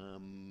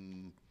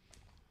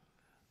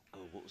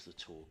 what was the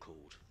tour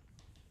called?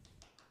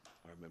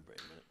 I remember it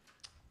in a minute.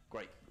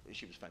 Great,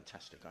 she was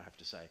fantastic, I have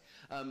to say.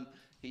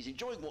 He's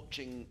enjoying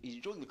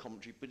the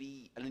commentary,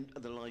 and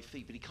the live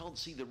feed, but he can't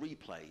see the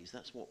replays.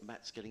 That's what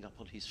Matt's getting up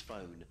on his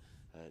phone.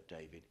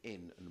 David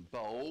in and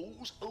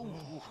bowls.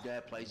 There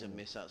plays a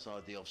miss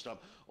outside the off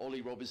stump.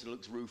 Ollie Robinson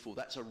looks rueful.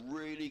 That's a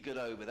really good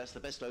over. That's the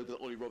best over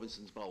that Ollie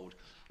Robinson's bowled.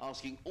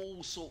 Asking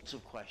all sorts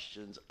of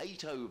questions.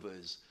 8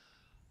 overs.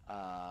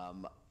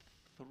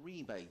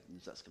 3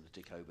 maidens. That's going to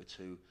tick over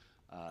to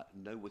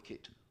no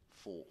wicket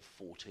for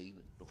 14.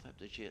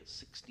 Northamptonshire at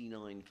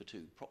 69 for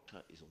 2.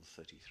 Proctor is on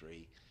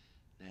 33.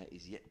 There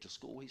is yet to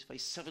score. He's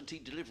faced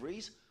 17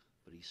 deliveries,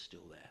 but he's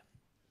still there.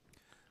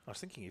 I was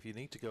thinking if you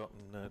need to go up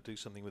and do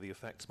something with the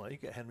effects, mate, you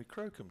get Henry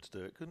Crocombe to do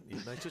it, couldn't you?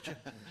 Made such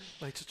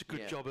a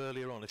good job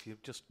earlier on. If you're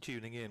just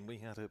tuning in, we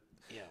had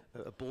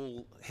a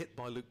ball hit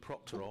by Luke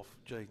Proctor off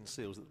Jaden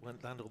Seals that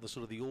landed on the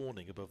sort of the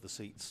awning above the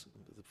seats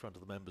at the front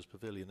of the members'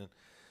 pavilion, and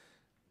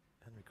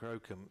Henry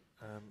Crocombe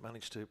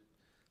managed to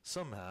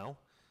somehow,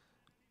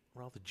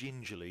 rather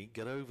gingerly,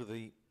 get over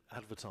the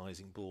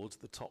advertising boards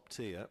at the top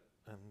tier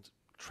and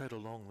tread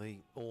along the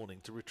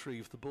awning to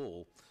retrieve the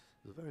ball.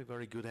 It was a very,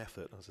 very good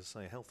effort. As I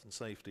say, health and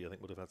safety, I think,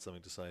 would have had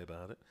something to say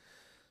about it.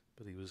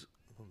 But he was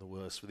none the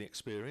worse for the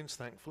experience,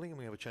 thankfully. And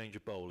we have a change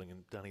of bowling,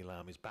 and Danny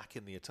Lamb is back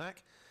in the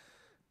attack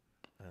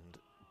and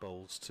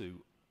bowls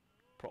to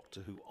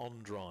Proctor, who on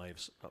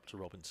drives up to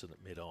Robinson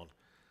at mid-on.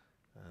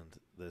 And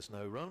there's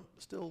no run.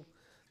 Still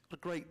a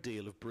great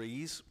deal of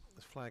breeze.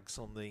 The flags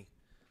on the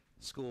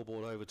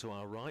scoreboard over to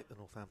our right, the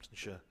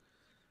Northamptonshire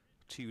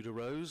Tudor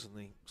Rose and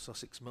the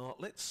Sussex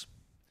Martlets.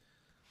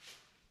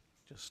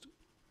 Just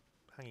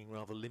hanging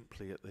rather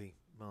limply at the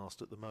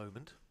mast at the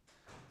moment.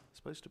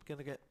 Supposed to be going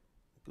to get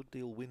a good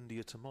deal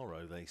windier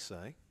tomorrow, they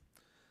say.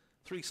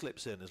 3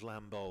 slips in as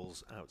Lamb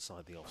bowls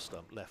outside the off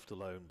stump, left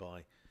alone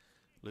by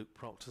Luke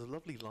Proctor. There's a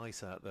lovely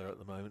light out there at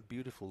the moment,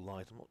 beautiful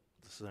light. I'm not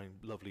saying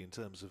lovely in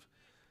terms of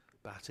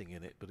batting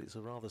in it, but it's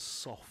a rather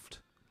soft,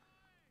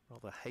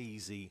 rather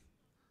hazy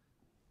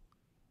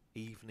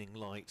evening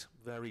light,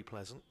 very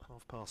pleasant.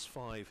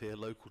 5:30 here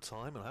local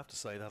time, and I have to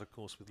say that, of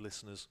course, with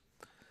listeners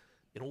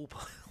in all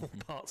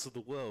parts of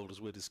the world,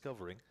 as we're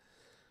discovering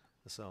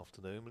this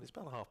afternoon. But it's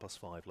about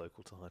 5:30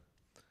 local time.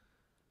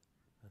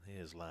 And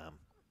here's Lamb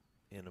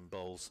in and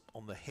bowls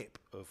on the hip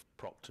of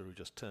Proctor, who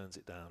just turns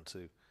it down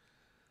to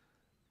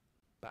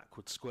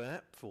backward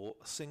square for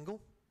a single.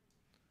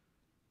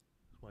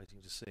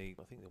 Waiting to see,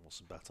 I think there was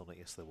some bat on it,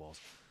 yes there was.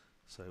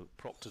 So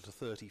Proctor to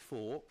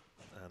 34,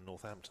 and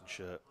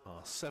Northamptonshire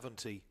are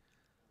 70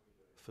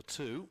 for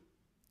 2.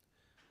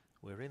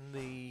 We're in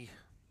the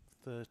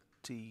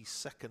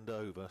 32nd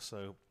over,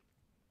 so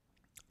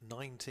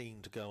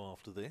 19 to go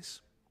after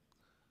this.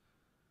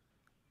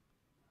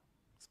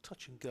 It's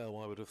touch and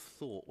go, I would have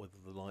thought, whether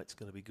the light's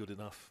going to be good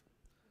enough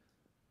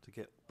to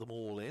get them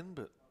all in,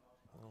 but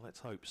Well, let's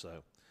hope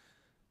so.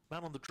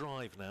 Man on the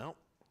drive now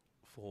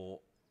for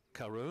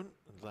Karoun,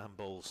 and Lamb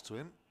bowls to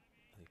him.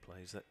 He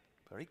plays that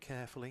very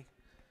carefully,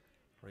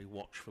 very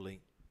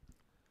watchfully,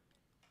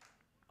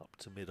 up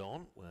to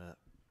mid-on, where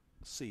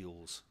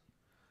Seals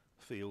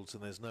fields,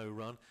 and there's no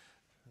run.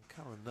 And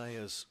Karen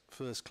Nayer's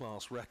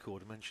first-class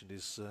record, I mentioned,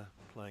 is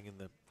playing in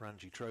the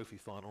Ranji Trophy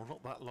final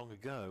not that long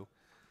ago.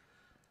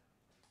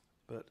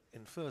 But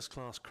in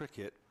first-class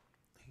cricket,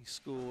 he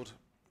scored,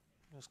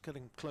 just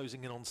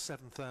closing in on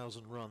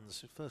 7,000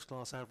 runs, a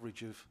first-class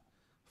average of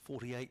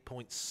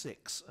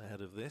 48.6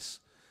 ahead of this.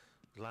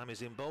 Lamb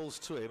is in, bowls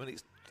to him,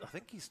 and I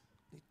think he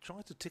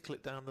tried to tickle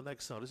it down the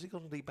leg side. Has he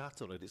got any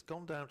bat on it? It's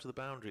gone down to the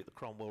boundary at the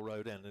Cromwell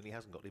Road end, and he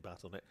hasn't got any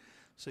bat on it.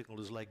 Signalled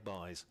as leg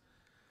byes.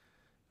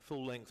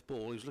 Full-length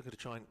ball. He was looking to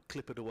try and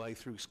clip it away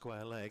through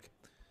square leg.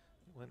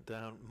 It went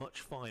down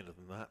much finer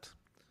than that.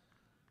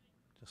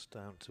 Just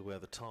down to where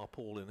the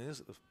tarpaulin is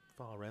at the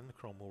far end, the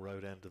Cromwell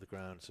Road end of the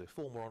ground. So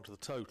 4 more onto the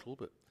total,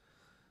 but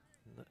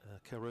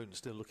Karoun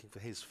still looking for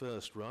his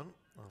first run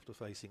after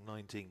facing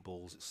 19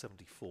 balls at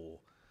 74.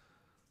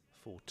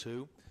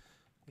 4-2.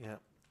 Yeah,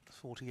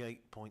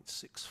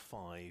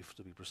 48.65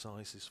 to be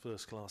precise, his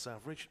first-class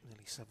average,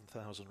 nearly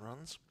 7,000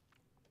 runs.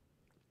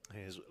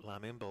 Here's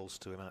Lamb in, bowls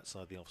to him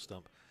outside the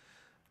off-stump,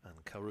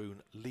 and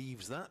Karoun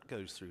leaves that,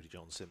 goes through to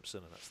John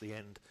Simpson, and that's the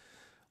end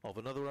of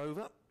another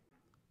over.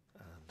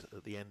 And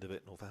at the end of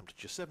it,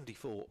 Northamptonshire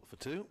 74 for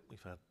 2.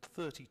 We've had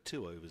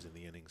 32 overs in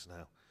the innings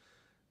now,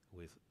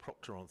 with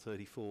Proctor on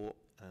 34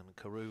 and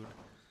Karoun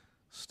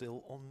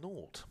still on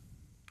 0.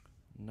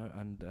 No,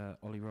 and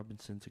Ollie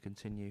Robinson to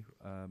continue.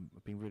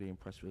 I've been really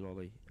impressed with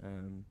Ollie,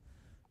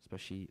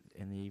 especially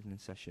in the evening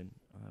session,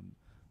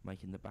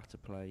 making the batter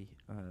play.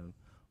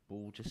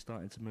 Ball just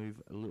starting to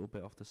move a little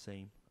bit off the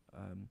seam.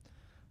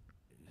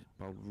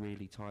 Bowled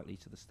really tightly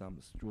to the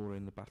stumps,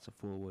 drawing the batter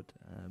forward.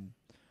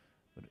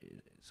 But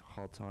it's a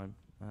hard time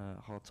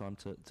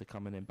to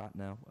come in and bat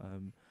now.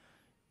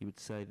 You would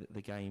say that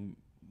the game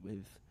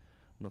with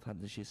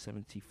Northamptonshire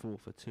 74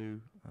 for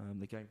 2,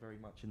 the game very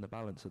much in the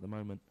balance at the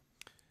moment.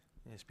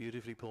 It's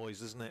beautifully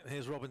poised, isn't it?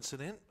 Here's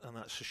Robinson in, and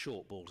that's a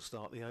short ball to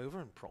start the over,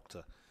 and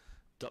Proctor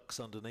ducks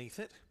underneath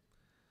it.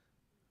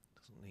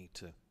 Doesn't need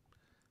to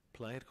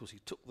play it. Of course, he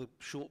took the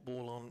short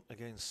ball on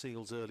against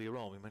Seals earlier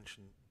on. We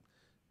mentioned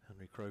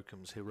Henry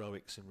Crocombe's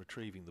heroics in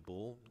retrieving the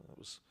ball. That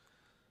was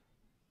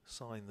a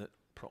sign that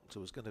Proctor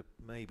was going to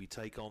maybe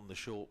take on the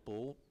short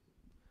ball.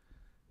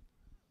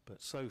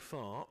 But so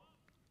far,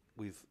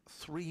 with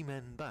 3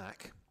 men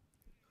back,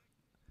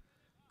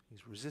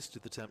 he's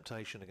resisted the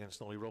temptation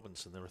against Ollie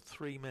Robinson. There are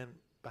 3 men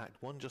back,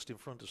 1 just in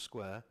front of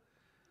square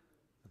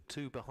and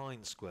 2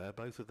 behind square,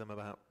 both of them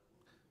about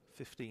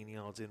 15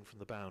 yards in from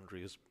the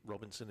boundary as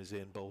Robinson is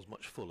in, bowls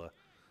much fuller,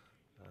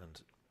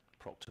 and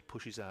Proctor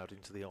pushes out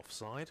into the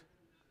offside,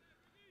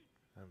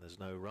 and there's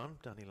no run.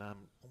 Danny Lamb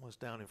almost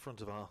down in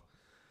front of our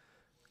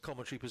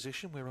commentary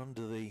position. We're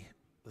under the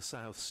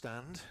south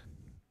stand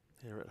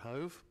here at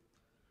Hove.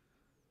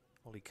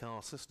 Ollie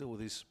Carter still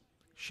with his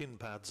shin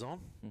pads on.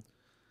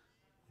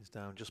 He's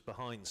down just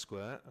behind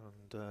square,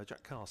 and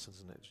Jack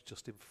Carson's in it,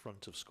 just in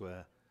front of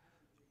square,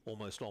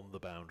 almost on the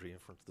boundary in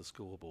front of the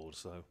scoreboard.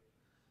 So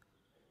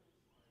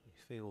you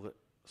feel that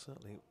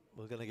certainly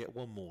we're going to get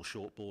 1 more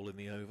short ball in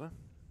the over.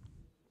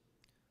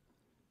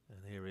 And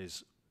here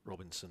is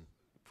Robinson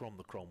from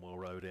the Cromwell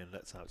Road end.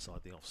 That's outside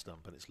the off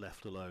stump, and it's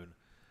left alone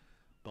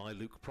by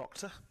Luke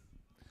Proctor.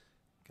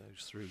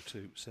 Goes through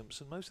to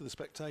Simpson. Most of the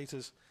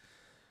spectators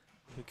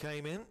who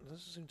came in, there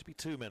doesn't seem to be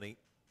too many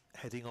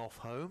heading off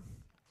home.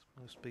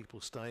 Most people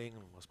staying,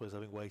 and I suppose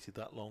having waited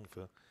that long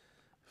for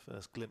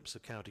first glimpse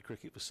of county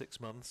cricket for 6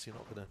 months, you're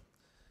not going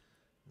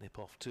to nip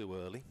off too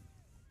early.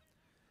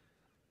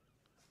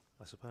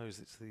 I suppose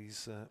it's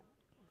this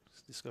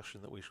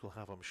discussion that we shall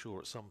have, I'm sure,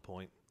 at some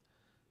point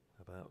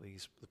about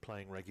the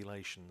playing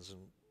regulations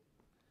and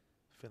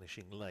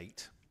finishing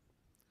late.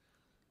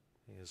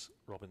 Here's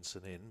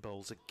Robinson in,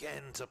 bowls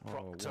again to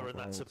Proctor, and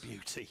that's a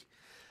beauty.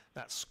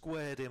 That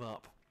squared him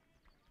up.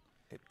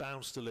 It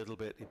bounced a little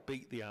bit, it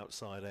beat the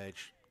outside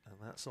edge, and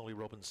that's Ollie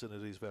Robinson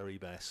at his very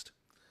best.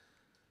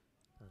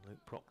 And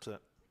Luke Proctor,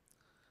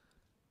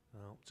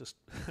 well, just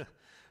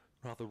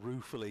rather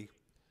ruefully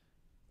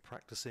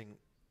practicing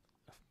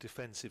a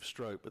defensive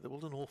stroke, but there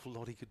wasn't an awful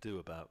lot he could do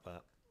about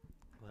that.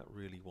 That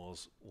really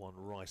was one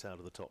right out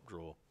of the top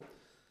drawer.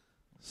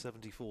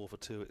 74 for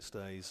 2 it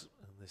stays,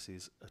 and this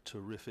is a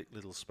terrific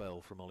little spell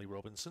from Ollie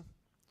Robinson.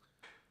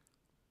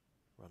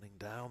 Running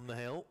down the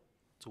hill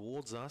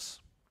towards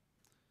us.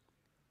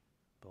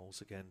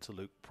 Bowls again to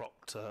Luke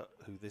Proctor,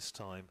 who this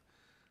time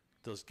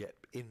does get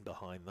in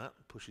behind that,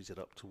 pushes it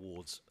up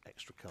towards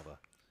extra cover.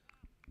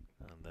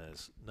 And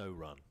there's no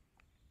run.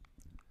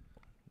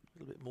 A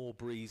little bit more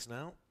breeze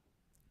now.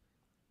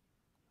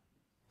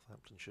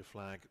 Northamptonshire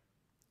flag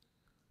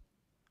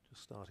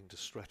just starting to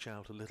stretch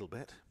out a little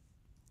bit.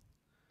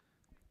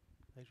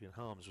 Adrian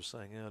Harms was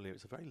saying earlier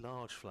it's a very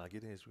large flag.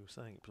 It is. We were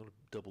saying it sort of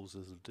doubles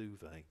as a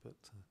duvet, but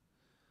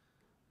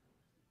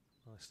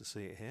nice to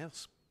see it here.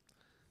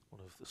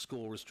 One of the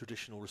scorer's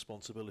traditional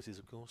responsibilities,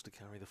 of course, to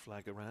carry the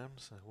flag around.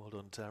 So well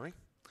done, Terry.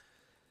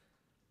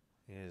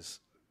 Here's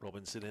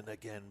Robinson in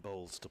again,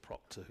 bowls to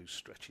Proctor, who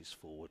stretches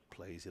forward,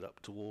 plays it up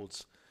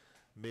towards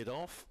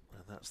mid-off,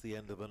 and that's the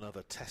end of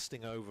another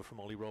testing over from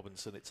Ollie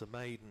Robinson. It's a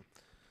maiden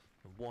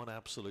and one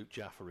absolute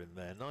jaffer in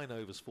there. 9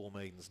 overs, 4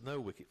 maidens, no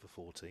wicket for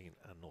 14,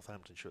 and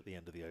Northamptonshire at the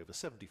end of the over,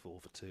 74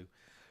 for 2.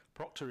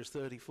 Proctor is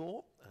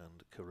 34,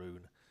 and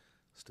Caroon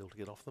still to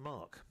get off the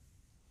mark.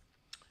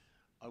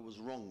 I was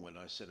wrong when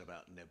I said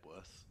about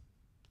Nebworth.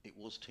 It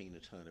was Tina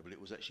Turner, but it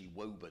was actually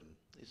Woburn.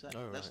 Is that?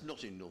 Oh, right. That's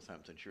not in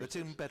Northamptonshire. It's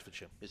in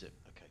Bedfordshire. Is it?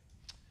 Okay.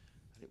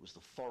 And it was the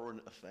Foreign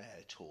Affair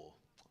Tour.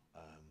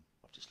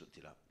 I've just looked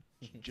it up.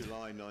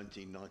 July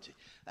 1990.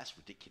 That's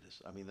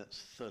ridiculous. I mean,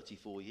 that's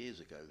 34 years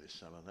ago this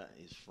summer. That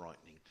is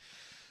frightening.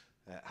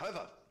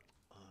 However,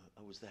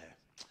 I was there.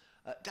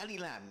 Danny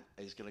Lamb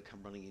is going to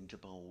come running into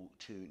bowl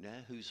 2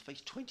 now, who's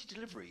faced 20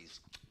 deliveries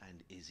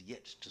and is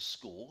yet to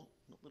score.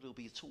 Not that he'll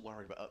be at all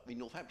worried about. I mean,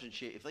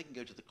 Northamptonshire, if they can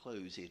go to the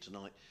close here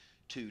tonight,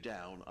 2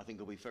 down, I think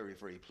they'll be very,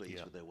 very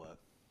pleased with their work.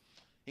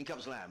 In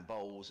comes Lamb,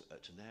 bowls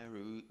to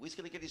Nehru. He's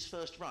going to get his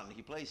first run.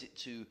 He plays it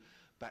to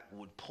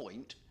backward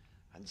point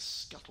and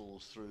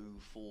scuttles through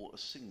for a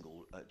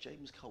single.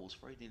 James Cole's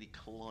very nearly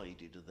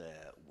collided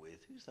there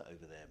with... Who's that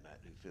over there, Matt,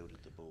 who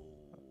fielded the ball?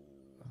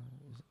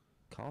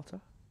 Carter?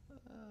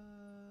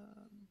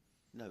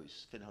 No,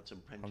 it's Finn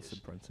Hudson-Prentice.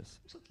 Hudson-Prentice.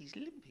 Looks like he's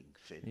limping,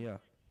 Finn. Yeah.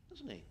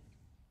 Doesn't he?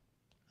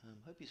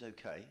 Hope he's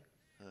okay.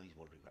 He's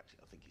wandering back.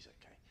 I think he's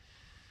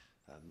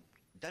okay.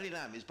 Danny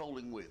Lamb is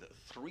bowling with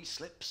 3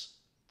 slips,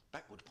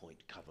 backward point,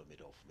 cover,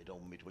 mid-off,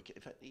 mid-on, mid-wicket.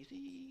 In fact, is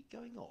he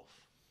going off?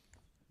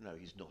 No,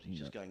 he's not. He's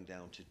just going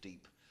down to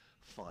deep,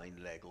 fine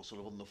leg, or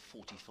sort of on the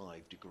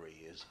 45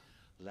 degree as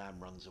Lamb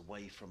runs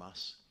away from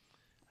us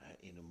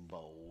in and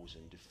bowls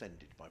and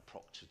defended by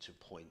Proctor to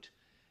point.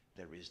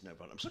 There is no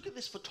run. I'm just looking at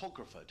this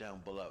photographer down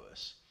below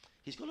us.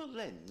 He's got a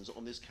lens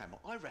on this camera.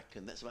 I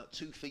reckon that's about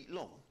 2 feet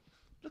long.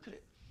 Look at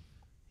it.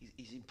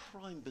 He's in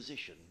prime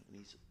position, and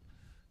he's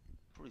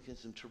probably getting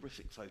some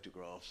terrific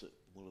photographs that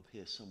will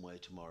appear somewhere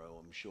tomorrow,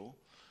 I'm sure.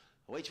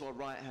 Away to our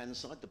right-hand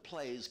side, the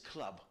Players'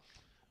 Club,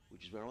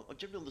 which is where,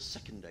 generally on the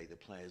second day, the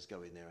players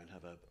go in there and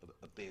have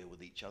a beer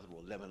with each other,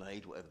 or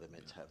lemonade, whatever they're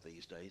meant to have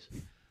these days. A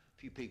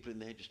few people in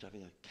there just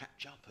having a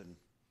catch-up and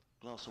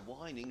glass of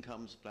wine. In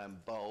comes Lamb,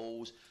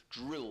 bowls,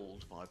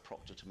 drilled by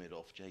Proctor to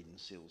mid-off, Jaden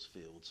Seals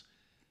fields,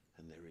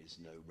 and there is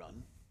no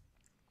run.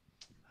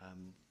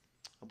 And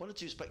 1 or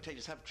 2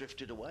 spectators have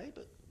drifted away,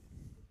 but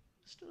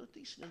still a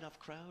decent enough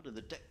crowd, and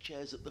the deck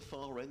chairs at the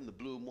far end, the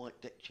blue and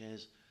white deck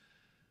chairs,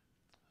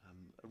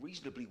 are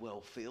reasonably well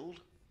filled.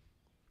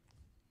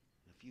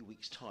 In a few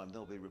weeks' time,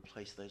 they'll be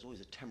replaced. There's always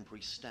a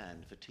temporary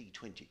stand for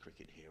T20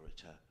 cricket here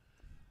at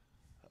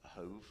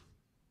Hove.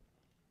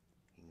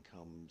 In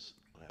comes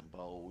Lamb,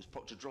 bowls.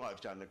 Proctor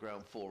drives down the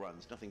ground, 4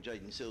 runs. Nothing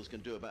Jaden Seals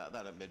can do about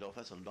that at mid-off.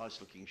 That's a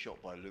nice-looking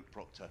shot by Luke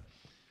Proctor.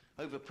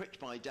 Over-pricked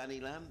by Danny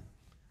Lamb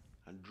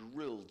and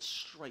drilled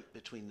straight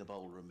between the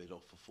bowler and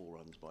mid-off for 4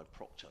 runs by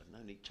Proctor.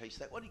 No need to chase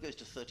that one. He goes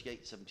to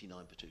 38,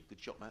 79 for 2.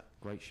 Good shot, Matt.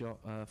 Great shot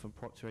from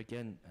Proctor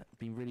again.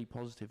 Been really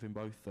positive in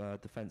both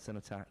defence and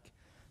attack.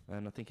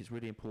 And I think it's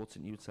really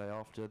important, you would say,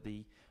 after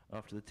the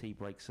tea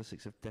break,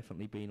 Sussex have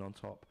definitely been on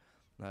top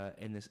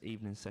in this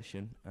evening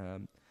session.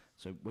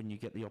 So when you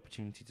get the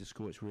opportunity to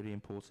score, it's really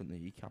important that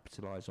you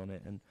capitalise on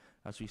it. And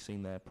as we've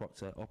seen there,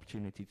 Proctor,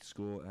 opportunity to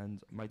score and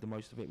made the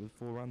most of it with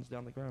 4 runs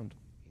down the ground.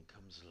 In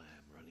comes Lamb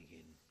running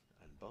in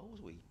and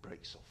bowls. He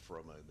breaks off for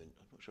a moment.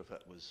 I'm not sure if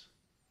that was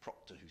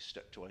Proctor who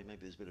stepped away.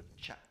 Maybe there's a bit of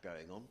chat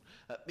going on.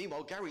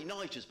 Meanwhile, Gary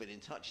Knight has been in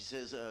touch. He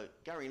says,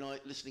 Gary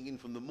Knight listening in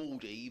from the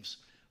Maldives.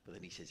 But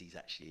then he says he's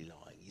actually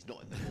lying. He's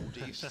not in the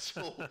Maldives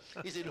at all.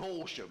 He's in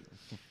Horsham.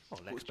 Oh,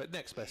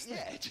 next best.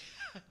 Yeah,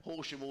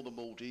 Horsham or the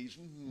Maldives.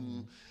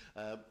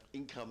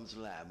 In comes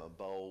Lamb and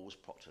bowls.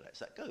 Proctor lets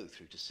that go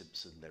through to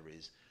Simpson. There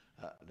is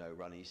no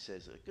run. He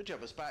says, good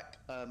job us back.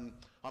 I'm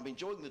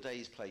enjoying the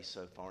day's play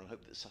so far and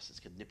hope that Sussex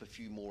can nip a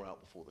few more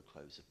out before the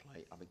close of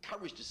play. I'm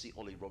encouraged to see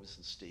Ollie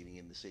Robinson steaming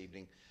in this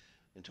evening.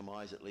 And to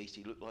my eyes, at least,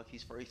 he looked like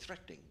he's very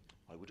threatening.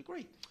 I would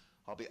agree.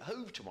 I'll be at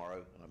Hove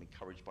tomorrow, and I'm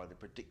encouraged by the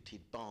predicted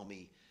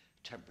balmy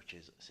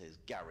temperatures, says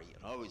Gary.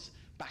 And I always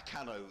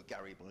backhand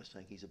Gary by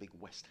saying he's a big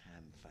West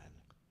Ham fan.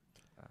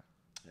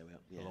 There we are.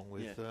 Yeah. Along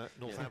with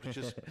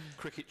Northamptonshire's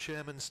cricket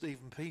chairman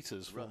Stephen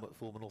Peters,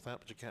 former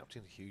Northamptonshire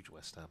captain, huge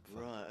West Ham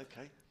fan. Right,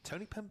 okay.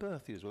 Tony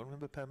Pemberthy as well.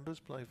 Remember Pembers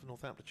played for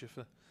Northamptonshire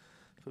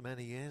for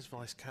many years,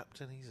 vice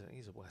captain.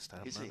 He's a West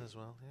Ham man as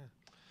well. Yeah.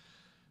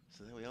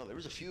 So there we are. There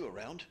is a few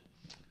around.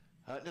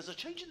 There's a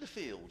change in the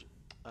field.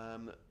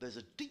 There's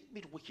a deep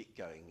mid-wicket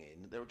going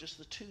in. There are just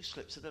the 2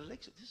 slips and a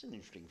leg slip. This is an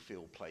interesting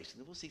field place.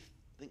 And obviously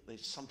think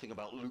there's something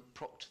about Luke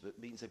Proctor that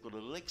means they've got a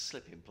leg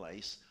slip in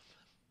place.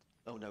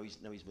 Oh, no, he's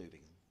moving.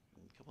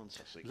 Come on,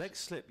 Sussex. Leg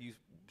slip,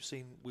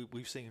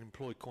 we've seen him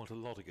employed quite a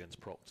lot against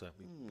Proctor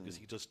because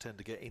he does tend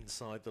to get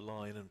inside the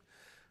line and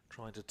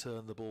trying to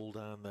turn the ball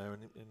down there.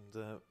 And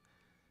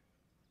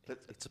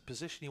it's a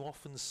position you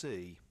often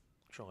see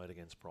tried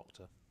against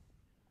Proctor.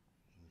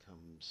 In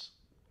comes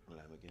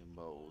Lamb again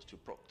bowls to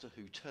Proctor,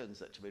 who turns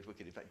that to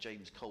mid-wicket. In fact,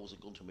 James Coles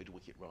had gone to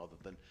mid-wicket rather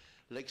than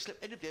leg slip.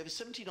 End of the over,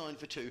 79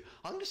 for 2.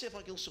 I'm going to see if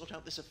I can sort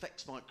out this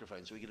effects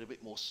microphone so we get a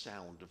bit more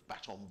sound of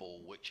bat on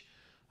ball, which,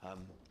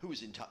 who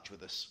was in touch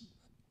with us?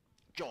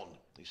 John,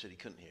 he said he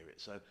couldn't hear it.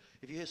 So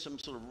if you hear some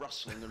sort of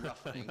rustling and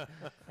ruffling,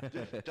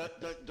 don't,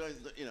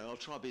 you know, I'll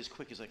try to be as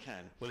quick as I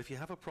can. Well, if you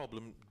have a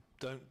problem,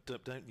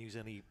 don't use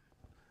any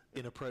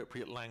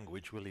inappropriate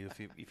language, will you,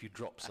 if you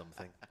drop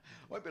something?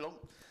 Won't be long.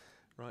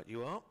 Right,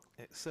 you are.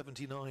 It's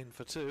 79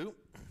 for 2,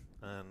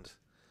 and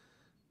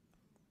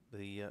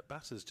the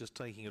batter's just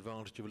taking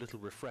advantage of a little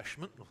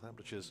refreshment.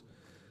 Northampton's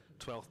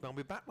 12th man.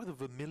 We're back with a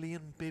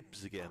Vermilion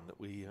Bibs again that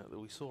we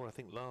saw, I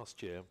think,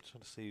 last year. I'm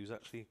trying to see who's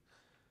actually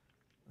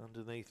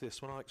underneath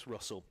this one. Alex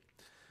Russell,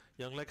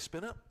 young leg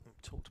spinner. We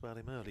talked about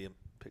him earlier.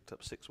 Picked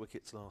up 6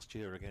 wickets last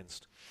year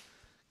against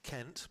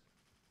Kent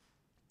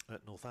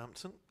at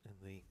Northampton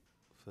in the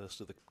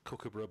first of the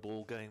Kookaburra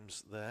ball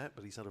games there.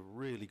 But he's had a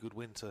really good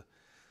winter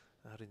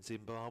out in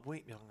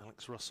Zimbabwe. Young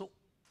Alex Russell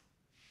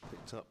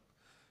picked up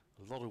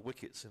a lot of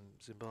wickets in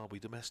Zimbabwe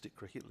domestic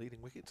cricket,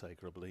 leading wicket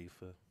taker, I believe,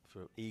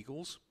 for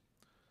Eagles.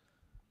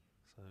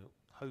 So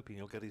hoping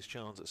he'll get his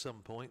chance at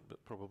some point,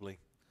 but probably,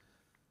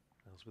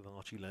 as with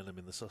Archie Lenham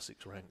in the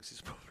Sussex ranks,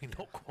 it's probably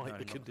not quite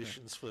the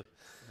conditions for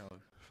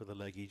the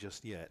leggy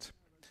just yet.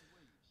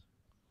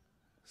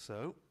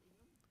 So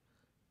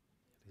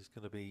it is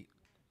going to be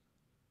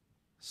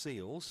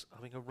Seals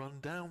having a run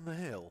down the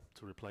hill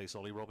to replace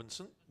Ollie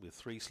Robinson with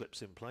 3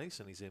 slips in place,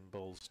 and he's in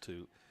bowls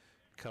to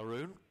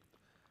Karoon,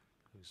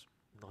 who's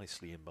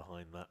nicely in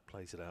behind that,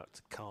 plays it out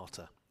to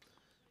Carter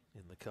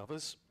in the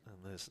covers, and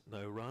there's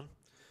no run.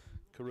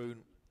 Karoon,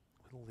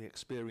 with all the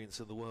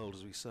experience in the world,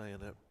 as we say,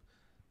 and a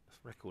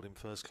record in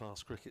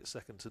first-class cricket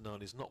second to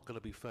none, is not going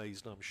to be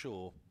fazed, I'm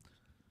sure,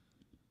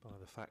 by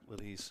the fact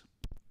that he's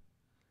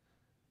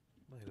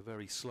made a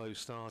very slow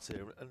start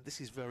here, and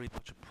this is very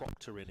much a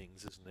Proctor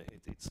innings, isn't it?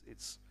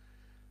 It's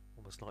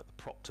almost like the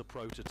Proctor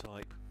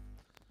prototype.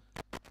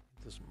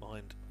 He doesn't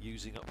mind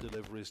using up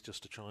deliveries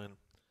just to try and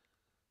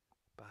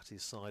bat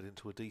his side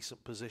into a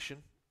decent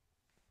position.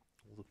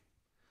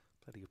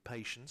 Plenty of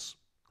patience,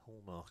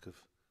 hallmark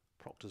of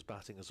Proctor's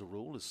batting as a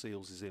rule, as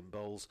Seals is in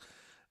bowls,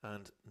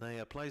 and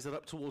Naya plays it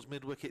up towards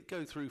mid-wicket,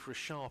 go through for a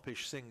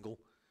sharpish single,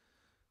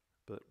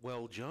 but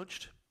well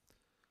judged,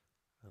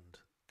 and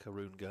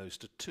Karoon goes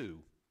to 2,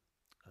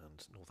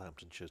 and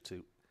Northamptonshire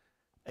to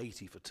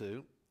 80 for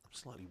 2. I'm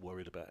slightly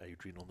worried about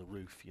Adrian on the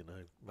roof, you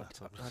know, Matt.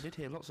 I did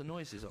hear lots of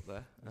noises up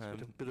there. A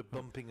bit of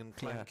bumping and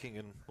clanking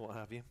and what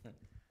have you.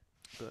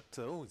 But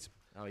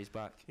he's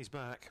back. He's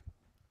back,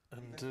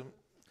 and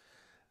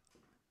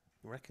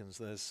reckons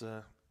there's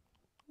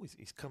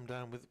he's come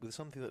down with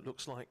something that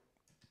looks like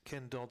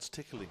Ken Dodd's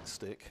tickling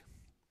stick,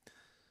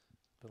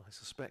 but I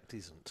suspect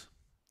isn't.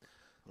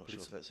 Not sure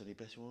if that's any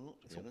better or not.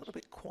 It's a little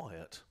bit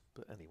quiet,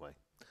 but anyway.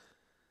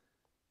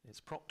 It's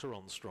Proctor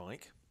on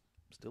strike.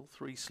 Still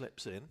 3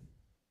 slips in.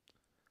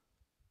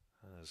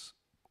 As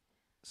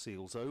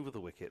Seals over the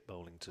wicket,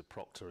 bowling to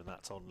Proctor, and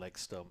that's on leg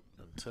stump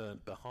and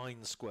turned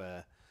behind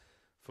square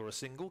for a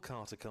single.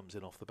 Carter comes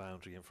in off the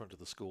boundary in front of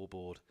the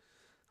scoreboard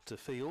to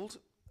field.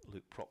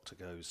 Luke Proctor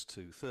goes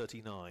to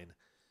 39,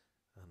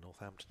 and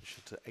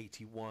Northamptonshire to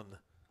 81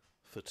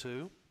 for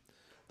 2.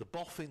 The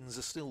boffins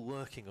are still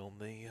working on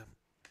the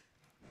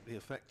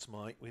effects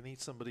mic. We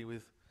need somebody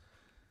with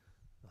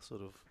a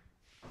sort of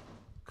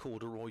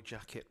corduroy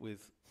jacket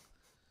with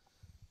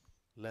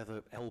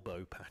leather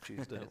elbow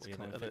patches, don't we?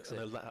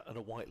 And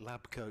a white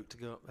lab coat to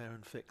go up there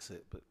and fix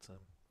it. But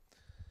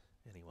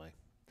anyway,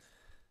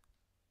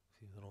 a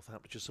few of the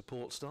Northamptonshire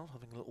support staff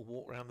having a little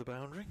walk around the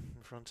boundary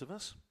in front of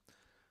us.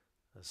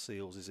 As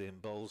Seals is in,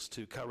 bowls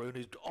to Karoon,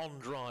 who's on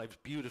drive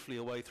beautifully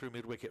away through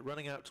mid-wicket,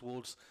 running out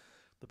towards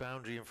the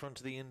boundary in front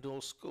of the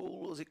indoor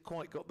school. Has it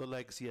quite got the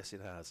legs? Yes, it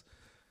has.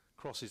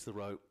 Crosses the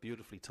rope,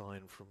 beautifully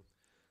timed from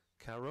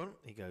Karoon.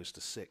 He goes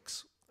to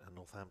 6, and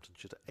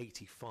Northamptonshire to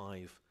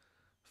 85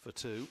 for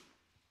 2.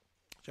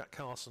 Jack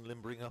Carson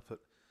limbering up at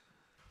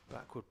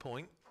backward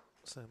point,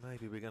 so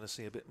maybe we're going to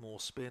see a bit more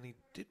spin. He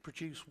did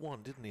produce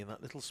one, didn't he, in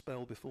that little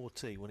spell before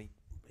tea, when he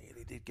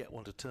really did get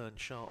one to turn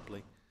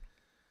sharply.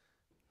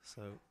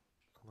 So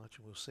I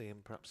imagine we'll see him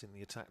perhaps in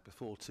the attack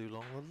before too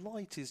long. The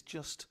light is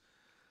just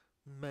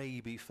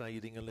maybe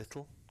fading a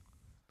little,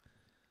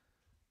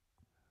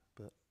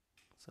 but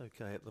it's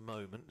okay at the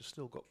moment. We've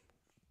still got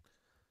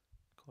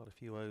quite a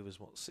few overs,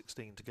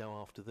 16 to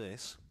go after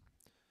this.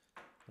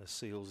 As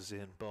Seals is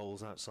in,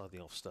 bowls outside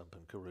the off stump,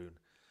 and Karoon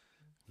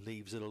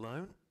leaves it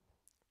alone.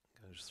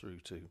 Goes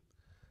through to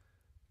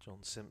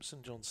John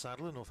Simpson. John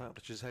Sadler,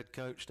 Northamptonshire's head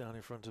coach, down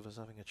in front of us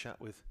having a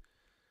chat with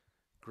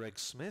Greg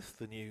Smith,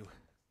 the new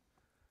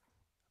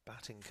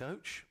batting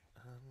coach,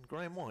 and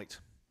Graham White,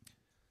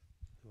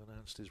 who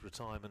announced his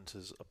retirement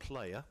as a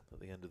player at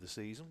the end of the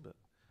season, but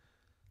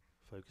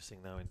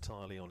focusing now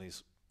entirely on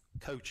his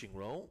coaching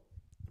role.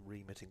 The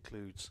remit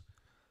includes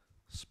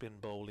spin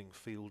bowling,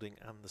 fielding,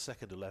 and the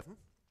second 11,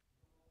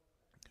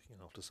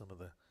 looking after some of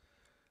the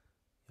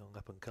young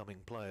up-and-coming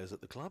players at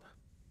the club.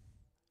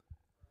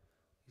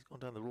 He's gone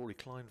down the Rory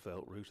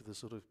Kleinfeldt route of the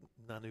sort of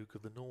Nanook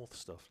of the North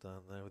stuff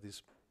down there with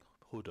his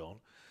hood on.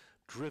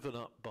 Driven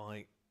up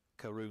by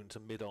Karoon to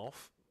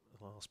mid-off.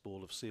 The last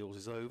ball of Seals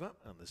is over,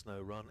 and there's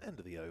no run. End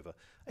of the over.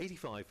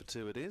 85 for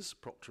 2 it is.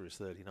 Proctor is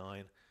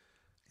 39.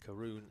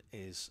 Karoon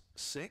is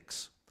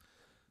 6.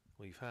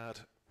 We've had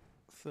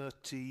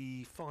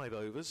 35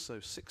 overs, so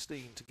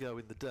 16 to go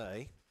in the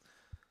day.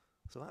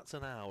 So that's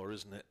an hour,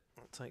 isn't it?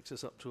 That takes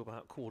us up to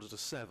about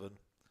 6:45.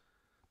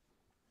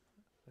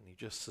 And you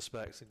just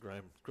suspect, and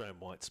Graham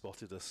White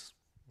spotted us,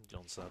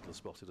 John Sadler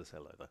spotted us,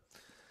 hello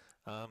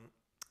there.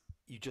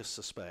 You just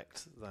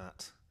suspect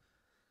that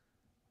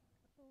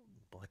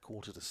by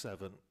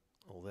 6:45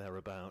 or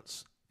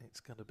thereabouts,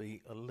 it's going to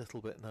be a little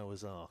bit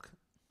Noah's Ark,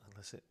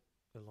 unless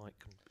the light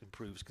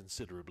improves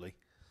considerably.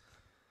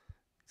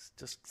 It's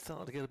just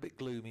starting to get a bit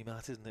gloomy,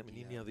 Matt, isn't it? I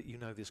mean, you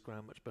know this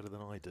ground much better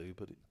than I do,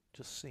 but it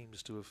just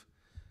seems to have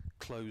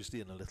closed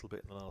in a little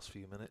bit in the last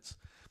few minutes.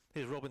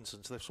 Here's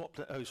Robinson, so they've swapped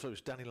it. Oh, sorry,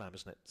 it's Danny Lamb,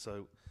 isn't it?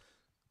 So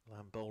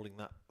Lamb bowling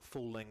that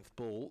full-length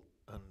ball,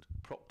 and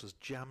Proctor's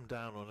jammed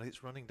down on it.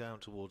 It's running down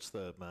towards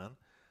third man,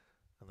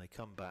 and they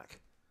come back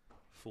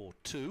for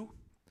 2.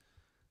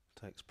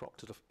 Takes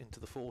Proctor into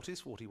the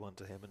 40s, 41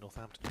 to him, and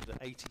Northampton to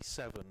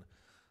 87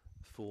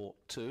 for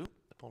 2.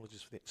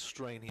 Apologies for the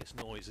extraneous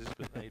noises,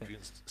 but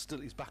Adrian's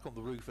he's back on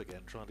the roof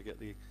again, trying to get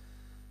the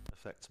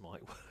effects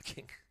mic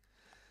working.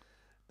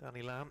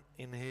 Danny Lamb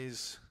in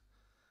his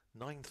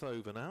 9th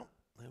over now.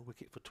 No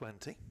wicket for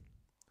 20.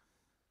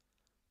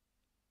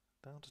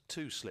 Down to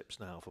 2 slips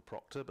now for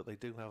Proctor, but they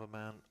do have a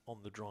man on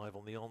the drive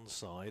on the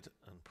onside,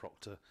 and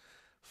Proctor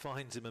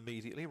finds him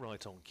immediately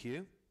right on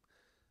cue.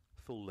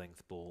 Full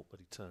length ball, but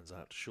he turns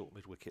out to short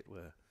mid wicket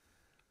where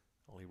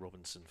Ollie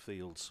Robinson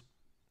fields.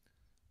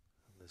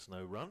 And there's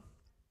no run.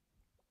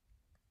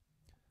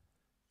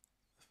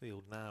 The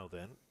field now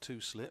then,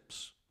 2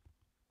 slips,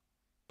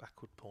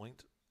 backward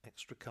point,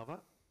 extra cover,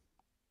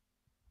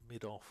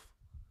 mid off,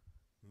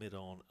 mid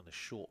on, and a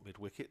short mid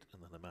wicket,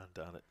 and then a man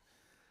down at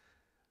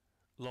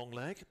long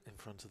leg in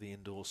front of the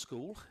indoor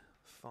school,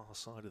 far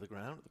side of the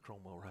ground at the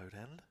Cromwell Road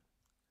end.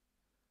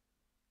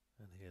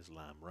 And here's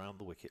Lamb round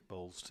the wicket,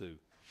 bowls to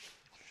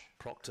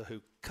Proctor,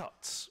 who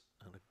cuts,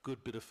 and a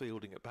good bit of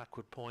fielding at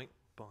backward point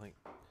by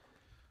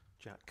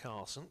Jack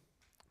Carson.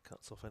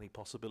 Cuts off any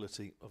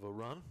possibility of a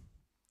run.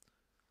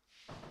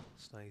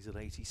 Stays at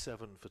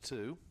 87 for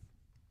 2.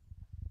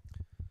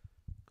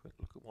 Quick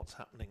look at what's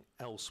happening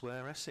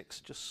elsewhere. Essex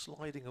just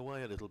sliding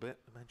away a little bit.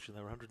 I mentioned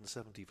they were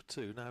 170 for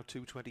 2, now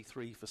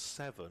 223 for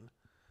 7.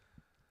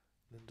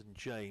 Lyndon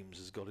James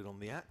has got it on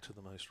the act with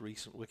the most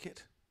recent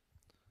wicket.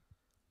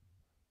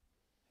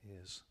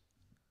 Here's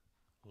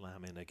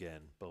Lamb in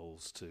again,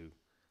 bowls to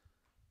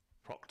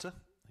Proctor,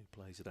 who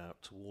plays it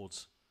out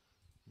towards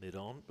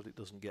mid-on, but it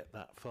doesn't get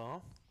that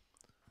far.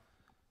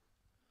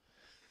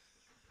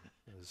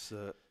 As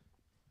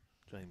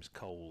James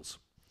Coles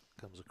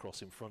comes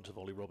across in front of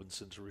Ollie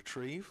Robinson to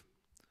retrieve.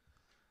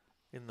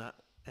 In that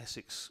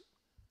Essex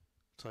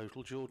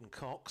total, Jordan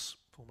Cox,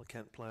 former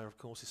Kent player of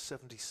course, is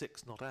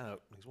 76 not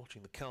out. He's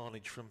watching the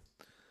carnage from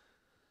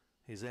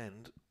his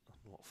end.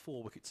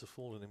 4 wickets have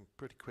fallen in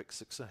pretty quick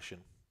succession.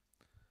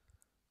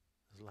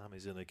 As Lamb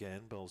is in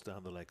again, bowls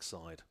down the leg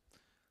side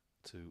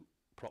to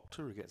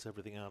Proctor, who gets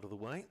everything out of the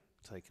way,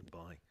 taken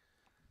by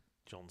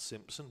John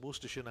Simpson.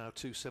 Worcestershire now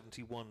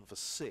 271 for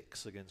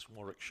 6 against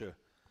Warwickshire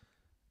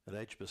at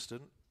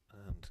Edgbaston,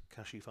 and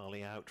Kashif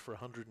Ali out for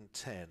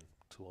 110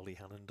 to Ollie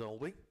Hannon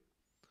Dolby.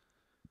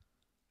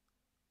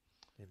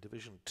 In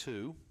Division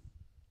 2,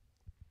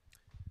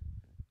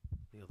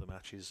 the other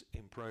matches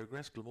in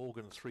progress.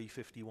 Glamorgan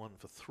 351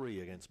 for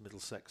 3 against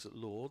Middlesex at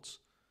Lords.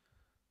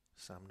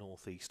 Sam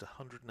North East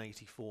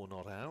 184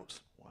 not out.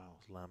 Wow.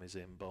 Lamb is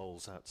in,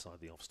 bowls outside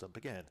the off stump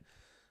again.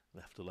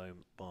 Left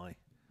alone by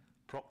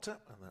Proctor,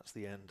 and that's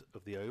the end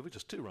of the over.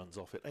 Just 2 runs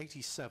off it.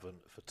 87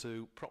 for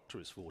 2. Proctor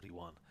is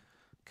 41.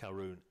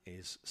 Karoon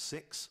is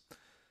 6.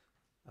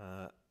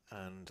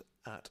 And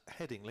at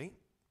Headingley,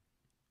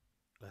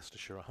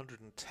 Leicestershire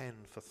 110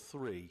 for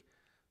 3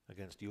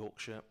 against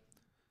Yorkshire.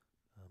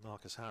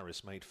 Marcus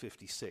Harris made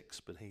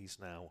 56, but he's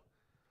now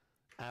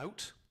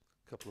out.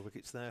 A couple of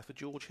wickets there for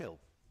George Hill.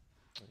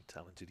 Very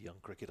talented young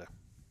cricketer.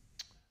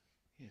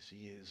 Yes,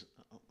 he is.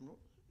 I'm not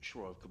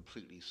sure I've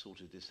completely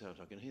sorted this out.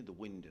 I can hear the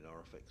wind in our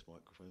effects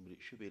microphone, but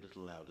it should be a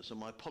little louder. So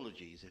my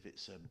apologies if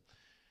it's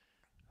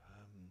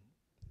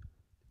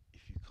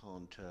if you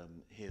can't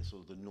hear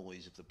sort of the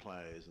noise of the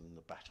players and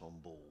the bat on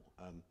ball.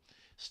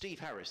 Steve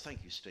Harris,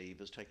 thank you, Steve,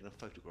 has taken a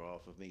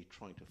photograph of me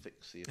trying to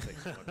fix the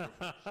effects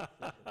microphone.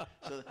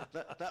 So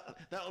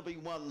that'll be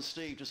one,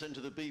 Steve, to send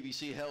to the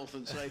BBC Health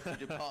and Safety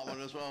Department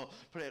as well.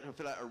 Probably have to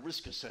fill out a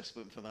risk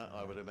assessment for that,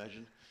 I would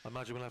imagine. I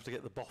imagine we'll have to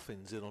get the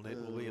boffins in on it.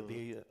 Will we at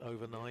the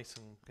overnight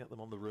and get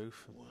them on the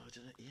roof? Well, I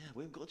don't know. Yeah,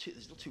 we haven't got to.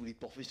 There's not too many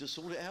boffins to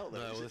sort it out, though.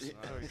 No, that's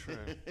very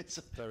true. It's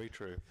very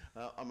true.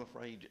 I'm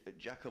afraid,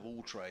 jack of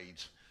all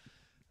trades.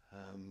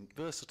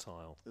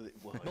 Versatile.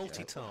 Well,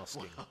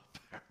 multitasking. Yeah, well,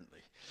 apparently.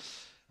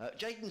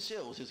 Jaden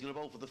Sills is going to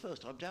bowl for the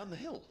first time down the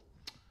hill.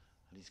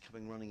 And he's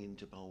coming running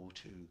into bowl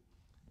to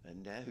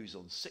And now who's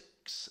on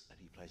 6, and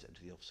he plays it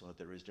into the offside.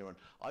 There is no run.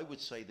 I would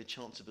say the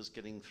chance of us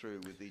getting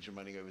through with these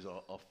remaining overs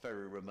are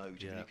very remote.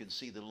 Yeah. And you can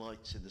see the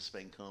lights in the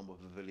Sven Karma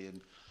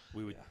Pavilion.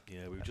 We were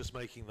just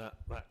making that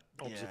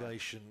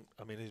observation.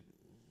 I mean,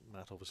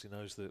 Matt obviously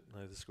knows the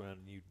ground,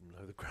 and you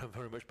know the ground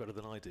very much better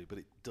than I do. But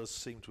it does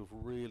seem to have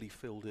really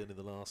filled in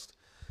the last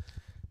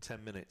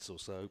 10 minutes or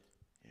so.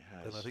 It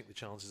has. And I think the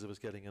chances of us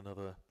getting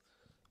another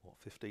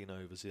 15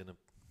 overs in are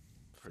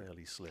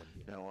fairly slim.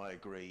 No, I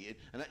agree.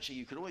 And actually,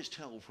 you can always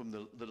tell from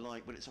the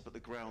light when it's up at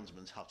the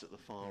groundsman's hut at the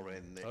far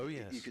end. Oh,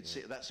 yes. You can see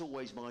it. That's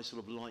always my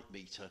sort of light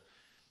meter,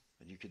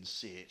 and you can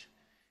see it.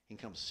 In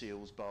comes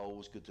Seals,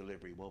 bowls, good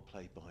delivery, well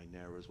played by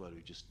Nair as well,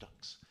 who just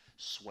ducks,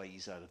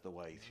 sways out of the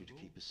way through to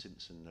keeper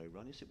Simpson, no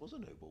run. Yes, it was a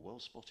no ball, well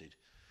spotted.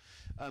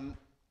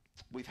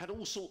 We've had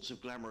all sorts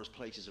of glamorous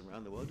places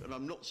around the world, and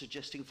I'm not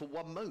suggesting for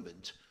one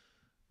moment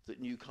that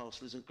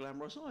Newcastle isn't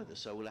glamorous either,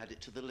 so we'll add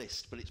it to the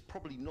list. But it's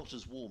probably not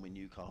as warm in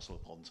Newcastle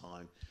upon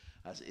Tyne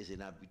as it is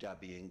in Abu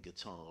Dhabi and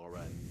Qatar,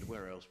 and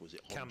where else was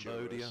it?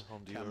 Honduras.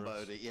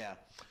 Cambodia, yeah.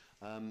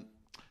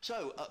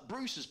 So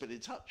Bruce has been in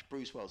touch.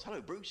 Bruce Wells.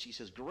 Hello, Bruce. He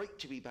says, great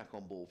to be back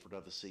on board for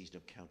another season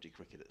of county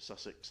cricket at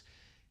Sussex.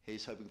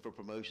 He's hoping for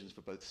promotions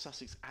for both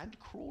Sussex and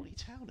Crawley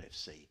Town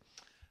FC.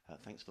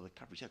 Thanks for the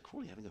coverage. Yeah,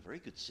 Crawley having a very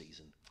good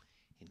season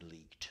in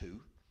League Two.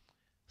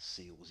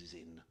 Seals is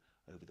in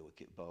over the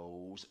wicket,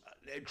 bowls.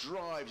 It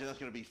drives, and that's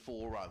going to be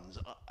 4 runs.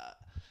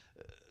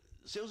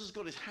 Seals has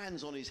got his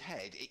hands on his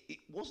head. It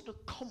wasn't a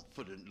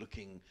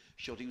confident-looking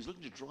shot. He was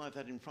looking to drive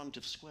that in front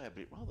of square,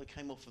 but it rather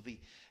came off of the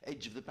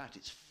edge of the bat.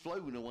 It's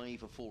flown away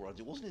for 4 runs.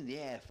 It wasn't in the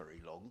air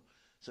very long,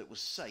 so it was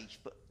safe,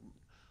 but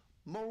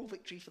moral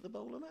victory for the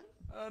bowler,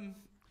 Matt?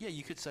 Yeah,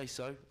 you could say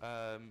so.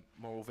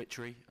 Moral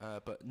victory,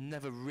 but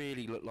never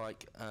really looked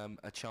like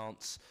a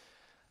chance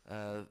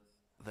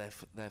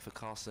there for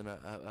Carson at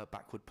a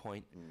backward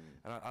point.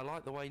 And I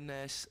like the way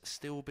Nair's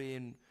still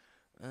being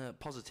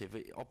positive,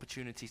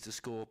 opportunities to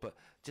score, but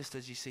just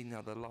as you see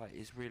now, the light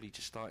is really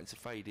just starting to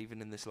fade,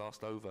 even in this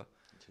last over.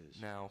 It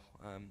is. Now,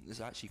 it's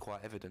actually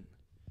quite evident.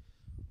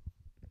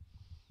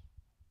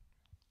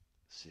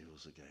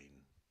 Seals again.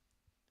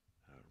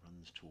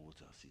 Runs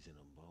towards us, he's in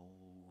on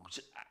bowls,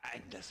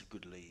 and that's a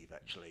good leave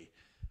actually.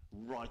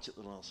 Right at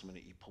the last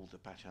minute he pulled the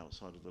bat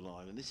outside of the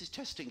line, and this is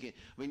testing it.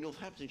 I mean,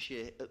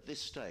 Northamptonshire at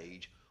this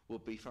stage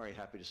would be very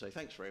happy to say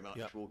thanks very much.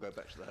 Yep. We'll go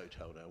back to the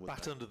hotel now.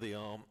 Bat under the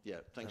arm. Yeah,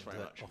 thanks very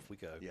much. Off we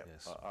go. Yeah,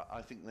 Yes.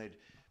 I think they'd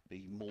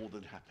be more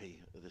than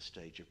happy at this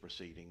stage of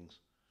proceedings.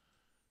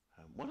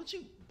 One or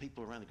two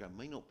people around the ground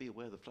may not be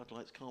aware the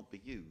floodlights can't be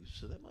used,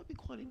 so that might be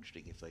quite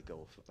interesting if they go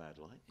off for bad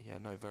light. Yeah,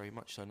 no, very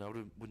much so. No,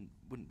 I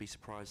wouldn't be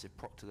surprised if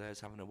Proctor there's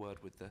having a word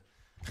with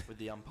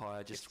the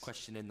umpire, just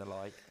questioning the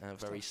light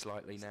very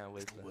slightly now.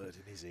 With a word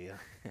in his ear.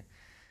 Yeah,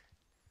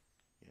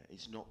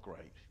 it's not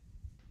great.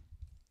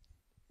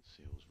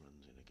 Seals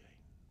runs in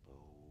again,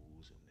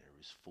 bowls, and there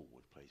is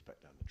forward, plays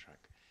back down the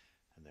track,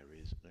 and there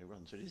is no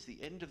run. So it is the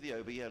end of the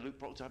over. Yeah, Luke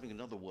Proctor having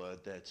another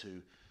word there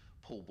to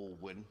Paul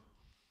Baldwin.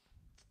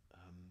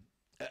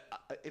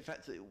 In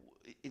fact,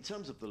 in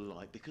terms of the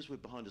light, because we're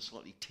behind a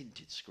slightly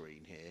tinted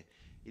screen here,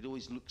 it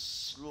always looks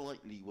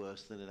slightly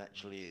worse than it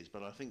actually is.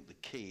 But I think the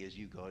key, as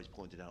you guys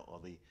pointed out, are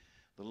the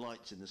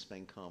lights in the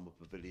Sven Karma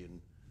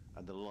Pavilion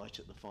and the light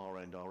at the far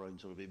end, our own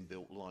sort of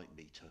inbuilt light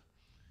meter,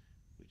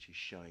 which is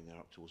showing there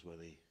up towards where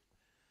the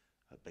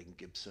Ben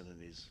Gibson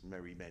and his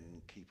merry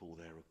men keep all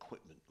their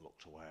equipment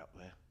locked away up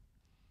there.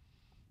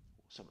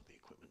 Or some of the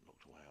equipment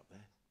locked away up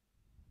there.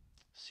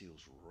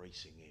 Seals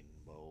racing in,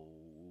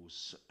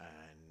 bowls,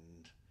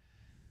 and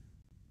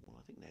well,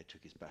 I think Nair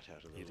took his bat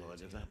out of the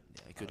line of that.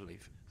 Yeah, good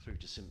leave. Through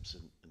to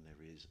Simpson, and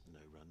there is no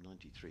run.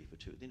 93 for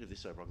 2. At the end of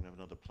this over, I'm going to have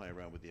another play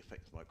around with the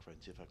effects microphone,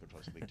 see if I can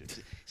try something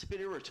different. It's a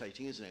bit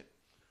irritating, isn't it?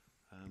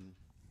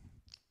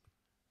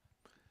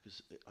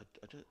 Because I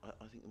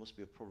think there must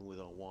be a problem with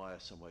our wire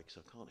somewhere, because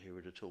I can't hear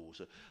it at all.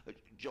 So,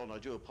 John, I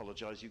do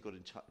apologise. You got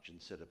in touch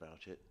and said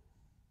about it.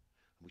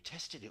 We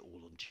tested it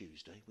all on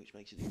Tuesday, which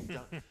makes it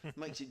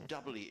makes it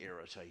doubly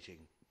irritating.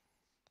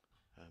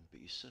 But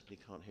you certainly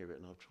can't hear it,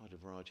 and I've tried a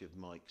variety of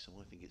mics, so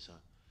I think it's a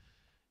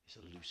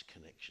loose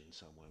connection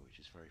somewhere, which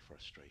is very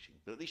frustrating.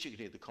 But at least you can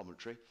hear the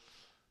commentary.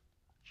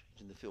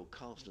 Changing the field,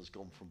 Carstner's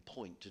gone from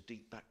point to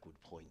deep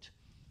backward point.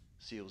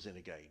 Seals in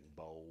again,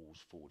 bowls,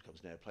 forward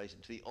comes Nair, plays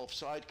into the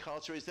offside.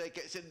 Carter is there,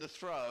 gets in the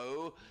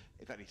throw.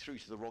 In fact, he threw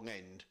to the wrong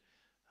end,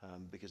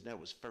 because Nair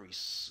was very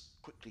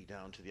quickly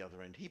down to the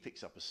other end. He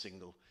picks up a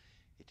single.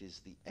 It is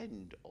the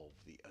end of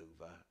the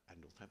over,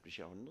 and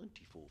Northamptonshire on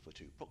 94 for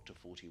 2. Proctor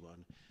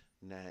 41,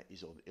 Nair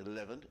is on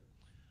 11.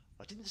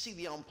 I didn't see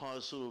the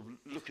umpires sort of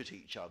look at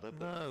each other.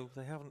 But no,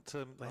 they haven't.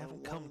 They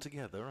haven't come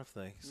together, have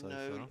they? So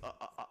no, far?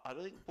 I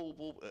don't think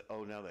ball.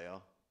 Oh, now they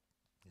are.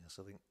 Yes,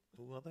 I think.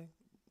 Oh, are they?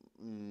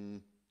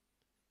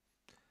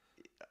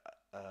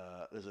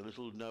 There's a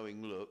little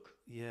knowing look.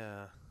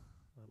 Yeah.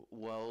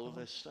 Well,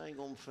 they're staying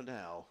on for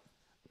now.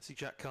 See,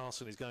 Jack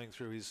Carson is going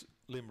through his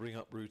limbering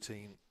up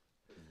routine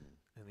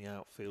in the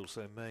outfield,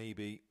 so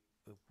maybe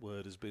the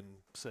word has been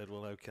said.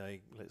 Well,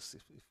 okay, let's.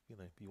 If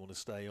you want to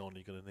stay on,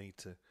 you're going to need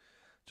to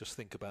just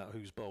think about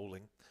who's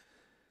bowling,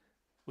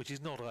 which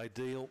is not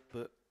ideal,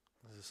 but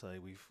as I say,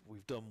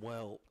 we've done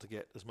well to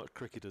get as much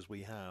cricket as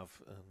we have,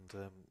 and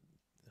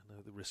I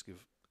know the risk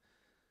of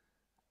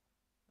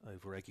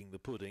over-egging the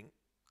pudding.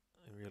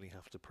 I really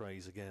have to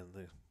praise again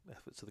the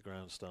efforts of the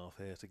ground staff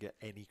here to get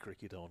any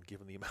cricket on,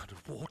 given the amount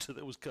of water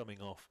that was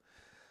coming off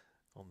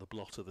on the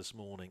blotter this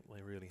morning.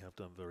 They really have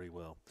done very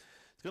well.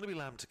 It's going to be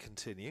Lamb to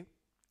continue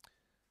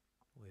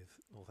with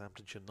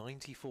Northamptonshire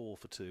 94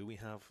 for 2. We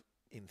have,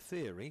 in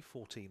theory,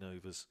 14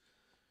 overs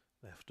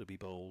left to be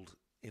bowled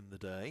in the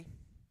day.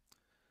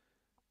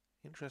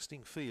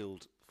 Interesting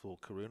field for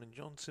Karoon, and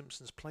John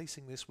Simpson's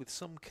placing this with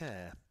some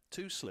care.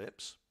 2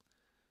 slips,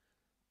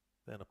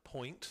 then a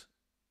point,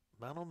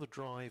 man on the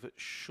drive at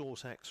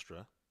short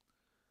extra,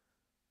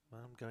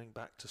 man going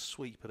back to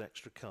sweep at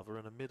extra cover,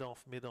 and a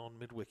mid-off, mid-on,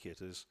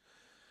 mid-wicket as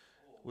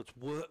was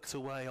worked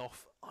away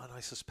off, and I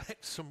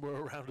suspect somewhere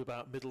around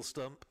about middle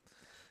stump,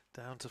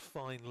 down to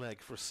fine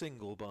leg for a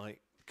single by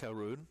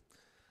Karoon.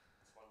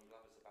 That's one you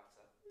love as a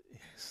batter.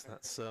 Yes,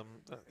 that's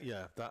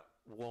yeah, that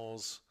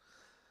was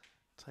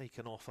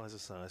taken off, as I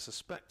say. I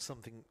suspect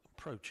something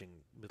approaching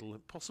middle,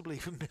 possibly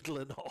even middle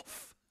and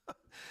off.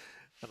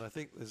 And I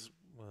think there's,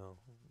 well,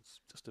 it's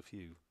just a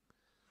few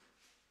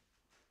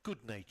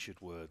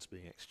good-natured words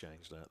being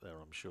exchanged out there,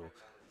 I'm sure.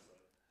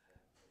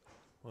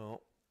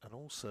 Well, and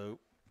also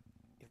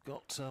you've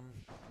got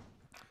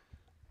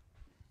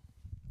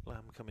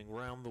Lamb coming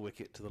round the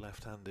wicket to the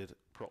left-handed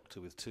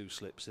Proctor with 2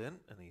 slips in,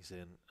 and he's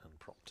in, and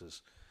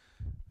Proctor's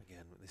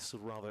again this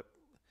sort of rather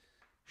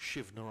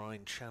Shiv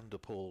Narayan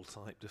Chanderpaul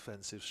type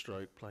defensive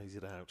stroke, plays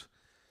it out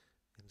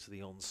into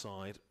the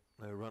onside.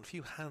 No run. A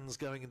few hands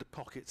going into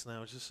pockets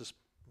now, just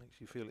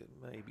makes you feel it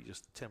maybe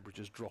just the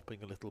temperature's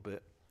dropping a little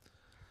bit.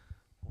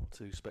 1 or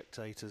 2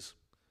 spectators.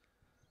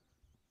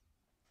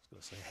 I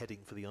was going to say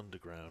heading for the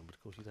underground, but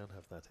of course you don't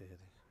have that here.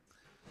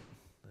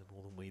 No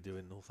more than we do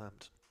in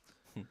Northampton.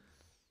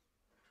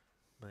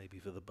 Maybe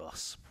for the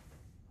bus.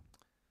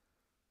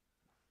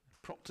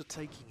 Proctor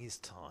taking his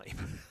time,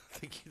 I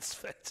think it's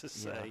fair to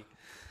say.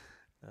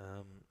 Yeah.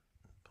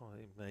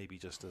 Probably maybe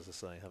just, as I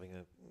say, having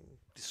a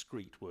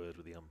discreet word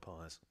with the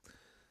umpires.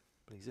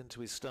 But he's into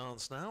his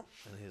stance now,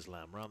 and here's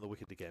Lamb round the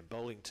wicket again,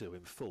 bowling to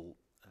him full,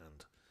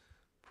 and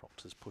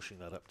Proctor's pushing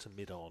that up to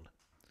mid-on.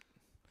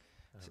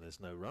 And there's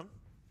no run.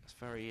 It's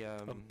very...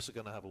 umps are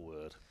going to have a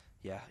word.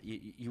 Yeah,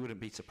 you wouldn't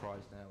be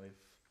surprised now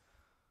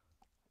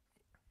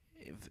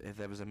if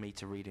there was a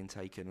meter reading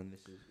taken, and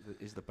this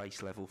is the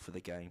base level for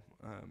the game.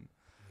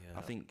 Yeah.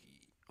 I think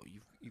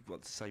you've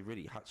got to say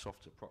really hats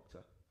off to Proctor.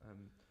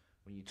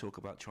 When you talk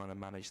about trying to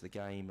manage the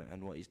game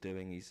and what he's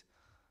doing, he's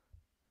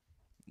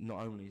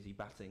not only is he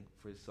batting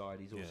for his side,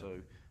 he's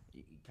also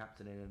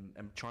captaining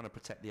and trying to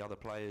protect the other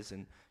players,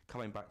 and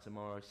coming back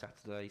tomorrow,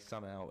 Saturday,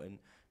 sun out,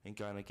 and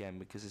going again,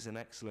 because it's an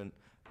excellent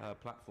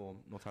platform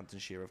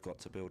Northamptonshire have got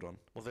to build on.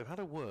 Well, they've had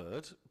a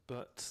word,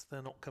 but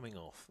they're not coming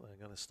off. They're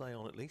going to stay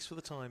on at least for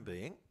the time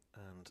being,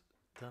 and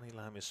Danny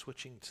Lamb is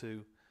switching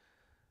to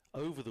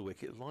over the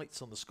wicket.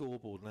 Lights on the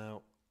scoreboard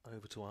now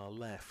over to our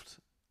left,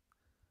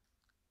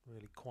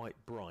 really quite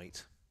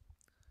bright,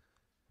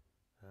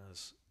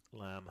 as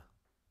Lamb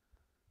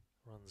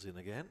runs in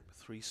again,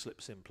 3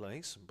 slips in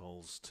place, and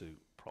bowls to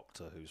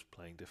Proctor, who's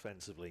playing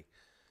defensively.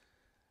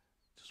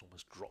 Just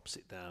almost drops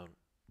it down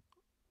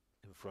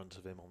in front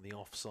of him on the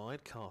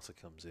offside. Carter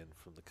comes in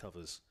from the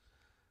covers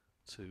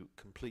to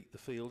complete the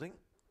fielding.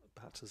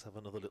 Batters have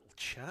another little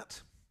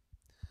chat.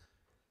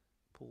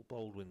 Paul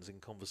Baldwin's in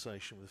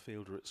conversation with the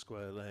fielder at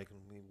square leg,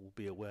 and he will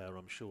be aware,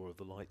 I'm sure, of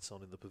the lights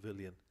on in the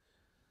pavilion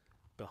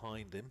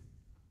behind him.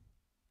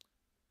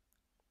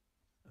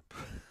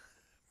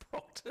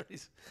 Proctor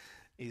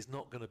is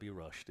not going to be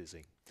rushed, is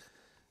he?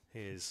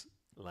 Here's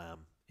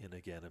Lamb in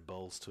again and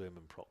bowls to him,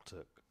 and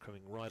Proctor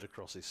coming right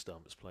across his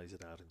stumps, plays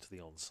it out into the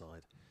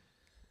onside.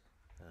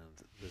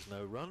 And there's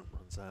no run,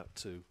 runs out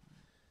to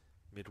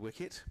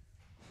mid-wicket.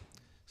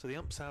 So the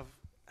umps have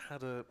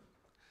had a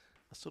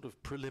sort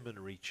of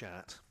preliminary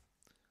chat,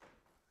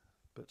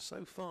 but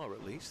so far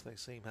at least they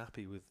seem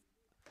happy with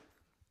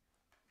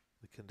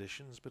the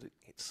conditions, but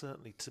it's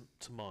certainly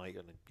to my,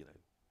 and you know,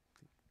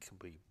 it can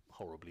be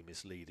horribly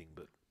misleading,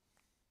 but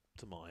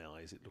to my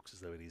eyes it looks as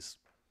though it is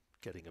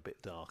getting a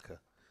bit darker.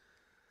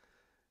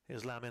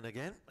 Here's Lamb in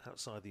again,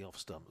 outside the off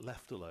stump,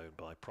 left alone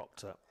by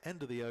Proctor.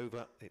 End of the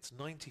over, it's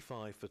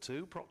 95 for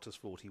 2, Proctor's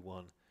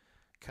 41,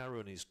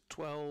 Karoon is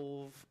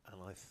 12,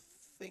 and I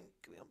think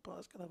the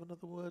umpire's going to have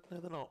another word. No,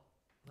 they're not.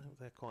 No,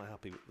 they're quite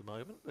happy at the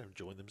moment, they're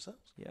enjoying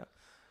themselves. Yeah,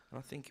 and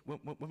I think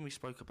when we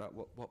spoke about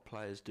what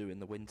players do in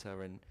the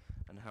winter and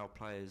how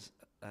players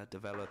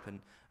develop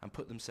and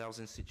put themselves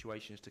in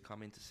situations to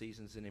come into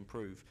seasons and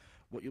improve,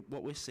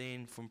 what we're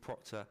seeing from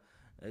Proctor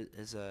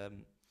as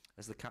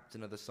the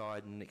captain of the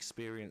side and an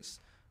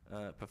experienced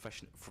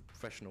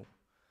professional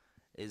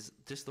is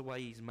just the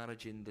way he's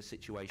managing the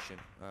situation,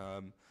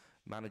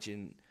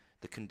 managing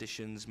the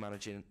conditions,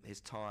 managing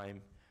his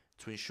time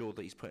to ensure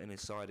that he's putting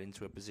his side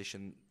into a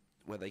position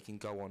where they can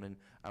go on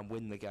and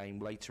win the game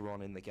later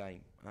on in the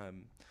game.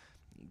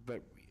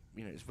 But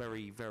you know, it's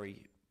very,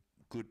 very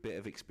good bit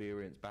of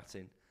experience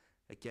batting.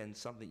 Again,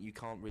 something you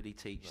can't really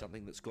teach,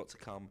 something that's got to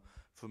come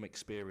from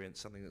experience,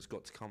 something that's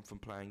got to come from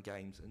playing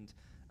games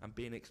and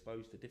being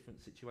exposed to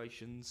different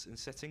situations and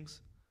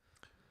settings.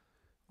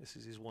 This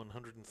is his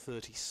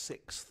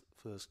 136th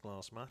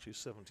first-class match, his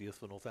 70th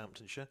for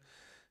Northamptonshire.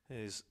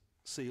 Here's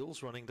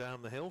Seals running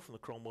down the hill from the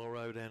Cromwell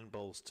Road end,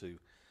 bowls to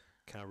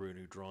Caroon,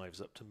 who drives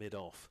up to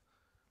mid-off.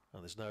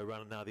 And there's no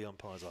run. Now the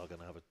umpires are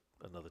going to have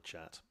another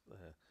chat.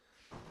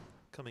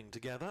 Coming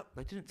together.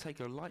 They didn't take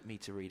a light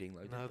meter reading,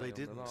 though, did No, they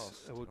didn't.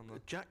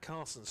 Jack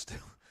Carson's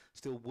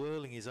still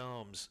whirling his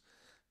arms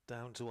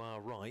down to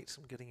our right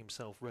and getting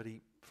himself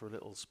ready for a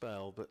little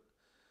spell, but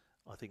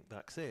I think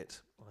that's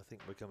it. I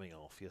think we're coming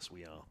off. Yes,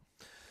 we are.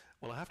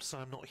 Well, I have to say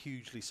I'm not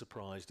hugely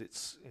surprised.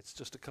 It's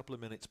just a couple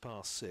of minutes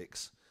past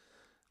 6.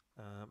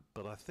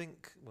 But I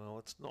think, well,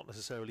 it's not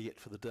necessarily it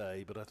for the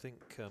day, but I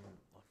think I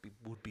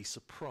would be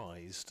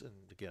surprised, and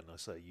again, I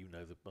say,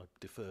 I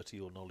defer to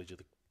your knowledge of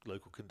the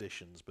local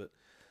conditions, but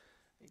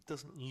it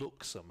doesn't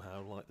look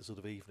somehow like the sort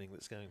of evening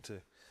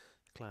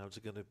clouds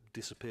are going to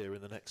disappear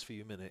in the next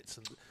few minutes,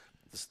 and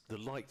the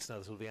lights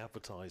now, sort of the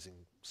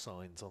advertising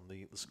signs on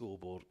the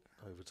scoreboard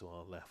over to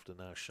our left are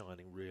now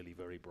shining really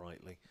very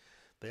brightly.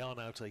 They are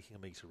now taking a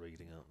meter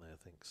reading, aren't they, I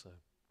think, so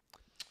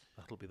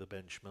that'll be the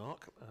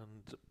benchmark.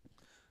 And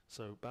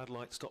so bad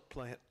light stop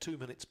play at 2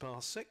 minutes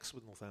past 6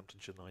 with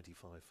Northamptonshire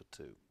 95 for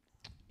 2.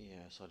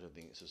 Yes, I don't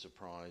think it's a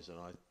surprise, and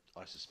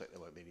I suspect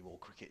there won't be any more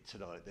cricket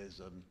tonight.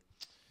 There's,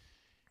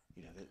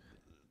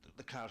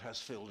 the cloud has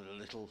filled it a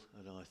little,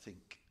 and I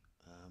think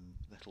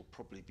that'll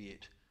probably be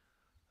it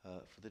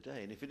for the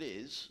day. And if it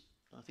is,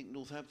 I think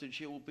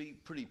Northamptonshire will be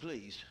pretty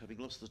pleased, having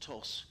lost the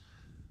toss,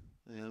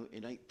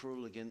 in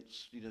April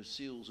against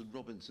Seals and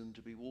Robinson,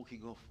 to be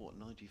walking off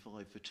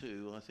 95 for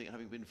 2. I think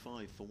having been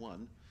 5 for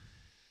 1.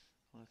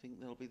 I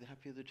think they'll be the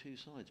happier of the two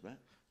sides, Matt.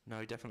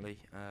 No, definitely,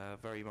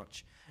 very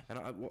much. And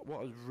what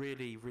I was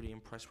really, really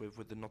impressed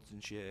with the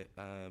Nottinghamshire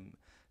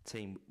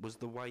team was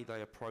the way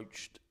they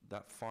approached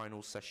that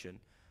final session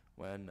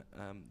when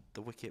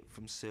the wicket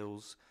from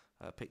Seals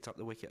picked up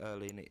the wicket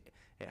early, and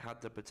it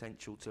had the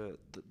potential to.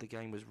 The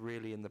game was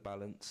really in the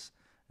balance,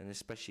 and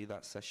especially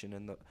that session,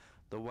 and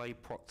the way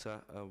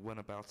Proctor went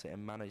about it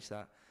and managed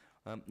that.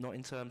 Not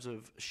in terms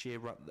of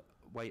sheer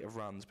weight of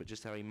runs, but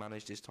just how he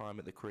managed his time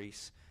at the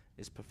crease,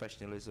 his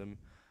professionalism,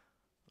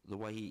 the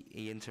way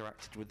he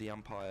interacted with the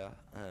umpire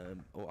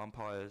or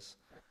umpires,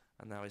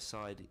 and now his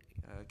side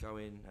go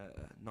in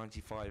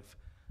 95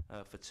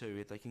 for 2.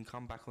 If they can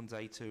come back on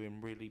day 2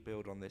 and really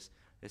build on this,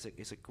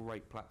 it's a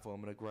great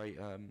platform and a great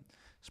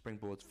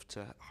springboard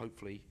to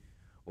hopefully,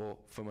 or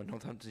from a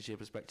Northamptonshire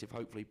perspective,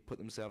 hopefully put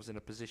themselves in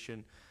a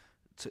position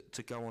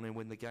to go on and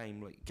win the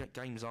game. Like,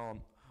 games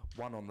aren't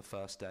won on the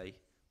first day,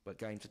 but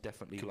games are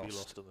definitely Could lost. be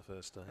lost on the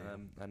first day.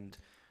 And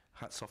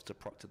hats off to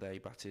Proctor. They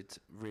batted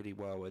really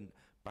well and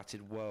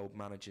batted well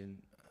managing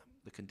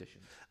the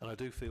conditions. And I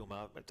do feel,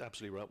 Mark, it's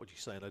absolutely right what you're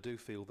saying. I do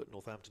feel that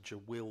Northamptonshire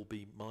will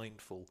be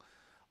mindful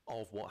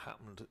of what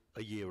happened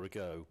a year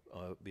ago,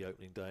 the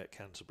opening day at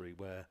Canterbury,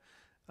 where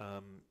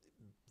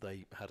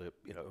they had a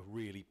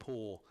really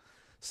poor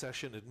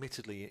session,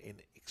 admittedly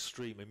in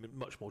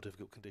much more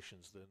difficult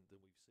conditions than we